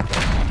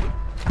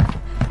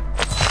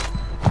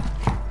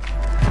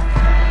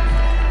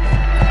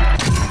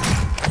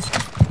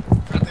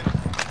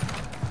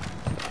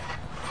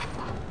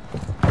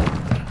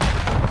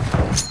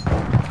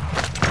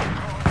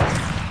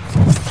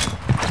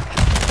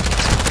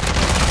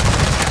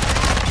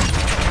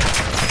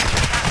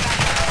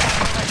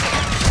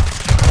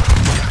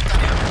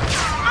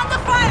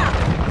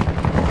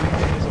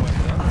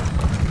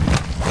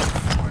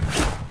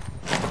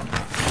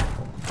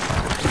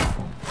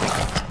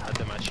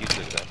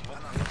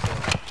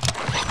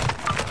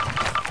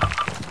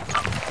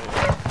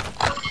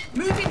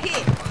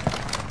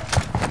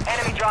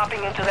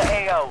 Dropping into the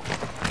AO.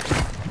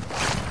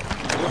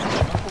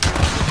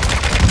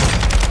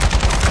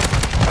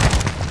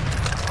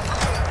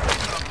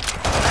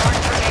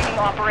 Remaining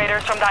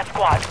operators from that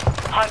squad.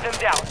 Hunt them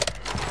down.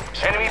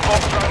 Enemy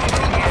bombs running into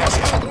the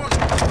area.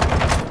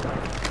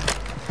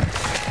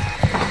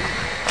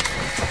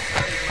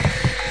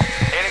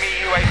 Enemy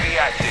UAV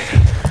active.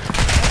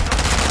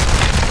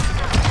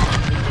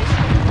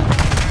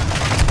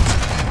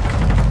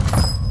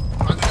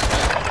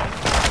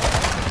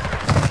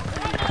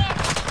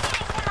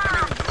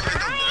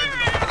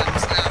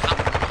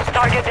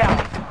 Target down.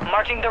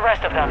 Marching the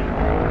rest of them.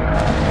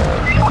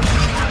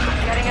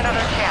 Getting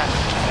another chance.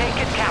 Make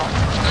it count.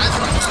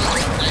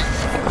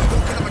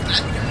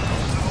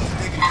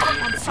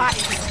 On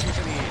site.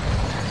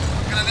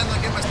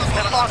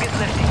 The fog is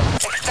lifting.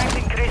 Expect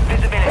increased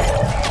visibility.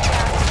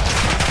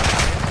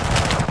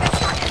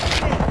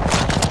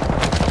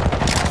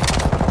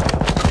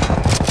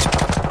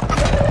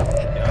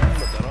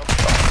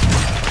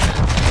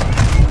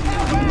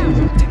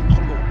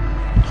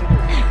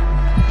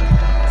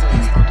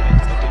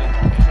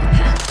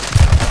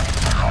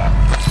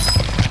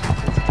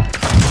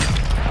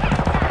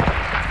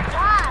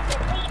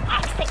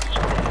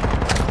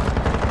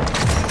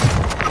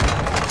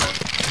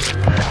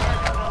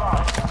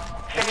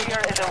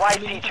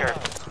 White teacher.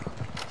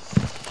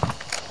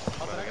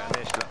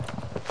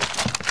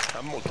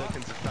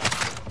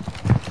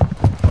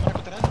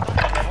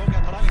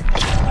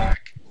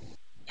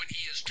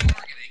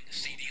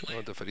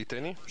 ده فريق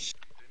تاني؟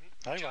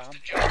 ايوه يا عم.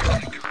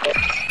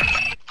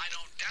 I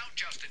don't doubt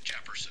Justin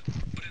Jefferson,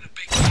 but in a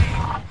big game,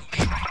 who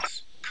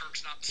shrinks?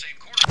 Kirk's not the same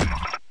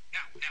quarterback.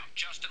 Now,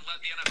 Justin led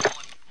the NFL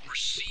in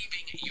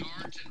receiving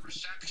yards and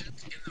receptions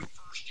in the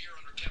first year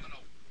under Kevin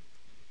O.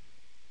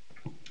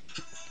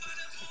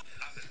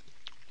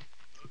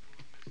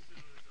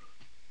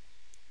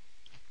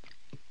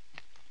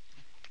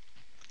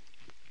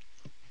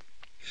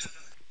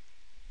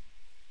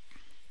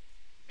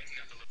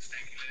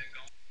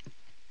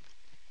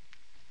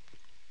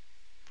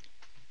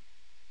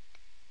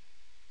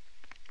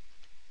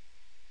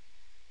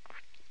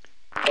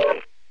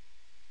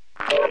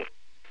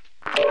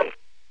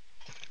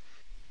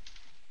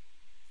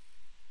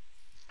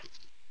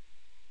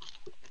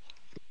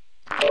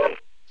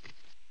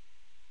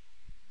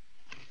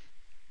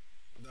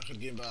 اخر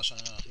جيم بقى عشان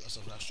انا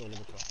للاسف رايح الشغل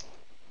بكره.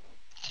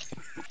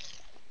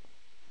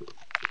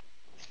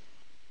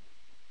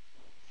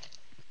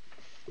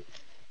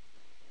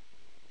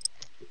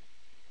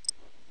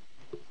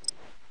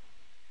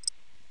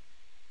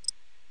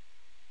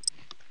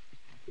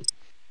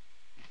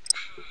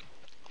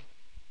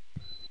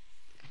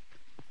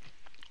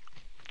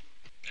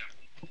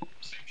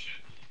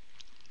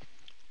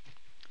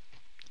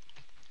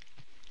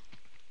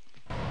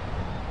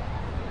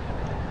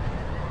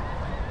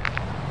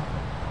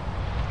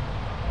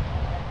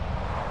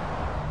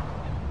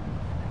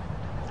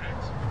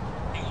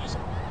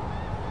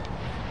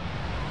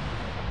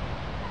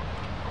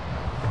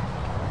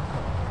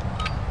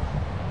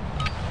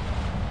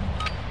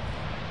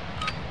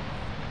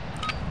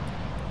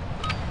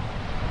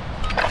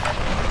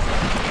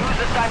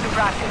 Time to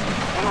practice.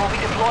 We will be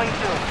deploying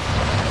soon.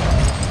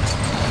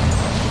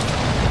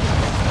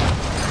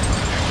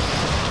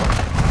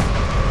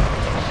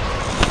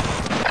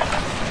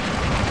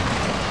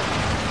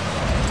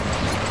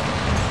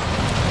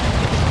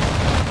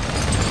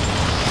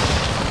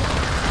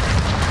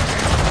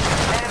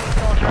 Enemy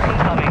soldier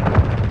incoming.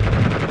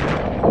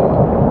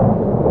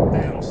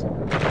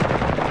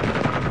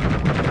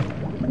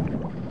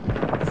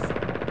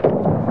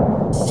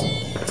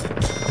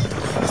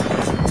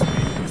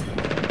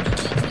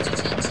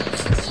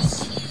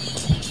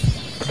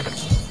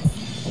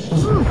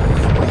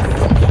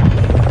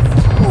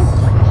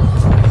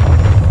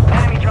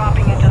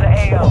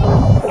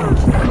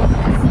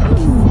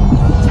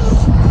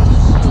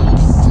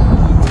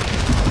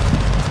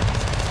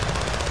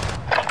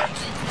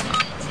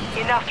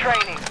 Enough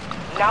training.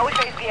 Now we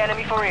face the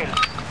enemy for real.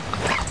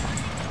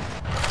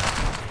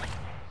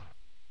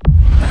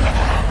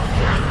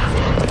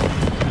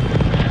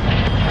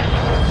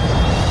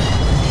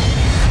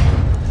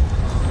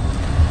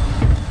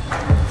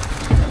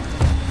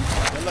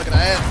 يلا يا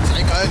جدعان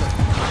سعيد عالي.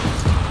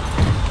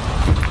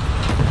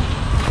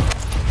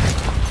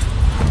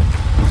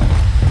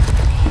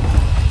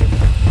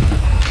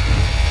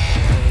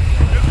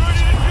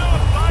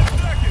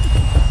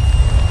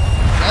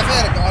 لا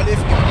فارق علي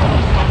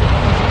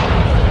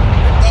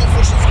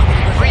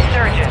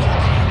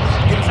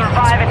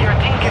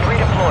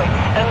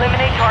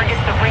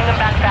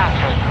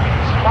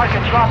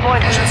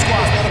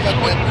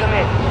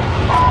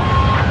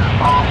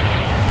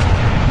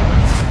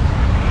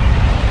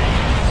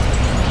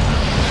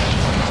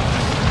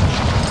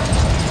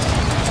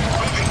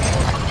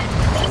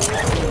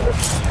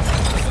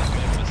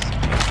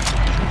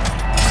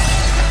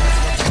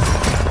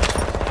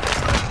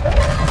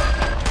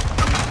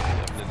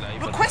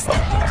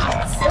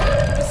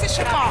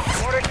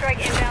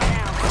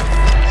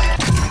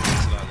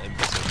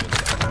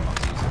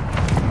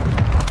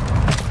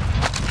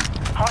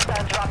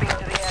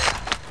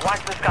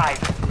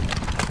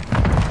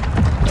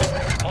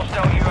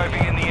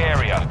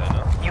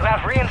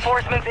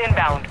Reinforcements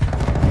inbound.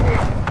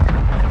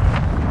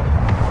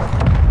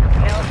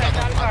 No effect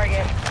on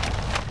target.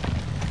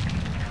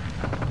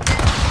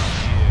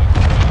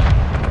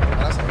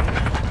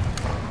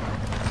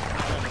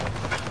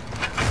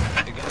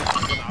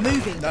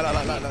 Moving. لا لا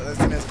لا لا لا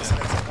لسه نازل لسه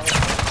نازل.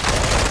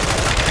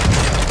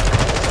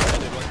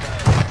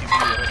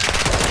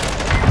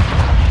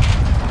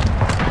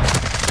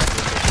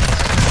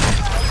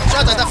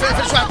 شات ده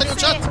فينش واحد تاني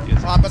شات.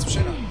 بس مش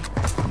هنا.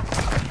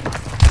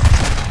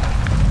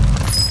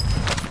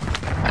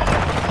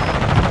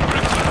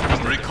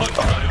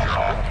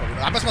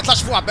 عباس ما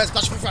تطلعش فوق، عباس ما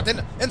تطلعش فوق، واحد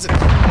هنا انزل.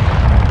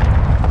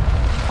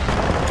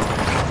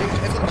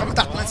 افضل مكمل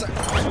تحت ما ننسى.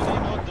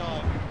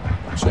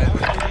 مش هنا.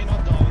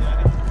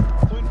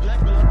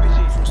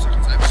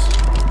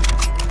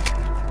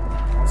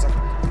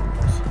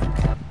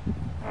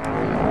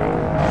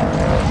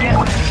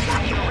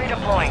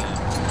 Redeploying.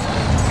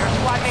 Your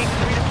squad mates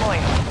is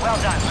redeploying. Well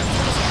done.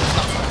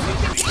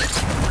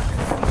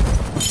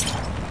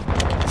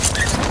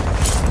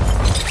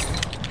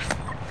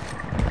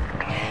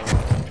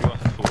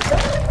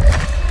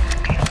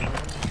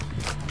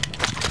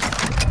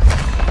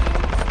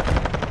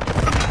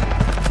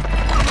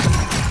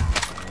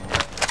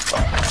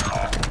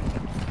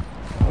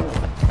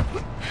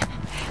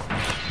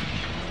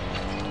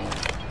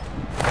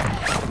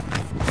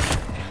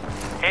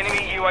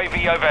 Enemy UAV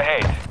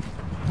overhead.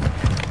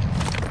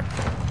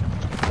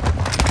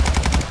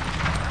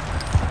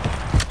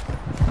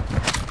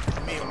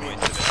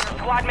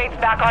 Squad mates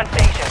back on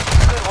station.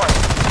 Good work.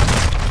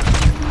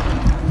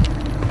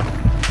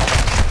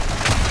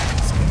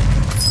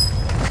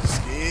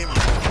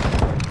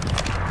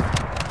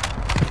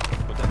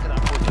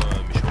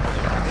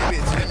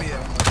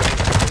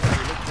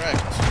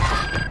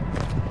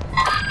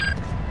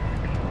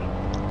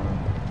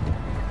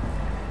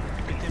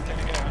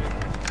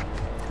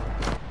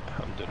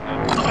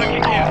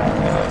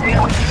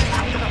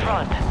 To the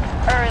front.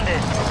 Earned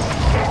it.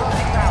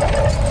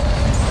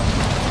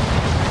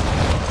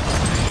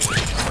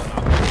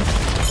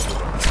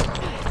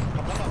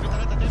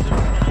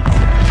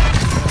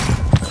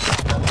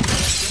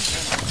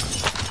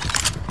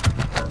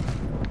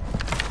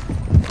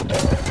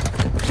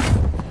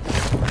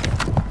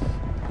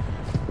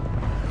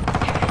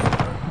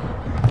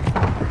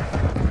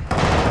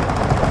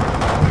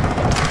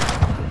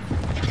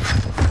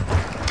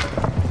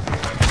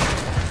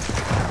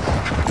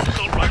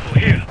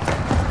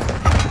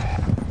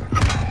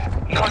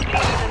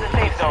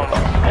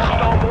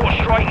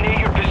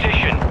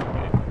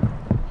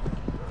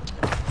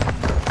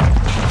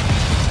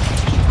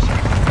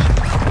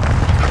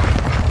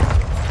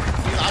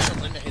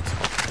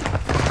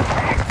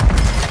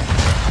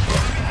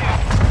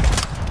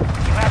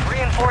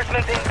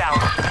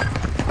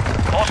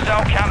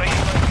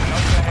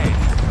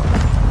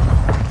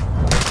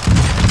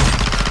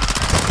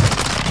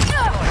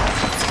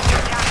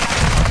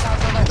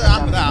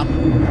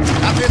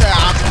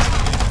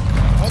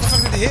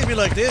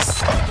 like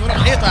this. تروح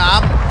الحيطة يا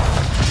عم.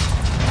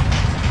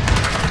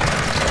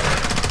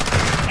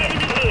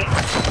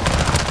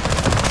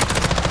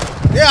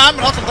 ايه يا عم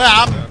القطر ده يا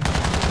عم؟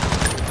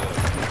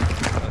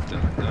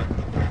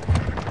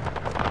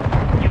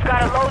 You've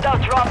got a loadout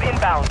drop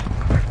inbound.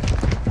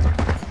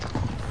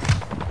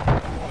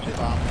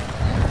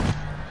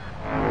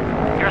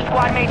 Your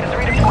squad mate is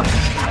redeploying.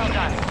 Well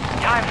done.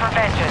 Time for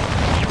vengeance.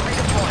 You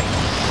redeploy.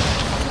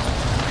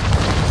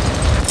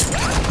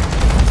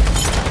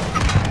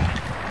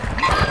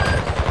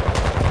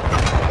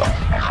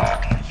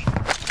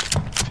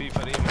 في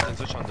فريق ما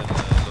تنزلش عند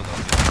اللوداوت.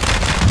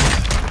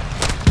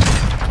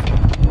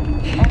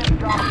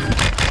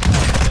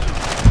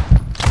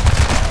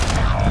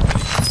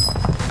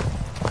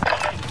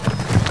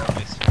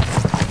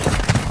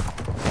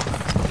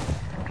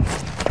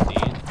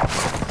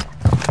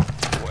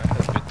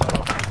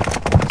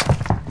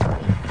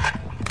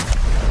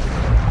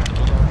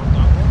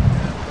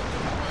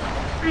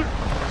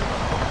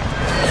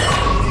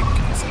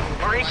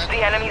 Breach the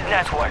enemy's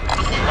network.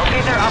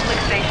 Locate their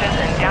uplink stations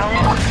and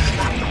download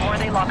before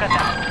they lock us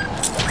out.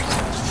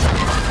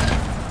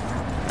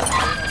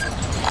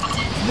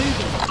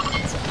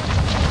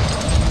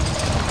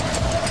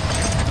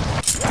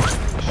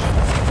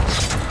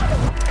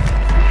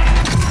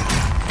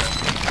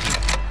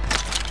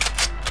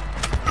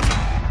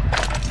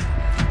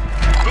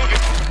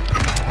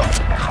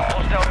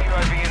 Hostile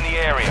UAV in the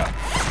area.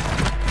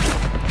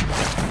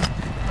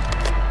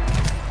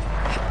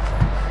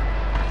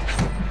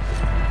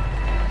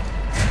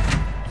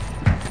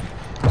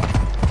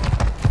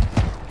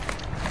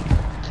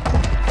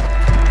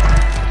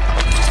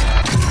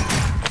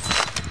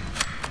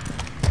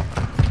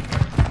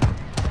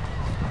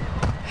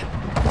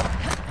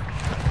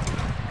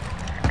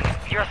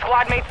 Your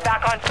squad mates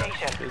back on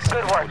station.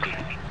 Good work.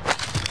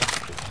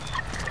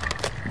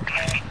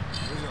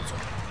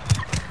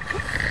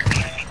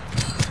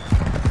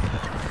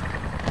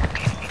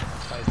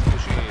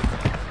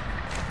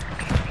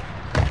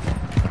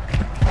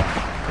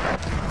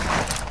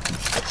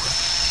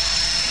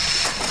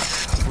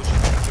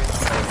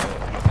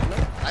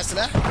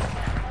 السلاح؟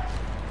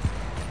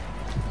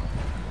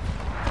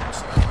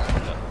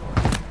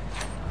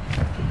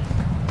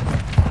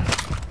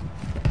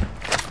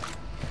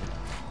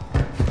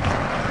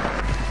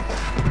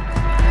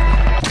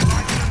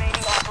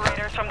 Remaining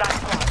operators from that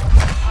squad.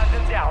 Hunt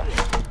them down.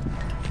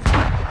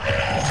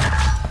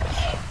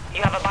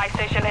 You have a buy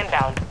station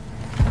inbound.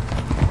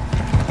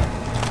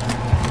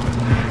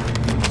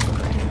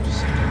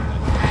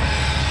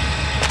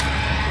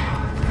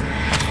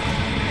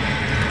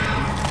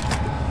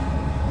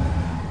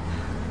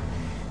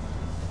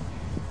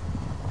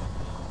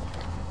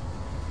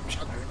 مش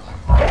حد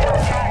هنا.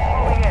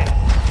 Moving in.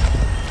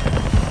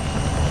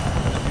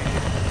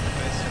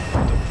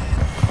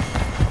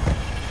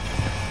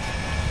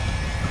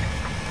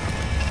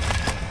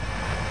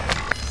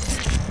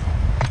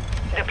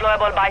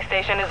 Deployable buy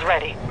station is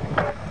ready.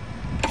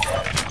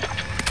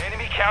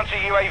 Enemy counter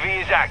UAV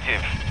is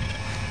active.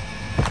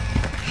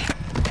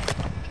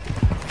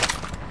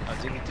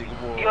 عايزين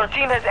تجيبوا Your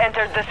team has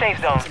entered the safe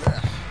zone.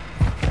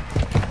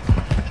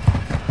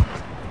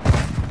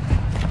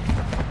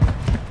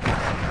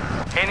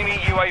 Enemy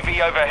UAV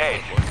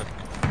overhead.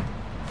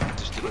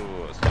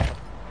 تشتروا اسلحه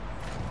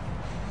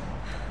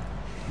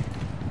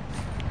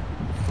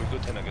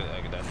وجود هنا يا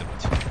جدعان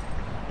دلوقتي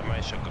أنا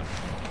معايا شجر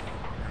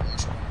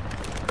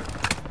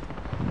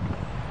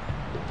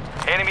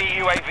Enemy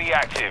UAV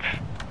active.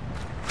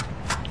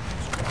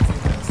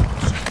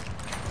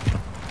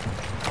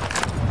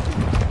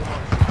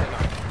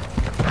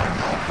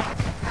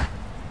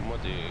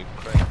 مودي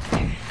كراك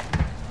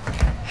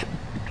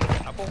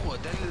ابو هو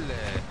ده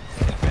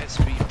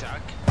الباس بي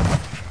بتاعك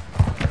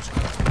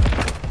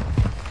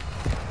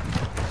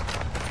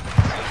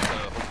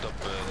hooked up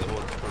the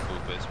whole purple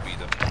base B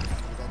ده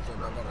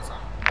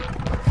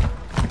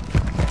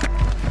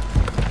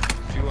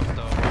في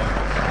واحدة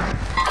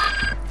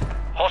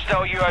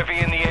Hostile UAV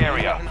in the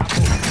area.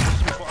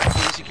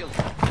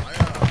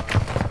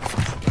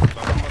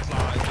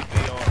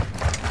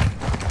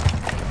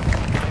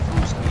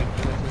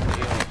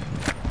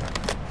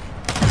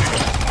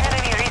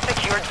 Enemy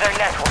resecured their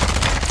network.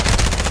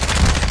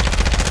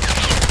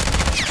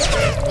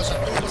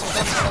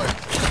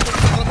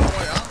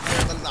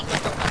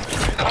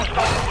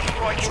 Hostile mortar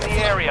strike in the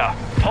area.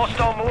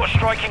 Hostile mortar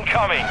strike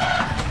incoming.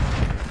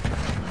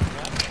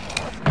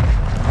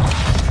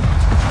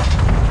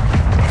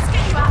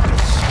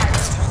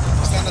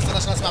 استنى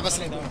عشان اسمع بس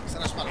اللي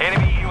استنى اسمع.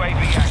 Enemy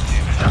UAV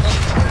active.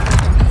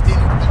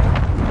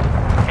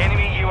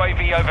 Enemy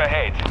UAV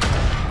overhead.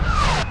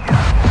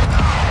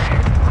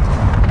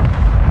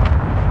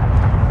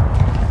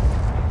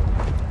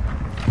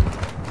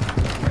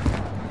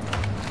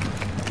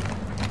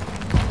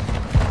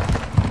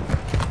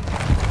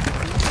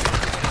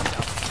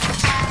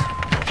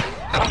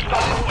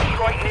 Hostile mortar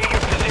strike near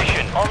your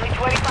position. Only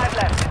 25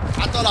 left.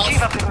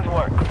 Keep up the good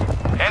work.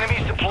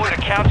 Enemies deployed a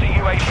counter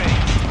UAV.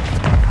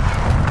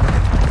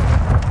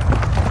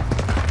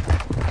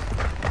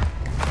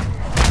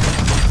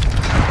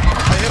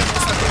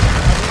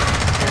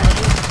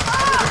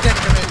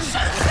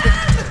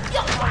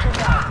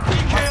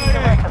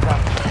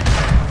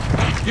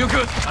 You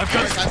good? I've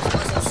got it.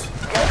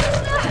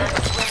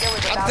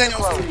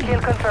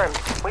 Kill confirmed.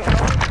 We've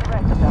lost the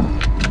rest of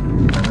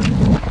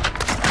them.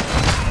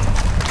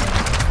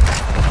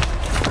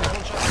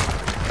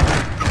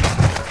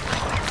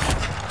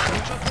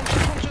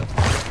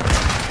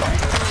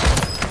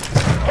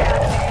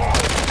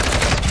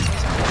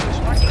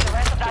 Marking the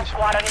rest of that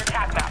squad on your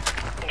attack map.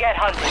 Get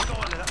hunting.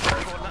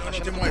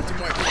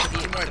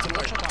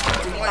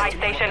 Buy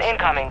station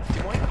incoming.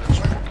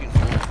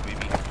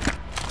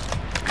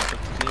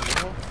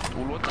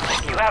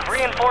 You have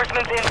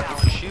reinforcements inbound.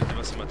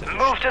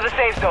 Move to the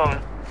safe zone.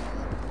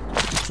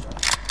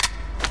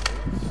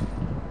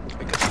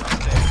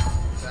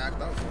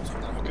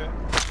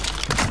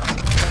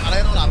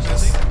 علينا نلعب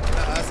بس.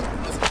 لا ازرق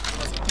ازرق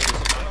ازرق.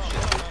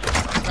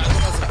 في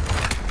عندنا ازرق.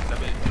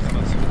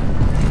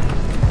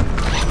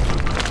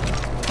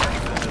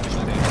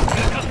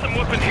 Custom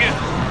weapon here.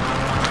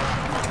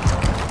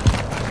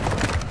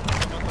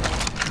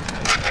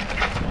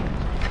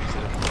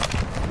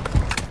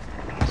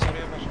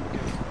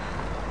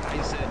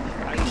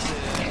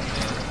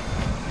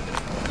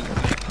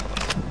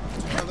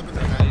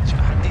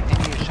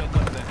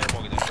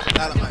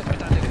 لا لا معايا.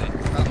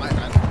 لا معايا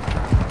معايا.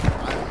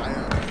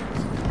 معايا.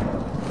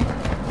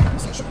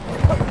 بس اشوف.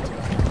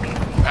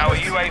 Our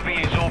UAV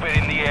is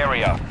orbiting the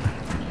area.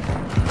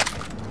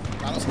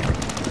 تعال اصلا.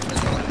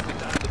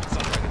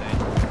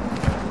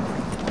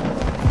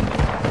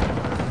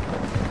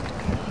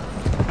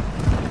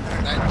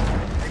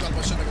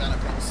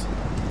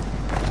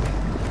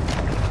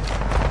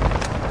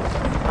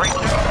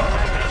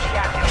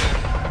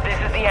 This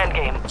is the end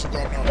game.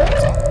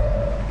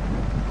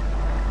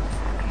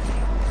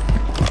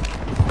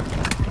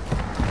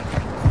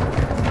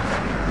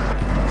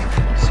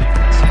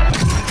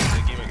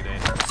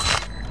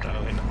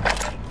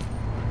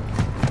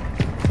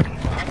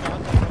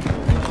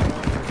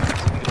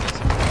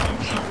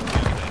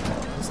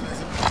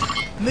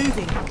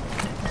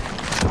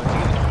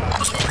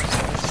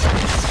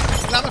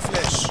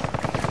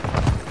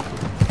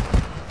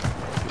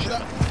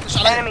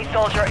 Enemy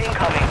soldier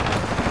incoming.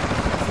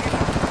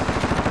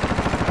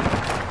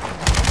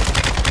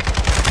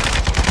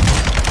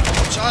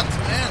 Shot,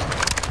 man.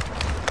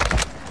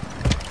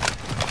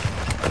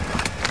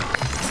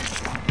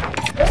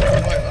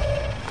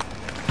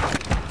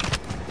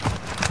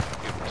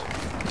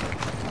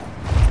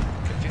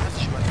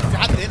 في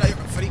حد هنا، ايوه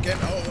كان فريق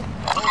هنا اهو.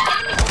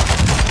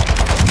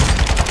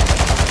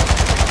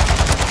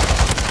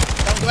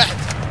 راوند واحد.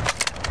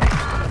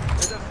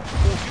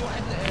 وفي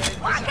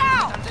واحد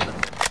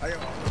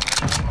ايوه.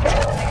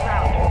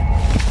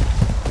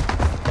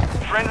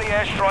 Friendly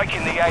airstrike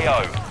in the AO.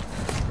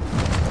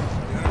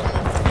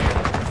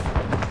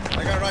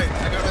 I got right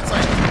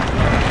side.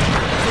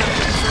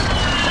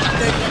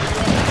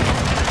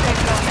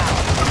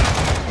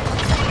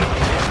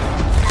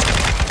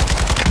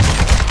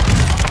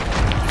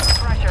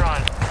 Pressure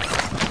on.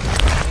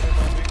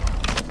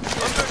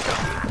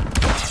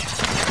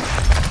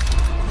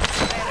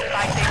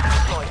 Side station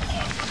deployed.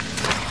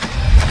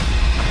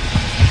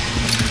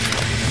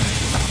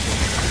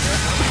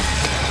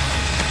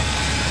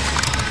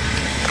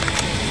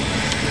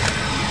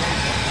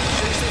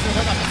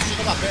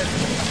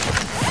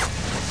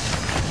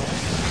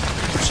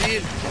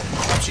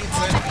 شيل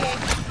ثاني.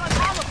 Got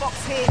an armor box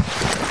here.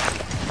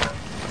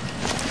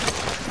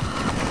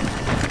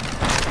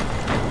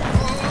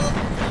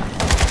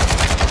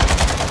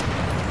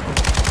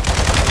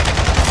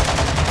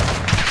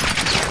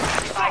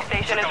 Side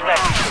station is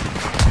ready.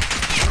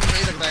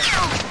 ايدك ده.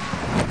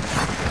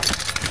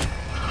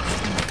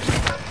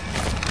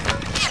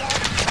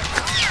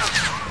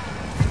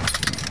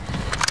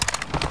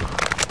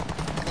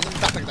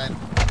 من تحتك ده.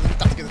 من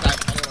تحت كده تعال.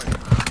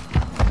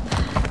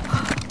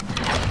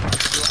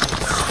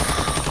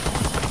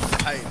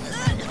 حي.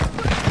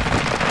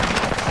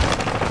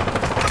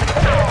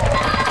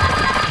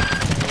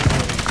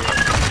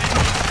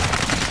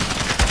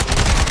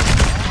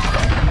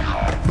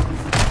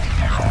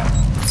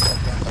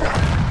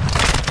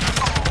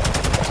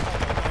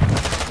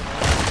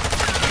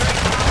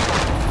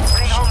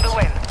 Bring home the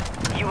win.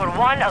 You were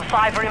 1 of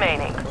 5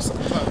 remaining.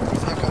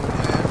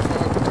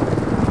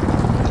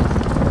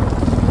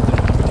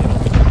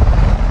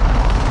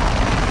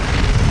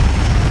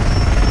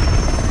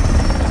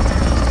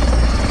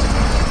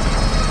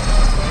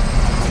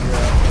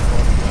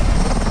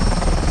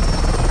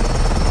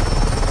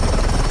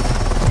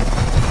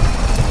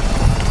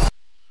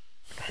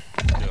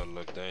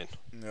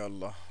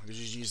 يلا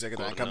جي جي يا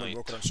جدعان، نكمل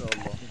بكره ان شاء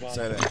الله. Bye.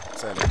 سلام.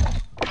 سلام.